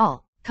 Not at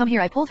all. Come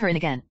here, I pulled her in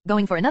again,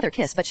 going for another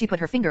kiss, but she put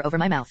her finger over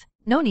my mouth.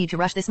 No need to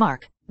rush this,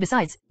 Mark.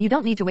 Besides, you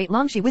don't need to wait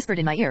long, she whispered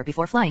in my ear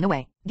before flying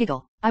away.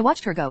 Giggle. I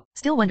watched her go,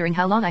 still wondering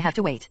how long I have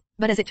to wait.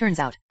 But as it turns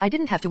out, I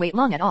didn't have to wait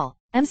long at all.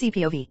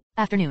 MCPOV.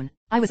 Afternoon.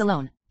 I was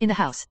alone. In the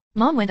house.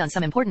 Mom went on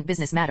some important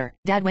business matter,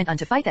 Dad went on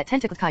to fight that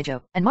tentacled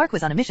kaijo, and Mark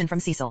was on a mission from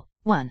Cecil.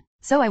 1.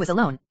 So I was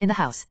alone, in the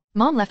house.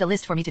 Mom left a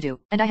list for me to do,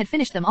 and I had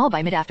finished them all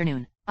by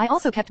mid-afternoon. I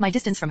also kept my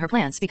distance from her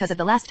plants because of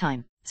the last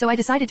time, so I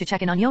decided to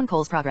check in on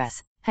Yonko's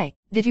progress. Hey,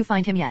 did you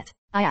find him yet?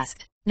 I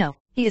asked. No,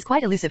 he is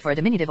quite elusive for a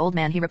diminutive old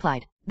man, he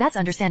replied. That's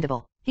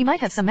understandable. He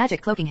might have some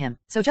magic cloaking him,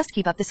 so just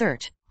keep up the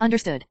search.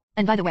 Understood.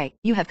 And by the way,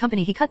 you have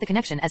company. He cut the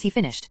connection as he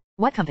finished.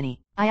 What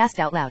company? I asked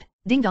out loud.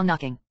 Ding dong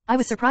knocking. I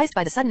was surprised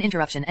by the sudden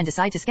interruption and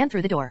decided to scan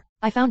through the door.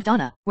 I found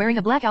Donna, wearing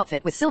a black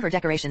outfit with silver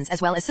decorations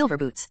as well as silver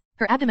boots.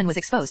 Her abdomen was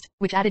exposed,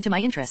 which added to my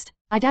interest.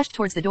 I dashed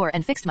towards the door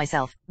and fixed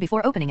myself,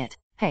 before opening it.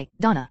 Hey,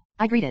 Donna.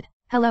 I greeted.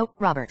 Hello,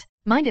 Robert.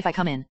 Mind if I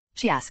come in?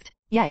 She asked.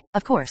 Yeah,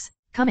 of course.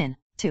 Come in.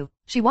 2.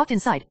 She walked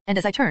inside, and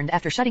as I turned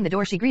after shutting the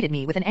door she greeted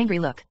me with an angry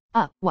look.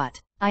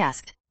 What? I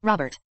asked.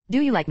 Robert,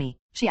 do you like me?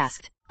 She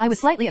asked. I was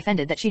slightly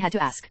offended that she had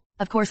to ask.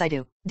 Of course I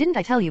do. Didn't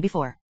I tell you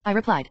before? I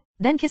replied.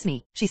 Then kiss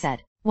me, she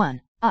said.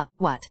 1.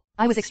 What?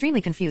 I was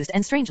extremely confused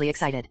and strangely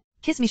excited.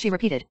 Kiss me, she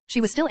repeated.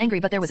 She was still angry,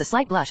 but there was a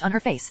slight blush on her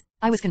face.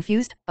 I was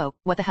confused. Oh,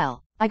 what the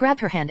hell? I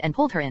grabbed her hand and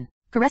pulled her in,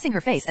 caressing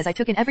her face as I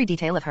took in every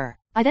detail of her.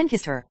 I then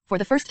kissed her, for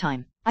the first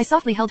time. I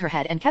softly held her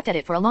head and kept at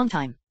it for a long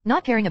time,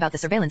 not caring about the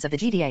surveillance of the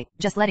GDA,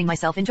 just letting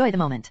myself enjoy the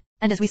moment.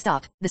 And as we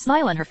stopped, the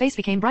smile on her face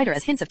became brighter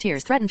as hints of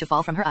tears threatened to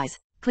fall from her eyes.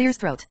 Clears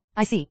throat.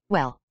 I see.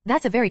 Well,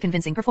 that's a very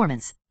convincing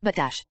performance. But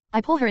dash.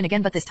 I pull her in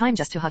again, but this time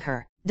just to hug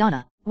her.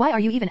 Donna, why are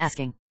you even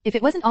asking? If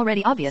it wasn't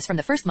already obvious from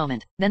the first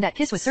moment, then that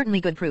kiss was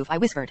certainly good proof, I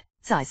whispered.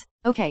 Sighs.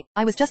 Okay,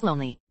 I was just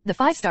lonely. The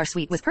 5-star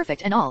suite was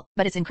perfect and all,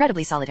 but it's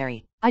incredibly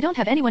solitary. I don't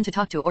have anyone to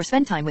talk to or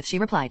spend time with, she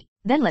replied.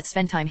 Then let's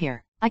spend time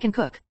here. I can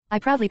cook, I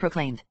proudly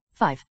proclaimed.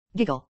 5.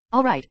 Giggle.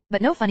 Alright,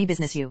 but no funny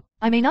business, you.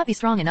 I may not be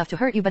strong enough to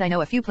hurt you, but I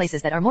know a few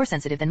places that are more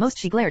sensitive than most.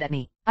 She glared at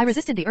me. I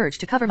resisted the urge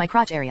to cover my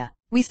crotch area.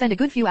 We spent a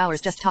good few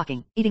hours just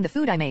talking, eating the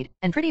food I made,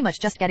 and pretty much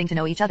just getting to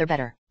know each other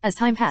better. As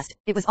time passed,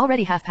 it was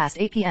already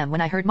 8:30 p.m.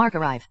 when I heard Mark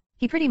arrive.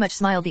 He pretty much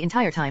smiled the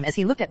entire time as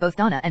he looked at both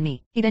Donna and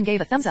me. He then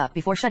gave a thumbs up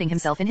before shutting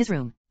himself in his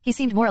room. He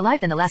seemed more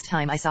alive than the last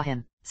time I saw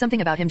him.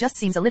 Something about him just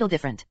seems a little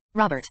different.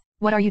 Robert,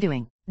 what are you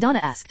doing? Donna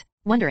asked,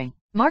 wondering.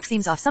 Mark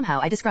seems off somehow,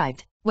 I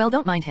described. Well,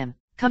 don't mind him.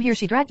 Come here.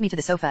 She dragged me to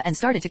the sofa and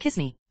started to kiss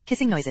me.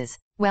 Kissing noises.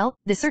 Well,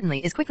 this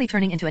certainly is quickly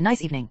turning into a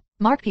nice evening.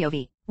 Mark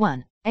POV.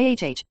 1.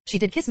 AHH, she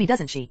did kiss me,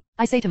 doesn't she?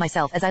 I say to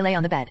myself as I lay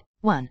on the bed.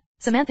 1.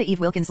 Samantha Eve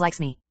Wilkins likes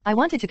me. I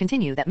wanted to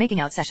continue that making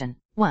out session.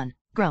 1.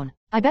 Groan.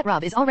 I bet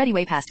Rob is already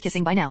way past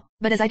kissing by now,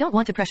 but as I don't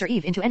want to pressure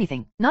Eve into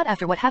anything, not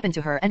after what happened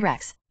to her and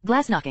Rex.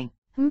 Glass knocking.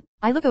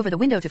 I look over the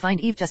window to find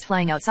Eve just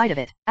flying outside of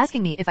it,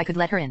 asking me if I could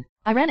let her in.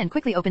 I ran and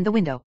quickly opened the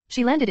window.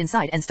 She landed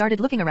inside and started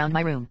looking around my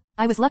room.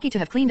 I was lucky to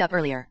have cleaned up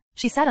earlier.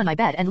 She sat on my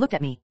bed and looked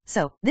at me.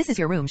 So, this is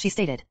your room, she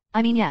stated.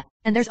 I mean, yeah.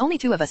 And there's only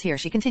 2 of us here,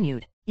 she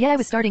continued. Yeah, I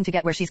was starting to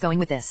get where she's going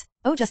with this.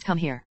 Oh, just come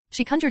here.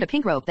 She conjured a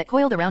pink rope that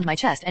coiled around my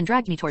chest and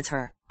dragged me towards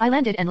her. I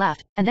landed and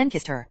laughed, and then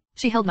kissed her.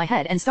 She held my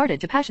head and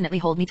started to passionately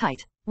hold me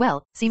tight.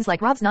 Well, seems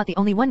like Rob's not the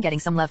only one getting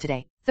some love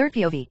today. 3rd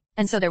POV.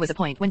 And so there was a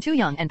point when 2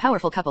 young and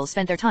powerful couples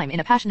spent their time in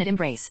a passionate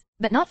embrace.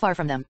 But not far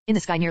from them, in the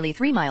sky nearly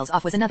 3 miles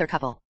off, was another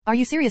couple. Are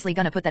you seriously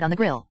gonna put that on the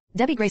grill?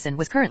 Debbie Grayson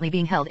was currently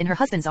being held in her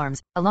husband's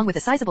arms, along with a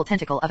sizable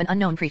tentacle of an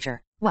unknown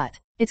creature. What?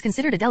 It's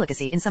considered a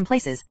delicacy in some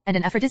places, and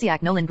an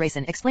aphrodisiac, Nolan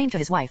Grayson explained to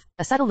his wife,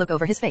 a subtle look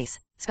over his face.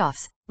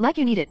 Scoffs. Like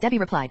you need it, Debbie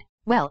replied.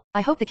 Well, I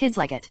hope the kids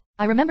like it.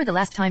 I remember the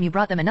last time you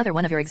brought them another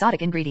one of your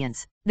exotic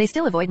ingredients. They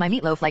still avoid my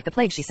meatloaf like the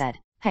plague, she said.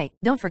 Hey,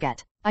 don't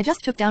forget. I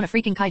just took down a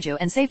freaking kaiju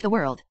and saved the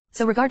world.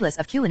 So regardless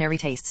of culinary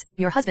tastes,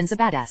 your husband's a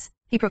badass,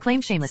 he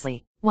proclaimed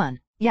shamelessly. 1.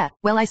 Yeah,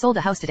 well, I sold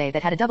a house today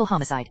that had a double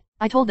homicide.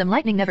 I told them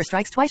lightning never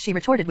strikes twice, she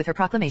retorted with her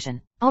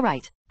proclamation.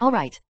 Alright.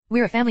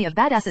 We're a family of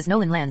badasses.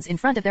 Nolan lands in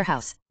front of their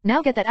house.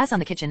 Now get that ass on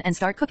the kitchen and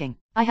start cooking.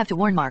 I have to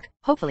warn Mark.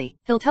 Hopefully,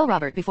 he'll tell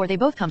Robert before they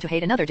both come to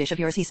hate another dish of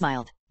yours, he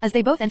smiled. As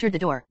they both entered the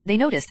door, they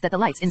noticed that the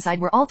lights inside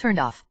were all turned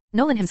off.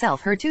 Nolan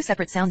himself heard two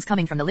separate sounds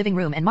coming from the living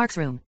room and Mark's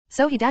room,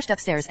 so he dashed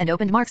upstairs and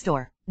opened Mark's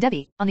door.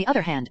 Debbie, on the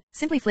other hand,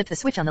 simply flipped the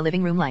switch on the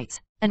living room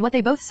lights, and what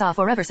they both saw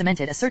forever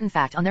cemented a certain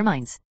fact on their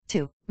minds.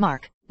 2.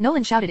 Mark.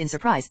 Nolan shouted in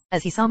surprise,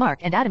 as he saw Mark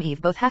and Adam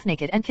Eve both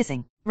half-naked and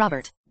kissing.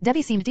 Robert.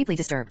 Debbie seemed deeply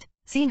disturbed,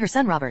 seeing her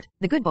son Robert,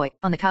 the good boy,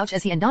 on the couch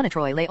as he and Donna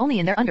Troy lay only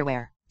in their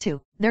underwear. 2.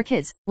 Their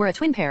kids were a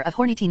twin pair of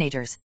horny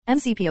teenagers.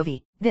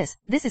 MCPOV. This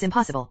is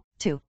impossible.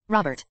 2.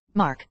 Robert.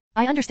 Mark.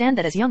 I understand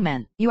that as young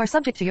men, you are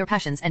subject to your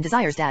passions and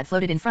desires. Dad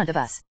floated in front of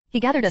us. He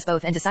gathered us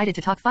both and decided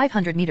to talk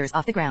 500 meters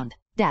off the ground.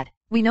 Dad.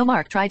 We know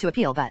Mark tried to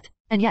appeal but,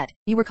 and yet,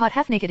 you were caught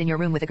half-naked in your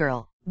room with a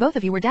girl. Both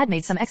of you were. Dad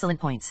made some excellent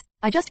points.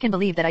 I just can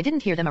believe that I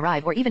didn't hear them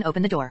arrive or even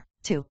open the door.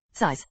 2.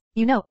 Size.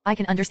 You know, I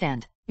can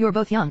understand. You're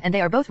both young and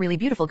they are both really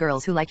beautiful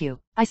girls who like you.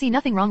 I see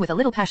nothing wrong with a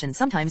little passion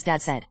sometimes,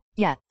 Dad said.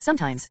 Yeah,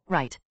 sometimes,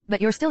 right.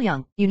 But you're still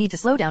young, you need to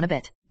slow down a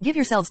bit. Give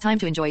yourselves time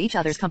to enjoy each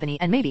other's company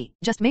and maybe,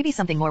 just maybe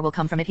something more will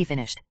come from it, he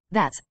finished.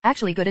 That's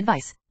actually good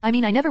advice. I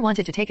mean, I never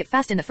wanted to take it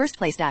fast in the first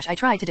place. I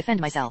tried to defend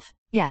myself.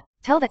 Yeah,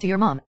 tell that to your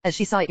mom. As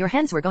she saw it, your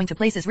hands were going to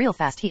places real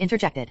fast, he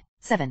interjected.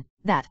 7.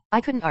 That,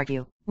 I couldn't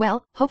argue.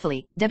 Well,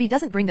 hopefully, Debbie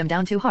doesn't bring them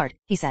down too hard,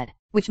 he said,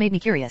 which made me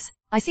curious.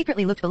 I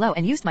secretly looked below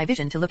and used my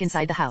vision to look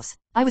inside the house.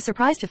 I was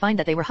surprised to find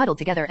that they were huddled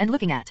together and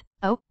looking at.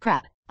 Oh,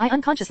 crap. I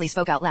unconsciously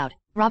spoke out loud.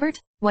 Robert,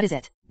 what is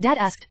it? Dad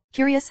asked,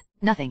 curious.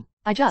 Nothing.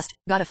 I just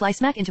got a fly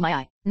smack into my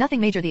eye.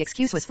 Nothing major. The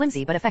excuse was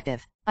flimsy but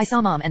effective. I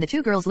saw Mom and the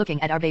two girls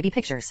looking at our baby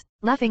pictures,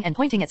 laughing and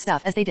pointing at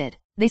stuff as they did.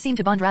 They seemed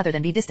to bond rather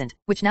than be distant,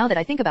 which now that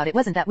I think about it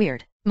wasn't that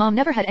weird. Mom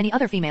never had any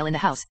other female in the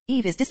house.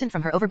 Eve is distant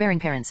from her overbearing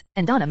parents,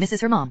 and Donna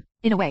misses her mom.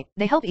 In a way,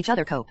 they help each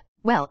other cope.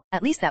 Well,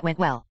 at least that went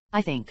well,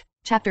 I think.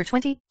 Chapter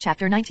 20,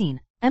 Chapter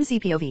 19.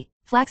 MCPOV.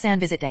 Flax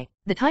Sand Visit Day.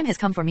 The time has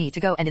come for me to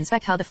go and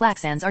inspect how the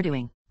flax sands are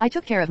doing. I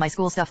took care of my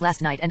school stuff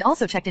last night and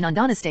also checked in on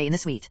Donna's stay in the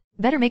suite.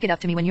 Better make it up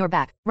to me when you're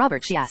back,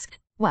 Robert, she asked.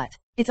 What?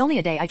 It's only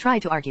a day, I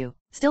tried to argue.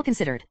 Still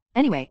considered.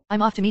 Anyway,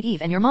 I'm off to meet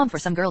Eve and your mom for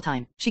some girl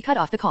time. She cut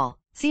off the call.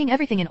 Seeing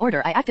everything in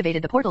order, I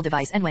activated the portal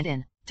device and went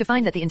in, to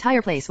find that the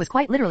entire place was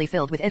quite literally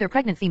filled with either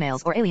pregnant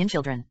females or alien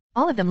children.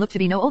 All of them looked to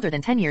be no older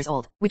than 10 years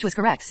old, which was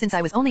correct since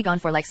I was only gone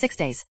for like 6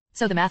 days,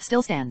 so the math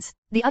still stands.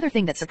 The other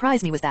thing that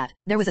surprised me was that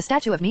there was a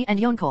statue of me and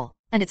Yonkol,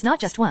 and it's not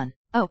just one.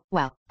 Oh,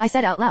 wow, I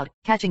said out loud,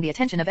 catching the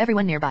attention of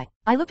everyone nearby.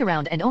 I looked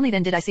around and only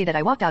then did I see that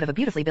I walked out of a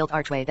beautifully built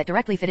archway that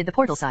directly fitted the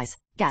portal size.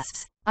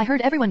 Gasps. I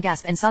heard everyone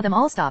gasp and saw them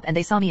all stop, and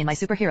they saw me in my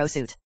superhero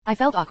suit. I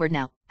felt awkward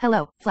now.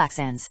 Hello,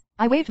 Flaxsands.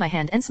 I waved my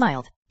hand and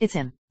smiled. It's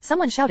him.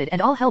 Someone shouted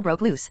and all hell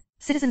broke loose.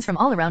 Citizens from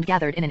all around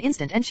gathered in an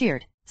instant and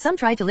cheered. Some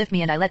tried to lift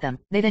me and I let them.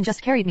 They then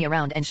just carried me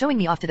around and showing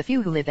me off to the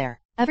few who live there.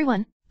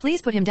 Everyone,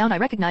 please put him down. I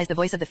recognized the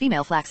voice of the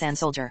female Flaxsand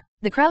soldier.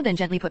 The crowd then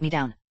gently put me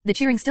down. The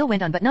cheering still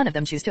went on, but none of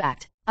them choose to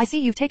act. I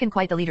see you've taken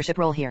quite the leadership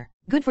role here.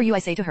 Good for you, I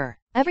say to her.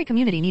 Every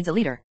community needs a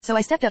leader, so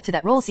I stepped up to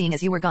that role. Seeing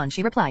as you were gone,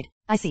 she replied.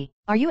 I see.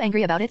 Are you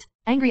angry about it?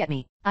 Angry at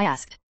me? I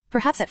asked.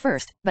 Perhaps at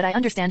first, but I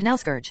understand now,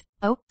 Scourge.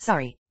 Oh,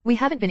 sorry. We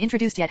haven't been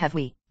introduced yet, have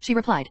we? She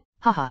replied.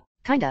 Haha.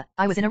 Kinda,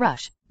 I was in a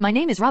rush. My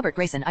name is Robert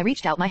Grayson. I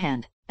reached out my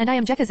hand. And I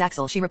am Jekka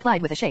Zaxel, she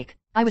replied with a shake.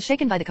 I was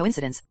shaken by the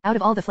coincidence. Out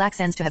of all the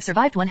Flaxsands to have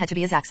survived, one had to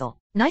be a Zaxel.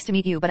 Nice to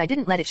meet you, but I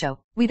didn't let it show.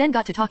 We then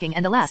got to talking,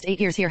 and the last 8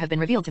 years here have been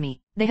revealed to me.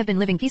 They have been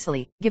living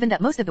peacefully, given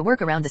that most of the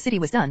work around the city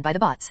was done by the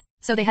bots.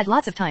 So they had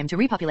lots of time to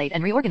repopulate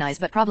and reorganize,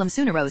 but problems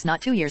soon arose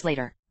not 2 years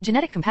later.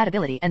 Genetic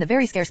compatibility and the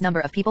very scarce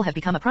number of people have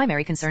become a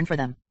primary concern for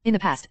them. In the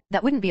past,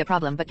 that wouldn't be a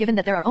problem, but given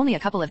that there are only a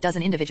couple of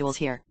dozen individuals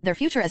here, their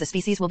future as a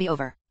species will be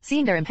over.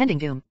 Seeing their impending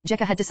doom,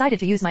 Jekka had decided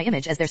to use my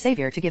image as their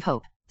savior to give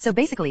hope. So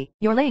basically,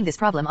 you're laying this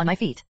problem on my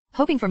feet,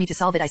 hoping for me to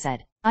solve it, I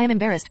said. I am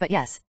embarrassed, but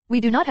yes.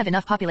 We do not have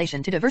enough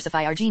population to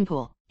diversify our gene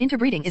pool.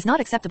 Interbreeding is not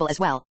acceptable as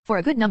well, for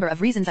a good number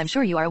of reasons. I'm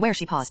sure you are aware.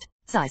 She paused.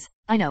 Size.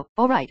 I know.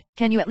 Alright,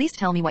 can you at least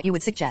tell me what you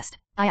would suggest?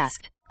 I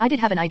asked. I did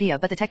have an idea,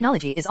 but the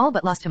technology is all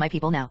but lost to my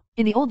people now.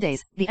 In the old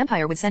days, the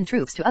Empire would send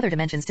troops to other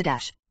dimensions to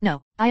dash.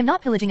 No, I am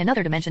not pillaging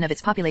another dimension of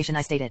its population,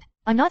 I stated.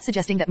 I'm not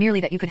suggesting that, merely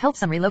that you could help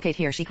some relocate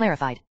here, she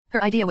clarified.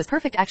 Her idea was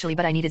perfect actually,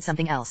 but I needed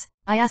something else.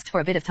 I asked for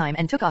a bit of time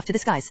and took off to the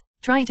skies,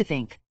 trying to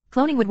think.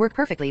 Cloning would work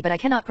perfectly, but I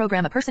cannot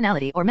program a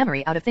personality or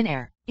memory out of thin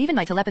air. Even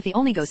my telepathy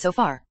only goes so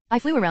far. I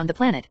flew around the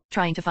planet,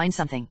 trying to find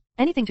something.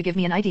 Anything to give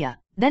me an idea.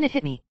 Then it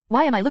hit me.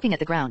 Why am I looking at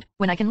the ground,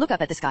 when I can look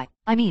up at the sky?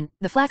 I mean,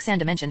 the Flaxsand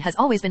dimension has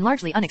always been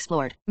largely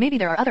unexplored. Maybe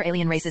there are other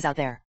alien races out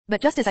there.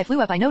 But just as I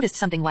flew up, I noticed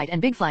something white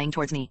and big flying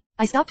towards me.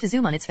 I stopped to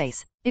zoom on its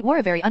face. It wore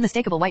a very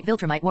unmistakable white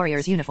Viltrumite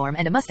warrior's uniform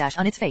and a mustache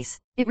on its face.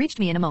 It reached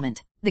me in a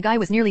moment. The guy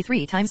was nearly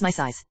 3 times my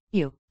size.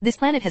 This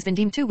planet has been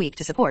deemed too weak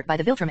to support by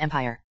the Viltrum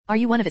Empire. Are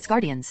you one of its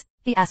guardians?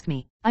 He asked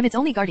me. I'm its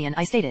only guardian,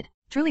 I stated.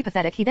 Truly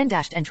pathetic. He then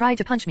dashed and tried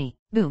to punch me.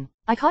 Boom.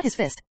 I caught his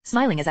fist,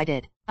 smiling as I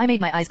did. I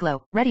made my eyes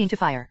glow, readying to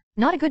fire.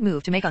 Not a good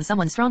move to make on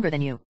someone stronger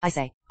than you, I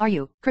say. Are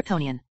you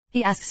Kryptonian?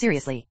 He asks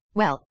seriously.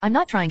 Well, I'm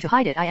not trying to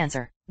hide it, I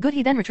answer. Good,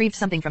 he then retrieved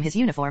something from his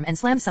uniform and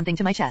slammed something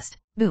to my chest.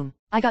 Boom.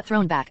 I got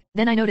thrown back,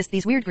 then I noticed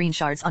these weird green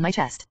shards on my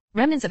chest.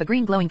 Remnants of a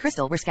green glowing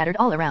crystal were scattered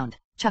all around.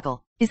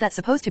 Chuckle. Is that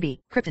supposed to be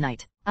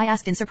kryptonite? I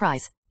asked in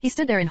surprise. He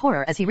stood there in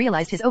horror as he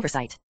realized his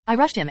oversight. I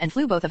rushed him and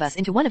flew both of us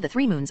into one of the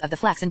 3 moons of the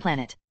Flaxen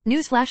planet.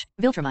 Newsflash,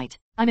 Viltrumite.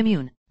 I'm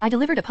immune. I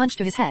delivered a punch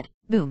to his head.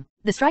 Boom.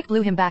 The strike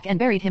blew him back and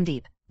buried him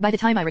deep. By the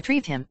time I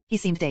retrieved him, he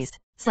seemed dazed.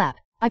 Slap.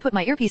 I put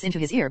my earpiece into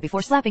his ear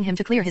before slapping him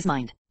to clear his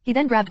mind. He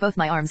then grabbed both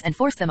my arms and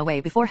forced them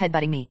away before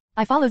headbutting me.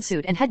 I followed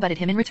suit and headbutted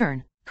him in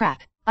return.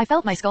 Crack. I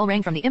felt my skull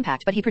rang from the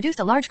impact, but he produced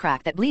a large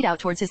crack that bleed out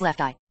towards his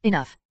left eye.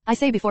 Enough. I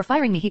say before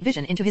firing me heat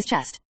vision into his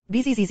chest.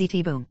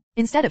 BZZZT boom.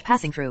 Instead of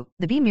passing through,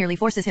 the beam merely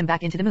forces him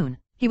back into the moon.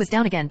 He was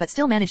down again but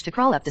still managed to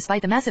crawl up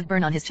despite the massive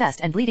burn on his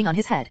chest and bleeding on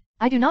his head.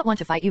 I do not want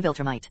to fight you,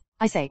 Viltrumite.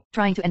 I say,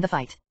 trying to end the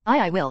fight.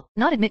 I will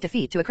not admit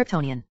defeat to a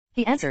Kryptonian.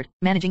 He answered,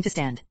 managing to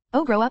stand.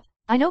 Oh, grow up.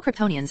 I know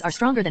Kryptonians are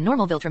stronger than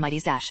normal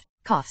Viltrumites dash.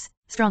 Coughs.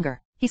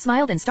 Stronger. He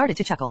smiled and started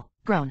to chuckle.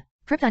 Groan.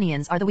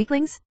 Kryptonians are the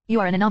weaklings? You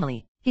are an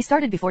anomaly. He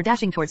started before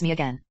dashing towards me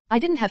again. I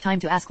didn't have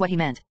time to ask what he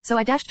meant, so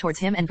I dashed towards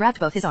him and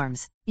grabbed both his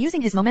arms.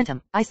 Using his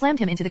momentum, I slammed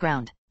him into the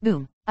ground.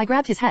 Boom. I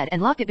grabbed his head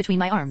and locked it between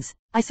my arms.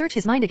 I searched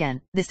his mind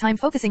again, this time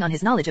focusing on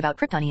his knowledge about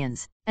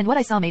Kryptonians. And what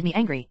I saw made me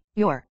angry.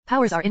 Your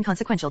powers are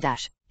inconsequential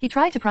dash. He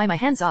tried to pry my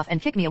hands off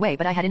and kick me away,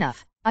 but I had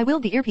enough. I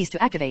willed the earpiece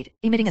to activate,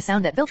 emitting a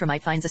sound that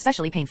Viltrumite finds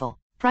especially painful.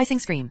 Pricing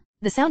scream.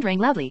 The sound rang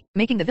loudly,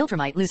 making the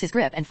Viltrumite lose his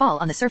grip and fall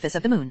on the surface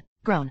of the moon.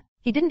 Groan.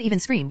 He didn't even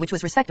scream, which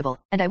was respectable,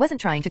 and I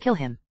wasn't trying to kill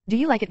him. Do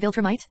you like it,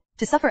 Viltrumite?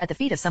 To suffer at the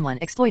feet of someone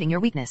exploiting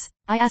your weakness?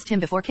 I asked him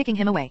before kicking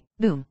him away.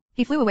 Boom.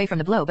 He flew away from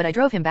the blow, but I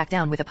drove him back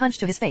down with a punch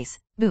to his face.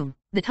 Boom.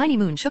 The tiny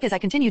moon shook as I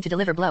continued to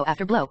deliver blow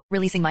after blow,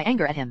 releasing my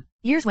anger at him.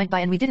 Years went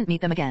by and we didn't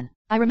meet them again.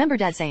 I remember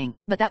Dad saying,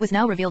 but that was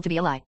now revealed to be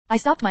a lie. I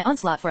stopped my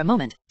onslaught for a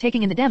moment,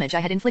 taking in the damage I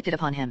had inflicted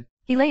upon him.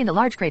 He lay in the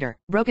large crater,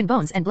 broken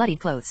bones and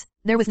bloodied clothes.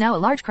 There was now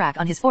a large crack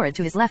on his forehead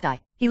to his left eye.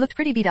 He looked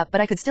pretty beat up,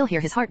 but I could still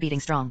hear his heart beating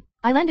strong.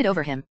 I landed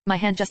over him, my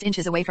hand just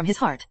inches away from his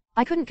heart.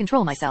 I couldn't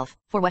control myself,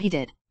 for what he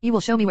did. You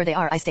will show me where they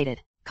are, I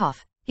stated.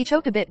 Cough. He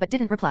choked a bit but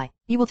didn't reply.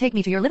 You will take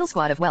me to your little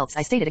squad of whelps,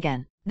 I stated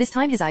again. This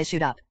time his eyes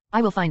shoot up.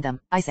 I will find them,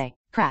 I say.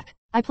 Crack.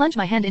 I plunge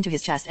my hand into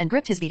his chest and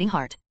gripped his beating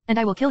heart. And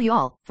I will kill you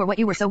all, for what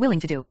you were so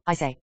willing to do, I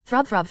say.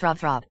 Throb throb throb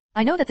throb.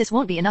 I know that this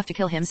won't be enough to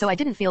kill him, so I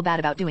didn't feel bad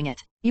about doing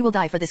it. You will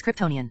die for this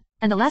Kryptonian.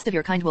 And the last of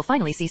your kind will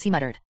finally cease, he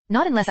muttered.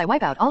 Not unless I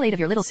wipe out all 8 of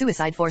your little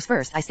suicide force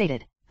first, I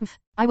stated.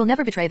 I will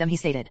never betray them, he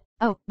stated.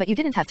 Oh, but you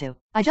didn't have to.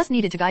 I just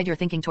needed to guide your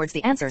thinking towards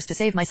the answers to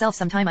save myself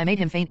some time. I made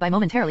him faint by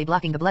momentarily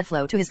blocking the blood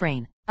flow to his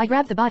brain. I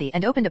grabbed the body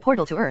and opened a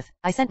portal to Earth.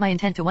 I sent my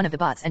intent to one of the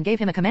bots and gave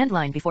him a command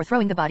line before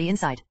throwing the body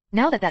inside.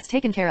 Now that that's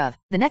taken care of,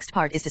 the next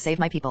part is to save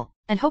my people.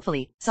 And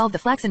hopefully, solve the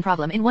Flaxen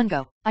problem in one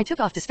go. I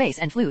took off to space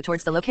and flew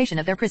towards the location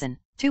of their prison.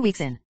 2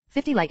 weeks in.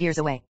 50 light years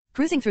away.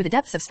 Cruising through the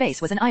depths of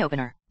space was an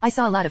eye-opener. I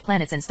saw a lot of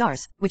planets and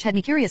stars, which had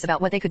me curious about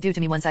what they could do to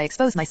me once I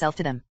exposed myself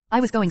to them. I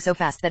was going so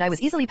fast that I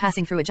was easily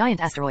passing through a giant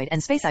asteroid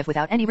and space dive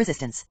without any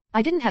resistance.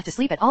 I didn't have to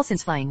sleep at all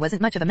since flying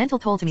wasn't much of a mental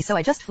toll to me, so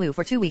I just flew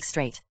for 2 weeks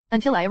straight.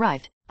 Until I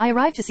arrived. I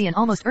arrived to see an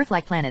almost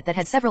Earth-like planet that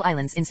had several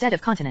islands instead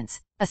of continents.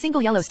 A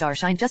single yellow star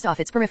shined just off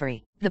its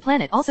periphery. The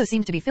planet also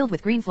seemed to be filled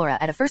with green flora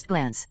at a first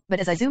glance, but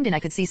as I zoomed in I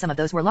could see some of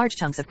those were large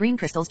chunks of green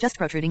crystals just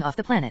protruding off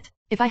the planet.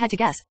 If I had to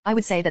guess, I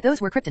would say that those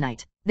were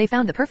kryptonite. They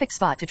found the perfect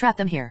spot to trap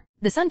them here.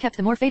 The sun kept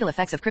the more fatal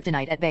effects of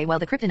kryptonite at bay while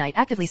the kryptonite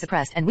actively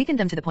suppressed and weakened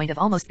them to the point of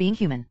almost being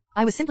human.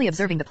 I was simply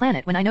observing the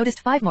planet when I noticed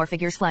 5 more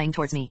figures flying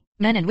towards me.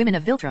 Men and women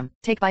of Viltrum,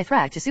 take by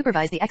Thrag to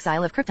supervise the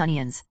exile of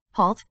Kryptonians.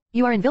 Halt.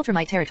 You are in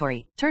Viltrumite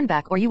territory. Turn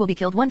back or you will be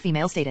killed, one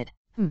female stated.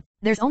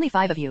 There's only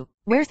 5 of you.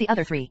 Where's the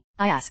other 3?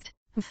 I asked.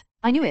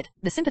 I knew it.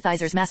 The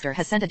sympathizer's master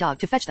has sent a dog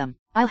to fetch them.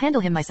 I'll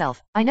handle him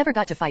myself. I never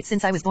got to fight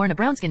since I was born. A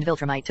brown-skinned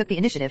Viltrumite took the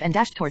initiative and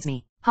dashed towards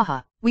me.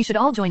 Haha. We should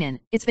all join in.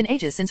 It's been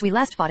ages since we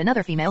last fought,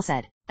 another female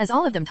said. As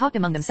all of them talked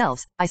among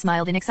themselves, I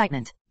smiled in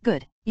excitement.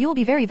 Good. You will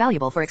be very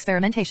valuable for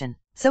experimentation.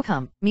 So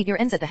come, meet your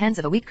ends at the hands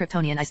of a weak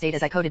Kryptonian, I stayed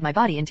as I coated my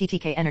body in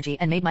TTK energy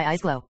and made my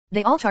eyes glow.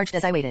 They all charged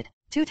as I waited.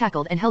 2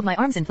 tackled and held my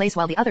arms in place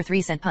while the other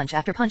 3 sent punch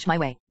after punch my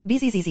way.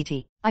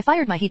 BZZZT. I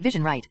fired my heat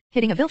vision right,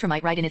 hitting a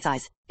Viltrumite right in its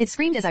eyes. It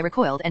screamed as I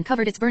recoiled and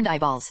covered its burned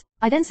eyeballs.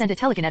 I then sent a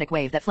telekinetic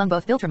wave that flung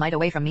both Viltrumite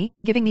away from me,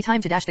 giving me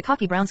time to dash the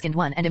cocky brown-skinned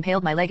one and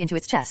impaled my leg into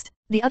its chest.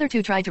 The other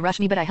 2 tried to rush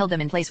me, but I held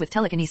them in place with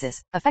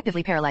telekinesis,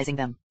 effectively paralyzing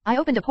them. I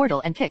opened a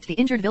portal and kicked the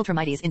injured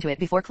Viltrumites into it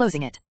before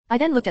closing it. I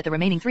then looked at the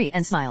remaining 3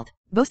 and smiled.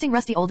 Boasting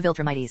rusty old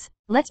Viltrumites.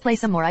 Let's play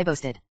some more, I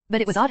boasted.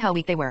 But it was odd how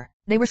weak they were.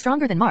 They were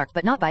stronger than Mark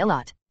but not by a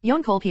lot.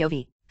 Yon Cole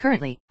POV.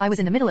 Currently, I was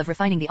in the middle of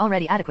refining the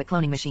already adequate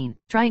cloning machine,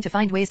 trying to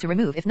find ways to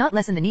remove if not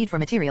lessen the need for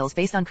materials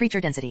based on creature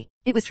density.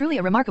 It was truly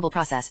a remarkable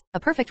process, a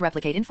perfect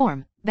replicate in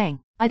form. Bang.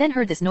 I then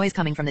heard this noise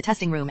coming from the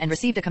testing room and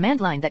received a command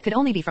line that could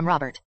only be from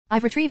Robert.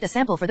 I've retrieved a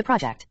sample for the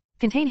project.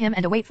 Contain him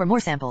and await for more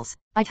samples.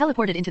 I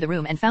teleported into the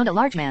room and found a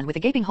large man with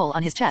a gaping hole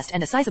on his chest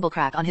and a sizable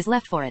crack on his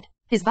left forehead.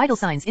 His vital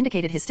signs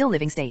indicated his still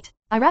living state.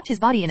 I wrapped his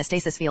body in a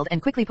stasis field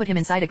and quickly put him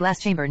inside a glass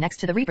chamber next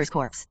to the Reaper's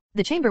corpse.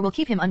 The chamber will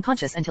keep him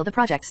unconscious until the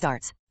project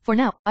starts. For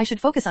now, I should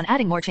focus on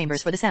adding more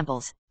chambers for the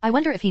samples. I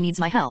wonder if he needs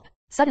my help.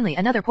 Suddenly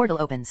another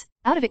portal opens.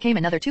 Out of it came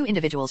another 2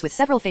 individuals with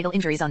several fatal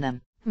injuries on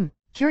them.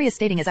 Curious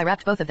stating as I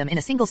wrapped both of them in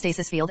a single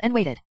stasis field and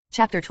waited.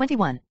 Chapter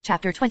 21,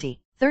 Chapter 20,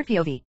 3rd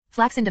POV,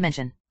 Flaxen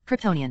Dimension,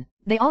 Kryptonian.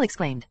 They all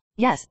exclaimed.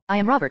 Yes, I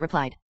am Robert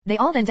replied. They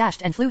all then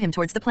dashed and flew him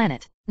towards the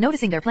planet.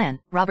 Noticing their plan,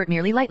 Robert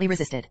merely lightly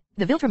resisted.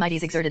 The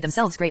Viltrumites exerted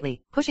themselves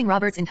greatly, pushing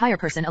Robert's entire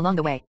person along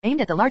the way,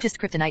 aimed at the largest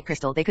kryptonite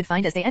crystal they could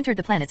find as they entered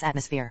the planet's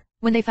atmosphere.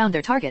 When they found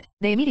their target,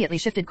 they immediately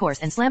shifted course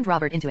and slammed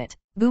Robert into it.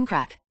 Boom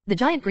crack. The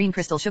giant green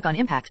crystal shook on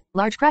impact,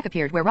 large crack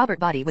appeared where Robert's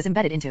body was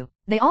embedded into.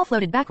 They all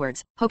floated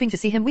backwards, hoping to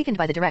see him weakened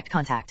by the direct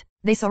contact.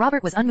 They saw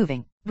Robert was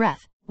unmoving.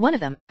 Breath. One of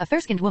them, a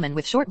fair-skinned woman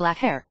with short black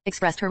hair,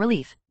 expressed her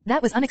relief.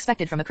 That was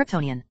unexpected from a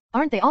Kryptonian.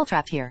 Aren't they all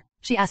trapped here?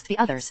 She asked the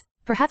others.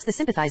 Perhaps the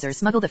sympathizers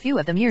smuggled a few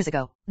of them years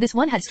ago. This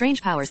one had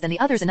strange powers than the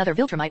others. Another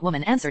Viltrumite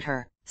woman answered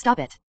her. Stop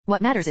it.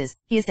 What matters is,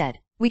 he is dead.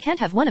 We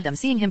can't have one of them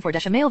seeing him for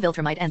dash. A male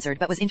Viltrumite answered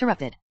but was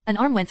interrupted. An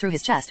arm went through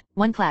his chest,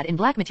 one clad in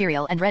black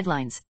material and red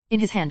lines.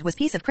 In his hand was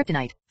piece of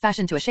kryptonite,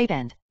 fashioned to a shape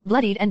and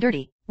bloodied and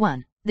dirty.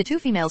 1. The 2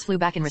 females flew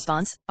back in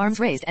response, arms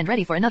raised and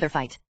ready for another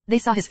fight. They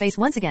saw his face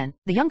once again,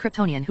 the young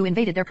Kryptonian who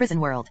invaded their prison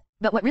world.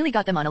 But what really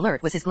got them on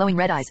alert was his glowing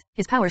red eyes.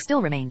 His power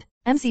still remained.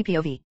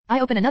 MCPOV.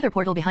 I open another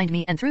portal behind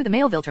me and threw the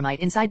male Viltrumite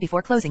inside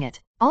before closing it.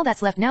 All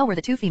that's left now were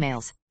the 2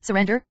 females.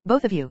 Surrender,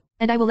 both of you,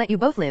 and I will let you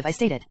both live, I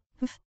stated.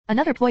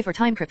 Another ploy for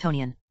time,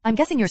 Kryptonian. I'm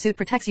guessing your suit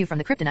protects you from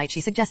the kryptonite,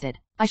 she suggested.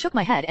 I shook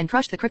my head and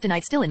crushed the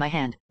kryptonite still in my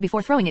hand,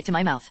 before throwing it to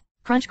my mouth.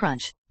 Crunch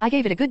crunch. I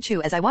gave it a good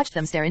chew as I watched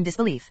them stare in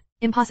disbelief.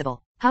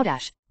 Impossible. How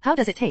dash? How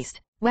does it taste?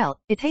 Well,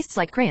 it tastes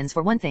like crayons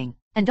for one thing.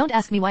 And don't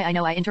ask me why, I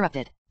know, I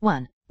interrupted.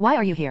 1. Why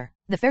are you here?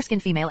 The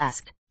fair-skinned female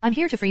asked. I'm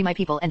here to free my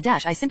people and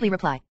dash, I simply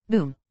reply.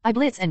 Boom. I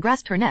blitz and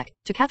grasped her neck,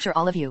 to capture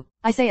all of you.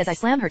 I say as I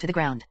slam her to the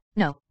ground.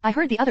 No. I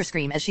heard the other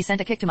scream as she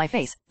sent a kick to my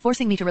face,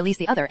 forcing me to release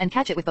the other and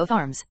catch it with both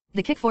arms.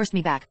 The kick forced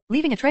me back,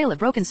 leaving a trail of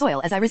broken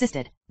soil as I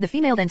resisted. The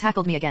female then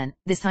tackled me again,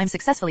 this time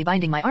successfully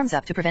binding my arms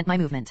up to prevent my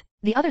movement.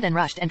 The other then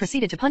rushed and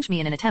proceeded to punch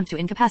me in an attempt to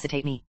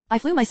incapacitate me. I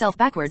flew myself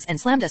backwards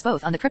and slammed us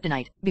both on the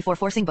kryptonite, before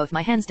forcing both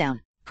my hands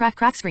down. Crack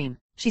crack scream.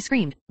 She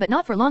screamed, but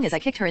not for long as I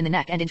kicked her in the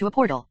neck and into a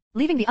portal,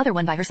 leaving the other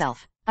one by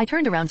herself. I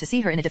turned around to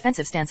see her in a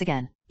defensive stance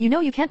again. You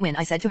know you can't win,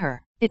 I said to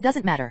her. It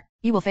doesn't matter.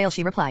 You will fail,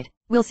 she replied.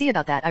 We'll see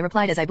about that, I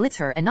replied as I blitzed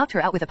her and knocked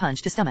her out with a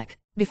punch to stomach.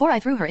 Before I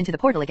threw her into the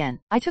portal again,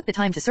 I took the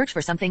time to search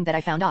for something that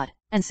I found odd,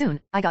 and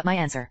soon, I got my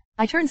answer.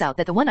 It turns out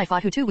that the one I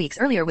fought who 2 weeks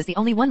earlier was the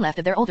only one left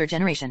of their older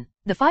generation.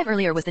 The 5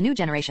 earlier was the new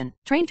generation,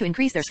 trained to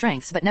increase their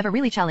strengths but never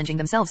really challenging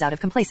themselves out of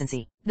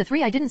complacency. The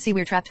 3 I didn't see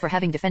were trapped for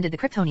having defended the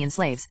Kryptonian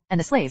slaves, and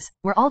the slaves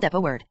were all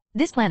Depo word.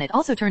 This planet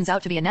also turns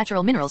out to be a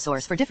natural mineral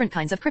source for different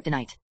kinds of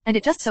kryptonite. And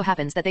it just so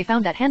happens that they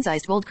found that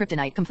hand-sized gold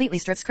kryptonite completely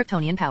strips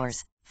Kryptonian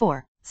powers.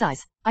 4.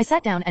 Size. I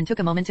sat down and took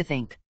a moment to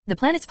think. The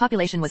planet's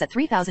population was at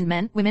 3,000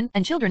 men, women,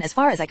 and children as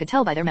far as I could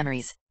tell by their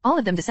memories. All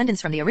of them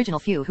descendants from the original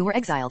few who were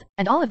exiled,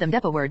 and all of them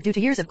Depo word due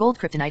to years of gold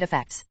kryptonite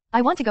effects.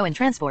 I want to go and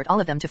transport all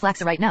of them to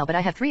Flaxa right now, but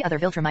I have 3 other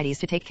Viltrumites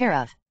to take care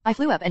of. I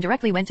flew up and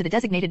directly went to the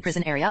designated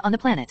prison area on the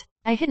planet.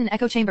 I hid an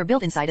echo chamber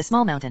built inside a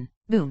small mountain.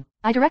 Boom.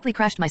 I directly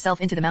crashed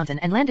myself into the mountain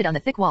and landed on the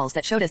thick walls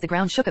that showed as the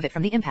ground shook of it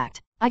from the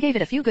impact. I gave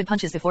it a few good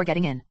punches before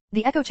getting in.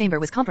 The echo chamber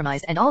was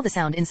compromised and all the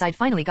sound inside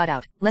finally got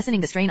out,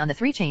 lessening the strain on the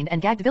 3 chained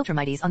and gagged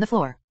Viltrumites on the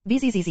floor.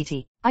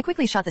 BZZZT. I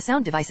quickly shot the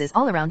sound devices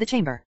all around the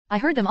chamber. I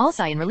heard them all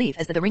sigh in relief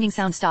as the ringing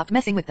sound stopped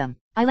messing with them.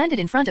 I landed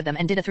in front of them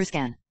and did a through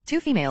scan. 2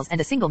 females and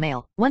a single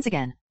male, once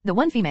again. The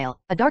 1 female,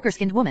 a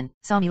darker-skinned woman,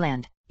 saw me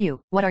land.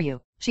 You, what are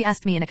you? She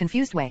asked me in a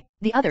confused way.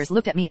 The others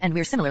looked at me and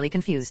we're similarly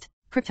confused.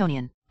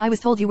 Kryptonian. I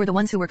was told you were the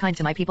ones who were kind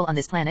to my people on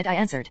this planet, I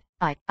answered.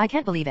 I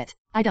can't believe it.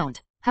 I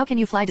don't. How can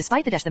you fly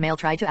despite the dash, the male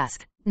tried to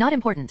ask. Not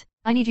important.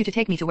 I need you to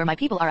take me to where my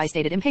people are, I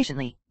stated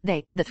impatiently.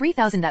 They, the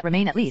 3,000 that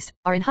remain at least,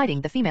 are in hiding,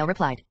 the female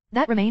replied.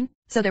 That remain?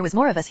 So there was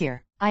more of us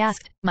here. I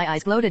asked. My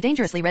eyes glowed a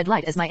dangerously red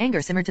light as my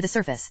anger simmered to the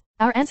surface.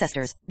 Our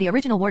ancestors, the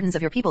original wardens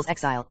of your people's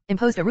exile,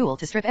 imposed a rule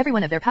to strip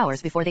everyone of their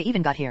powers before they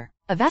even got here.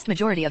 A vast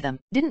majority of them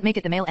didn't make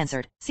it, the male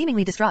answered,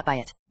 seemingly distraught by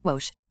it.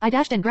 Whoosh. I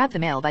dashed and grabbed the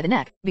male by the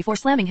neck, before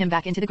slamming him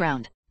back into the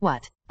ground.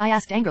 What? I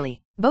asked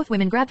angrily. Both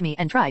women grabbed me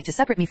and tried to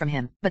separate me from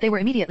him, but they were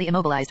immediately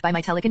immobilized by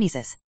my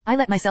telekinesis. I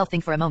let myself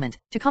think for a moment,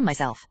 to calm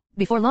myself.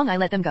 Before long I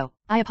let them go.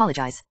 I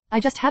apologize. I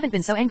just haven't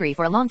been so angry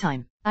for a long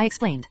time. I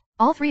explained.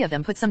 All 3 of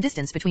them put some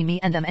distance between me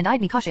and them and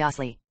eyed me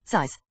cautiously.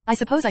 Sighs. I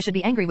suppose I should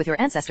be angry with your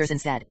ancestors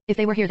instead. If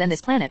they were here then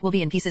this planet will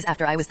be in pieces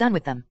after I was done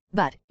with them.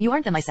 But, you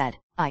aren't them, I said.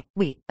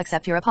 We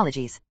accept your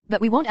apologies.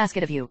 But we won't ask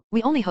it of you.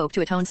 We only hope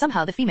to atone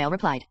somehow, the female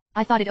replied.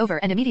 I thought it over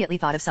and immediately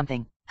thought of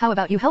something. How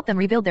about you help them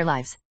rebuild their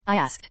lives? I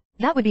asked.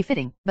 That would be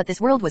fitting, but this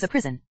world was a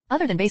prison.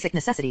 Other than basic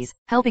necessities,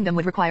 helping them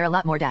would require a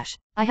lot more dash.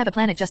 I have a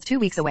planet just 2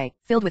 weeks away,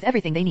 filled with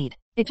everything they need.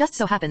 It just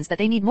so happens that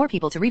they need more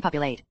people to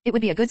repopulate. It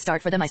would be a good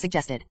start for them, I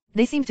suggested.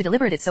 They seemed to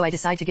deliberate it, so I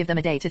decide to give them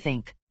a day to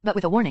think. But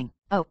with a warning.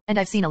 Oh, and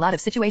I've seen a lot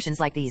of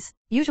situations like these.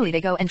 Usually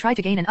they go and try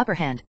to gain an upper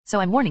hand, so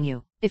I'm warning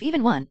you. If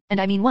even one,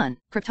 and I mean one,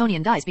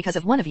 Kryptonian dies because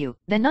of one of you,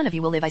 then none of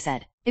you will live, I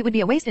said. It would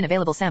be a waste in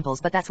available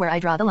samples, but that's where I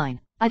draw the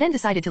line. I then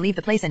decided to leave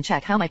the place and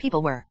check how my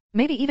people were.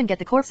 Maybe even get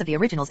the corpse of the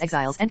original's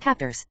exiles and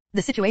captors.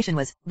 The situation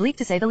was bleak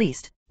to say the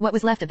least. What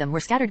was left of them were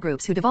scattered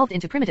groups who devolved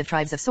into primitive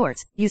tribes of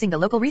sorts, using the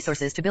local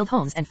resources to build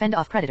homes and fend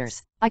off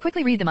predators. I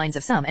quickly read the minds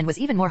of some and was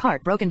even more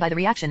heartbroken by the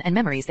reaction and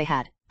memories they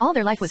had. All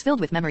their life was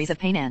filled with memories of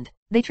pain and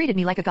they treated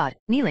me like a god,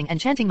 kneeling and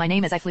chanting my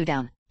name as I flew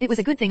down. It was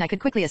a good thing I could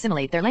quickly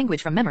assimilate their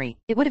language from memory.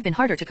 It would have been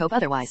harder to cope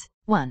otherwise.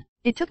 1.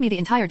 It took me the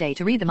entire day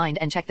to read the mind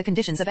and check the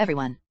conditions of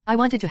everyone. I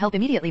wanted to help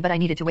immediately, but I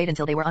needed to wait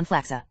until they were on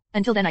Flaxa.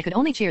 Until then I could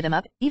only cheer them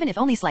up, even if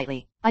only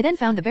slightly. I then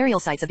found the burial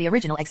sites of the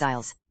original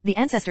exiles, the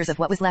ancestors of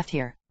what was left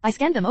here. I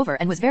scanned them over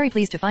and was very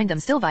pleased to find them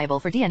still viable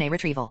for DNA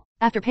retrieval.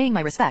 After paying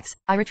my respects,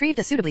 I retrieved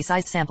a suitably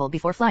sized sample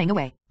before flying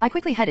away. I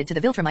quickly headed to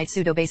the Viltrumite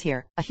pseudo base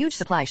here, a huge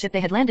supply ship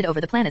they had landed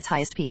over the planet's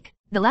highest peak.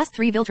 The last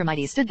 3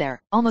 Viltrumites stood there,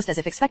 almost as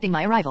if expecting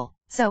my arrival.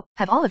 So,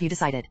 have all of you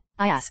decided?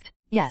 I asked.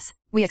 Yes,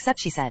 we accept,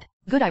 she said.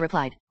 Good, I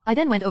replied. I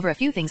then went over a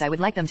few things I would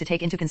like them to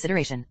take into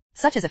consideration,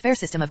 such as a fair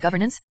system of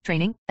governance,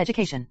 training,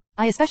 education.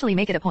 I especially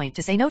make it a point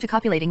to say no to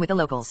copulating with the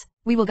locals.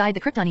 We will guide the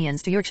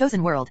Kryptonians to your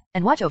chosen world,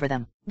 and watch over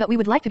them. But we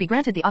would like to be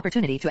granted the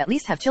opportunity to at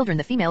least have children,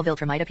 the female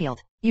Viltrumite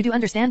appealed. You do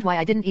understand why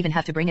I didn't even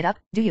have to bring it up,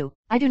 do you?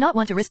 I do not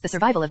want to risk the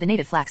survival of the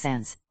native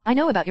Flaxans. I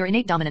know about your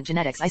innate dominant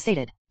genetics, I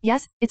stated.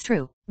 Yes, it's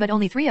true. But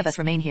only 3 of us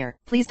remain here.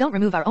 Please don't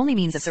remove our only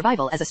means of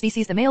survival as a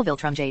species, the male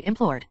Viltrumjade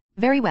implored.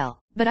 Very well.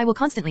 But I will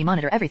constantly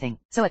monitor everything,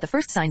 so at the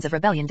first signs of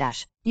rebellion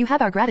you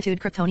have our gratitude,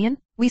 Kryptonian.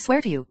 We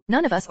swear to you,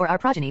 none of us or our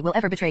progeny will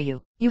ever betray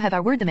you. You have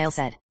our word, the male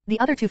said. The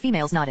other 2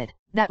 females nodded.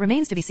 That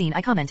remains to be seen,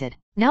 I commented.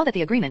 Now that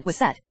the agreement was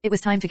set, it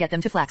was time to get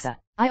them to Flaxa.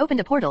 I opened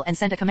a portal and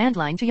sent a command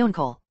line to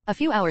Yonkol. A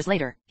few hours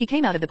later, he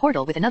came out of the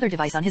portal with another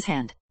device on his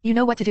hand. You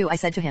know what to do, I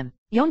said to him.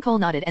 Yonkol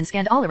nodded and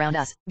scanned all around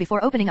us,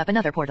 before opening up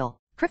another portal.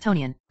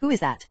 Kryptonian, who is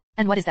that?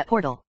 And what is that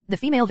portal? The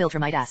female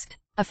Viltrumite asked.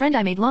 A friend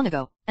I made long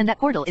ago, and that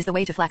portal is the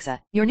way to Flaxa,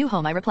 your new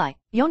home, I reply.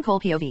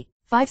 Yonkol POV.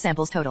 5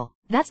 samples total.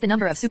 That's the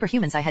number of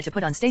superhumans I had to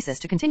put on stasis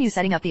to continue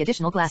setting up the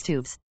additional glass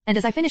tubes. And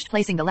as I finished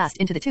placing the last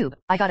into the tube,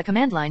 I got a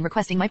command line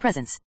requesting my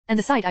presence. And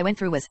the site I went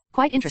through was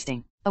quite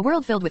interesting. A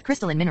world filled with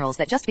crystalline minerals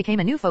that just became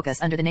a new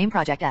focus under the name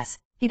Project S.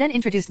 He then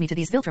introduced me to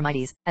these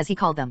Viltrumites, as he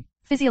called them.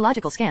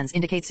 Physiological scans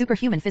indicate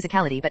superhuman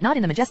physicality, but not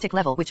in the majestic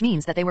level, which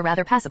means that they were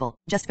rather passable,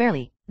 just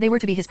barely. They were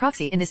to be his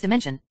proxy in this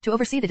dimension, to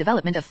oversee the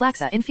development of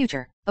Flaxa in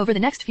future. Over the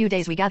next few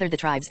days we gathered the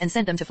tribes and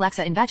sent them to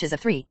Flaxa in batches of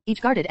 3,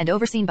 each guarded and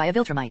overseen by a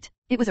Viltrumite.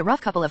 It was a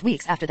rough couple of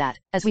weeks after that,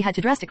 as we had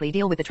to drastically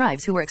deal with the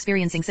tribes who were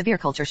experiencing severe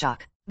culture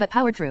shock. But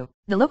powered through.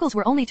 The locals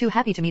were only too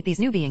happy to meet these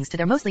new beings to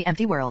their mostly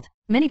empty world.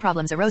 Many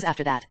problems arose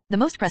after that, the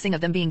most pressing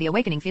of them being the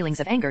awakening feelings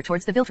of anger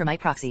towards the Viltrumite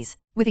proxies.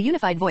 With a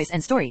unified voice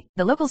and story,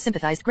 the locals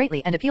sympathized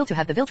greatly and appealed to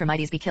have the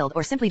Viltrumites be killed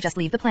or simply just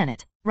leave the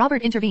planet.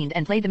 Robert intervened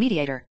and played the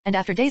mediator, and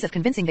after days of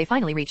convincing they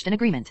finally reached an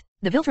agreement.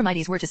 The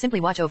Viltrumites were to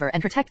simply watch over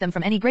and protect them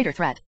from any greater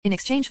threat, in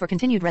exchange for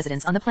continued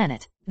residence on the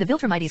planet. The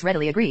Viltrumites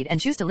readily agreed and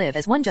choose to live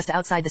as one just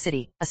outside the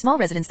city, a small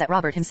residence that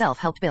Robert himself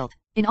helped build.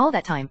 In all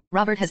that time,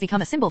 Robert has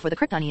become a symbol for the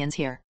Kryptonians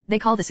here. They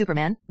call the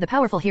Superman, the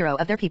powerful hero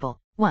of their people.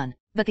 1.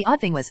 But the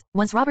odd thing was,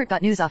 once Robert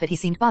got news off it, he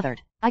seemed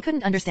bothered. I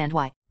couldn't understand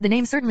why. The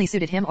name certainly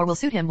suited him or will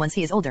suit him once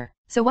he is older.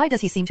 So why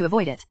does he seem to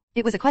avoid it?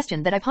 It was a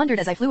question that I pondered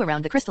as I flew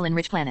around the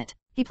crystalline-rich planet.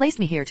 He placed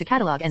me here to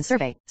catalog and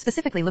survey,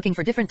 specifically looking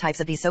for different types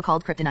of these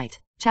so-called kryptonite.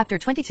 Chapter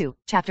 22,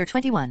 Chapter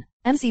 21,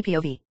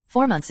 MCPOV.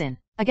 4 months in.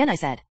 Again I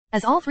said,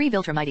 as all 3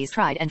 Viltrumites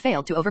tried and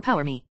failed to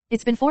overpower me.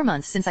 It's been 4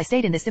 months since I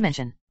stayed in this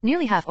dimension.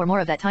 Nearly half or more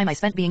of that time I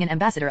spent being an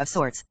ambassador of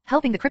sorts,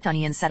 helping the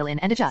Kryptonians settle in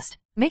and adjust,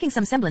 making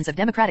some semblance of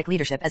democratic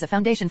leadership as a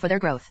foundation for their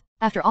growth.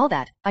 After all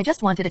that, I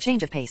just wanted a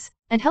change of pace.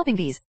 And helping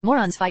these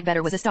morons fight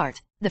better was a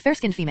start. The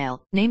fair-skinned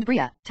female, named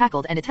Bria,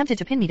 tackled and attempted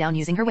to pin me down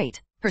using her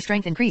weight. Her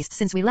strength increased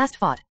since we last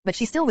fought, but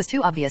she still was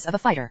too obvious of a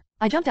fighter.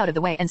 I jumped out of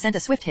the way and sent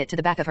a swift hit to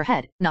the back of her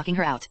head, knocking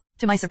her out.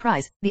 To my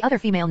surprise, the other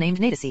female named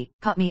Nadisi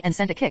caught me and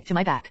sent a kick to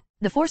my back.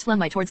 The force flung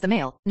me towards the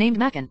male, named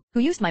Makan, who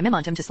used my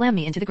momentum to slam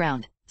me into the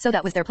ground. So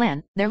that was their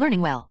plan. They're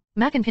learning well.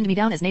 Makan pinned me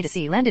down as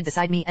Nadisi landed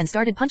beside me and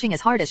started punching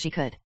as hard as she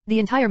could. The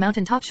entire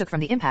mountain top shook from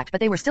the impact,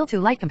 but they were still too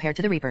light compared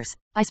to the Reapers.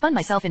 I spun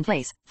myself in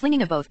place,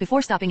 flinging of both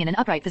before stopping in an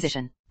upright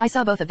position. I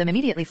saw both of them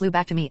immediately flew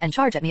back to me and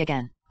charge at me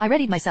again. I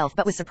readied myself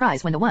but was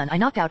surprised when the one I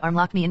knocked out arm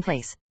locked me in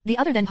place. The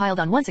other then piled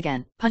on once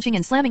again, punching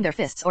and slamming their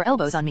fists or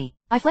elbows on me.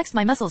 I flexed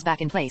my muscles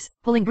back in place,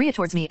 pulling Bria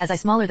towards me as I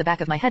smaller the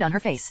back of my head on her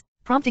face,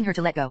 prompting her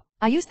to let go.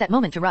 I used that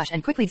moment to rush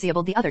and quickly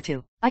disabled the other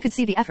 2. I could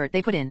see the effort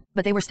they put in,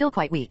 but they were still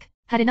quite weak.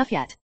 Had enough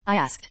yet? I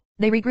asked.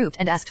 They regrouped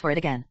and asked for it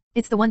again.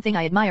 It's the one thing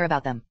I admire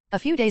about them. A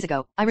few days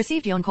ago, I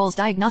received Yonkol's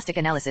diagnostic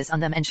analysis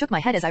on them and shook my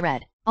head as I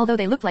read. Although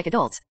they looked like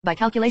adults, by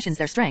calculations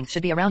their strength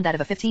should be around that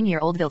of a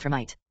 15-year-old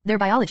Viltrumite. Their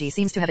biology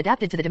seems to have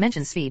adapted to the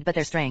dimension's speed, but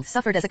their strength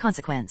suffered as a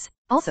consequence.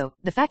 Also,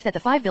 the fact that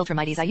the 5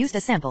 Viltrumites I used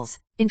as samples.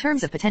 In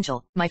terms of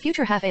potential, my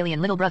future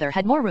half-alien little brother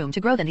had more room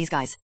to grow than these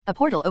guys. A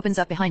portal opens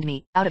up behind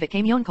me, out of it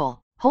came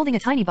Yonkol, holding a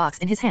tiny box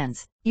in his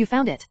hands. You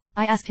found it?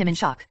 I asked him in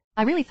shock.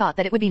 I really thought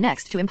that it would be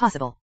next to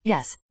impossible.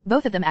 Yes,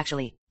 both of them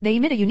actually. They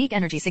emit a unique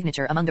energy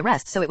signature among the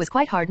rest, so it was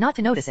quite hard not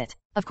to notice it.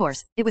 Of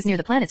course, it was near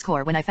the planet's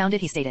core when I found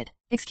it, he stated.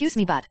 Excuse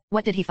me, but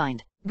what did he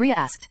find? Bria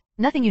asked.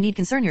 Nothing you need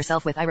concern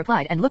yourself with, I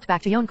replied and looked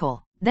back to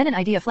Yonkol. Then an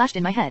idea flashed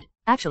in my head.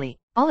 Actually,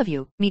 all of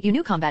you, meet you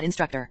new combat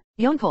instructor.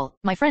 Yonkol,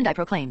 my friend, I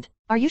proclaimed.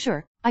 Are you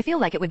sure? I feel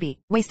like it would be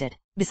wasted.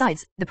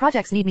 Besides, the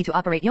projects need me to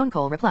operate,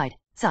 Yonkol replied.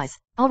 Sighs.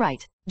 All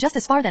right. Just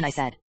as far then, I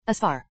said. As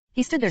far.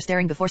 He stood there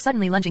staring before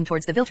suddenly lunging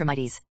towards the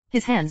Viltrumites.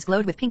 His hands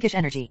glowed with pinkish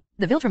energy.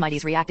 The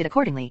Viltrumites reacted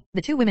accordingly.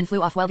 The two women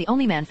flew off while the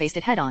only man faced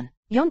it head-on.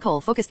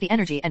 Yonkol focused the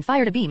energy and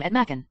fired a beam at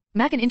Makan.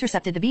 Makan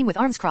intercepted the beam with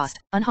arms crossed,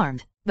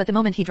 unharmed. But the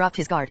moment he dropped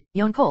his guard,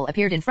 Yonkol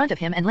appeared in front of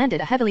him and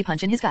landed a heavily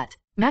punch in his gut.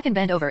 Makan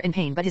bent over in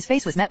pain, but his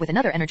face was met with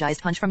another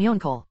energized punch from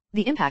Yonkol.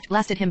 The impact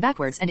blasted him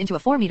backwards and into a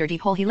 4-meter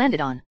deep hole he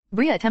landed on.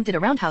 Bria attempted a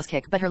roundhouse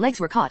kick, but her legs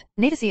were caught.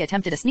 Nadasi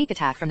attempted a sneak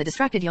attack from the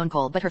distracted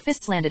Yonkol, but her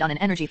fists landed on an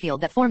energy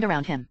field that formed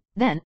around him.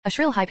 Then, a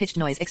shrill high-pitched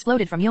noise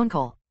exploded from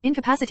Yonkol,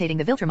 incapacitating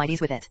the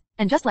Viltrumites with it.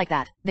 And just like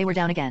that, they were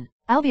down again.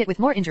 Albeit with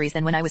more injuries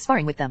than when I was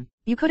sparring with them.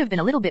 You could have been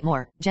a little bit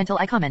more gentle,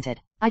 I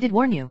commented. I did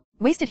warn you.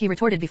 Wasted, he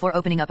retorted before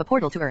opening up a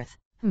portal to Earth.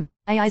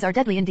 AIs are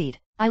deadly indeed.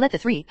 I let the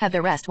three have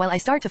their rest while I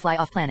start to fly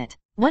off planet.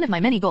 One of my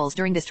many goals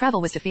during this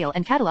travel was to feel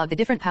and catalog the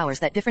different powers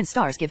that different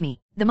stars give me.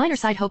 The minor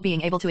side hope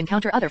being able to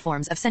encounter other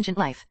forms of sentient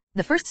life.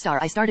 The first star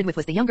I started with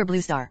was the younger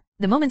blue star.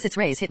 The moment its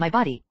rays hit my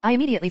body, I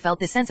immediately felt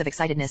this sense of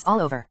excitedness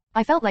all over.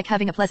 I felt like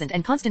having a pleasant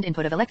and constant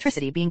input of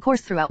electricity being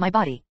coursed throughout my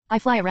body. I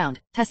fly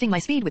around, testing my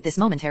speed with this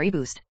momentary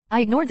boost.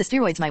 I ignored the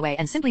steroids my way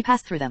and simply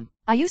passed through them.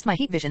 I used my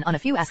heat vision on a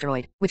few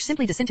asteroid, which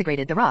simply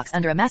disintegrated the rocks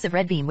under a massive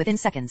red beam within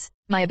seconds.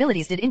 My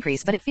abilities did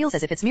increase, but it feels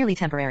as if it's merely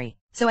temporary.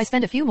 So I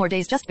spent a few more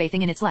days just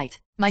bathing in its light.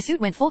 My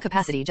suit went full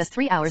capacity, just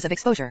 3 hours of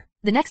exposure.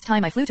 The next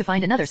time I flew to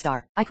find another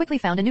star, I quickly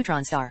found a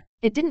neutron star.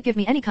 It didn't give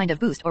me any kind of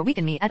boost or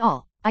weaken me at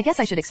all. I guess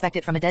I should expect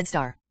it from a dead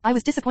star. I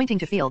was disappointing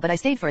to feel, but I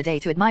stayed for a day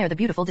to admire the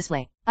beautiful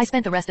display. I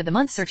spent the rest of the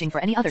month searching for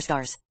any other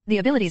stars. The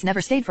abilities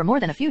never stayed for more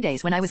than a few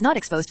days when I was not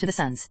exposed to the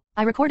suns.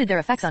 I recorded their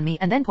effects on me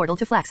and then portaled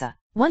to Flaxa.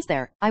 Once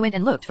there, I went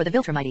and looked for the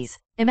Viltrumites.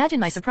 Imagine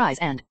my surprise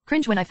and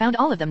cringe when I found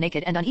all of them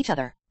naked and on each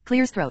other.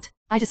 Clear's throat.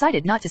 I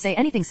decided not to say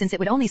anything since it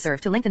would only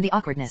serve to lengthen the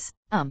awkwardness.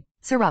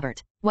 Sir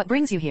Robert, what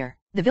brings you here?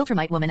 The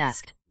Viltrumite woman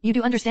asked. You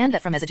do understand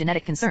that from as a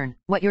genetic concern,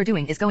 what you're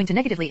doing is going to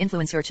negatively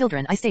influence your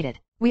children, I stated.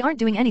 We aren't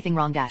doing anything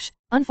wrong, Dash.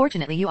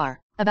 Unfortunately you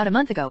are. About a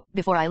month ago,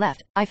 before I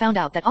left, I found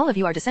out that all of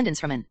you are descendants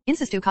from an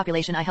incestu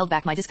copulation. I held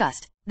back my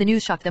disgust. The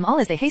news shocked them all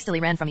as they hastily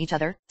ran from each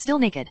other, still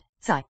naked.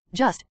 Sigh.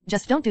 Just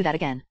don't do that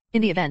again.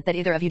 In the event that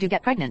either of you do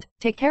get pregnant,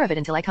 take care of it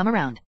until I come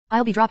around.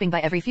 I'll be dropping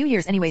by every few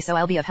years anyway, so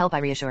I'll be of help, I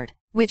reassured.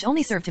 Which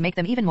only served to make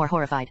them even more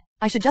horrified.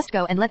 I should just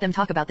go and let them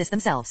talk about this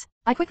themselves.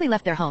 I quickly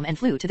left their home and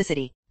flew to the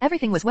city.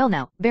 Everything was well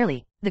now,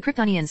 barely. The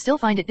Kryptonians still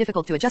find it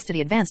difficult to adjust to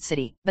the advanced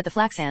city, but the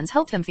Flaxans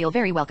helped them feel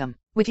very welcome,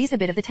 which eased a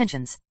bit of the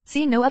tensions.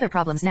 Seeing no other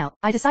problems now,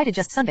 I decided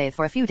just sunbathe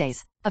for a few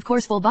days. Of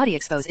course full body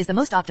expose is the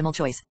most optimal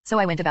choice, so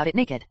I went about it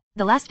naked.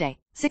 The last day,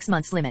 6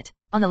 months limit.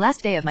 On the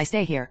last day of my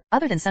stay here,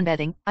 other than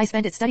sunbathing, I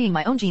spent it studying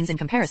my own genes in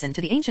comparison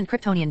to the ancient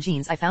Kryptonian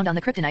genes I found on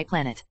the Kryptonite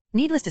planet.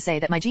 Needless to say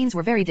that my genes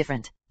were very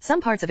different.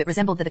 Some parts of it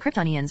resembled the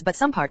Kryptonians, but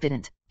some part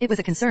didn't. It was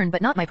a concern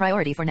but not my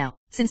priority for now.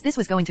 Since this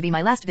was going to be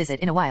my last visit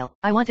in a while,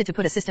 I wanted to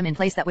put a system in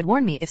place that would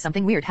warn me if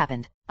something weird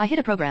happened. I hid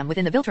a program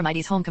within the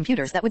Viltrumites' home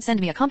computers that would send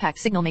me a compact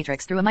signal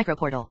matrix through a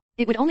microportal.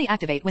 It would only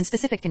activate when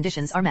specific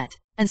conditions are met.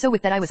 And so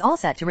with that I was all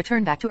set to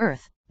return back to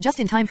Earth. Just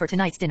in time for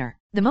tonight's dinner.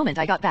 The moment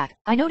I got back,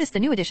 I noticed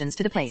the new additions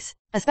to the place,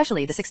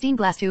 especially the 16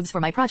 glass tubes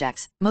for my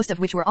projects, most of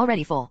which were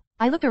already full.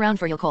 I looked around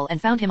for Yulkol and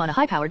found him on a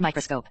high-powered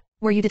microscope.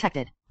 Were you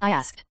detected? I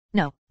asked.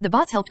 No. The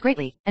bots helped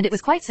greatly, and it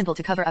was quite simple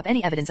to cover up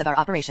any evidence of our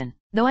operation.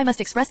 Though I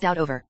must express doubt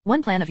over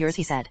one plan of yours,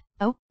 he said.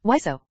 Oh, why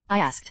so? I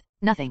asked.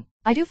 Nothing.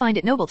 I do find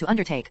it noble to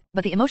undertake,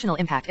 but the emotional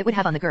impact it would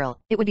have on the girl,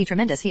 it would be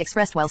tremendous, he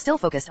expressed while still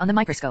focused on the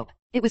microscope.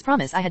 It was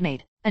promise I had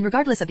made, and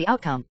regardless of the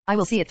outcome, I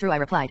will see it through, I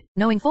replied,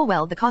 knowing full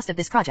well the cost of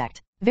this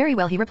project. Very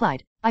well, he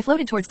replied. I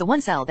floated towards the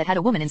one cell that had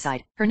a woman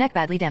inside, her neck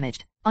badly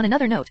damaged. On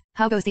another note,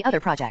 how goes the other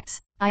projects?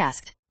 I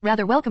asked.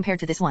 Rather well compared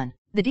to this one.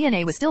 The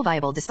DNA was still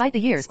viable despite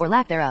the years or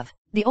lack thereof.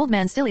 The old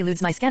man still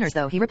eludes my scanners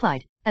though, he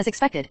replied. As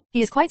expected,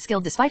 he is quite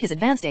skilled despite his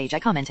advanced age, I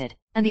commented.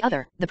 And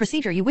the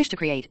procedure you wish to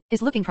create,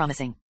 is looking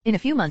promising. In a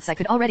few months I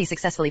could already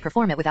successfully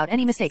perform it without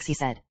any mistakes, he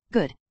said.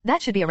 Good.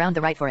 That should be around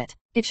the right for it.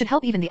 It should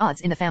help even the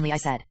odds in the family, I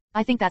said.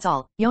 I think that's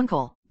all.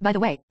 Yonkol. By the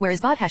way, where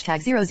is bot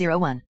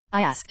 #001?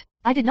 I asked.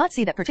 I did not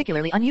see that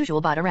particularly unusual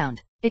bot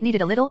around. It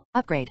needed a little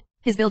upgrade.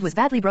 His build was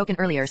badly broken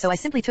earlier, so I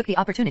simply took the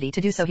opportunity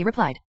to do so, he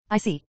replied. I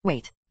see.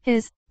 Wait.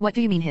 His? What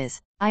do you mean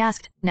his? I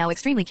asked, now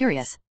extremely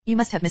curious. You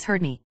must have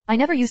misheard me. I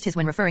never used his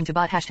when referring to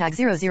bot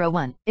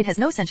 #001. It has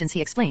no sentience,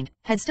 he explained,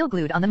 head still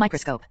glued on the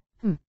microscope.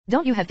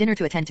 Don't you have dinner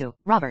to attend to,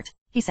 Robert?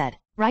 He said.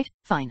 Right,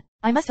 fine.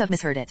 I must have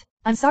misheard it.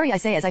 I'm sorry, I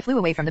say as I flew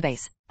away from the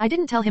base. I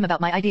didn't tell him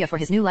about my idea for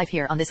his new life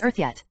here on this Earth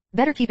yet.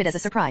 Better keep it as a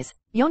surprise.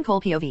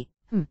 Yonkol POV.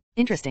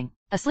 Interesting.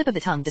 A slip of the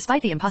tongue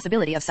despite the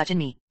impossibility of such in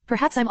me.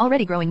 Perhaps I'm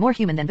already growing more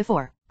human than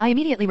before. I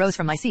immediately rose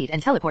from my seat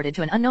and teleported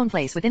to an unknown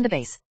place within the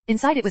base.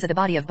 Inside it was the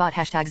body of bot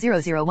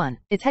 #001,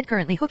 its head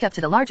currently hooked up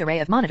to the large array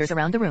of monitors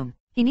around the room.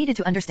 He needed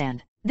to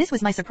understand. This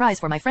was my surprise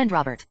for my friend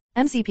Robert.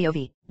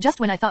 MCPOV.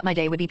 Just when I thought my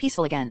day would be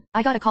peaceful again,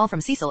 I got a call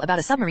from Cecil about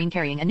a submarine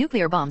carrying a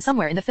nuclear bomb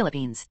somewhere in the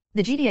Philippines.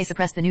 The GDA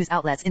suppressed the news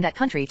outlets in that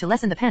country to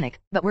lessen the panic,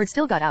 but word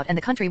still got out and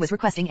the country was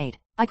requesting aid.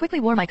 I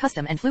quickly wore my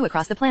custom and flew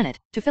across the planet,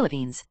 to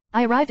Philippines.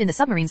 I arrived in the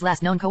submarine's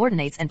last known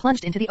coordinates and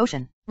plunged into the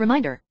ocean.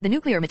 Reminder, the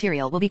nuclear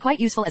material will be quite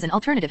useful as an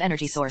alternative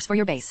energy source for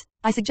your base.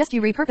 I suggest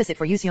you repurpose it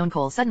for use. Yon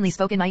Cole suddenly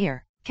spoke in my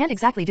ear. Can't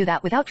exactly do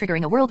that without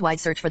triggering a worldwide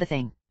search for the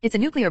thing. It's a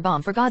nuclear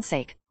bomb for God's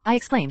sake. I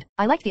exclaimed.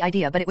 I liked the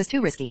idea but it was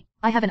too risky.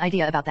 I have an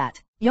idea about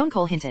that. Yon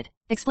Cole hinted.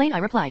 Explain, I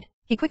replied.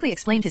 He quickly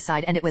explained his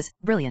side and it was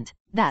brilliant.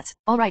 That's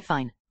alright,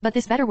 fine. But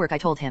this better work, I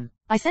told him.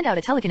 I sent out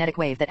a telekinetic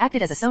wave that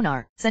acted as a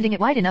sonar, sending it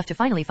wide enough to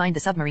finally find the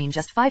submarine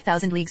just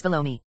 5,000 leagues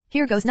below me.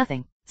 Here goes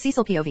nothing.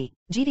 Cecil POV.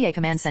 GDA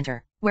Command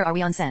Center. Where are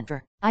we on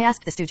center? I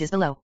asked the stooges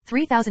below.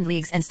 3,000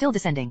 leagues and still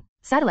descending.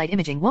 Satellite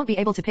imaging won't be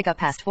able to pick up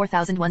past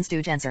 4,001,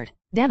 stooge answered.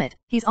 Damn it,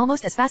 he's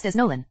almost as fast as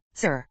Nolan.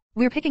 Sir,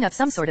 we're picking up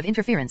some sort of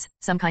interference,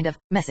 some kind of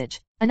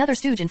message. Another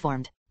stooge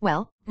informed.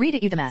 Well, read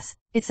it, you dumbass.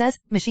 It says,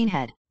 machine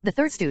head. The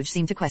third stooge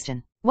seemed to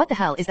question. What the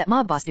hell is that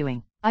mob boss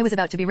doing? I was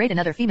about to berate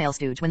another female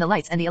stooge when the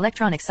lights and the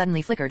electronics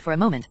suddenly flickered for a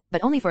moment,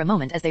 but only for a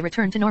moment as they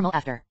returned to normal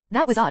after.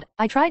 That was odd.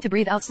 I tried to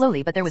breathe out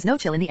slowly but there was no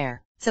chill in the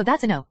air. So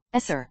that's a no.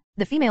 Yes, sir.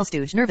 The female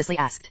stooge nervously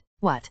asked.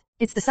 What?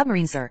 It's the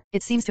submarine, sir.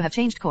 It seems to have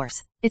changed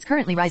course. It's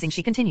currently rising,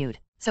 she continued.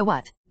 So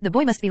what? The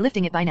boy must be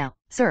lifting it by now.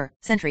 Sir,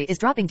 sentry is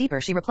dropping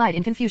deeper, she replied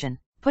in confusion.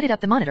 Put it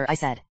up the monitor, I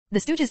said. The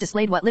stooges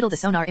displayed what little the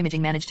sonar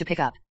imaging managed to pick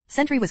up.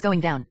 Sentry was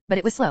going down, but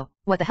it was slow.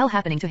 What the hell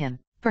happening to him?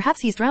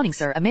 Perhaps he's drowning,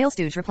 sir, a male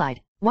stooge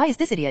replied. Why is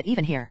this idiot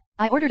even here?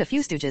 I ordered a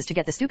few stooges to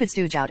get the stupid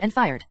stooge out and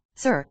fired.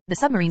 Sir, the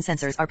submarine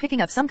sensors are picking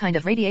up some kind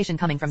of radiation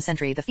coming from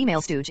Sentry, the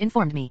female stooge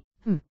informed me.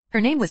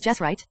 Her name was Jess,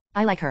 right?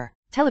 I like her.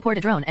 Teleport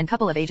a drone and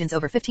couple of agents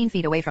over 15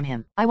 feet away from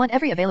him. I want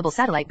every available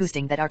satellite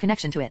boosting that our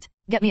connection to it.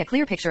 Get me a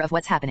clear picture of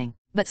what's happening.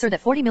 But sir,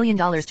 that $40 million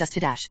just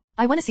to dash.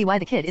 I want to see why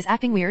the kid is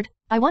acting weird.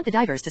 I want the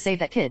divers to save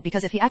that kid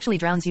because if he actually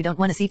drowns you don't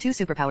want to see two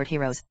superpowered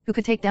heroes who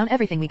could take down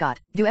everything we got,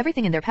 do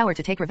everything in their power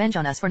to take revenge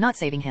on us for not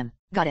saving him.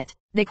 Got it.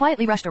 They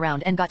quietly rushed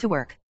around and got to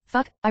work.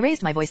 Fuck, I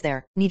raised my voice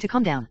there. Need to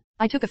calm down.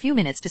 I took a few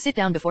minutes to sit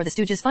down before the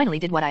stooges finally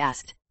did what I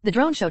asked. The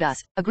drone showed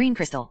us a green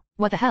crystal.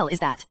 What the hell is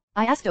that?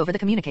 I asked over the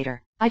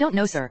communicator. I don't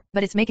know, sir,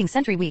 but it's making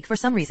Sentry weak for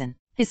some reason.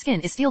 His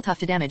skin is steel tough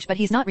to damage but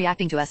he's not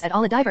reacting to us at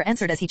all, a diver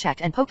answered as he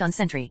checked and poked on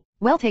Sentry.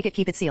 Well, take it,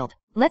 keep it sealed.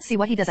 Let's see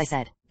what he does, I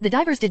said. The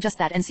divers did just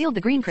that and sealed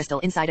the green crystal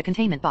inside a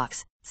containment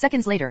box.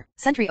 Seconds later,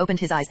 Sentry opened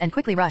his eyes and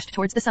quickly rushed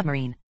towards the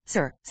submarine.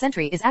 Sir,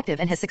 Sentry is active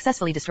and has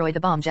successfully destroyed the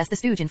bomb, Jess the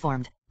stooge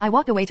informed. I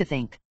walked away to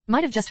think.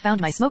 Might have just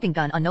found my smoking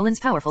gun on Nolan's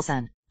powerful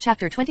son.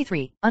 Chapter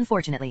 23,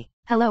 unfortunately.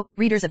 Hello,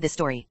 readers of this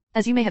story.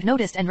 As you may have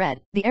noticed and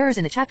read, the errors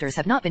in the chapters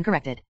have not been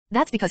corrected.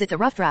 That's because it's a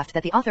rough draft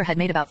that the author had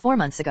made about 4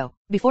 months ago,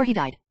 before he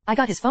died. I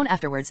got his phone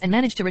afterwards and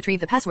managed to retrieve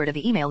the password of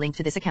the email linked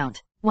to this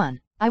account. 1.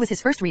 I was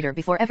his first reader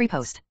before every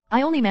post.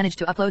 I only managed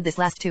to upload this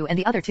last 2 and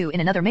the other 2 in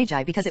another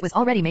Magi because it was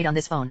already made on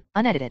this phone,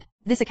 unedited.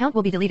 This account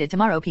will be deleted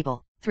tomorrow,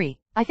 people. 3.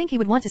 I think he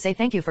would want to say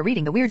thank you for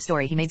reading the weird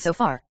story he made so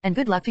far, and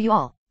good luck to you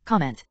all.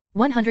 Comment.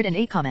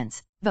 108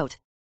 comments. Vote.